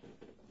striked out.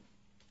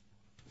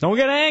 Don't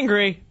get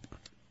angry.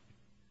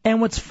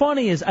 And what's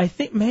funny is I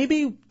think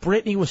maybe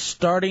Brittany was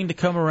starting to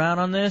come around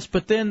on this,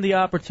 but then the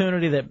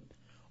opportunity that,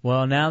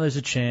 well, now there's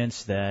a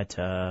chance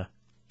that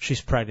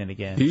she's pregnant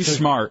again. He's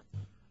smart.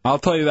 I'll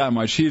tell you that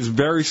much. He is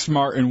very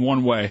smart in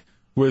one way.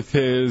 With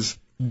his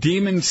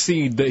demon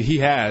seed that he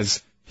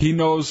has, he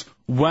knows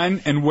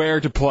when and where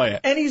to play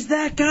it. And he's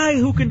that guy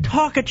who can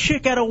talk a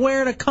chick out of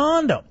wearing a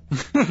condom.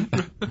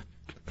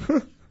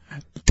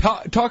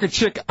 Talk a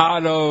chick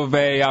out of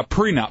a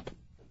prenup.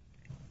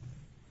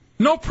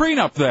 No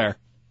prenup there.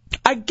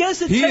 I guess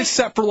he is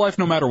set for life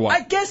no matter what.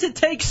 I guess it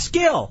takes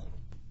skill.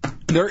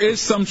 There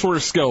is some sort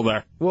of skill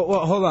there.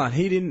 Well, hold on.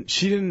 He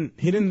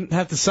didn't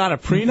have to sign a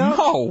prenup?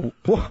 No.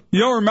 You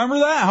don't remember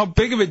that? How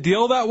big of a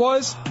deal that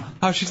was?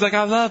 How she's like,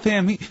 I love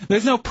him.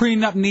 There's no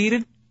prenup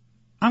needed.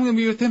 I'm going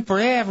to be with him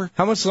forever.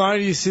 How much longer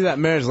do you see that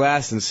marriage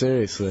lasting,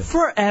 seriously?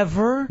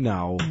 Forever?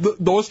 No.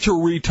 Those two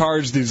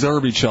retards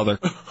deserve each other.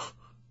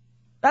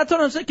 That's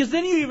what I'm saying, because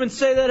then you even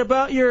say that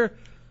about your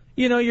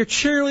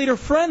cheerleader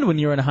friend when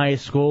you're in high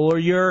school,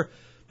 or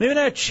maybe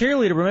not a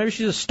cheerleader, but maybe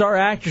she's a star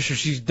actress, or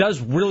she does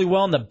really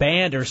well in the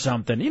band or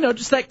something. You know,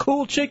 just that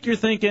cool chick you're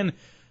thinking,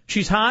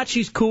 she's hot,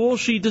 she's cool,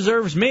 she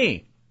deserves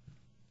me.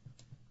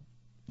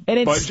 And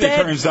instead, but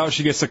it turns out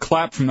she gets a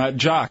clap from that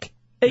jock.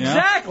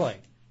 Exactly. You know?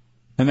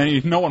 And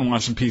then no one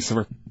wants a piece of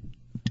her.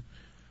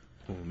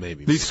 Well,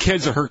 maybe. These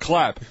kids are her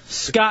clap.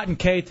 Scott in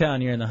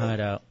K-Town, you're in the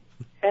hideout.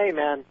 Hey,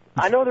 man.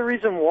 I know the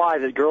reason why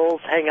the girls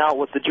hang out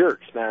with the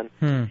jerks,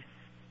 man.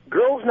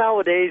 Girls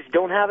nowadays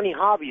don't have any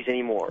hobbies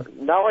anymore.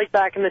 Not like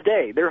back in the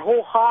day. Their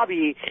whole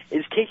hobby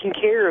is taking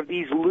care of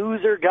these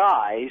loser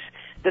guys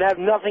that have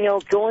nothing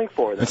else going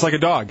for them. It's like a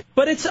dog.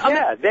 But it's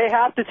they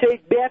have to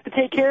take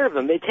care of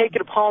them. They take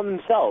it upon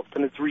themselves,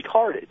 and it's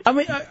retarded. I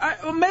mean,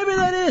 maybe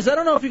that is. I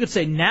don't know if you could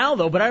say now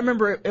though, but I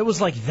remember it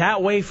was like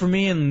that way for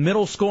me in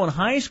middle school and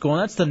high school,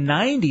 and that's the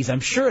 90s.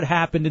 I'm sure it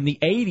happened in the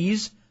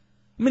 80s.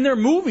 I mean, there are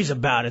movies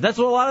about it. That's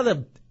what a lot of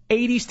the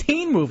 80s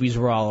teen movies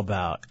were all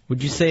about.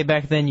 Would you say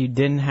back then you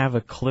didn't have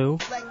a clue?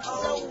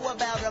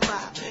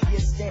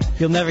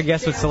 You'll never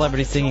guess what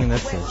celebrity singing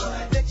this is.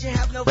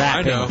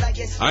 Rapping.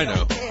 I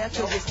know.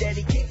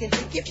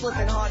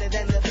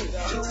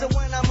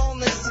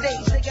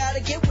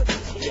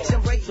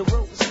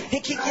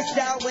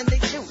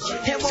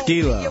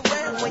 Skee-Lo.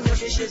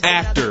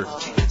 Actor.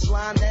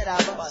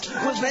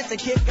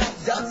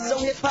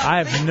 I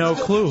have no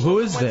clue. Who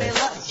is this?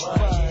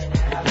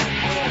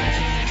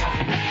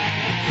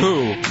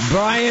 Who?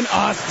 Brian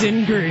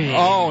Austin Green.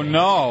 Oh,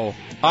 no.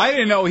 I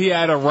didn't know he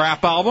had a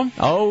rap album.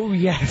 Oh,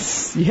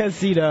 yes. Yes,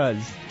 he does.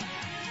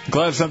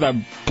 Glad it's not that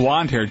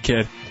blonde-haired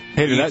kid.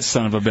 Hated that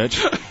son of a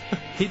bitch.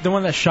 The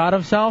one that shot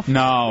himself?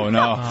 No.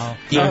 Ian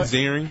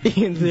Ziering?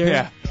 Ian Ziering.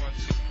 Yeah.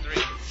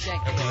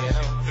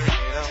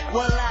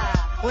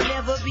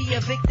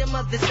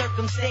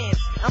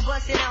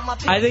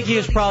 I think he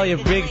was probably a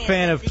big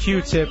fan of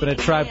Q-Tip and A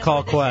Tribe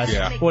Called Quest.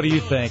 Yeah. What do you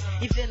think?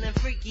 I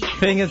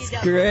think it's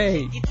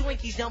great.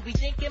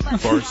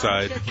 Far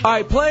side. All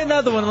right, play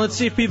another one and let's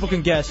see if people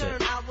can guess it.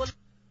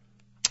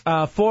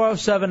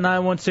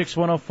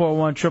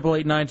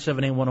 407-916-1041,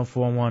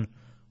 888-978-1041.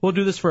 We'll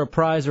do this for a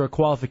prize or a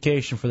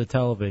qualification for the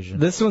television.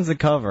 This one's a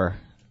cover,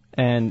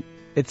 and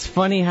it's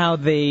funny how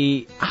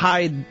they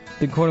hide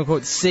the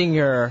quote-unquote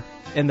singer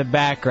in the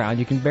background.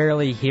 You can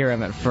barely hear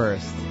him at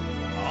first.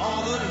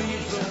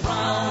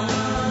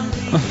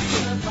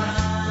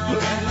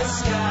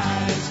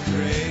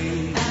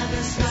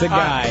 It's a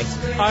guy.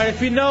 All right, if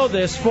you know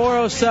this,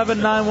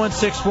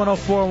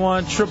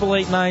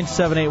 407-916-1041,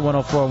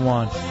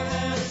 888-978-1041.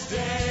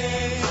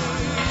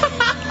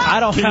 I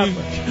don't have...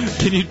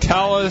 Can you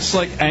tell us,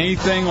 like,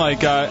 anything,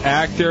 like,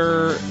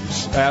 actor,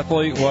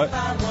 athlete, what?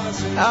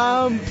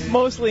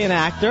 Mostly an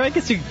actor. I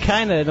guess you could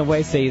kind of, in a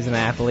way, say he's an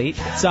athlete.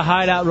 It's a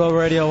Hideout Road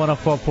Radio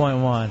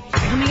 104.1.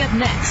 Coming up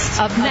next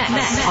on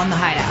the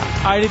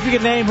Hideout. All right, if you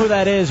can name who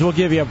that is, we'll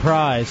give you a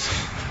prize.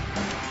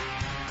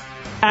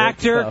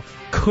 Actor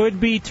could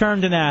be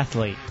termed an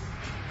athlete.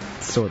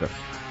 Sort of.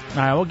 All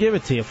right, we'll give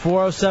it to you.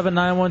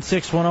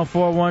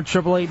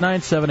 407-916-1041,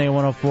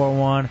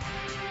 888-978-1041.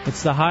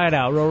 It's the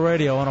Hideout, Real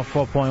Radio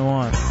 104.1.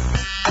 All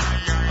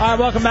right,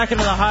 welcome back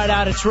into the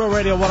Hideout. It's Real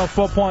Radio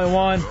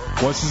 104.1.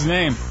 What's his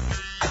name?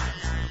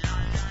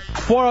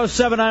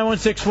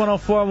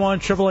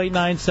 407-916-1041,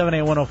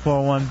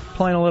 888-978-1041.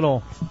 Playing a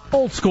little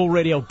Old school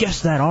radio,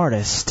 guess that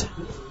artist.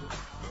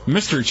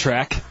 Mystery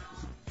track.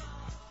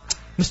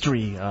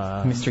 Mystery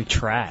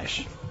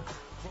trash.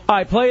 All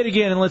right, play it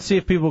again and let's see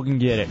if people can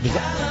get it.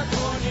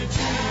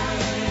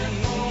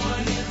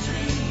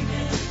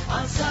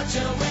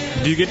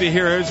 Do you get to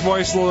hear his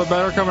voice a little bit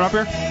better coming up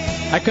here?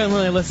 I couldn't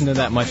really listen to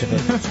that much of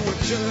it.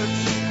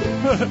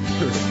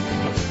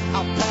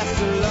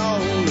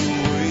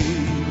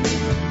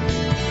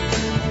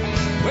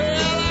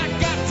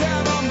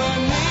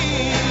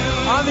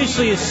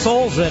 Obviously, his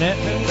soul's in it.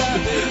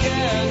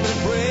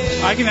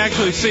 I can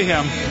actually see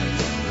him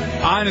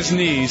on his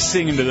knees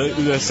singing to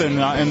this in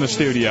the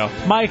studio.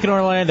 Mike in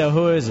Orlando,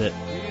 who is it?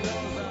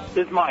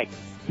 This is Mike.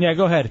 Yeah,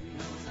 go ahead.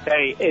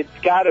 Hey, it's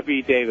got to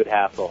be David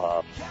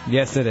Hasselhoff.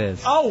 Yes, it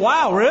is. Oh,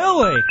 wow,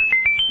 really?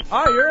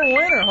 Oh, you're a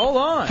winner. Hold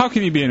on. How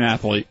can you be an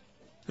athlete?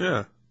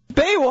 Yeah.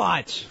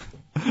 Baywatch.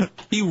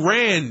 He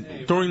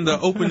ran during the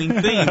opening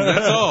theme,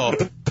 that's all.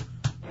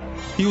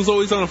 He was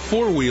always on a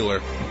four-wheeler.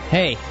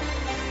 Hey.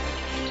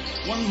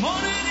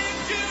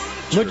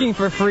 Looking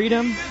for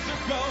freedom?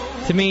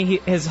 To me,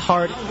 his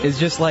heart is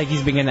just like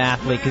he's being an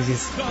athlete because he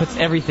puts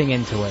everything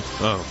into it.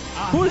 Oh.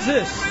 Who is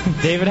this?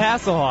 David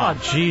Hasselhoff.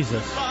 Oh,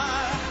 Jesus.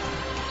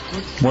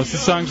 What's the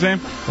song's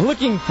name?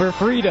 Looking for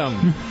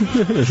freedom.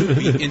 Should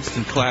be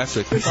instant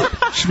classic.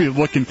 Should be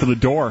looking for the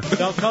door.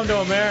 Don't come to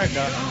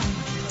America.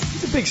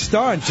 He's a big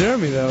star in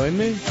Germany, though, isn't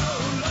he?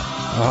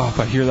 Oh, if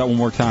I hear that one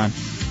more time.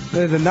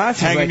 The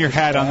Nazis Hanging like your this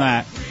hat guy. on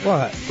that.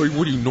 What?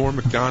 What are you, Norm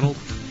Macdonald?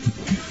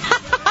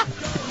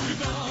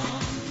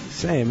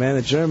 Saying, man,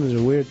 the Germans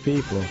are weird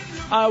people.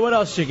 What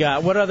else you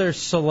got? What other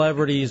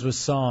celebrities with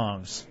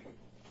songs?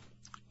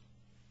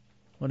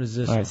 What is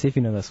this? All right, see if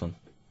you know this one.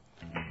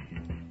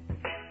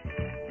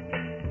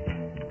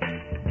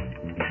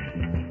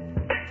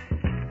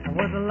 I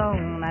was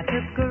alone, I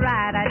took a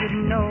ride, I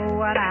didn't know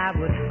what I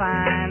would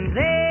find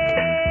there.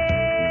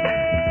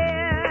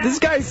 This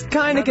guy's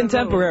kind of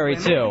contemporary,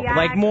 too.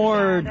 Like,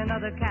 more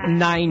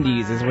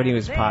 90s is when he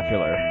was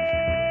popular.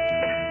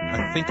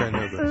 I think I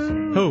know this.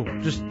 Who?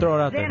 Just throw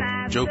it out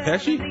there. Joe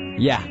Pesci?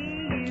 Yeah.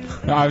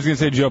 I was going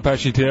to say Joe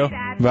Pesci, too.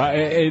 But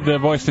the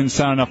voice didn't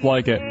sound enough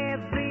like it.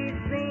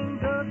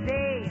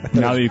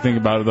 Now that you think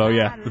about it, though,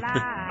 yeah.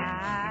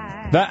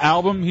 That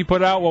album he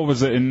put out, what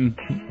was it, in,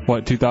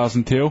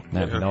 2002? I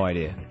have no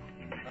idea.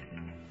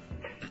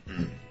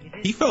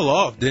 He fell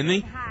off, didn't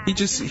he?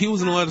 He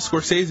was in a lot of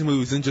Scorsese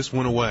movies and just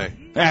went away.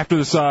 After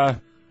this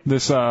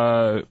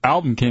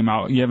album came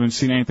out, you haven't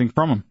seen anything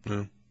from him.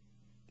 Yeah.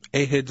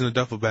 8 heads in a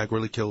duffel bag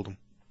really killed him.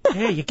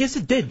 Hey, I guess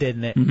it did,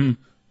 didn't it? Mm-hmm.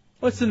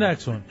 What's the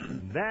next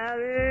one?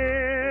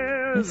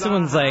 This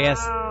one's, I guess,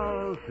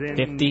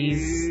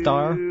 50s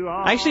star.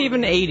 Actually,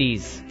 even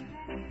 80s.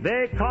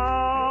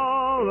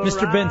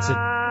 Mr. Benson.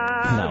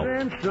 No.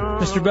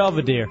 Mr.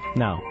 Belvedere.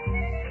 No.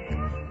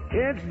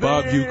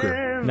 Bob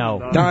Uecker.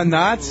 No. Don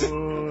Knotts?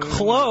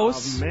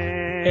 Close.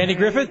 Andy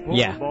Griffith?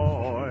 Yeah.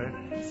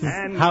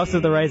 House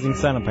of the Rising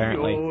Sun,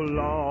 apparently.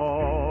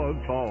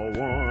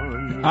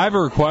 I have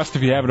a request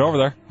if you have it over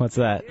there. What's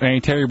that?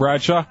 Any Terry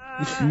Bradshaw?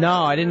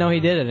 No, I didn't know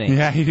he did any.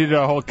 Yeah, he did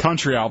a whole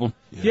country album.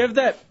 Do you have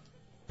that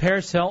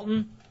Paris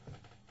Hilton?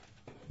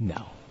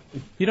 No.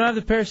 You don't have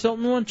the Paris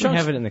Hilton one? I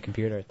have it in the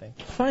computer, I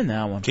think. Find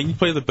that one. Can you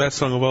play the best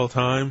song of all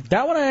time?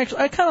 That one I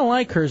kind of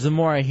like hers the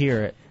more I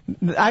hear it.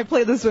 I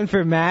played this one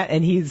for Matt,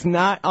 and he's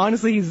not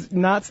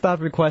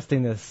stopped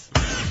requesting this.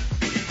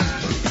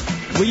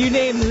 Will you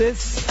name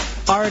this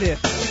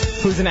artist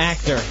who's an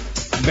actor?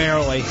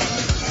 Barely.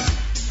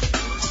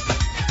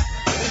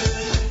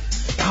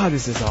 God,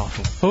 this is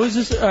awful. Who is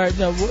this? All right,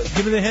 now,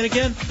 give me the hint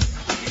again.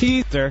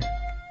 Heather.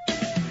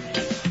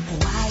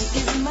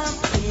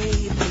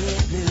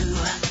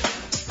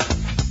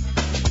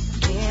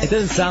 It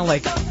doesn't sound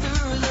like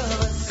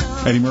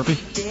Eddie Murphy?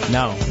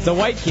 No, it's a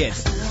white kid.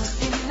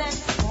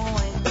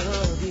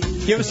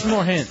 Give us some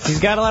more hints. He's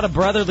got a lot of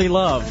brotherly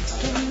love.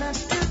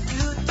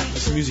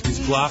 This music is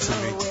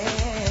blossoming.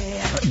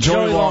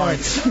 Joey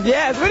Lawrence.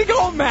 Yes, way to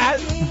go, Matt.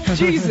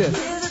 Jesus.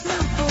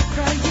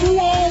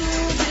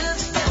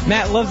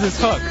 Matt loves his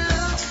hook.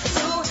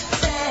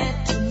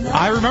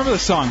 I remember the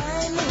song.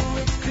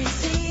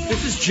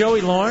 This is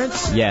Joey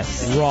Lawrence?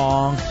 Yes.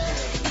 Wrong.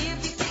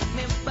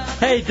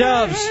 Hey,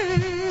 Dubs.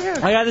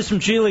 I got this from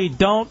Geely.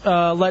 Don't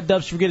let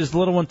Dubs forget his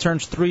little one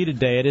turns 3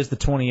 today. It is the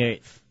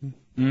 28th.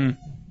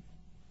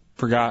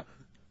 Forgot.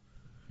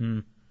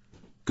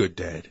 Good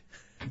dad.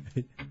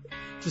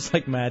 Just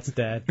like Matt's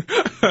dad.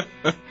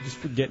 Just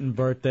forgetting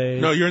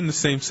birthdays. No, you're in the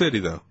same city,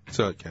 though,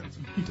 so it counts.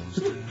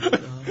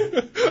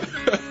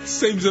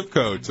 Same zip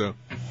code, so.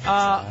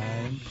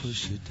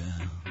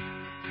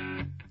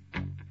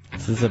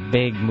 This is a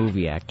big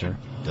movie actor.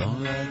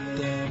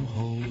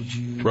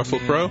 Russell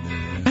Crowe?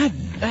 Matt,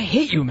 I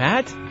hate you,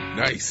 Matt.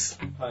 Nice.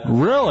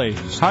 Really?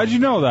 How'd you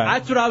know that?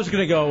 That's what I was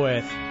going to go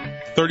with.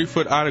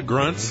 30-foot out of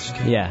grunts?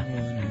 Yeah.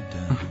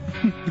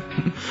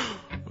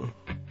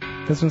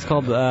 This one's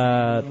called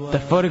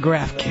The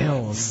Photograph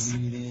Kills.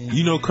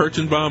 You know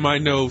Kirchenbaum, I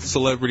know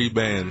celebrity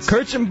bands.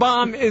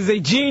 Kirchenbaum is a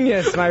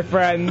genius, my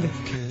friend.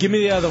 Give me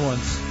the other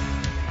ones.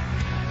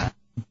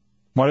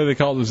 Why do they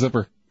call it the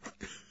zipper?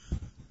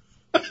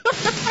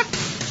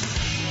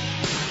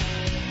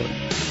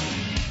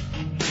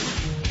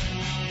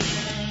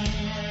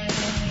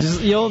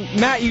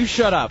 Matt, you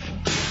shut up.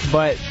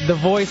 But the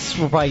voice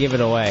will probably give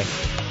it away.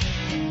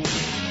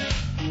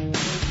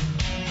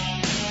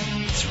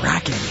 It's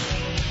rocking.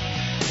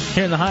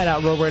 Here in the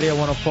Hideout, Road Radio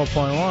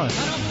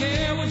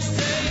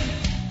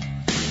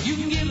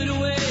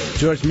 104.1.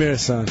 George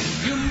Miller's son.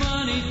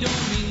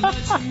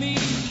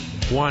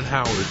 Juan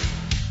Howard.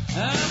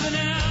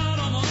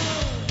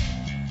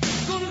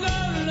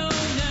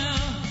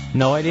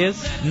 No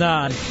ideas?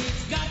 None.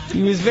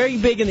 He was very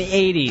big in the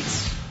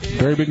 80s.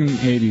 Very big in the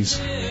 80s.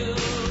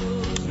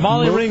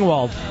 Molly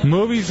Ringwald.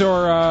 Movies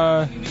or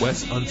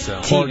Wes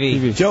Unseld.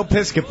 TV. Joe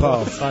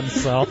Piscopo.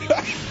 Unseld.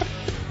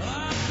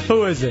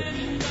 Who is it?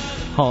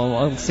 Hold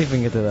on, let's see if we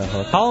can get to that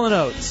hook. Hall &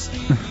 Oates.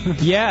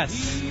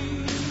 Yes.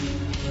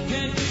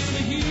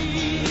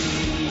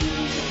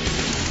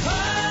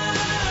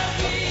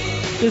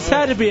 This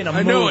had to be in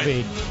a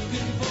movie.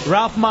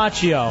 Ralph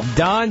Macchio.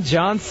 Don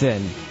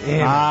Johnson.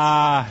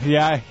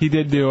 Yeah, he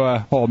did do a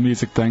whole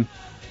music thing.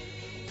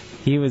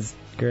 He was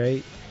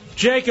great.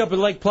 Jacob at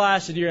Lake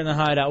Placid, you're in the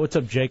Hideout. What's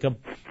up, Jacob?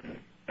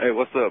 Hey,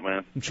 what's up,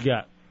 man? What you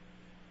got?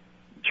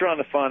 I'm trying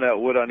to find out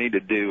what I need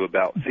to do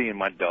about seeing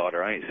my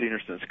daughter. I ain't seen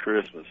her since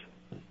Christmas.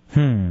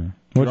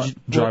 What'd you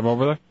drive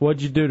over there?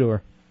 What'd you do to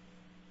her?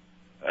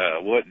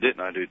 What didn't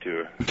I do to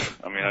her?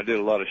 I mean, I did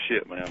a lot of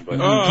shit, man. But You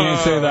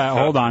can't say that.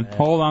 Hold on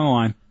the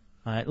line.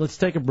 All right, let's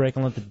take a break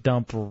and let the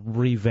dump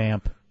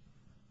revamp.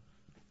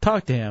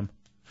 Talk to him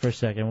for a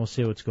second. We'll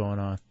see what's going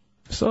on.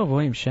 Still have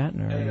William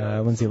Shatner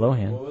and Lindsay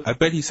Lohan. I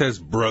bet he says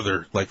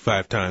brother like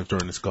 5 times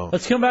during this call.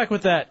 Let's come back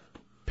with that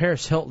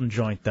Paris Hilton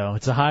joint, though.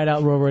 It's a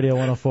Hideout, Road Radio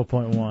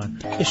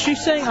 104.1. Is she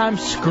saying I'm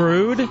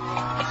screwed? I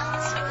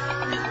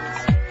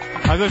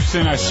thought you were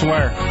saying I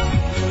swear.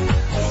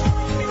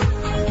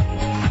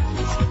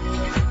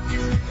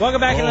 Welcome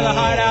back into the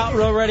Hideout,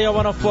 Road Radio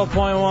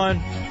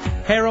 104.1.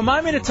 Hey,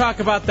 remind me to talk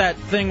about that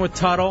thing with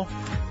Tuttle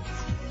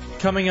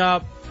coming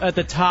up at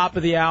the top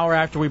of the hour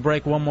after we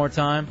break one more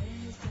time.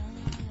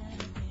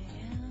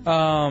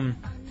 And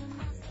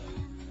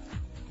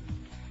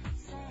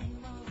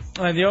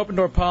the open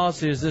door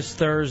policy is this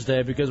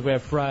Thursday because we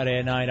have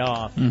Friday night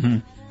off. Mm-hmm.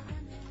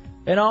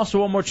 And also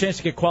one more chance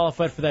to get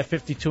qualified for that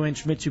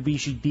 52-inch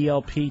Mitsubishi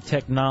DLP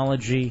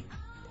Technology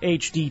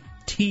HD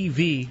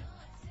TV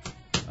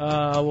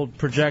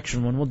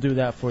projection one. We'll do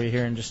that for you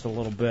here in just a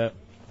little bit.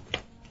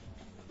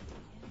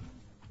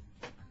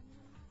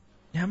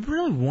 Yeah, I'm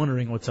really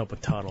wondering what's up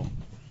with Tuttle.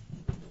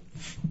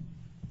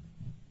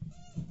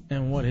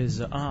 And what his...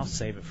 I'll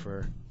save it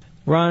for...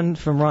 Ron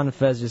and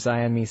Fez just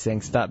IM me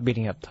saying, stop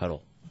beating up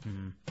Tuttle.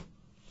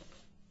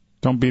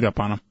 Don't beat up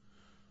on him.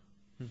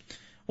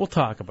 We'll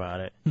talk about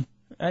it.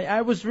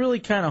 I was really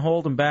kind of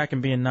holding back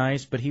and being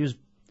nice, but he was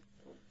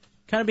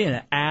kind of being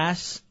an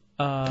ass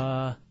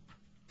to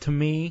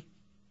me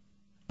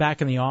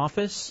back in the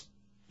office.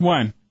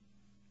 When?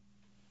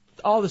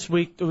 All this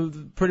week,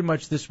 pretty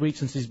much this week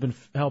since he's been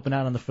helping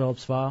out on the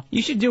Phillips file.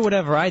 You should do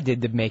whatever I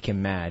did to make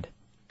him mad.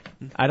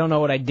 I don't know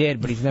what I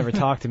did, but he's never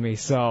talked to me,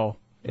 so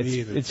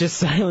it's just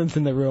silence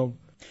in the room.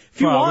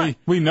 If you want,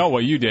 we know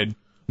what you did,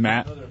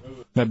 Matt.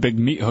 That big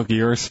meat hook of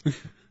yours.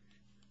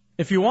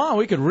 If you want,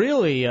 we could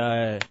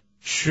really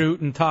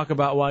shoot and talk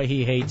about why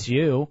he hates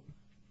you.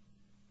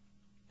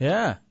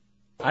 Yeah.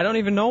 I don't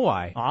even know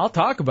why. I'll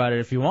talk about it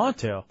if you want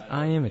to.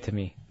 IM it to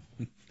me.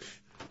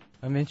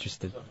 I'm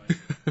interested.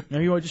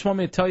 Maybe you just want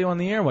me to tell you on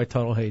the air why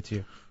Tuttle hates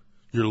you.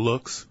 Your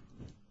looks?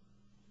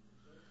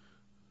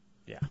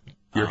 Yeah.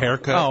 Your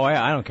haircut? Oh,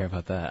 I don't care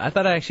about that. I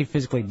thought I actually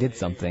physically did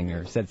something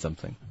or said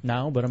something.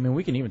 No, but I mean,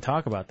 we can even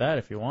talk about that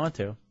if you want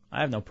to. I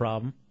have no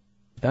problem.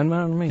 Doesn't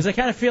matter to me. Because I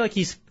kind of feel like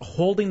he's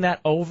holding that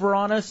over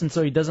on us, and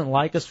so he doesn't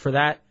like us for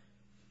that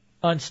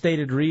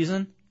unstated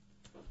reason.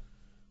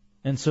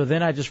 And so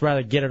then I'd just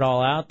rather get it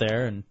all out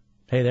there, and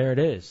hey, there it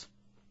is.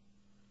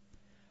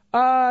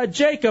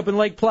 Jacob in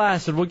Lake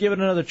Placid, we'll give it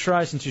another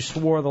try since you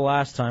swore the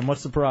last time.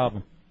 What's the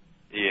problem?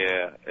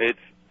 Yeah,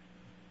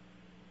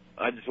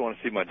 I just want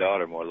to see my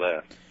daughter more or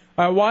less.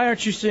 All right, why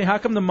aren't you seeing? How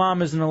come the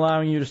mom isn't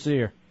allowing you to see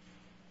her?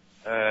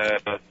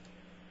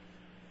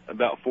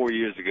 About 4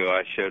 years ago,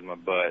 I showed my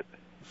butt,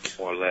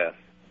 more or less.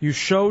 You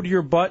showed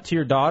your butt to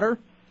your daughter?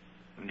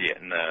 Yeah,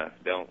 no,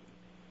 don't.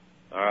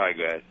 All right,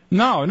 guys.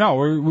 No,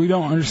 we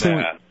don't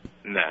understand.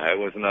 Nah, it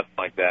was nothing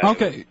like that.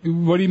 Okay,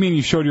 what do you mean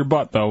you showed your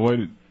butt, though? What?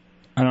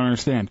 I don't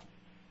understand.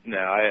 No,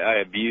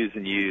 I abused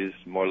and used,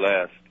 more or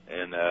less,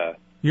 and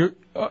You're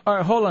all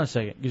right. Hold on a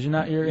second, because you're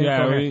not. You're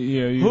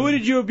Yeah. Who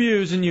did you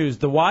abuse and use?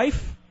 The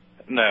wife?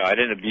 no, I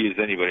didn't abuse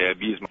anybody. I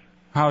abused my.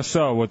 How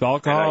so? With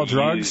alcohol,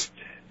 drugs?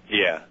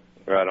 Yeah,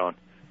 right on.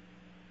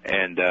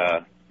 And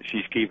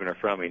she's keeping her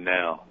from me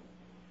now.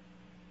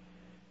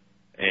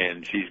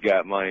 And she's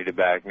got money to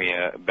back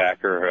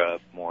her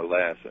up, more or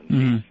less.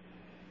 And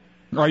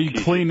Are you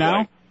clean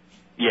now?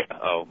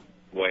 yeah,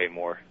 way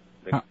more.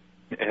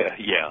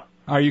 Yeah.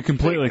 Are you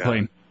completely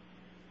clean?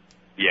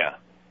 Yeah.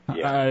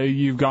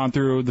 You've gone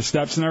through the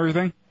steps and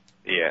everything?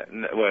 Yeah,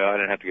 well, I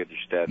didn't have to get your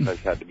steps. I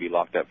just had to be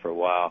locked up for a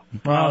while.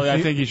 Well,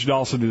 I think you should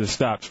also do the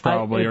steps,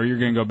 probably, or you're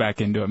going to go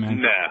back into it,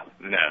 man.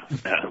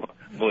 No.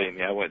 Believe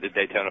me, I went to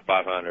Daytona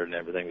 500 and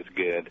everything was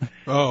good.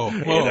 Oh,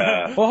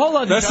 well, hold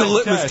on. That's a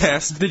litmus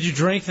test. Did you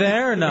drink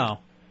there or no?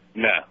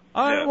 No.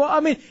 All right, well, I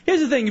mean,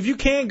 here's the thing. If you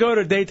can't go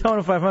to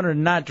Daytona 500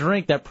 and not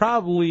drink, that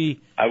probably...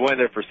 I went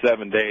there for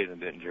 7 days and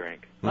didn't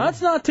drink.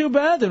 That's not too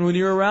bad then when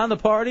you're around the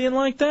partying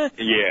like that.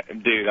 Yeah,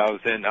 dude, I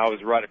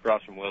was right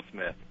across from Will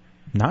Smith.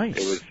 Nice.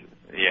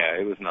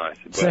 It was nice.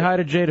 Say hi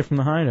to Jada from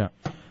the Hideout.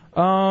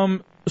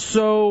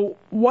 So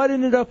what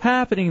ended up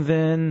happening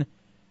then?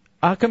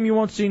 How come you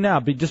won't see now?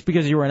 Just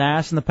because you were an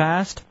ass in the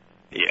past?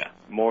 Yeah,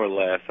 more or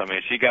less. I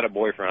mean, she got a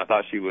boyfriend. I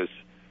thought she was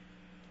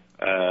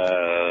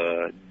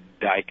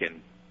dyking.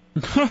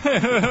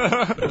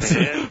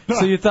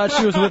 So you thought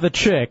she was with a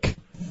chick?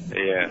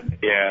 Yeah,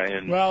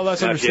 and well,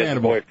 that's now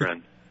understandable. She has a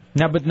boyfriend.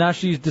 But now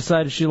she's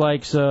decided she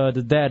likes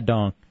the dad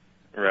dong.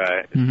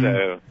 Right. Mm-hmm.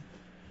 So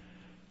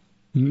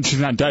she's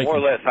not dyking. more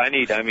or less,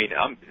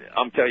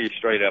 I'm telling you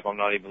straight up, I'm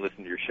not even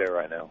listening to your show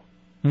right now.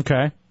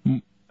 Okay.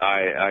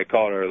 I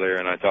called earlier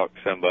and I talked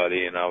to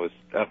somebody and I was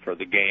up for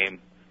the game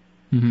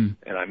and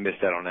I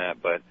missed out on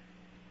that. But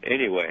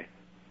anyway,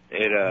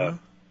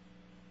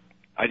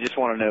 I just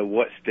want to know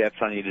what steps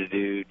I need to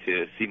do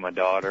to see my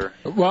daughter.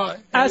 Well,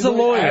 as a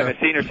lawyer, I haven't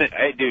seen her since.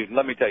 Hey, dude,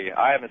 let me tell you,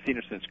 I haven't seen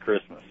her since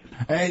Christmas.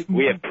 Hey,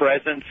 we have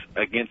presents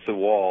against the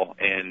wall,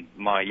 and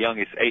my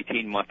youngest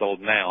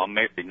 18-month-old now, I'm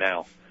married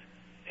now.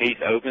 He's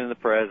opening the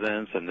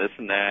presents and this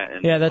and that.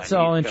 And yeah, that's my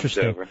all niece comes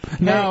interesting. over.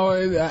 No,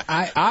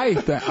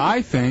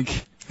 I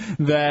think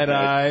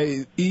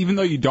that even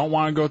though you don't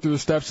want to go through the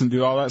steps and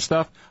do all that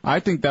stuff, I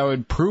think that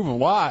would prove a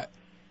lot.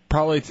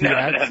 Probably to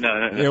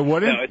No. It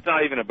wouldn't? No, it's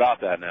not even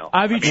about that now.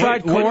 Have you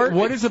tried court?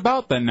 What is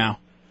about then now?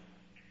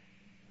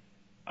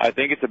 I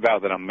think it's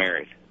about that I'm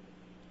married.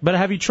 But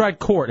have you tried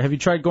court? Have you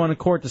tried going to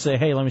court to say,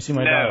 hey, let me see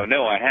my daughter?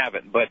 No, I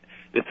haven't. But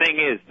the thing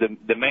is,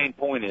 the main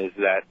point is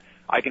that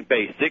I can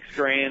pay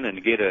 $6,000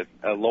 and get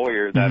a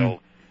lawyer that'll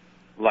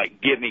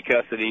like give me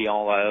custody,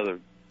 all that other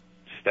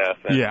stuff,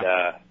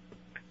 and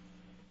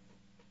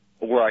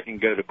or I can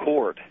go to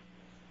court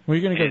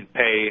and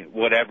pay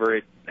whatever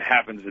it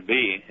happens to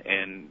be,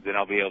 and then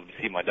I'll be able to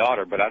see my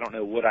daughter. But I don't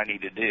know what I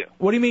need to do.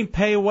 What do you mean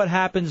pay what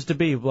happens to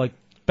be? Like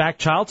back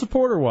child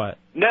support or what?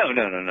 No.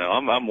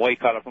 I'm way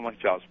caught up on my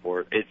child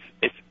support.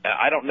 It's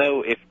I don't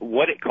know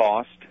what it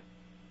costs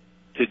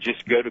to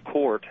just go to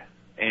court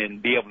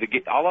and be able to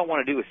get. All I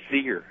want to do is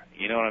see her.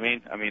 You know what I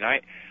mean? I mean,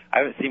 I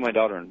haven't seen my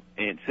daughter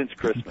since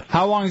Christmas.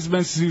 How long has it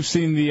been since you've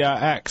seen the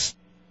ex?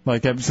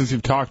 Like since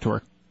you've talked to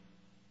her?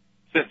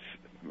 Since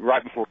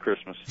right before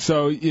Christmas.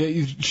 So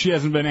she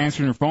hasn't been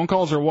answering your phone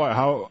calls or what?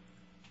 How?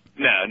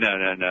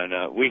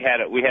 No. We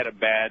had a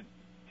bad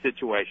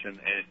situation,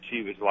 and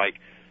she was like,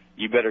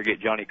 "You better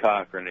get Johnny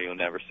Cochran, or you'll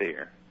never see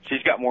her."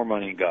 She's got more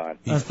money than God.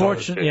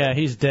 Unfortunately, yeah,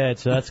 he's dead,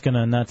 so that's not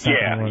gonna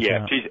work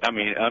out.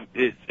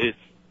 It's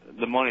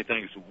the money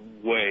thing's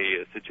way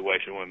a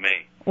situation with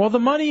me. Well, the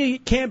money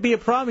can't be a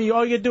problem.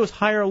 All you gotta do is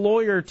hire a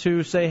lawyer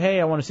to say, hey,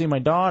 I want to see my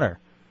daughter.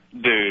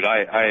 Dude,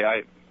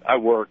 I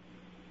work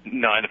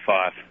 9 to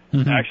 5.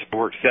 I actually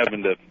work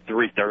 7 to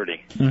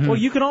 3:30. Well,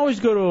 you can always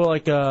go to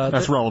like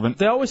that's relevant.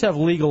 They always have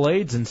legal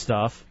aids and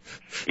stuff.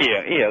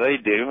 Yeah, they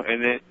do,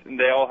 and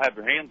they all have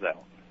their hands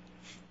out.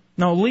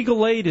 No,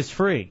 legal aid is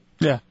free.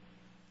 Yeah.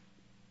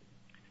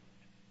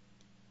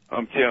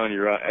 I'm telling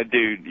you, right,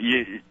 dude,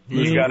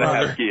 you gotta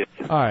have kids.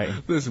 All right.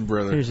 Listen,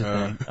 brother. Here's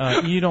the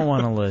thing. You don't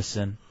want to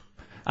listen.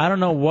 I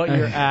don't know what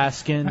you're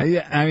asking.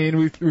 I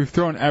mean, we've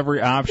thrown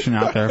every option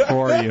out there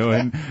for you,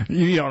 and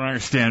you don't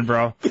understand,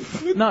 bro.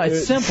 No,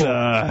 it's simple.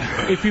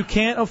 If you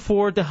can't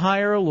afford to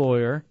hire a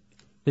lawyer,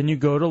 then you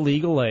go to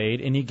legal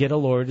aid and you get a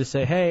lawyer to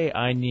say, hey,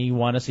 I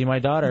want to see my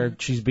daughter.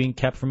 She's being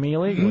kept from me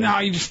illegally. No,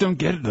 you just don't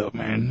get it, though,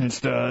 man.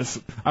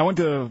 I went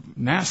to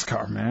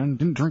NASCAR, man.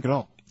 Didn't drink at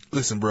all.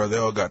 Listen, bro, they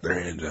all got their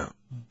hands out.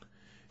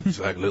 It's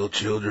like little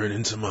children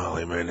in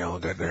Somalia, man. They all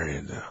got their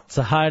hands out. It's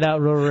a Hideout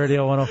Real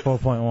Radio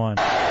 104.1.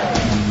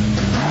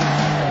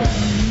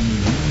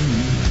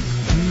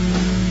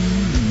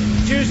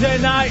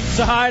 Tuesday night, it's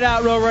a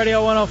Hideout Real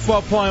Radio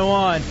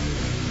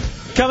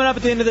 104.1. Coming up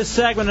at the end of this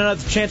segment,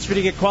 another chance for you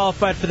to get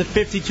qualified for the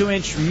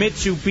 52-inch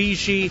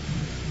Mitsubishi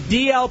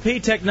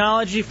DLP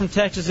technology from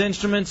Texas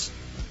Instruments,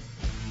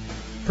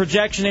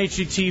 projection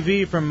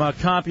HDTV from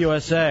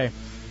CompUSA.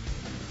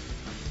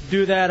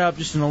 Do that up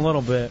just in a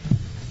little bit.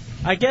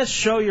 I guess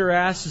show your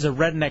ass is a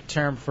redneck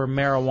term for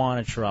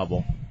marijuana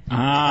trouble.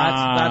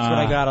 That's what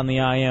I got on the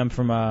IM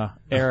from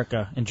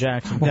Erica in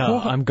Jackson. No,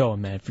 I'm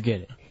going, man.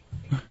 Forget it.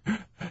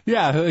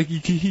 Yeah, like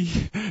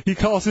he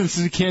calls in and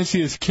says he can't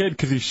see his kid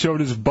because he showed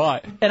his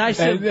butt. And I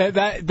said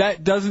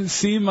that doesn't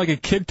seem like a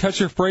kid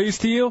toucher phrase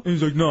to you. And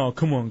he's like, no,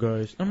 come on,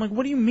 guys. I'm like,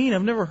 what do you mean?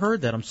 I've never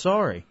heard that. I'm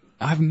sorry.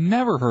 I've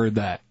never heard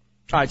that.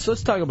 All right, so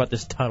let's talk about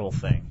this Tuttle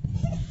thing.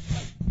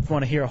 If you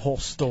want to hear a whole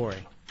story.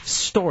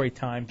 Story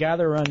time.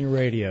 Gather around your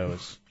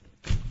radios.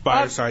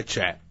 Fireside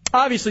chat.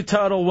 Obviously,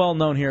 Tuttle, well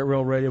known here at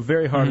Real Radio.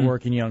 Very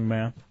hard-working young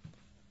man.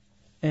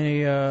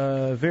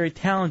 a very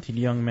talented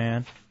young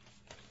man.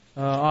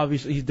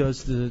 Obviously, he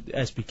does the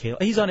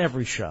SBK. He's on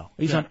every show.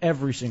 He's on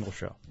every single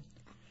show.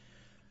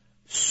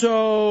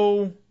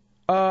 So,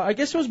 I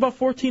guess it was about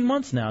 14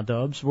 months now,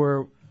 Dubs,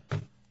 where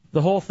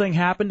the whole thing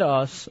happened to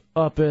us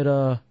up at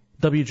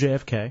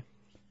WJFK.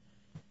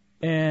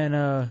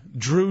 And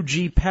Drew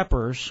G.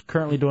 Peppers,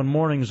 currently doing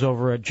mornings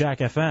over at Jack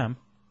FM.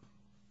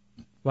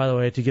 By the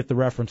way, to get the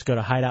reference, go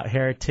to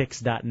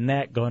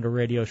hideoutheretics.net, go into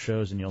radio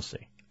shows, and you'll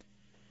see.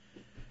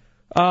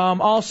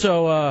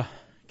 Also,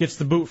 gets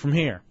the boot from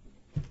here.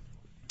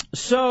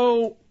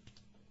 So,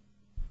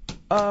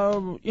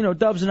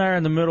 Dubs and I are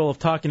in the middle of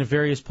talking to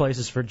various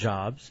places for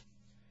jobs.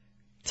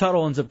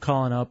 Tuttle ends up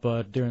calling up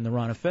during the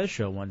Ron and Fez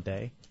show one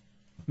day,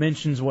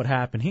 mentions what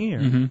happened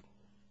here,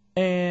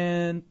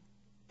 and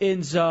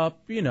ends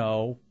up,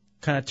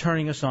 kind of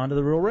turning us on to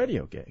the Real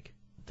Radio gig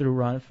through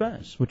Ron and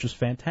Fez, which was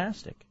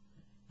fantastic,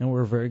 and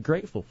we're very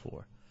grateful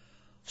for.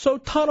 So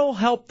Tuttle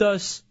helped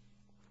us,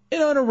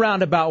 in a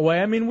roundabout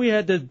way. I mean, we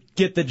had to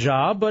get the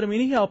job, but,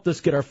 he helped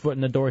us get our foot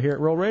in the door here at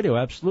Real Radio,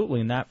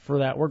 absolutely, and for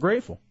that we're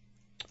grateful.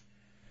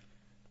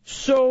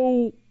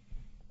 So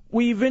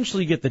we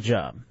eventually get the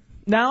job.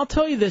 Now, I'll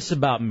tell you this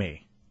about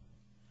me.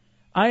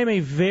 I am a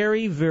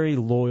very, very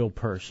loyal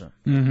person,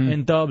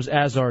 and Dubs,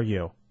 as are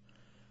you.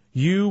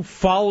 You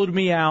followed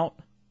me out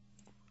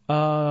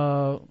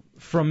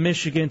from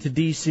Michigan to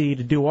D.C.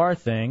 to do our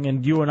thing,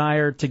 and you and I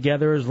are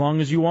together as long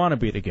as you want to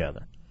be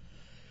together.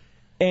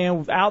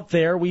 And out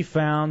there, we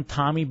found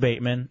Tommy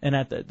Bateman,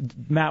 and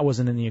Matt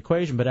wasn't in the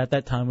equation, but at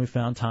that time we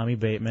found Tommy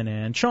Bateman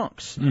and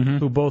Chunks,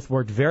 who both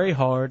worked very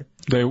hard.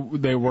 They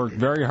worked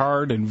very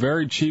hard and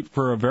very cheap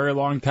for a very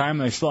long time,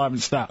 and they still haven't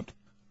stopped.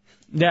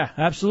 Yeah,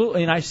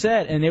 absolutely. And I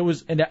said, and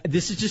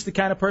this is just the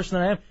kind of person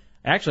that I am.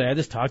 Actually, I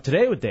just talked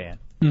today with Dan,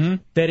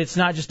 that it's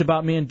not just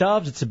about me and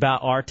Dubs, it's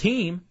about our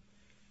team.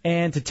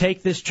 And to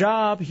take this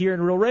job here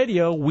in Real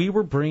Radio, we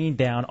were bringing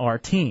down our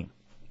team.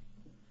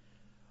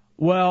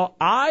 Well,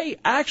 I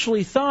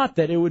actually thought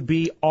that it would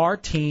be our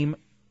team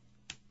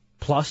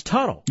plus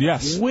Tuttle.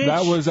 Yes,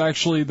 that was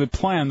actually the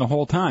plan the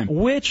whole time.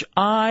 Which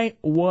I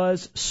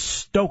was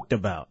stoked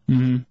about,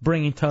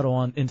 bringing Tuttle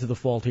on into the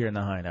fold here in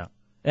the Hideout.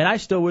 And I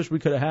still wish we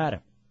could have had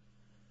him.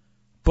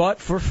 But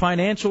for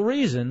financial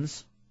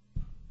reasons,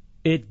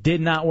 it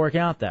did not work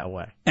out that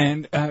way.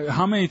 And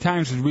how many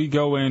times did we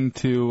go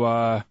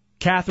into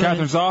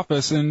Catherine's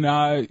office and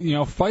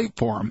fight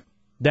for him?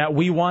 That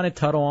we wanted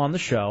Tuttle on the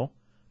show,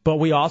 but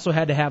we also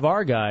had to have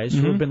our guys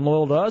who have been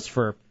loyal to us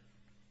for...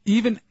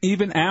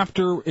 Even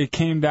after it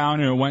came down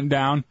and it went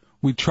down,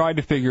 we tried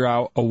to figure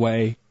out a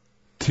way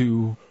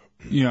to,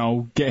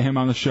 get him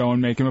on the show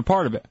and make him a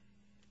part of it.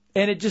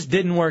 And it just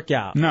didn't work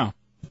out. No.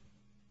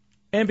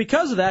 And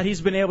because of that, he's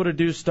been able to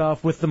do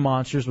stuff with the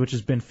Monsters, which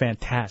has been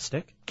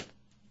fantastic.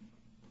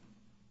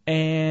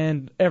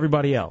 And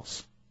everybody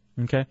else.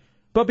 Okay?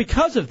 But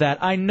because of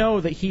that, I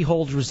know that he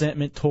holds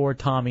resentment toward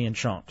Tommy and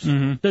Chunks.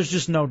 There's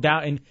just no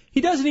doubt. And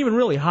he doesn't even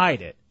really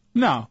hide it.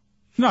 No,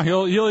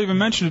 he'll even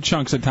mention to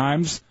Chunks at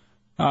times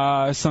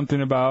something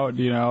about,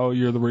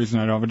 you're the reason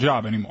I don't have a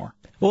job anymore.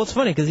 Well, it's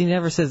funny because he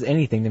never says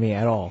anything to me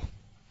at all.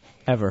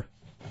 Ever.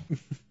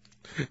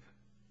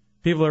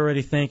 People are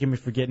already thanking me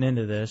for getting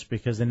into this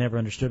because they never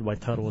understood why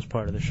Tuttle was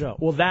part of the show.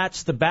 Well,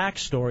 that's the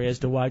backstory as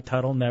to why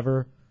Tuttle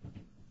never...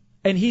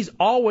 And he's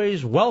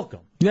always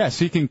welcome. Yes,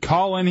 he can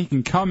call in, he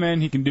can come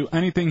in, he can do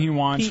anything he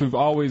wants. We've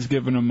always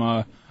given him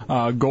a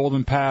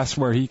golden pass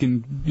where he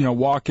can,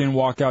 walk in,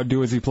 walk out,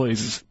 do as he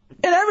pleases.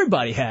 And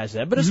everybody has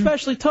that, but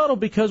especially Tuttle,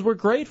 because we're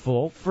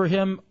grateful for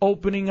him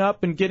opening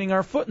up and getting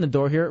our foot in the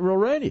door here at Real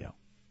Radio.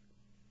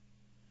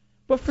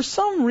 But for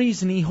some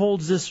reason, he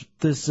holds this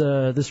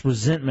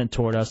resentment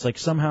toward us, like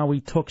somehow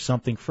we took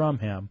something from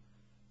him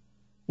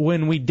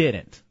when we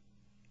didn't.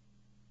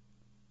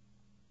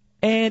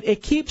 And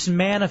it keeps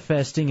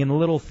manifesting in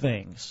little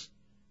things.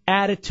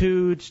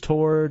 Attitudes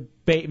toward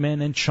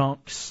Bateman and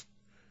Chunks.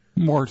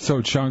 More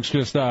so Chunks,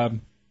 just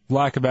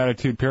lack of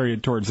attitude,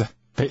 period, towards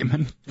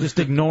Bateman. Just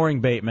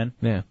ignoring Bateman.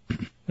 Yeah.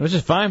 It was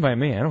just fine by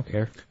me. I don't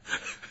care.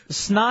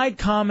 Snide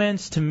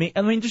comments to me.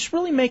 Just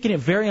really making it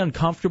very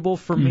uncomfortable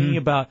for me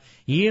about,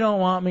 you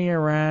don't want me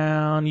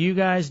around, you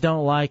guys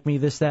don't like me,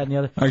 this, that, and the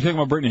other. Are you talking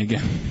about Brittany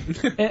again?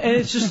 and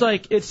it's just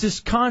like, it's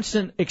this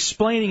constant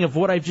explaining of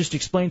what I've just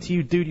explained to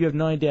you. Dude, you have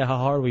no idea how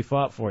hard we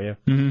fought for you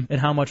and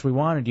how much we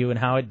wanted you and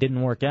how it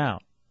didn't work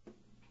out.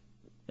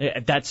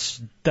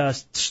 That's the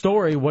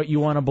story, what you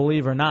want to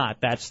believe or not.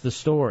 That's the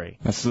story.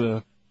 That's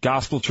the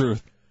gospel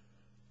truth.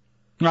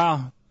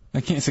 Well,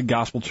 I can't say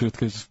gospel truth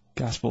because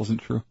gospel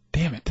isn't true.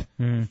 Damn it.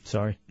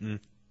 Sorry.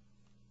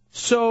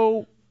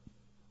 So,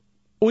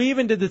 we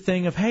even did the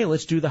thing of, hey,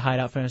 let's do the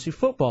Hideout Fantasy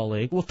Football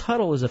League. Well,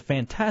 Tuttle is a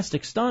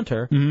fantastic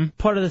stunter.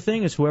 Part of the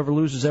thing is whoever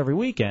loses every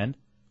weekend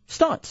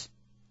stunts.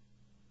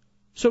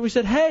 So we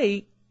said,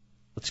 hey,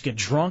 let's get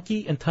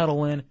Drunky and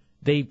Tuttle in.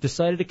 They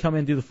decided to come in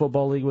and do the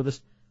football league with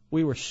us.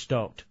 We were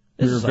stoked.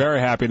 We were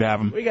very happy to have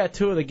them. We got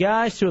two of the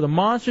guys, two of the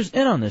monsters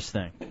in on this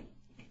thing.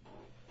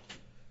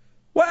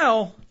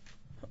 Well,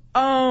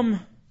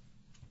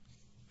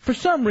 For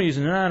some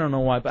reason, and I don't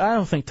know why, but I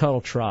don't think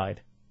Tuttle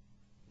tried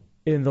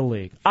in the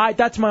league.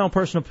 That's my own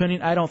personal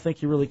opinion. I don't think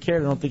he really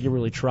cared. I don't think he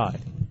really tried.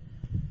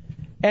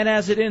 And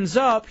as it ends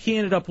up, he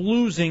ended up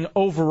losing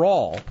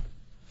overall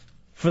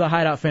for the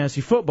Hideout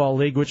Fantasy Football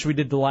League, which we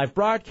did the live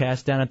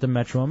broadcast down at the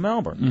Metro in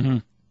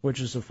Melbourne, which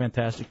is a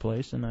fantastic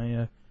place, and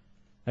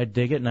I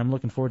dig it, and I'm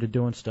looking forward to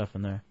doing stuff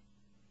in there.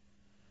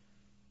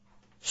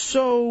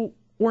 So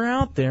we're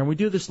out there, and we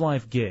do this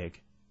live gig.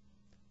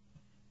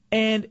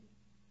 And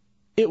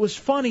it was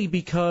funny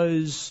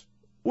because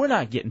we're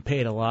not getting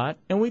paid a lot,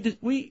 and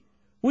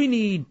we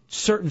need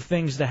certain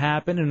things to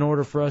happen in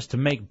order for us to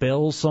make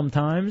bills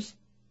sometimes.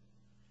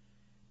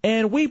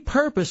 And we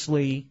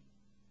purposely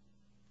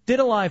did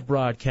a live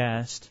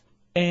broadcast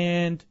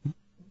and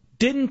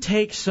didn't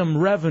take some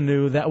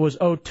revenue that was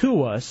owed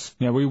to us.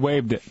 Yeah, we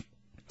waived it.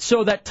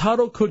 So that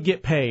Tuttle could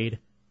get paid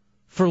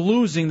for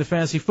losing the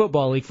Fantasy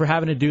Football League for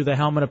having to do the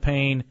Helmet of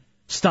Pain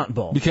stunt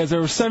bowl. Because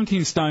there were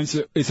 17 stunts.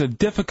 It's a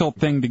difficult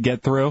thing to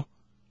get through.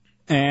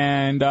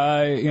 And,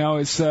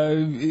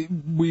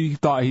 we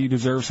thought he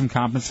deserved some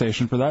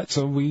compensation for that,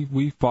 so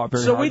we fought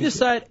very hard. So we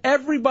decided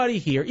everybody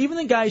here, even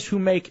the guys who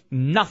make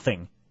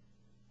nothing,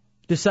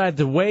 decided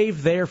to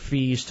waive their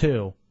fees,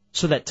 too,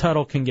 so that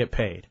Tuttle can get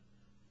paid,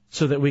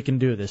 so that we can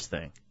do this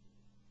thing.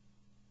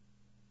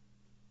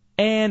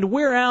 And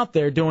we're out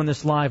there doing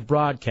this live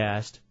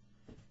broadcast,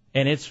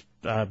 and it's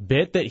a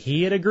bit that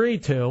he had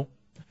agreed to.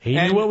 He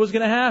knew what was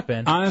going to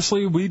happen.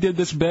 Honestly, we did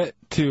this bit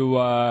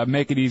to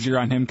make it easier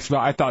on him because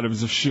I thought it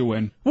was a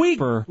shoo-in. We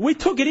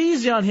took it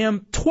easy on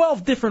him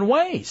 12 different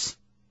ways.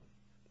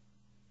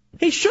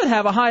 He should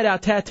have a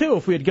Hideout tattoo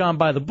if we had gone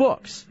by the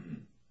books.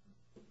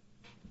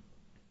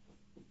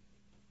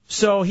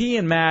 So he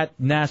and Matt,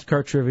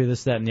 NASCAR trivia,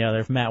 this, that, and the other.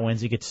 If Matt wins,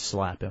 he gets to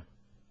slap him.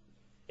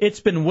 It's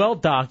been well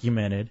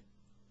documented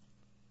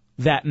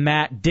that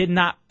Matt did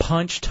not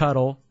punch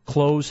Tuttle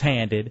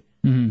close-handed.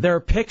 There are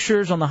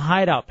pictures on the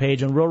Hideout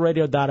page on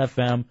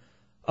RealRadio.fm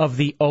of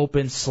the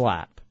open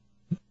slap.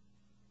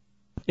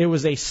 It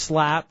was a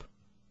slap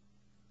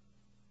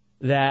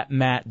that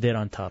Matt did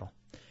on Tuttle.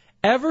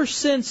 Ever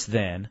since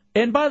then,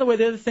 and by the way,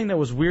 the other thing that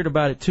was weird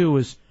about it, too,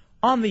 was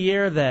on the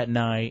air that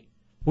night,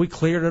 we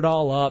cleared it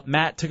all up.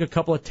 Matt took a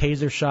couple of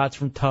taser shots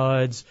from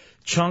Tuds.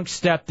 Chunk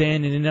stepped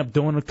in and ended up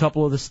doing a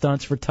couple of the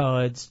stunts for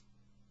Tuds.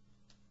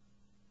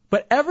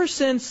 But ever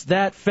since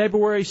that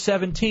February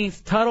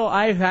 17th, Tuttle,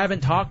 I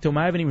haven't talked to him.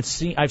 I haven't even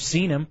seen. I've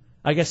seen him,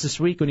 I guess, this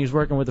week when he was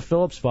working with the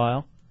Phillips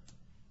file.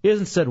 He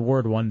hasn't said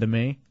word one to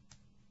me.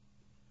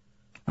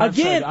 I've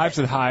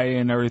said hi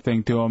and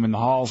everything to him in the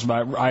halls,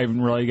 but I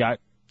haven't really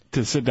got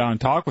to sit down and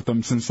talk with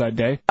him since that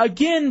day.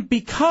 Again,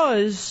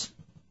 because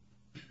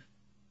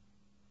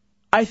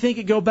I think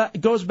it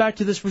goes back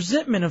to this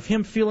resentment of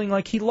him feeling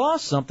like he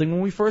lost something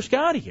when we first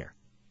got here.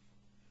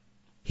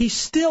 He's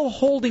still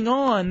holding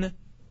on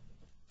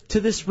to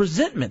this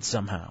resentment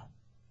somehow.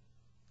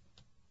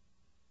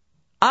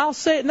 I'll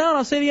say it now and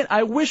I'll say it again.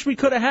 I wish we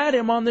could have had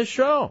him on this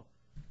show.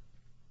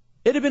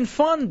 It'd have been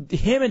fun,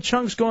 him and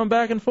Chunks going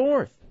back and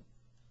forth.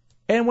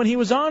 And when he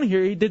was on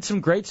here, he did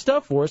some great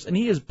stuff for us, and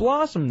he has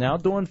blossomed now,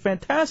 doing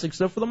fantastic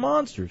stuff for the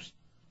Monsters.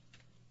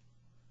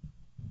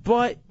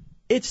 But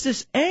it's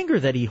this anger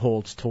that he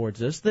holds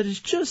towards us that is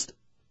just,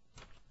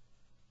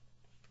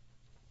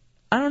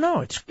 I don't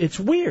know, it's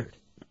weird.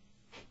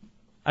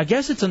 I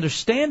guess it's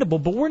understandable,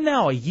 but we're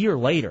now a year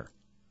later.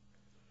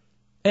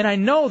 And I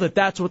know that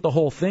that's what the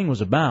whole thing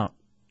was about.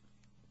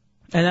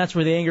 And that's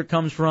where the anger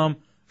comes from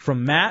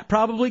Matt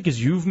probably,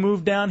 because you've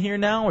moved down here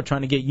now. We're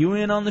trying to get you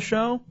in on the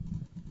show.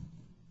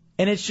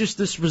 And it's just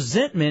this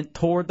resentment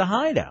toward the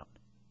Hideout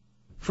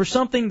for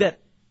something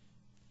that,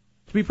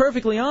 to be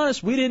perfectly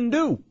honest, we didn't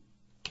do.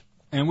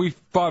 And we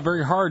fought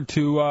very hard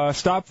to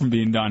stop from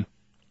being done.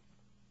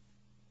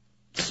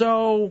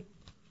 So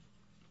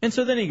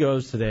then he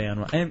goes today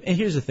on, and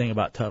here's the thing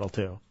about Tuttle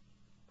too.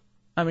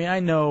 I mean, I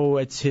know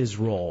it's his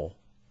role,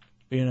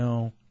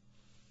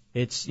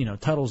 It's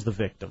Tuttle's the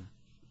victim,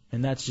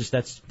 and that's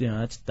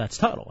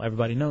Tuttle.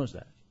 Everybody knows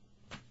that.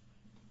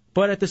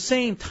 But at the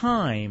same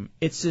time,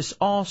 it's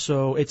off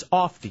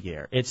the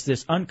air. It's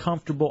this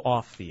uncomfortable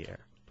off the air.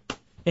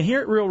 And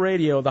here at Real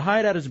Radio, the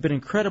Hideout has been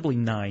incredibly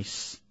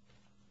nice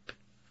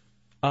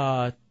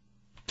to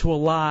a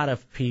lot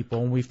of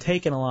people, and we've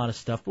taken a lot of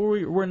stuff. But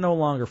we're no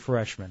longer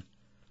freshmen.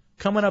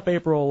 Coming up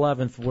April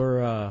 11th,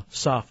 we're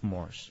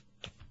sophomores,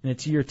 and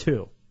it's year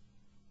 2,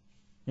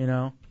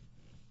 And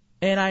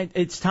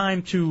it's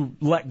time to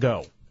let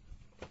go.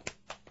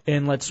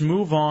 And let's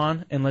move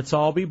on, and let's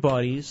all be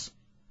buddies,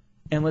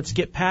 and let's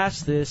get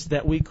past this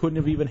that we couldn't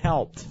have even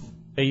helped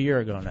a year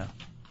ago now.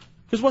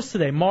 Because what's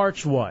today?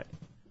 March what?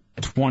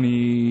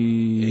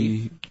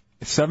 27th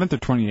or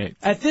 28th?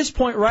 At this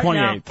point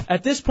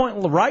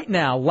 28th. Right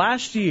now,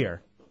 last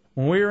year,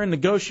 when we were in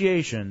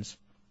negotiations,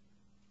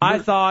 I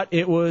thought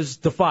it was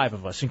the 5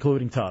 of us,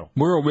 including Tuttle.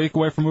 We're a week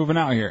away from moving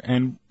out here,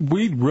 and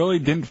we really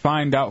didn't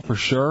find out for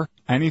sure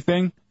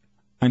anything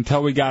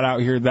until we got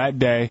out here that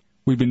day.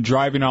 We've been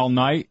driving all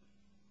night,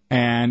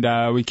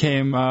 and we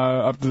came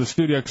up to the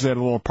studio because they had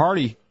a little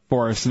party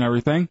for us and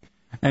everything.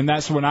 And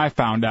that's when I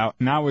found out,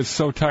 and I was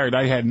so tired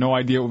I had no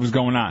idea what was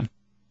going on.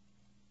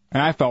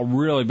 And I felt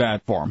really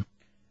bad for him.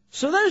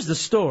 So there's the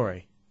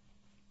story.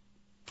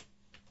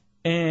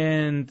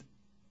 And,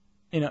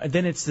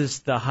 then it's this,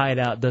 the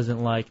Hideout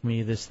doesn't like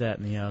me, this, that,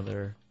 and the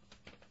other.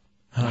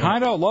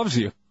 Hideout loves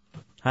you.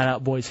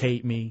 Hideout boys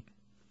hate me.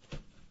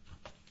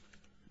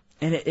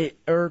 And it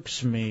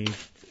irks me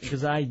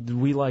because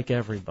we like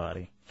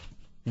everybody,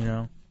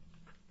 And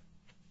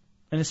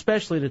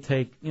especially to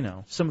take,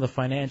 some of the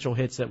financial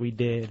hits that we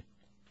did.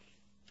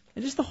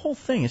 And just the whole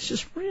thing, it's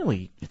just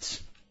really,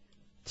 it's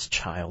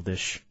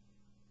childish.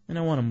 And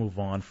I want to move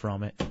on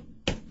from it.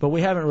 But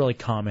we haven't really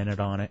commented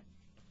on it.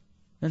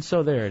 And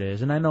so there it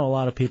is. And I know a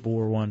lot of people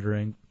were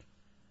wondering,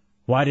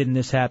 why didn't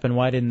this happen?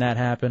 Why didn't that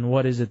happen?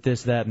 What is it,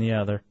 this, that, and the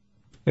other?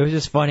 It was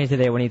just funny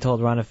today when he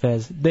told Ron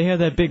Fez, they had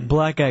that big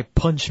black guy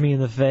punch me in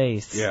the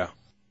face. Yeah.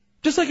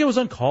 Just like it was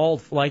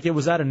uncalled, like it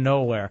was out of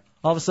nowhere.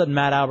 All of a sudden,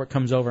 Matt Albert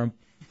comes over and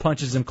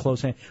punches him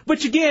close hand.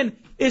 Which, again,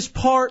 is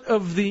part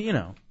of the,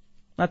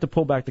 not to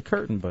pull back the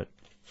curtain, but...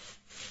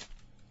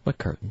 What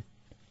curtain?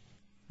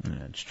 Yeah,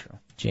 that's true.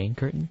 Jane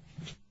curtain?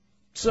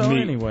 So,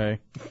 anyway...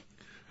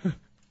 I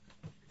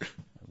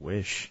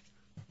wish.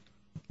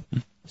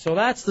 So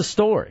that's the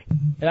story.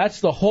 That's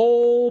the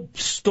whole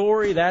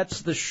story.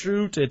 That's the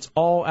shoot. It's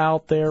all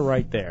out there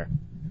right there.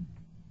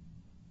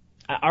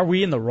 Are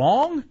we in the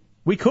wrong?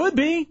 We could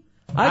be.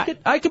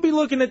 I could be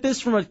looking at this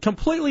from a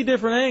completely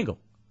different angle.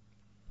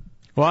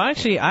 Well,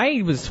 actually,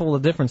 I was told a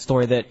different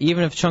story, that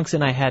even if Chunks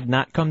and I had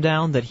not come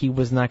down, that he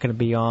was not going to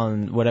be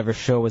on whatever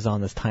show was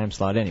on this time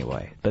slot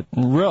anyway. But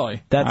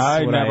really?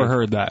 I never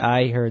heard that.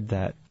 I heard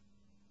that.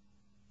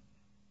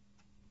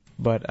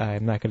 But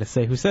I'm not going to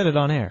say who said it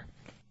on air.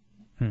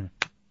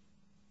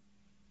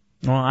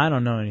 Well, I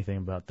don't know anything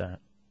about that.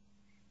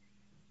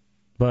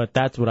 But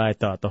that's what I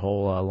thought the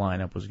whole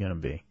lineup was going to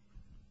be.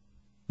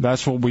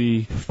 That's what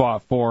we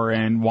fought for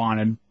and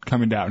wanted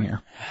coming down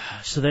here.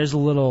 So there's a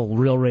little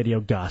Real Radio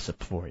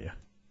gossip for you.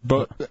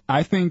 But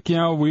I think,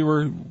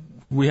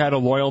 we had a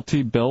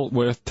loyalty built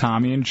with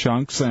Tommy and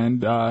Chunks,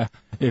 and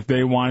if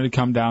they wanted to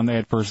come down, they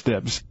had first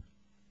dibs.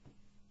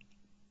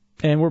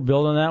 And we're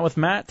building that with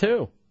Matt,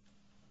 too.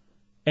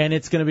 And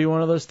it's going to be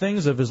one of those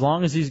things of as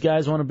long as these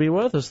guys want to be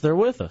with us, they're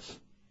with us.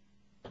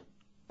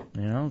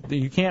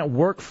 You can't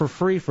work for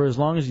free for as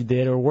long as you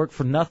did or work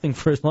for nothing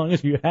for as long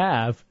as you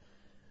have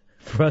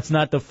for us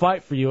not to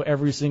fight for you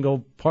every single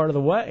part of the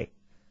way.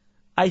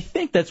 I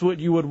think that's what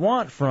you would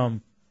want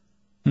from,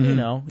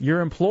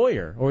 your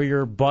employer or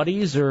your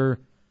buddies or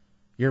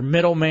your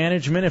middle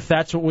management, if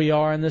that's what we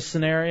are in this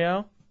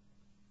scenario.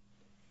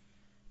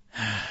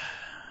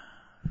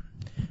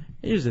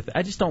 Here's the thing.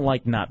 I just don't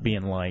like not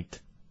being liked.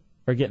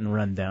 Or getting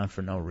run down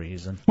for no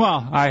reason.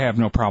 Well, I have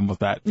no problem with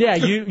that. Yeah,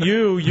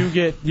 you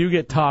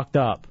get talked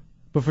up,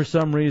 but for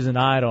some reason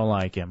I don't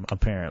like him.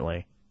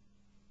 Apparently.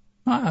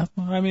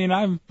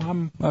 I'm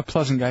a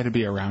pleasant guy to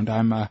be around.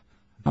 I'm a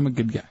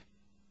good guy.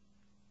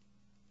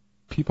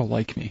 People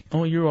like me.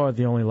 Oh, you are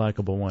the only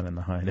likable one in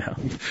the Hideout.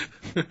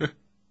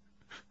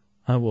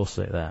 I will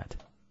say that.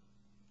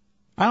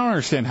 I don't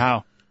understand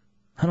how.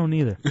 I don't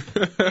either.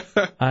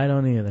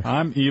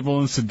 I'm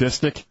evil and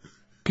sadistic.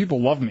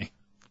 People love me.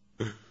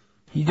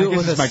 You do it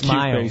with a my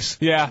smile. Cute face.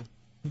 Yeah.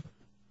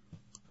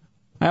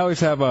 I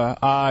always have a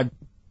odd,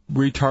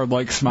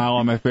 retard-like smile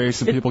on my face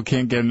that people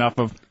can't get enough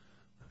of.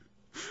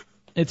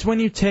 It's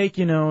when you take,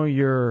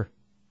 your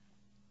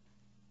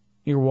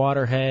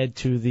waterhead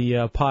to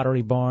the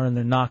pottery barn and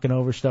they're knocking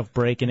over stuff,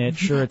 breaking it.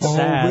 Sure, it's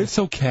sad. Oh, it's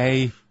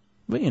okay.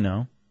 But,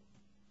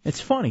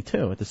 it's funny,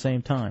 too, at the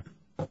same time.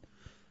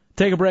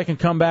 Take a break and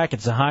come back.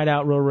 It's the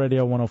Hideout, Real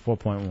Radio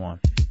 104.1.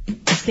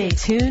 Stay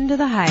tuned to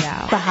the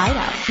Hideout. The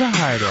Hideout. The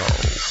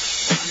Hideout.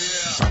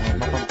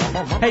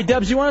 Hey,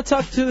 Dubs, you want to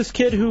talk to this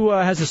kid who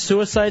has a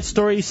suicide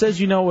story? He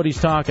says you know what he's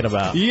talking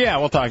about. Yeah,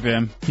 we'll talk to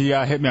him. He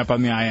hit me up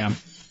on the IM.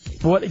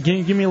 What? Can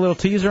you give me a little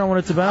teaser on what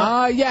it's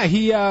about? Yeah,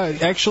 he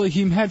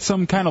had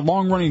some kind of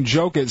long-running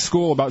joke at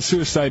school about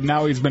suicide.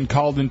 Now he's been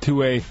called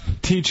into a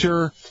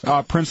teacher,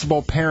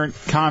 principal, parent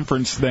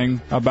conference thing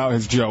about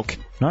his joke.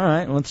 All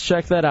right, let's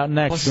check that out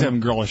next. Plus he's having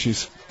girl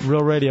issues.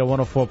 Real Radio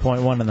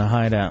 104.1 in the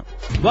Hideout.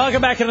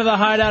 Welcome back into the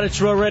Hideout.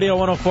 It's Real Radio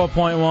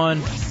 104.1.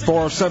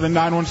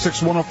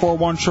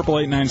 407-916-1041,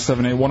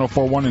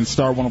 888-978-1041, and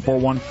star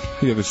 1041.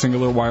 You have a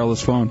singular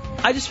wireless phone.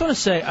 I just want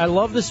to say, I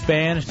love this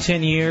band,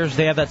 10 years.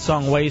 They have that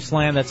song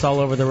Wasteland that's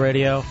all over the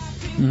radio.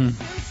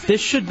 Mm-hmm.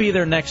 This should be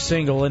their next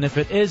single, and if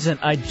it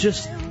isn't, I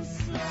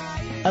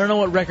don't know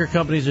what record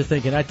companies are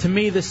thinking. To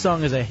me, this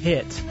song is a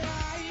hit.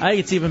 I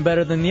think it's even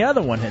better than the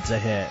other one hits a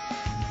hit.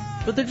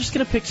 But they're just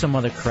going to pick some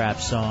other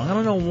crap song. I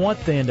don't know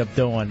what they end up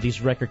doing,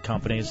 these record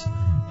companies,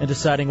 and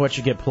deciding what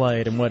should get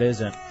played and what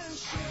isn't.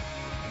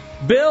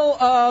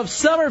 Bill of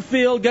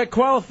Summerfield got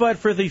qualified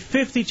for the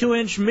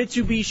 52-inch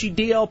Mitsubishi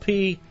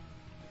DLP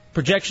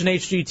projection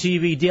HD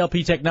TV,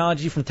 DLP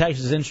technology from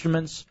Texas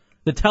Instruments.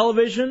 The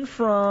television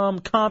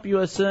from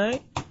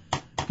CompUSA.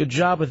 Good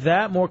job with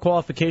that. More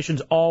qualifications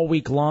all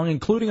week long,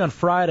 including on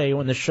Friday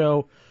when the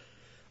show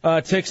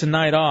takes a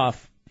night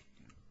off.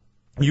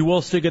 You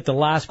will still get the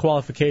last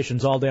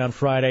qualifications all day on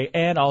Friday,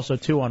 and also,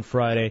 too, on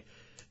Friday,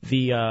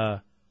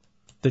 the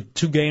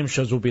 2 game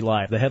shows will be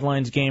live. The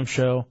Headlines game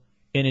show,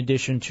 in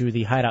addition to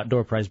the Hideout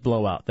Door Prize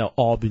Blowout. They'll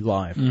all be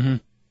live.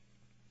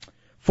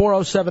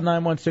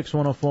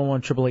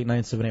 407-916-1041,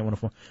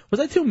 888-978-1041. Was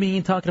I too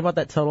mean talking about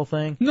that Tuttle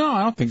thing? No,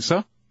 I don't think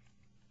so.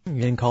 You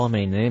didn't call him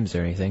any names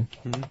or anything.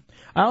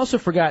 I also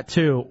forgot,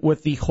 too,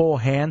 with the whole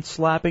hand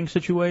slapping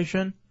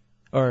situation,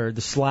 or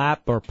the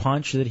slap or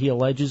punch that he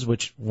alleges,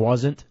 which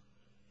wasn't,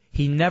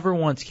 he never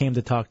once came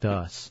to talk to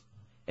us.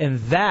 And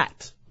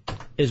that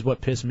is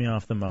what pissed me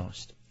off the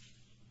most.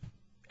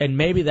 And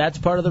maybe that's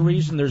part of the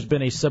reason there's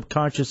been a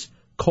subconscious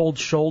cold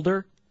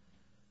shoulder.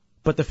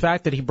 But the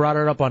fact that he brought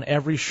it up on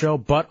every show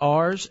but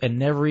ours and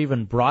never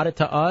even brought it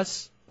to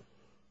us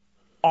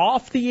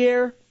off the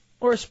air,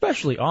 or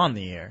especially on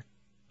the air,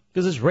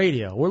 because it's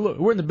radio.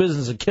 We're in the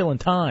business of killing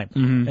time,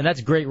 and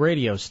that's great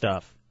radio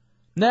stuff.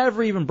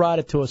 Never even brought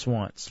it to us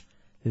once.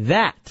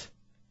 That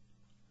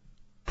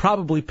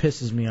probably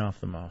pisses me off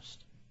the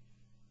most.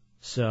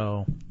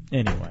 So,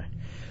 anyway.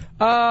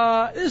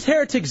 This is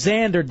Heretic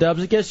Xander,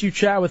 Dubs. I guess you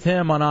chat with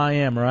him on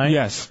IM, right?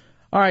 Yes.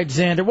 All right,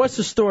 Xander, what's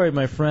the story,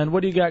 my friend?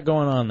 What do you got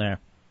going on there?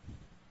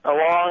 A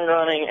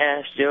long-running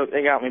ass joke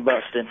that got me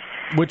busted.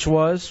 Which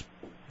was?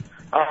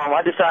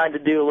 I decided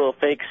to do a little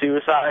fake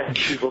suicide.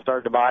 People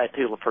started to buy it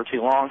for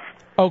too long.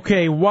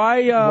 Okay,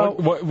 why?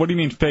 What do you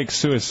mean fake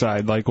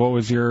suicide? Like, what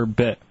was your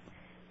bit?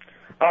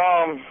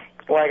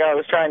 Like I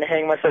was trying to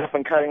hang myself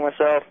and cutting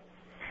myself.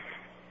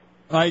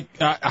 Like,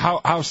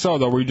 how so,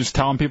 though? Were you just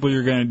telling people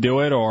you're going to do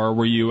it, or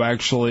were you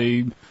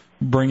actually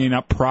bringing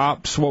up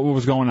props? What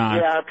was going on?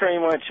 Yeah, I pretty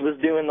much was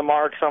doing the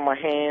marks on my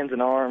hands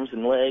and arms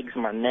and legs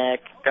and my neck.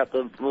 Got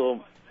the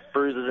little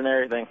bruises and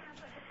everything.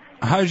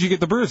 How did you get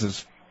the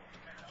bruises?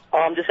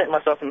 I'm just hitting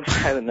myself in the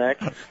side of the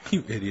neck.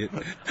 You idiot.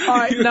 All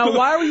right, now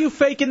why were you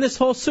faking this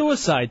whole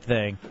suicide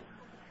thing?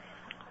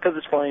 Because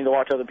it's funny to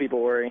watch other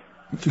people worry.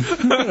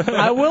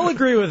 I will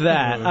agree with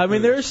that. I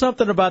mean, there is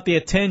something about the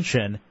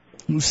attention.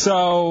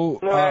 So,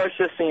 no, I was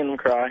just seeing them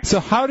cry. So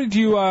how did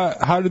you?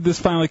 How did this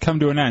finally come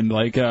to an end?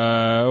 Like,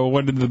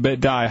 when did the bit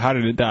die? How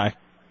did it die?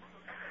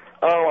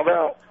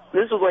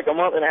 This was like a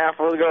month and a half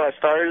ago I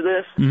started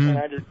this, and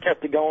I just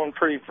kept it going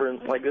for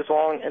like this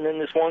long, and then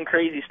this one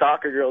crazy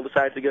stalker girl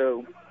decided to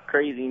go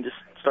crazy and just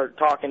start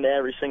talking to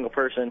every single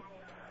person.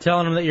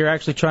 Telling them that you're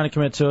actually trying to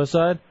commit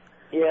suicide?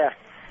 Yeah.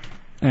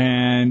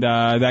 And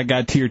that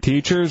got to your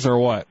teachers, or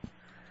what?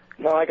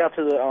 No, I got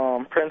to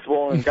the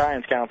principal and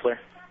guidance counselor.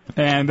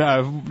 And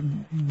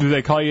did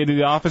they call you into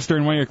the office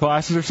during one of your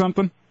classes or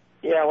something?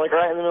 Yeah, like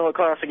right in the middle of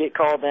class I get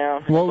called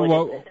down.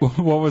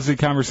 What was the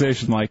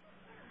conversation like?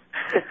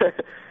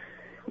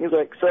 He's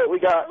like, so we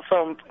got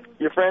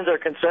your friends are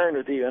concerned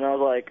with you. And I was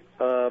like,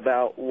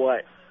 about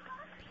what?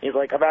 He's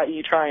like, about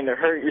you trying to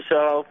hurt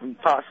yourself and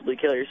possibly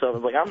kill yourself. I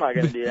was like, I'm not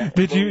going to do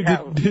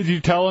that. Did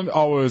you tell him,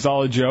 oh, it was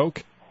all a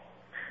joke?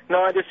 No,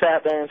 I just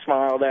sat there and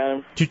smiled at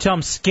him. Did you tell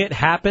him skit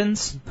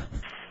happens?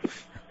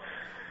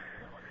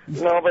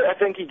 No, but I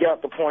think he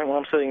got the point when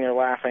I'm sitting there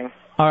laughing.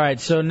 All right,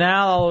 so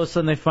now all of a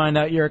sudden they find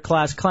out you're a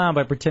class clown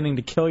by pretending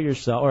to kill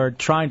yourself, or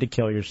trying to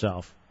kill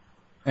yourself.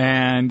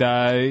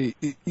 And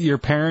your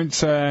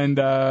parents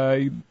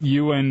and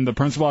you and the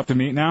principal have to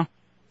meet now?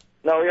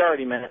 No, we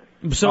already met.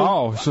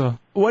 So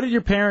what did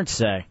your parents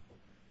say?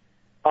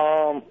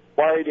 Why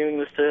are you doing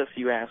this to us,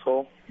 you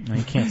asshole? No,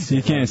 you can't say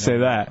you can't say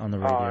that on the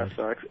radio. Oh, that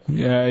sucks.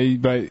 Yeah,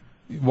 but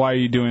why are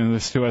you doing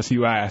this to us,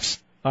 you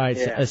ass? All right,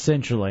 so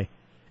essentially.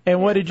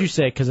 And what did you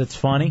say? Because it's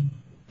funny?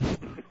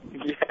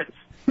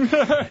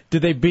 Yes.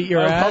 Did they beat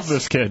your ass? I love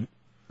this kid.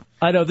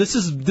 I know, this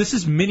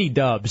is mini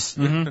Dubs.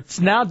 So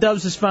now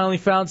Dubs has finally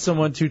found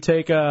someone to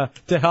take to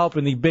help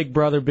in the Big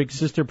Brother, Big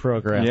Sister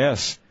program.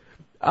 Yes.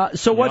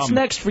 So what's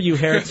next for you,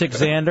 Heretic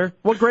Xander?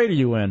 What grade are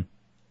you in?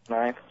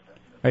 9th.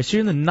 All right, so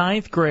you're in the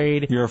 9th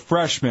grade. You're a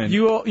freshman.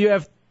 You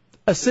have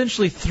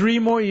essentially 3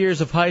 more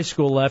years of high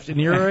school left, and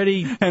you're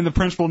already... And the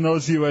principal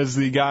knows you as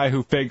the guy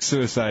who faked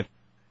suicide.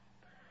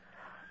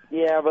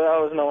 Yeah, but I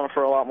was known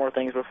for a lot more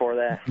things before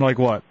that. Like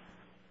what?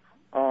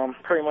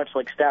 Pretty much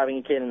like stabbing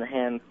a kid in the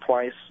hand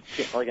twice,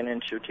 like an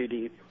inch or 2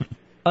 deep.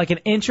 Like an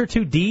inch or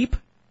 2 deep?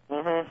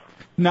 Mm-hmm.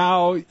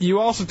 Now, you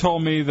also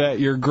told me that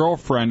your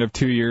girlfriend of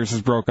 2 years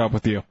has broke up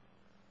with you.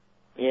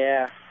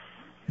 Yeah.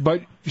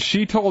 But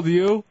she told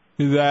you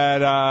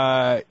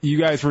that you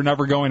guys were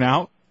never going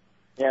out?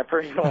 Yeah,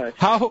 pretty much.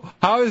 How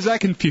does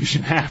that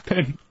confusion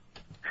happen?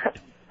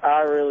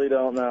 I really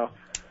don't know.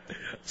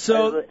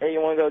 So, like, hey,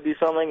 you want to go do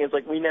something? It's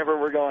like, we never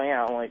were going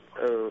out. I'm like,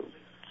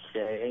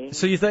 okay.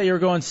 So you thought you were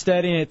going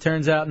steady, and it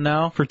turns out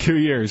no? For 2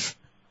 years.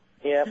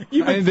 Yep.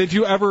 And did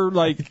you ever,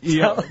 like,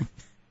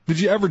 did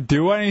you ever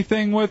do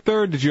anything with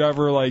her? Did you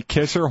ever, like,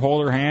 kiss her,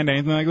 hold her hand,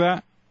 anything like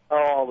that? Oh,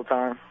 all the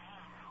time.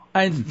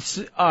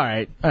 All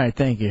right,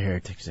 thank you,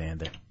 Heretic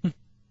Xander.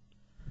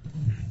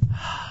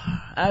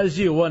 That was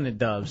you, wasn't it,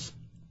 Dubs?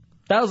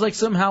 That was like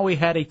somehow we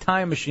had a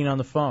time machine on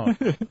the phone.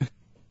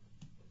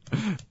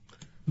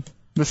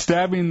 The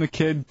stabbing the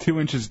kid 2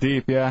 inches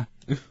deep, yeah.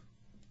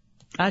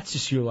 That's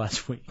just you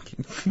last week.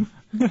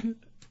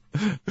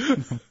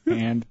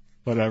 And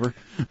whatever.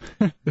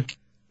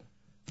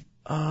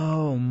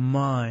 Oh,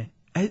 my.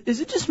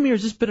 Is it just me, or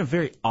has this been a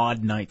very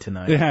odd night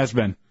tonight? It has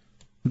been.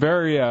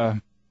 Very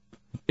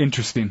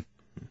interesting.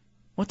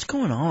 What's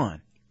going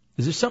on?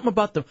 Is there something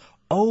about the...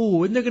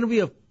 Oh, isn't there going to be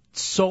a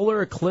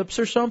solar eclipse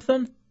or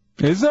something?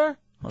 Is there?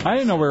 I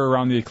didn't know we were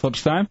around the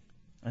eclipse time.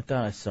 I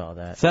thought I saw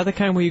that. Is that the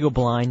kind where you go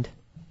blind?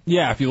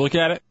 Yeah, if you look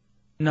at it.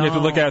 No. You have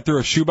to look at it through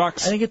a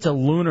shoebox. I think it's a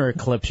lunar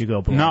eclipse you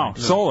go blind. No,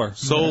 solar.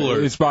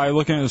 Solar. It's by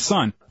looking at the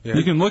sun. Yeah.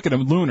 You can look at a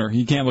lunar.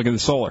 You can't look at the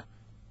solar.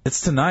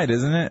 It's tonight,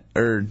 isn't it?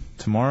 Or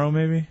tomorrow,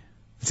 maybe?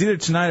 It's either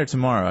tonight or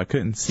tomorrow. I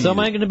couldn't see. So am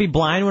I going to be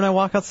blind when I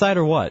walk outside,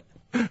 or what?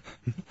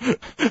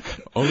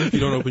 Only if you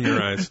don't open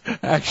your eyes.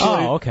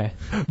 Actually, okay.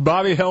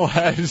 Bobby Hill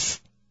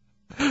has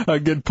a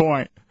good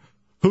point.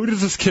 Who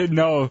does this kid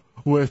know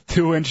with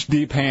 2-inch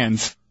deep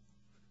hands?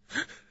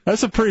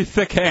 That's a pretty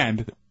thick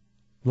hand.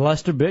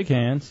 Lester Big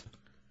Hands.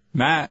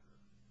 Matt.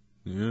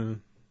 Yeah.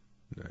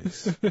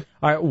 Nice. All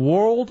right,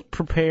 world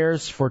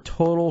prepares for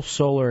total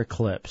solar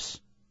eclipse.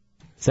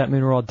 Does that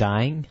mean we're all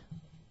dying?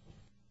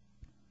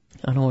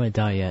 I don't want to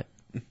die yet.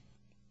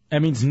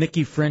 That means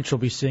Nikki French will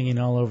be singing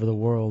all over the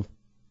world.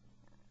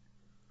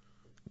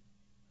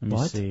 Let me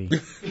What? see.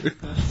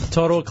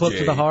 Total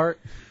eclipse of the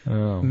heart.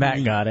 Oh.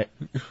 Matt got it.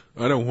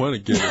 I don't want to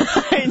get it.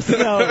 I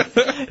know.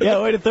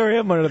 Yeah, way to throw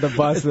him under the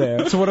bus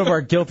there. It's one of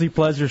our guilty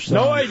pleasure songs.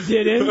 No, I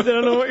didn't. I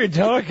don't know what you're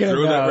talking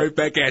Throw about. that right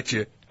back at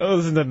you. Oh,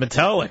 listen to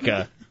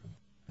Metallica.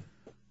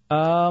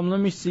 Let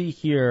me see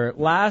here.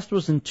 Last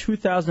was in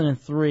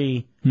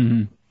 2003.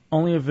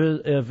 Only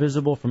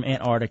visible from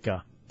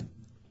Antarctica.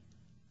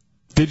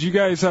 Did you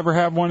guys ever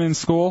have one in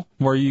school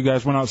where you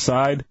guys went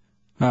outside,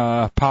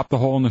 popped the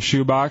hole in the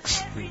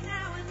shoebox?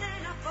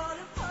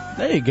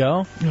 There you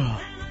go.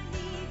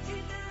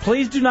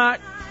 Please do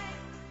not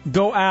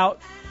go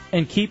out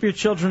and keep your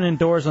children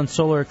indoors on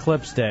solar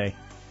eclipse day.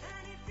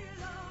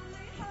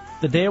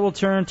 The day will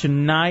turn to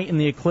night in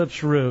the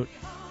eclipse route.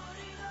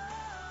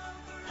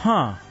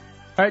 Huh.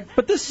 All right,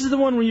 but this is the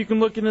one where you can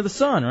look into the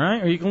sun,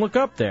 right? Or you can look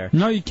up there.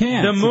 No, you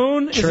can't. The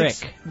moon It's a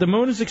trick. the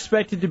moon is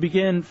expected to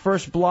begin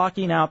first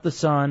blocking out the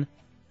sun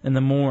in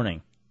the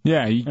morning.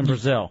 Yeah, in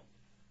Brazil.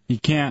 You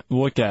can't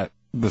look at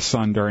the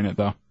sun during it,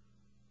 though.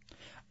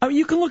 I mean,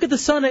 you can look at the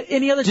sun at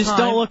any other time. Just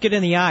don't look it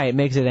in the eye. It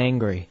makes it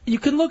angry. You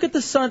can look at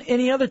the sun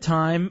any other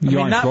time. You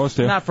aren't supposed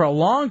to. Not for a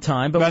long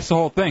time, but that's the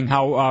whole thing.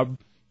 How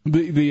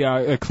the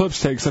eclipse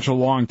takes such a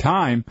long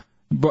time,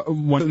 but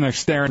when they're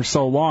staring for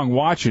so long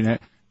watching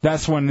it,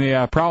 that's when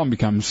the problem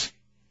becomes.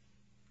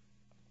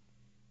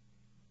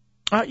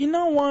 You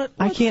know what?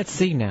 I can't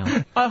see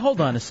now.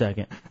 Hold on a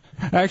second.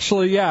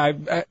 Actually, yeah,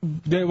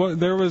 there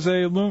was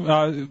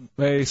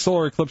a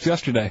solar eclipse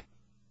yesterday.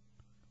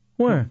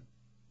 Where?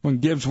 When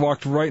Gibbs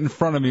walked right in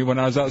front of me when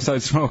I was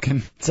outside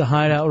smoking. It's a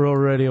Hideout Real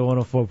Radio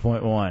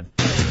 104.1.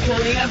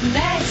 Coming up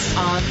next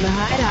on the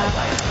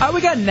Hideout.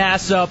 We got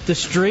NASA up the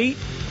street.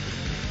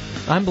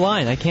 I'm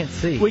blind. I can't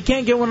see. We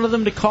can't get one of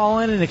them to call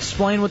in and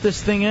explain what this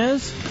thing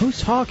is?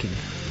 Who's talking?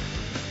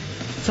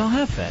 It's El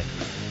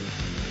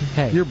Jefe.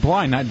 Hey. You're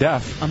blind, not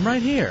deaf. I'm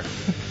right here.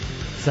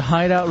 It's the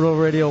Hideout Real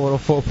Radio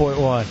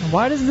 104.1.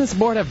 Why doesn't this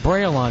board have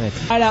Braille on it?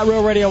 Hideout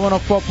Real Radio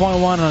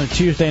 104.1 on a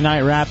Tuesday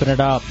night, wrapping it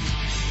up.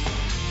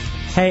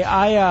 Hey,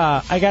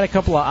 I got a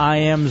couple of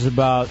IMs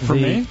about For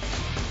me?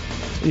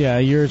 Yeah,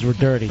 yours were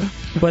dirty.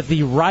 But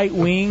the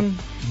right-wing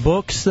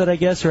books that I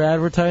guess are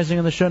advertising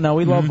on the show. Now,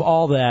 we love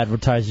all the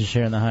advertisers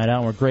here in the Hideout,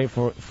 and we're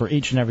grateful for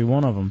each and every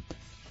one of them.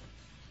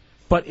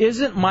 But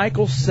isn't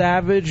Michael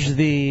Savage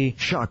the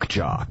shock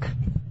jock?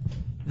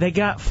 They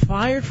got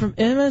fired from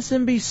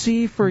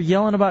MSNBC for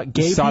yelling about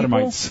gay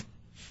Sodomites.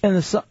 people.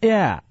 And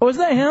yeah, was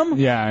that him?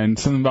 Yeah, and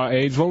something about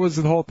AIDS. What was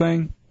the whole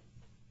thing?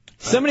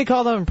 Somebody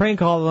called him and prank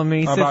called him.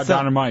 And he said About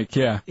Don and Mike,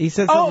 yeah. He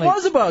said Oh, something it like,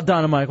 was about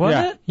Don and Mike,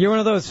 wasn't Yeah. it? You're one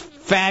of those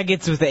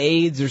faggots with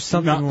AIDS or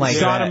something like that.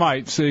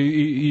 Sodomites.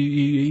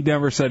 He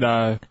never said.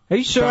 Are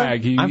you sure?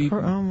 Fag. I'm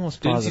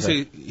almost Didn't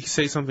positive. he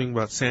say something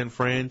about San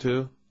Fran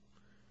too?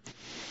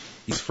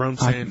 He's from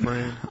San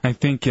Fran. I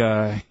think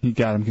he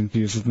got him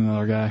confused with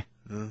another guy.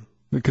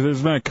 Because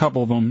there's been a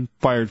couple of them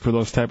fired for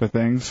those type of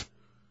things,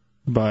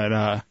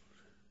 but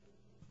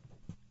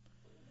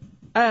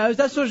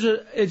That's what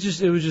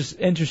it was just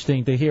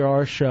interesting to hear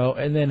our show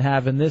and then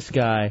having this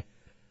guy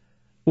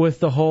with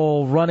the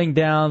whole running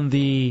down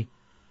the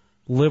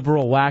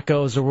liberal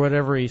wackos or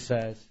whatever he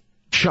says.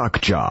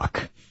 Shock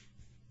jock.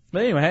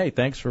 But anyway, hey,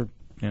 thanks for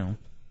paying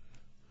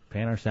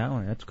our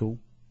salary. That's cool.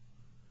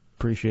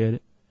 Appreciate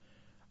it.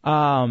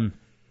 The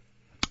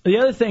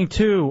other thing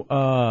too,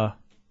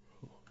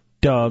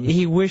 Doug.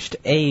 He wished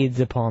AIDS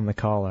upon the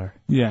caller.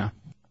 Yeah.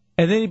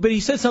 And then, but he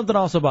said something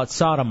also about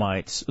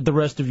sodomites. The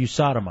rest of you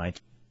sodomites.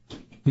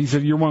 He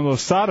said you're one of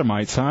those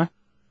sodomites, huh?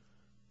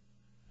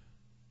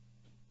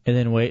 And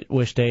then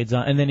wished AIDS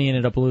on. And then he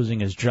ended up losing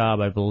his job,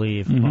 I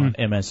believe, on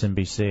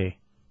MSNBC.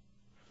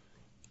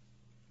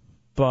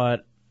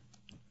 But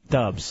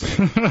Dubs,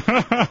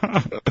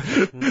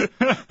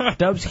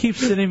 Dubs keeps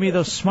sending me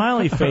those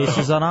smiley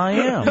faces on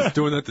IM. He's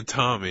doing that to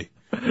Tommy.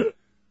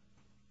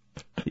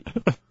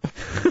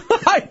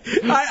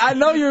 I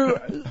know you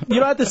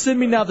don't have to send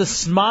me now the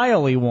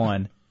smiley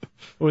one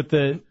with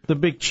the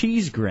big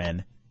cheese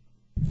grin.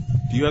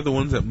 Do you have the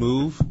ones that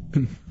move?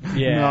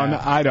 Yeah. No,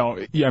 I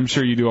don't. Yeah, I'm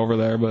sure you do over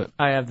there, but.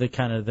 I have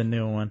the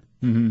new one.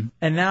 Mm-hmm.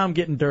 And now I'm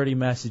getting dirty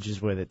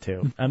messages with it,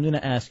 too. I'm going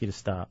to ask you to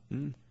stop.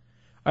 All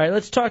right,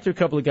 let's talk to a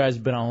couple of guys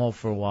who've been on hold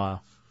for a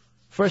while.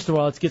 First of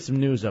all, let's get some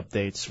news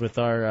updates with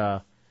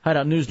our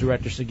Hideout News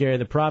Director, Sir Gary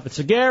the Prophet.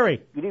 Sir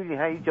Gary. Good evening.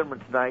 How are you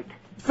gentlemen tonight?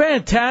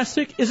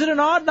 Fantastic. Is it an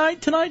odd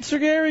night tonight, Sir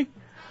Gary?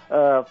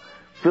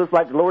 Feels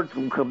like the Lord's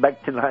going to come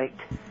back tonight.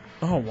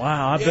 Oh,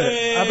 wow. I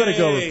better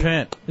go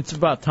repent. It's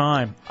about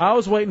time. I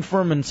was waiting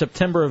for him in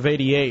September of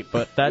 '88,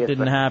 but that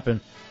didn't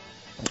happen.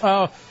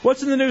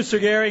 What's in the news, Sir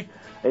Gary?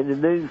 In the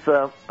news,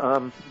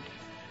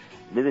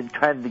 they've been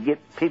trying to get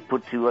people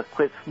to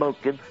quit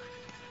smoking.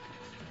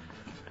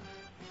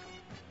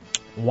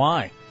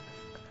 Why?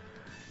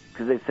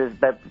 Because they say it's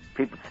bad for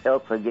people's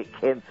health. They get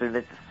cancer and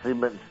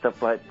emphysema and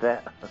stuff like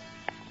that.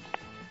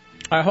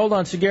 All right, hold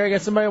on, Sir Gary. I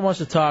got somebody who wants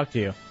to talk to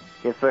you.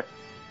 Yes, sir.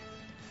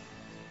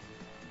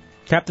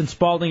 Captain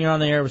Spaulding, you're on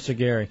the air with Sir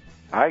Gary.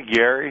 Hi,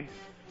 Gary.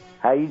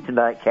 How are you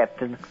tonight,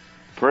 Captain?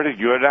 Pretty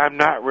good. I'm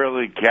not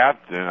really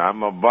captain.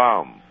 I'm a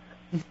bum.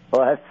 Oh,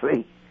 I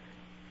see.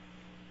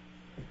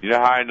 You know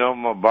how I know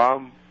I'm a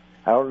bum?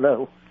 I don't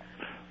know.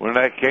 When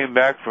I came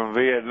back from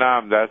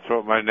Vietnam, that's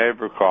what my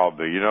neighbor called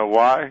me. You know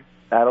why?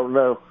 I don't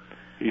know.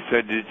 He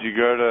said, "Did you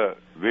go to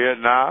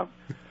Vietnam?"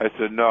 I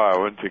said, "No, I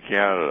went to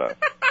Canada."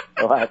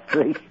 Oh, I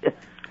see.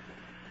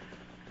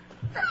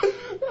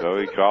 So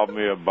he called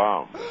me a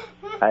bum.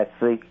 I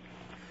see.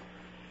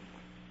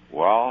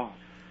 Well,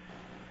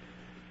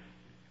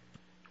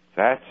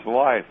 that's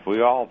life.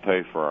 We all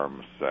pay for our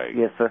mistakes.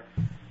 Yes, sir.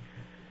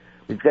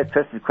 We've got to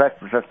trust in Christ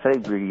as our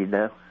Savior, you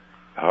know.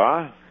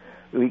 Huh?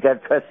 We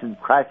got to trust in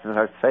Christ as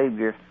our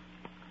Savior.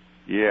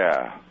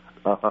 Yeah.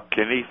 Uh-huh.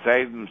 Can he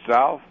save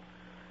himself?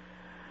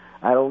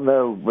 I don't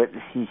know, but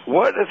he...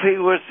 What if he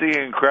was the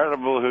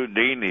incredible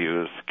Houdini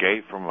who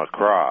escaped from a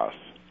cross?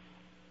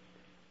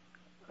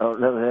 Oh,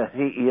 no,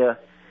 he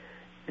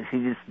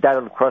just died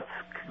on the cross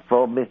for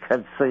all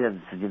mankind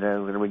sins, you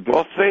know. And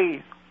Well,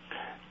 see,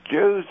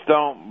 Jews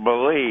don't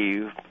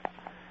believe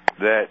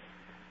that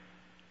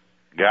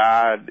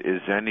God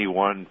is any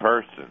one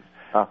person.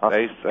 Uh-huh.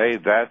 They say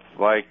that's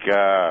like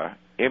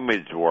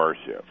image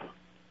worship.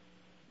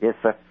 Yes,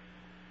 sir.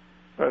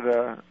 But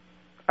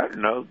I don't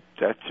know.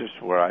 That's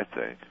just what I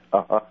think.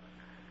 Uh-huh.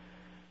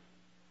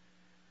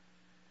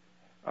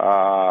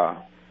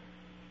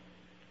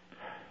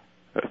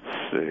 Let's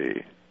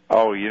see.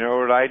 Oh, you know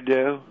what I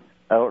do?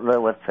 I don't know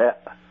what's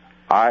that.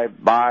 I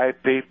buy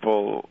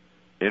people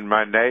in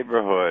my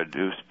neighborhood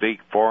who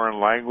speak foreign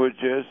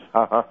languages.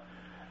 Uh-huh.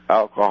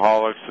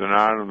 Alcoholics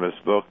Anonymous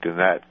book in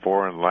that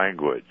foreign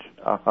language.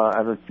 Uh-huh.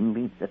 I know what you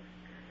mean.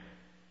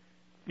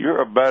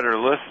 You're a better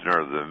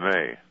listener than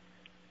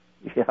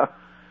me. Yeah.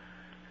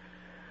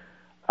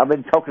 I've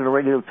been talking to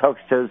radio talk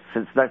shows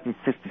since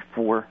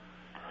 1964.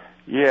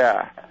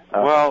 Yeah.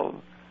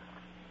 Well,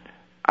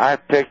 I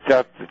picked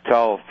up the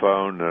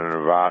telephone in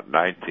about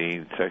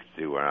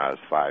 1960 when I was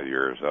 5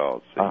 years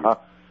old. So you're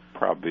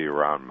probably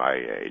around my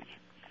age.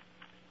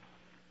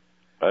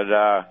 But,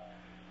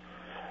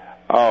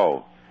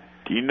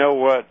 do you know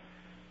what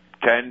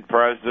 10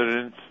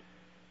 presidents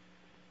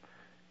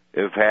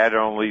have had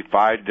only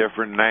 5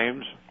 different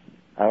names?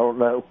 I don't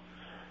know.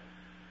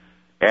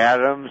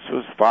 Adams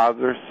was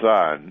father's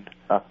son.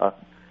 Uh-huh.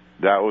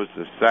 That was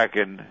the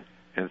 2nd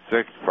and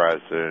 6th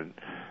president.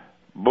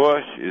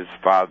 Bush is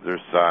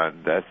father's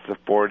son. That's the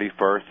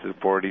 41st and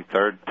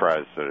 43rd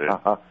president.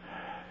 Uh-huh.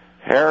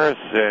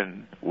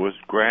 Harrison was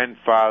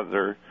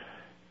grandfather,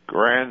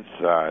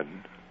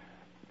 grandson.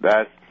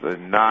 That's the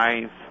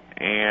 9th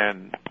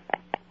and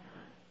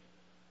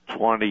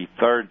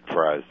 23rd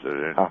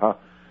president. Uh-huh.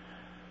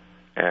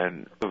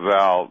 And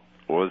Roosevelt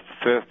was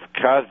 5th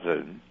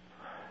cousin.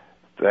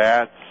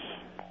 That's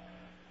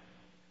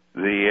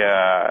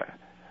the,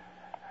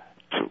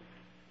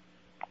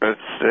 let's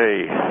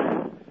see.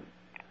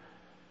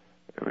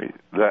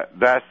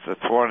 That's the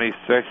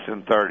 26th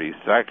and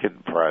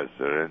 32nd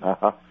president.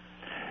 Uh-huh.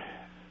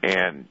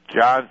 And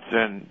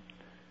Johnson,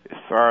 as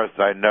far as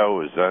I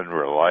know, is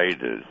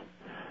unrelated.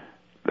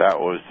 That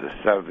was the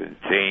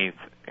 17th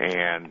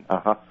and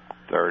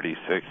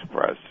 36th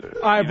president.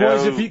 All right,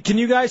 boys, can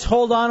you guys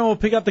hold on and we'll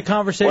pick up the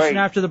conversation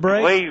after the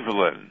break?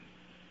 Cleveland.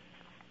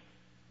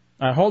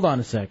 All right, hold on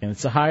a second.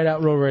 It's a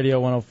Hideout Row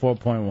Radio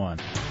 104.1.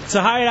 It's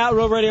a Hideout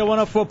Row Radio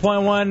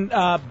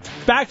 104.1.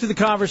 Back to the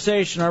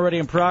conversation already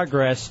in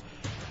progress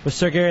with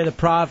Sir Gary the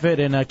Prophet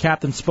and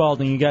Captain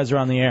Spaulding. You guys are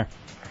on the air.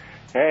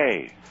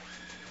 Hey.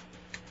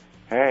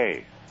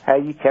 How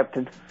you,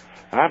 Captain?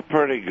 I'm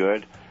pretty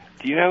good.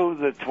 Do you know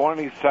who the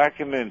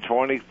 22nd and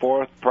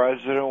 24th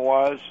president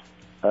was?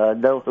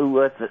 No, who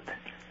was it?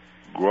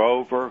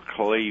 Grover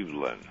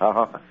Cleveland.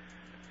 Uh-huh.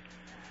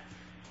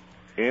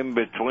 In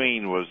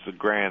between was the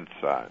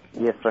grandson.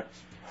 Yes, sir.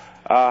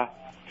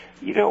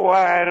 You know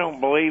why I don't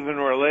believe in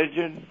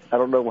religion? I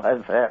don't know why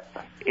that.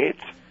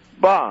 It's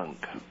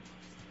bunk.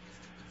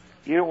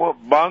 You know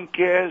what bunk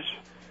is?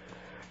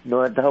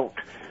 No, I don't.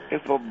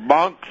 If a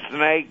bunk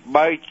snake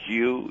bites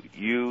you,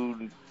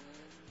 you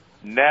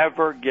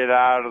never get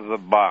out of the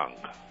bunk.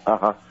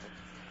 Uh-huh.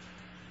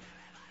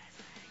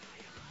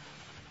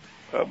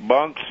 A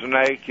bunk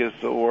snake is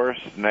the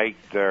worst snake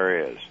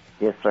there is.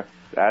 Yes, sir.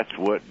 That's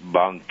what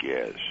bunk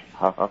is.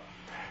 Uh-huh.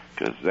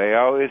 Because they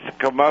always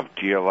come up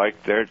to you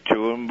like they're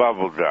chewing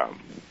bubble gum.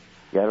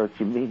 Yeah, I know what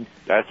you mean.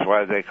 That's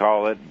why they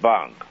call it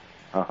bunk.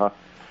 Uh-huh.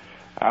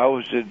 I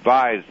was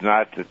advised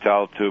not to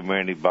tell too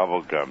many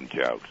bubble gum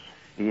jokes.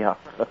 Yeah.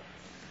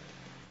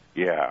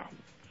 Yeah.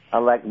 I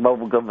like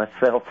bubble gum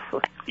myself.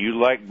 You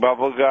like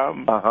bubble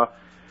gum? Uh-huh.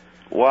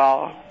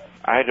 Well,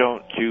 I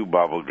don't chew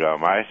bubble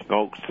gum. I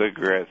smoke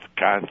cigarettes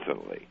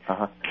constantly.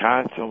 Uh-huh.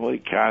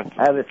 Constantly. I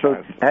haven't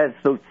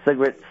smoked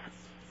cigarettes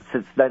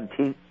since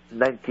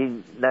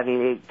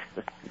 1998.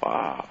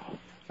 Wow.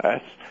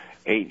 That's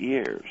 8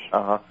 years.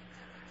 Uh-huh.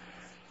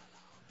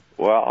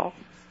 Well,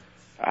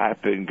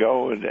 I've been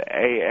going to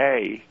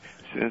AA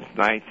since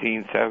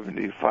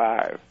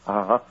 1975.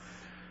 Uh-huh.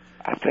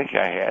 I think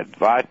I had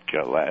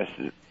vodka last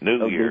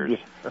New Year's.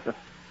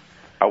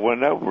 I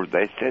went over.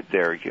 They said they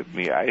were giving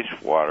me ice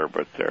water,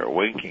 but they're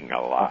winking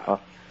a lot. Uh-huh.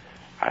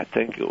 I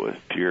think it was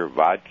pure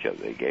vodka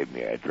they gave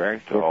me. I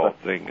drank the whole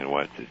thing and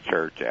went to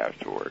church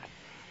afterward.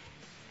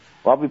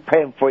 Well, I'll be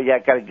praying for you. I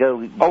got to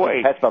go. Oh,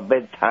 wait. That's my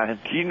bedtime.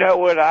 Do you know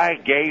what I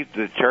gave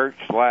the church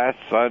last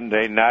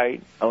Sunday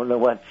night? I don't know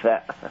what's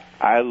that.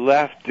 I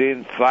left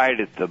inside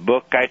it the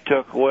book I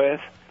took with.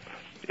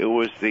 It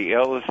was the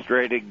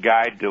Illustrated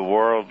Guide to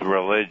World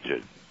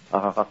Religion.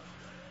 Uh-huh.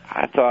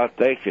 I thought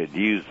they could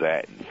use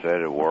that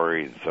instead of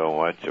worrying so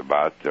much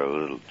about their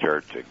little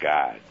Church of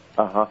God.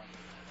 Uh-huh.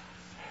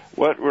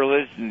 What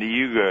religion do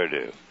you go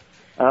to?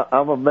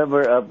 I'm a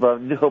member of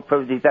New Hope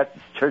Primitive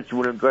Baptist Church in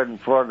Winter Garden,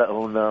 Florida,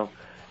 on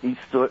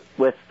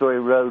West Story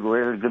Road,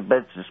 where Aaron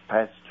Goodbench is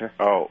pastor.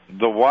 Oh,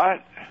 the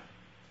what?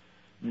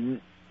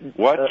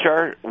 What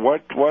church?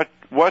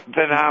 What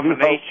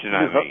denomination?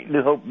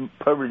 New Hope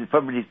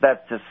Primitive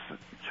Baptist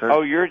Church.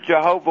 Oh, you're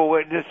Jehovah's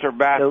Witness or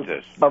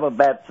Baptist? No, I'm a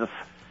Baptist.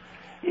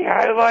 Yeah,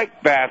 I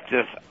like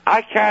Baptist.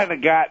 I kind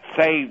of got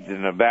saved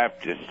in a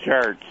Baptist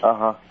church.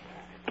 Uh-huh.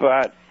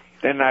 But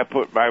then I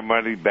put my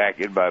money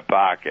back in my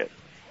pocket.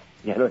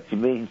 Yeah, I know what you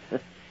mean.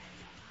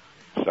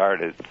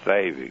 Started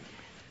saving.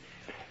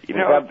 You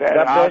know what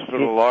that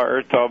hospital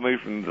lawyer told me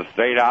from the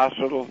state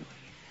hospital?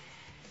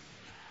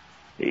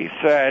 He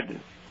said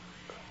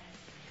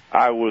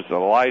I was a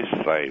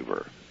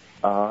lifesaver.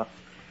 Uh-huh.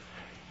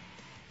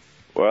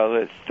 Well,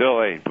 it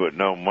still ain't put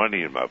no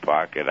money in my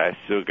pocket. I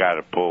still got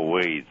to pull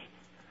weeds.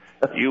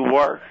 You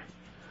work?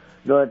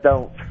 No, I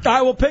don't. All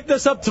right, we'll pick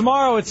this up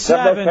tomorrow at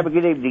 7. Have a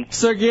good evening.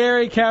 Sir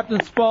Gary,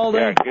 Captain Spaulding.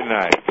 Yeah, good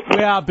night.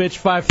 We out, bitch.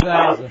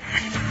 5,000.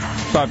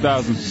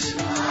 5,000.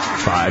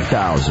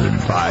 5,000.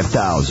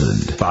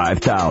 5,000.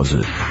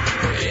 5,000. Shut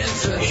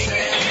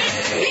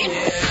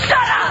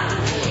up!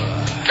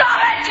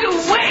 Stop it, you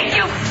weed,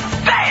 you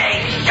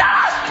baby! Shut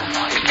up!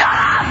 Shut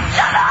up!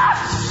 Shut up!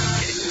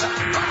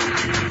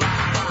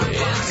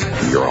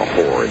 You're a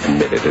whore.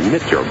 Admit it.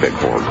 Admit you're a big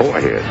whore. Go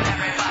ahead.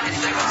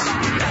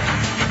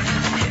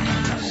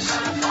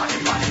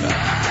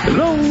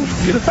 Hello,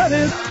 you're the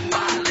fathead.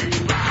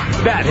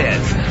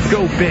 Fatheads,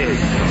 go big,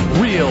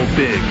 real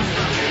big.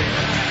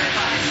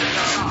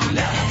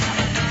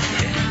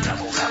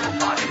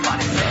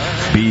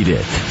 Beat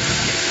it.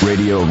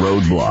 Radio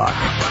Roadblock.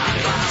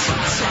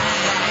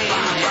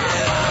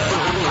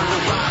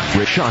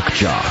 Shock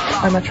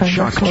Jock. I'm a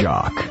Shock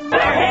Jock. We're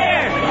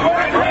here!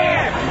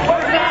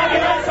 We're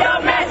bagging us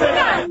up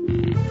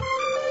messing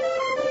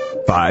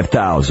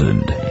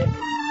 5,000.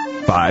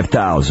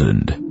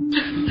 5,000.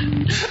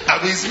 I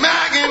be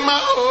smacking my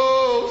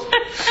hoes.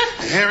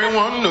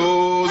 Everyone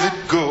knows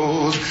it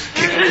goes.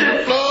 Kick it to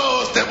the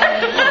floor, step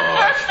on the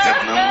floor, step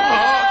on the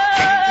floor,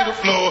 kick it to the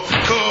floor.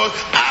 Cause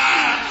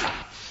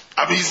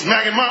I be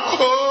smacking my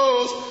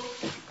hoes.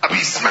 I be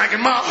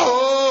smacking my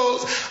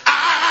hoes.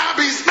 I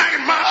be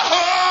smacking my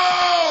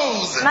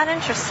hoes. Not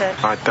interested.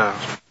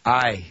 5,000.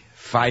 Aye,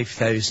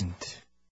 5,000.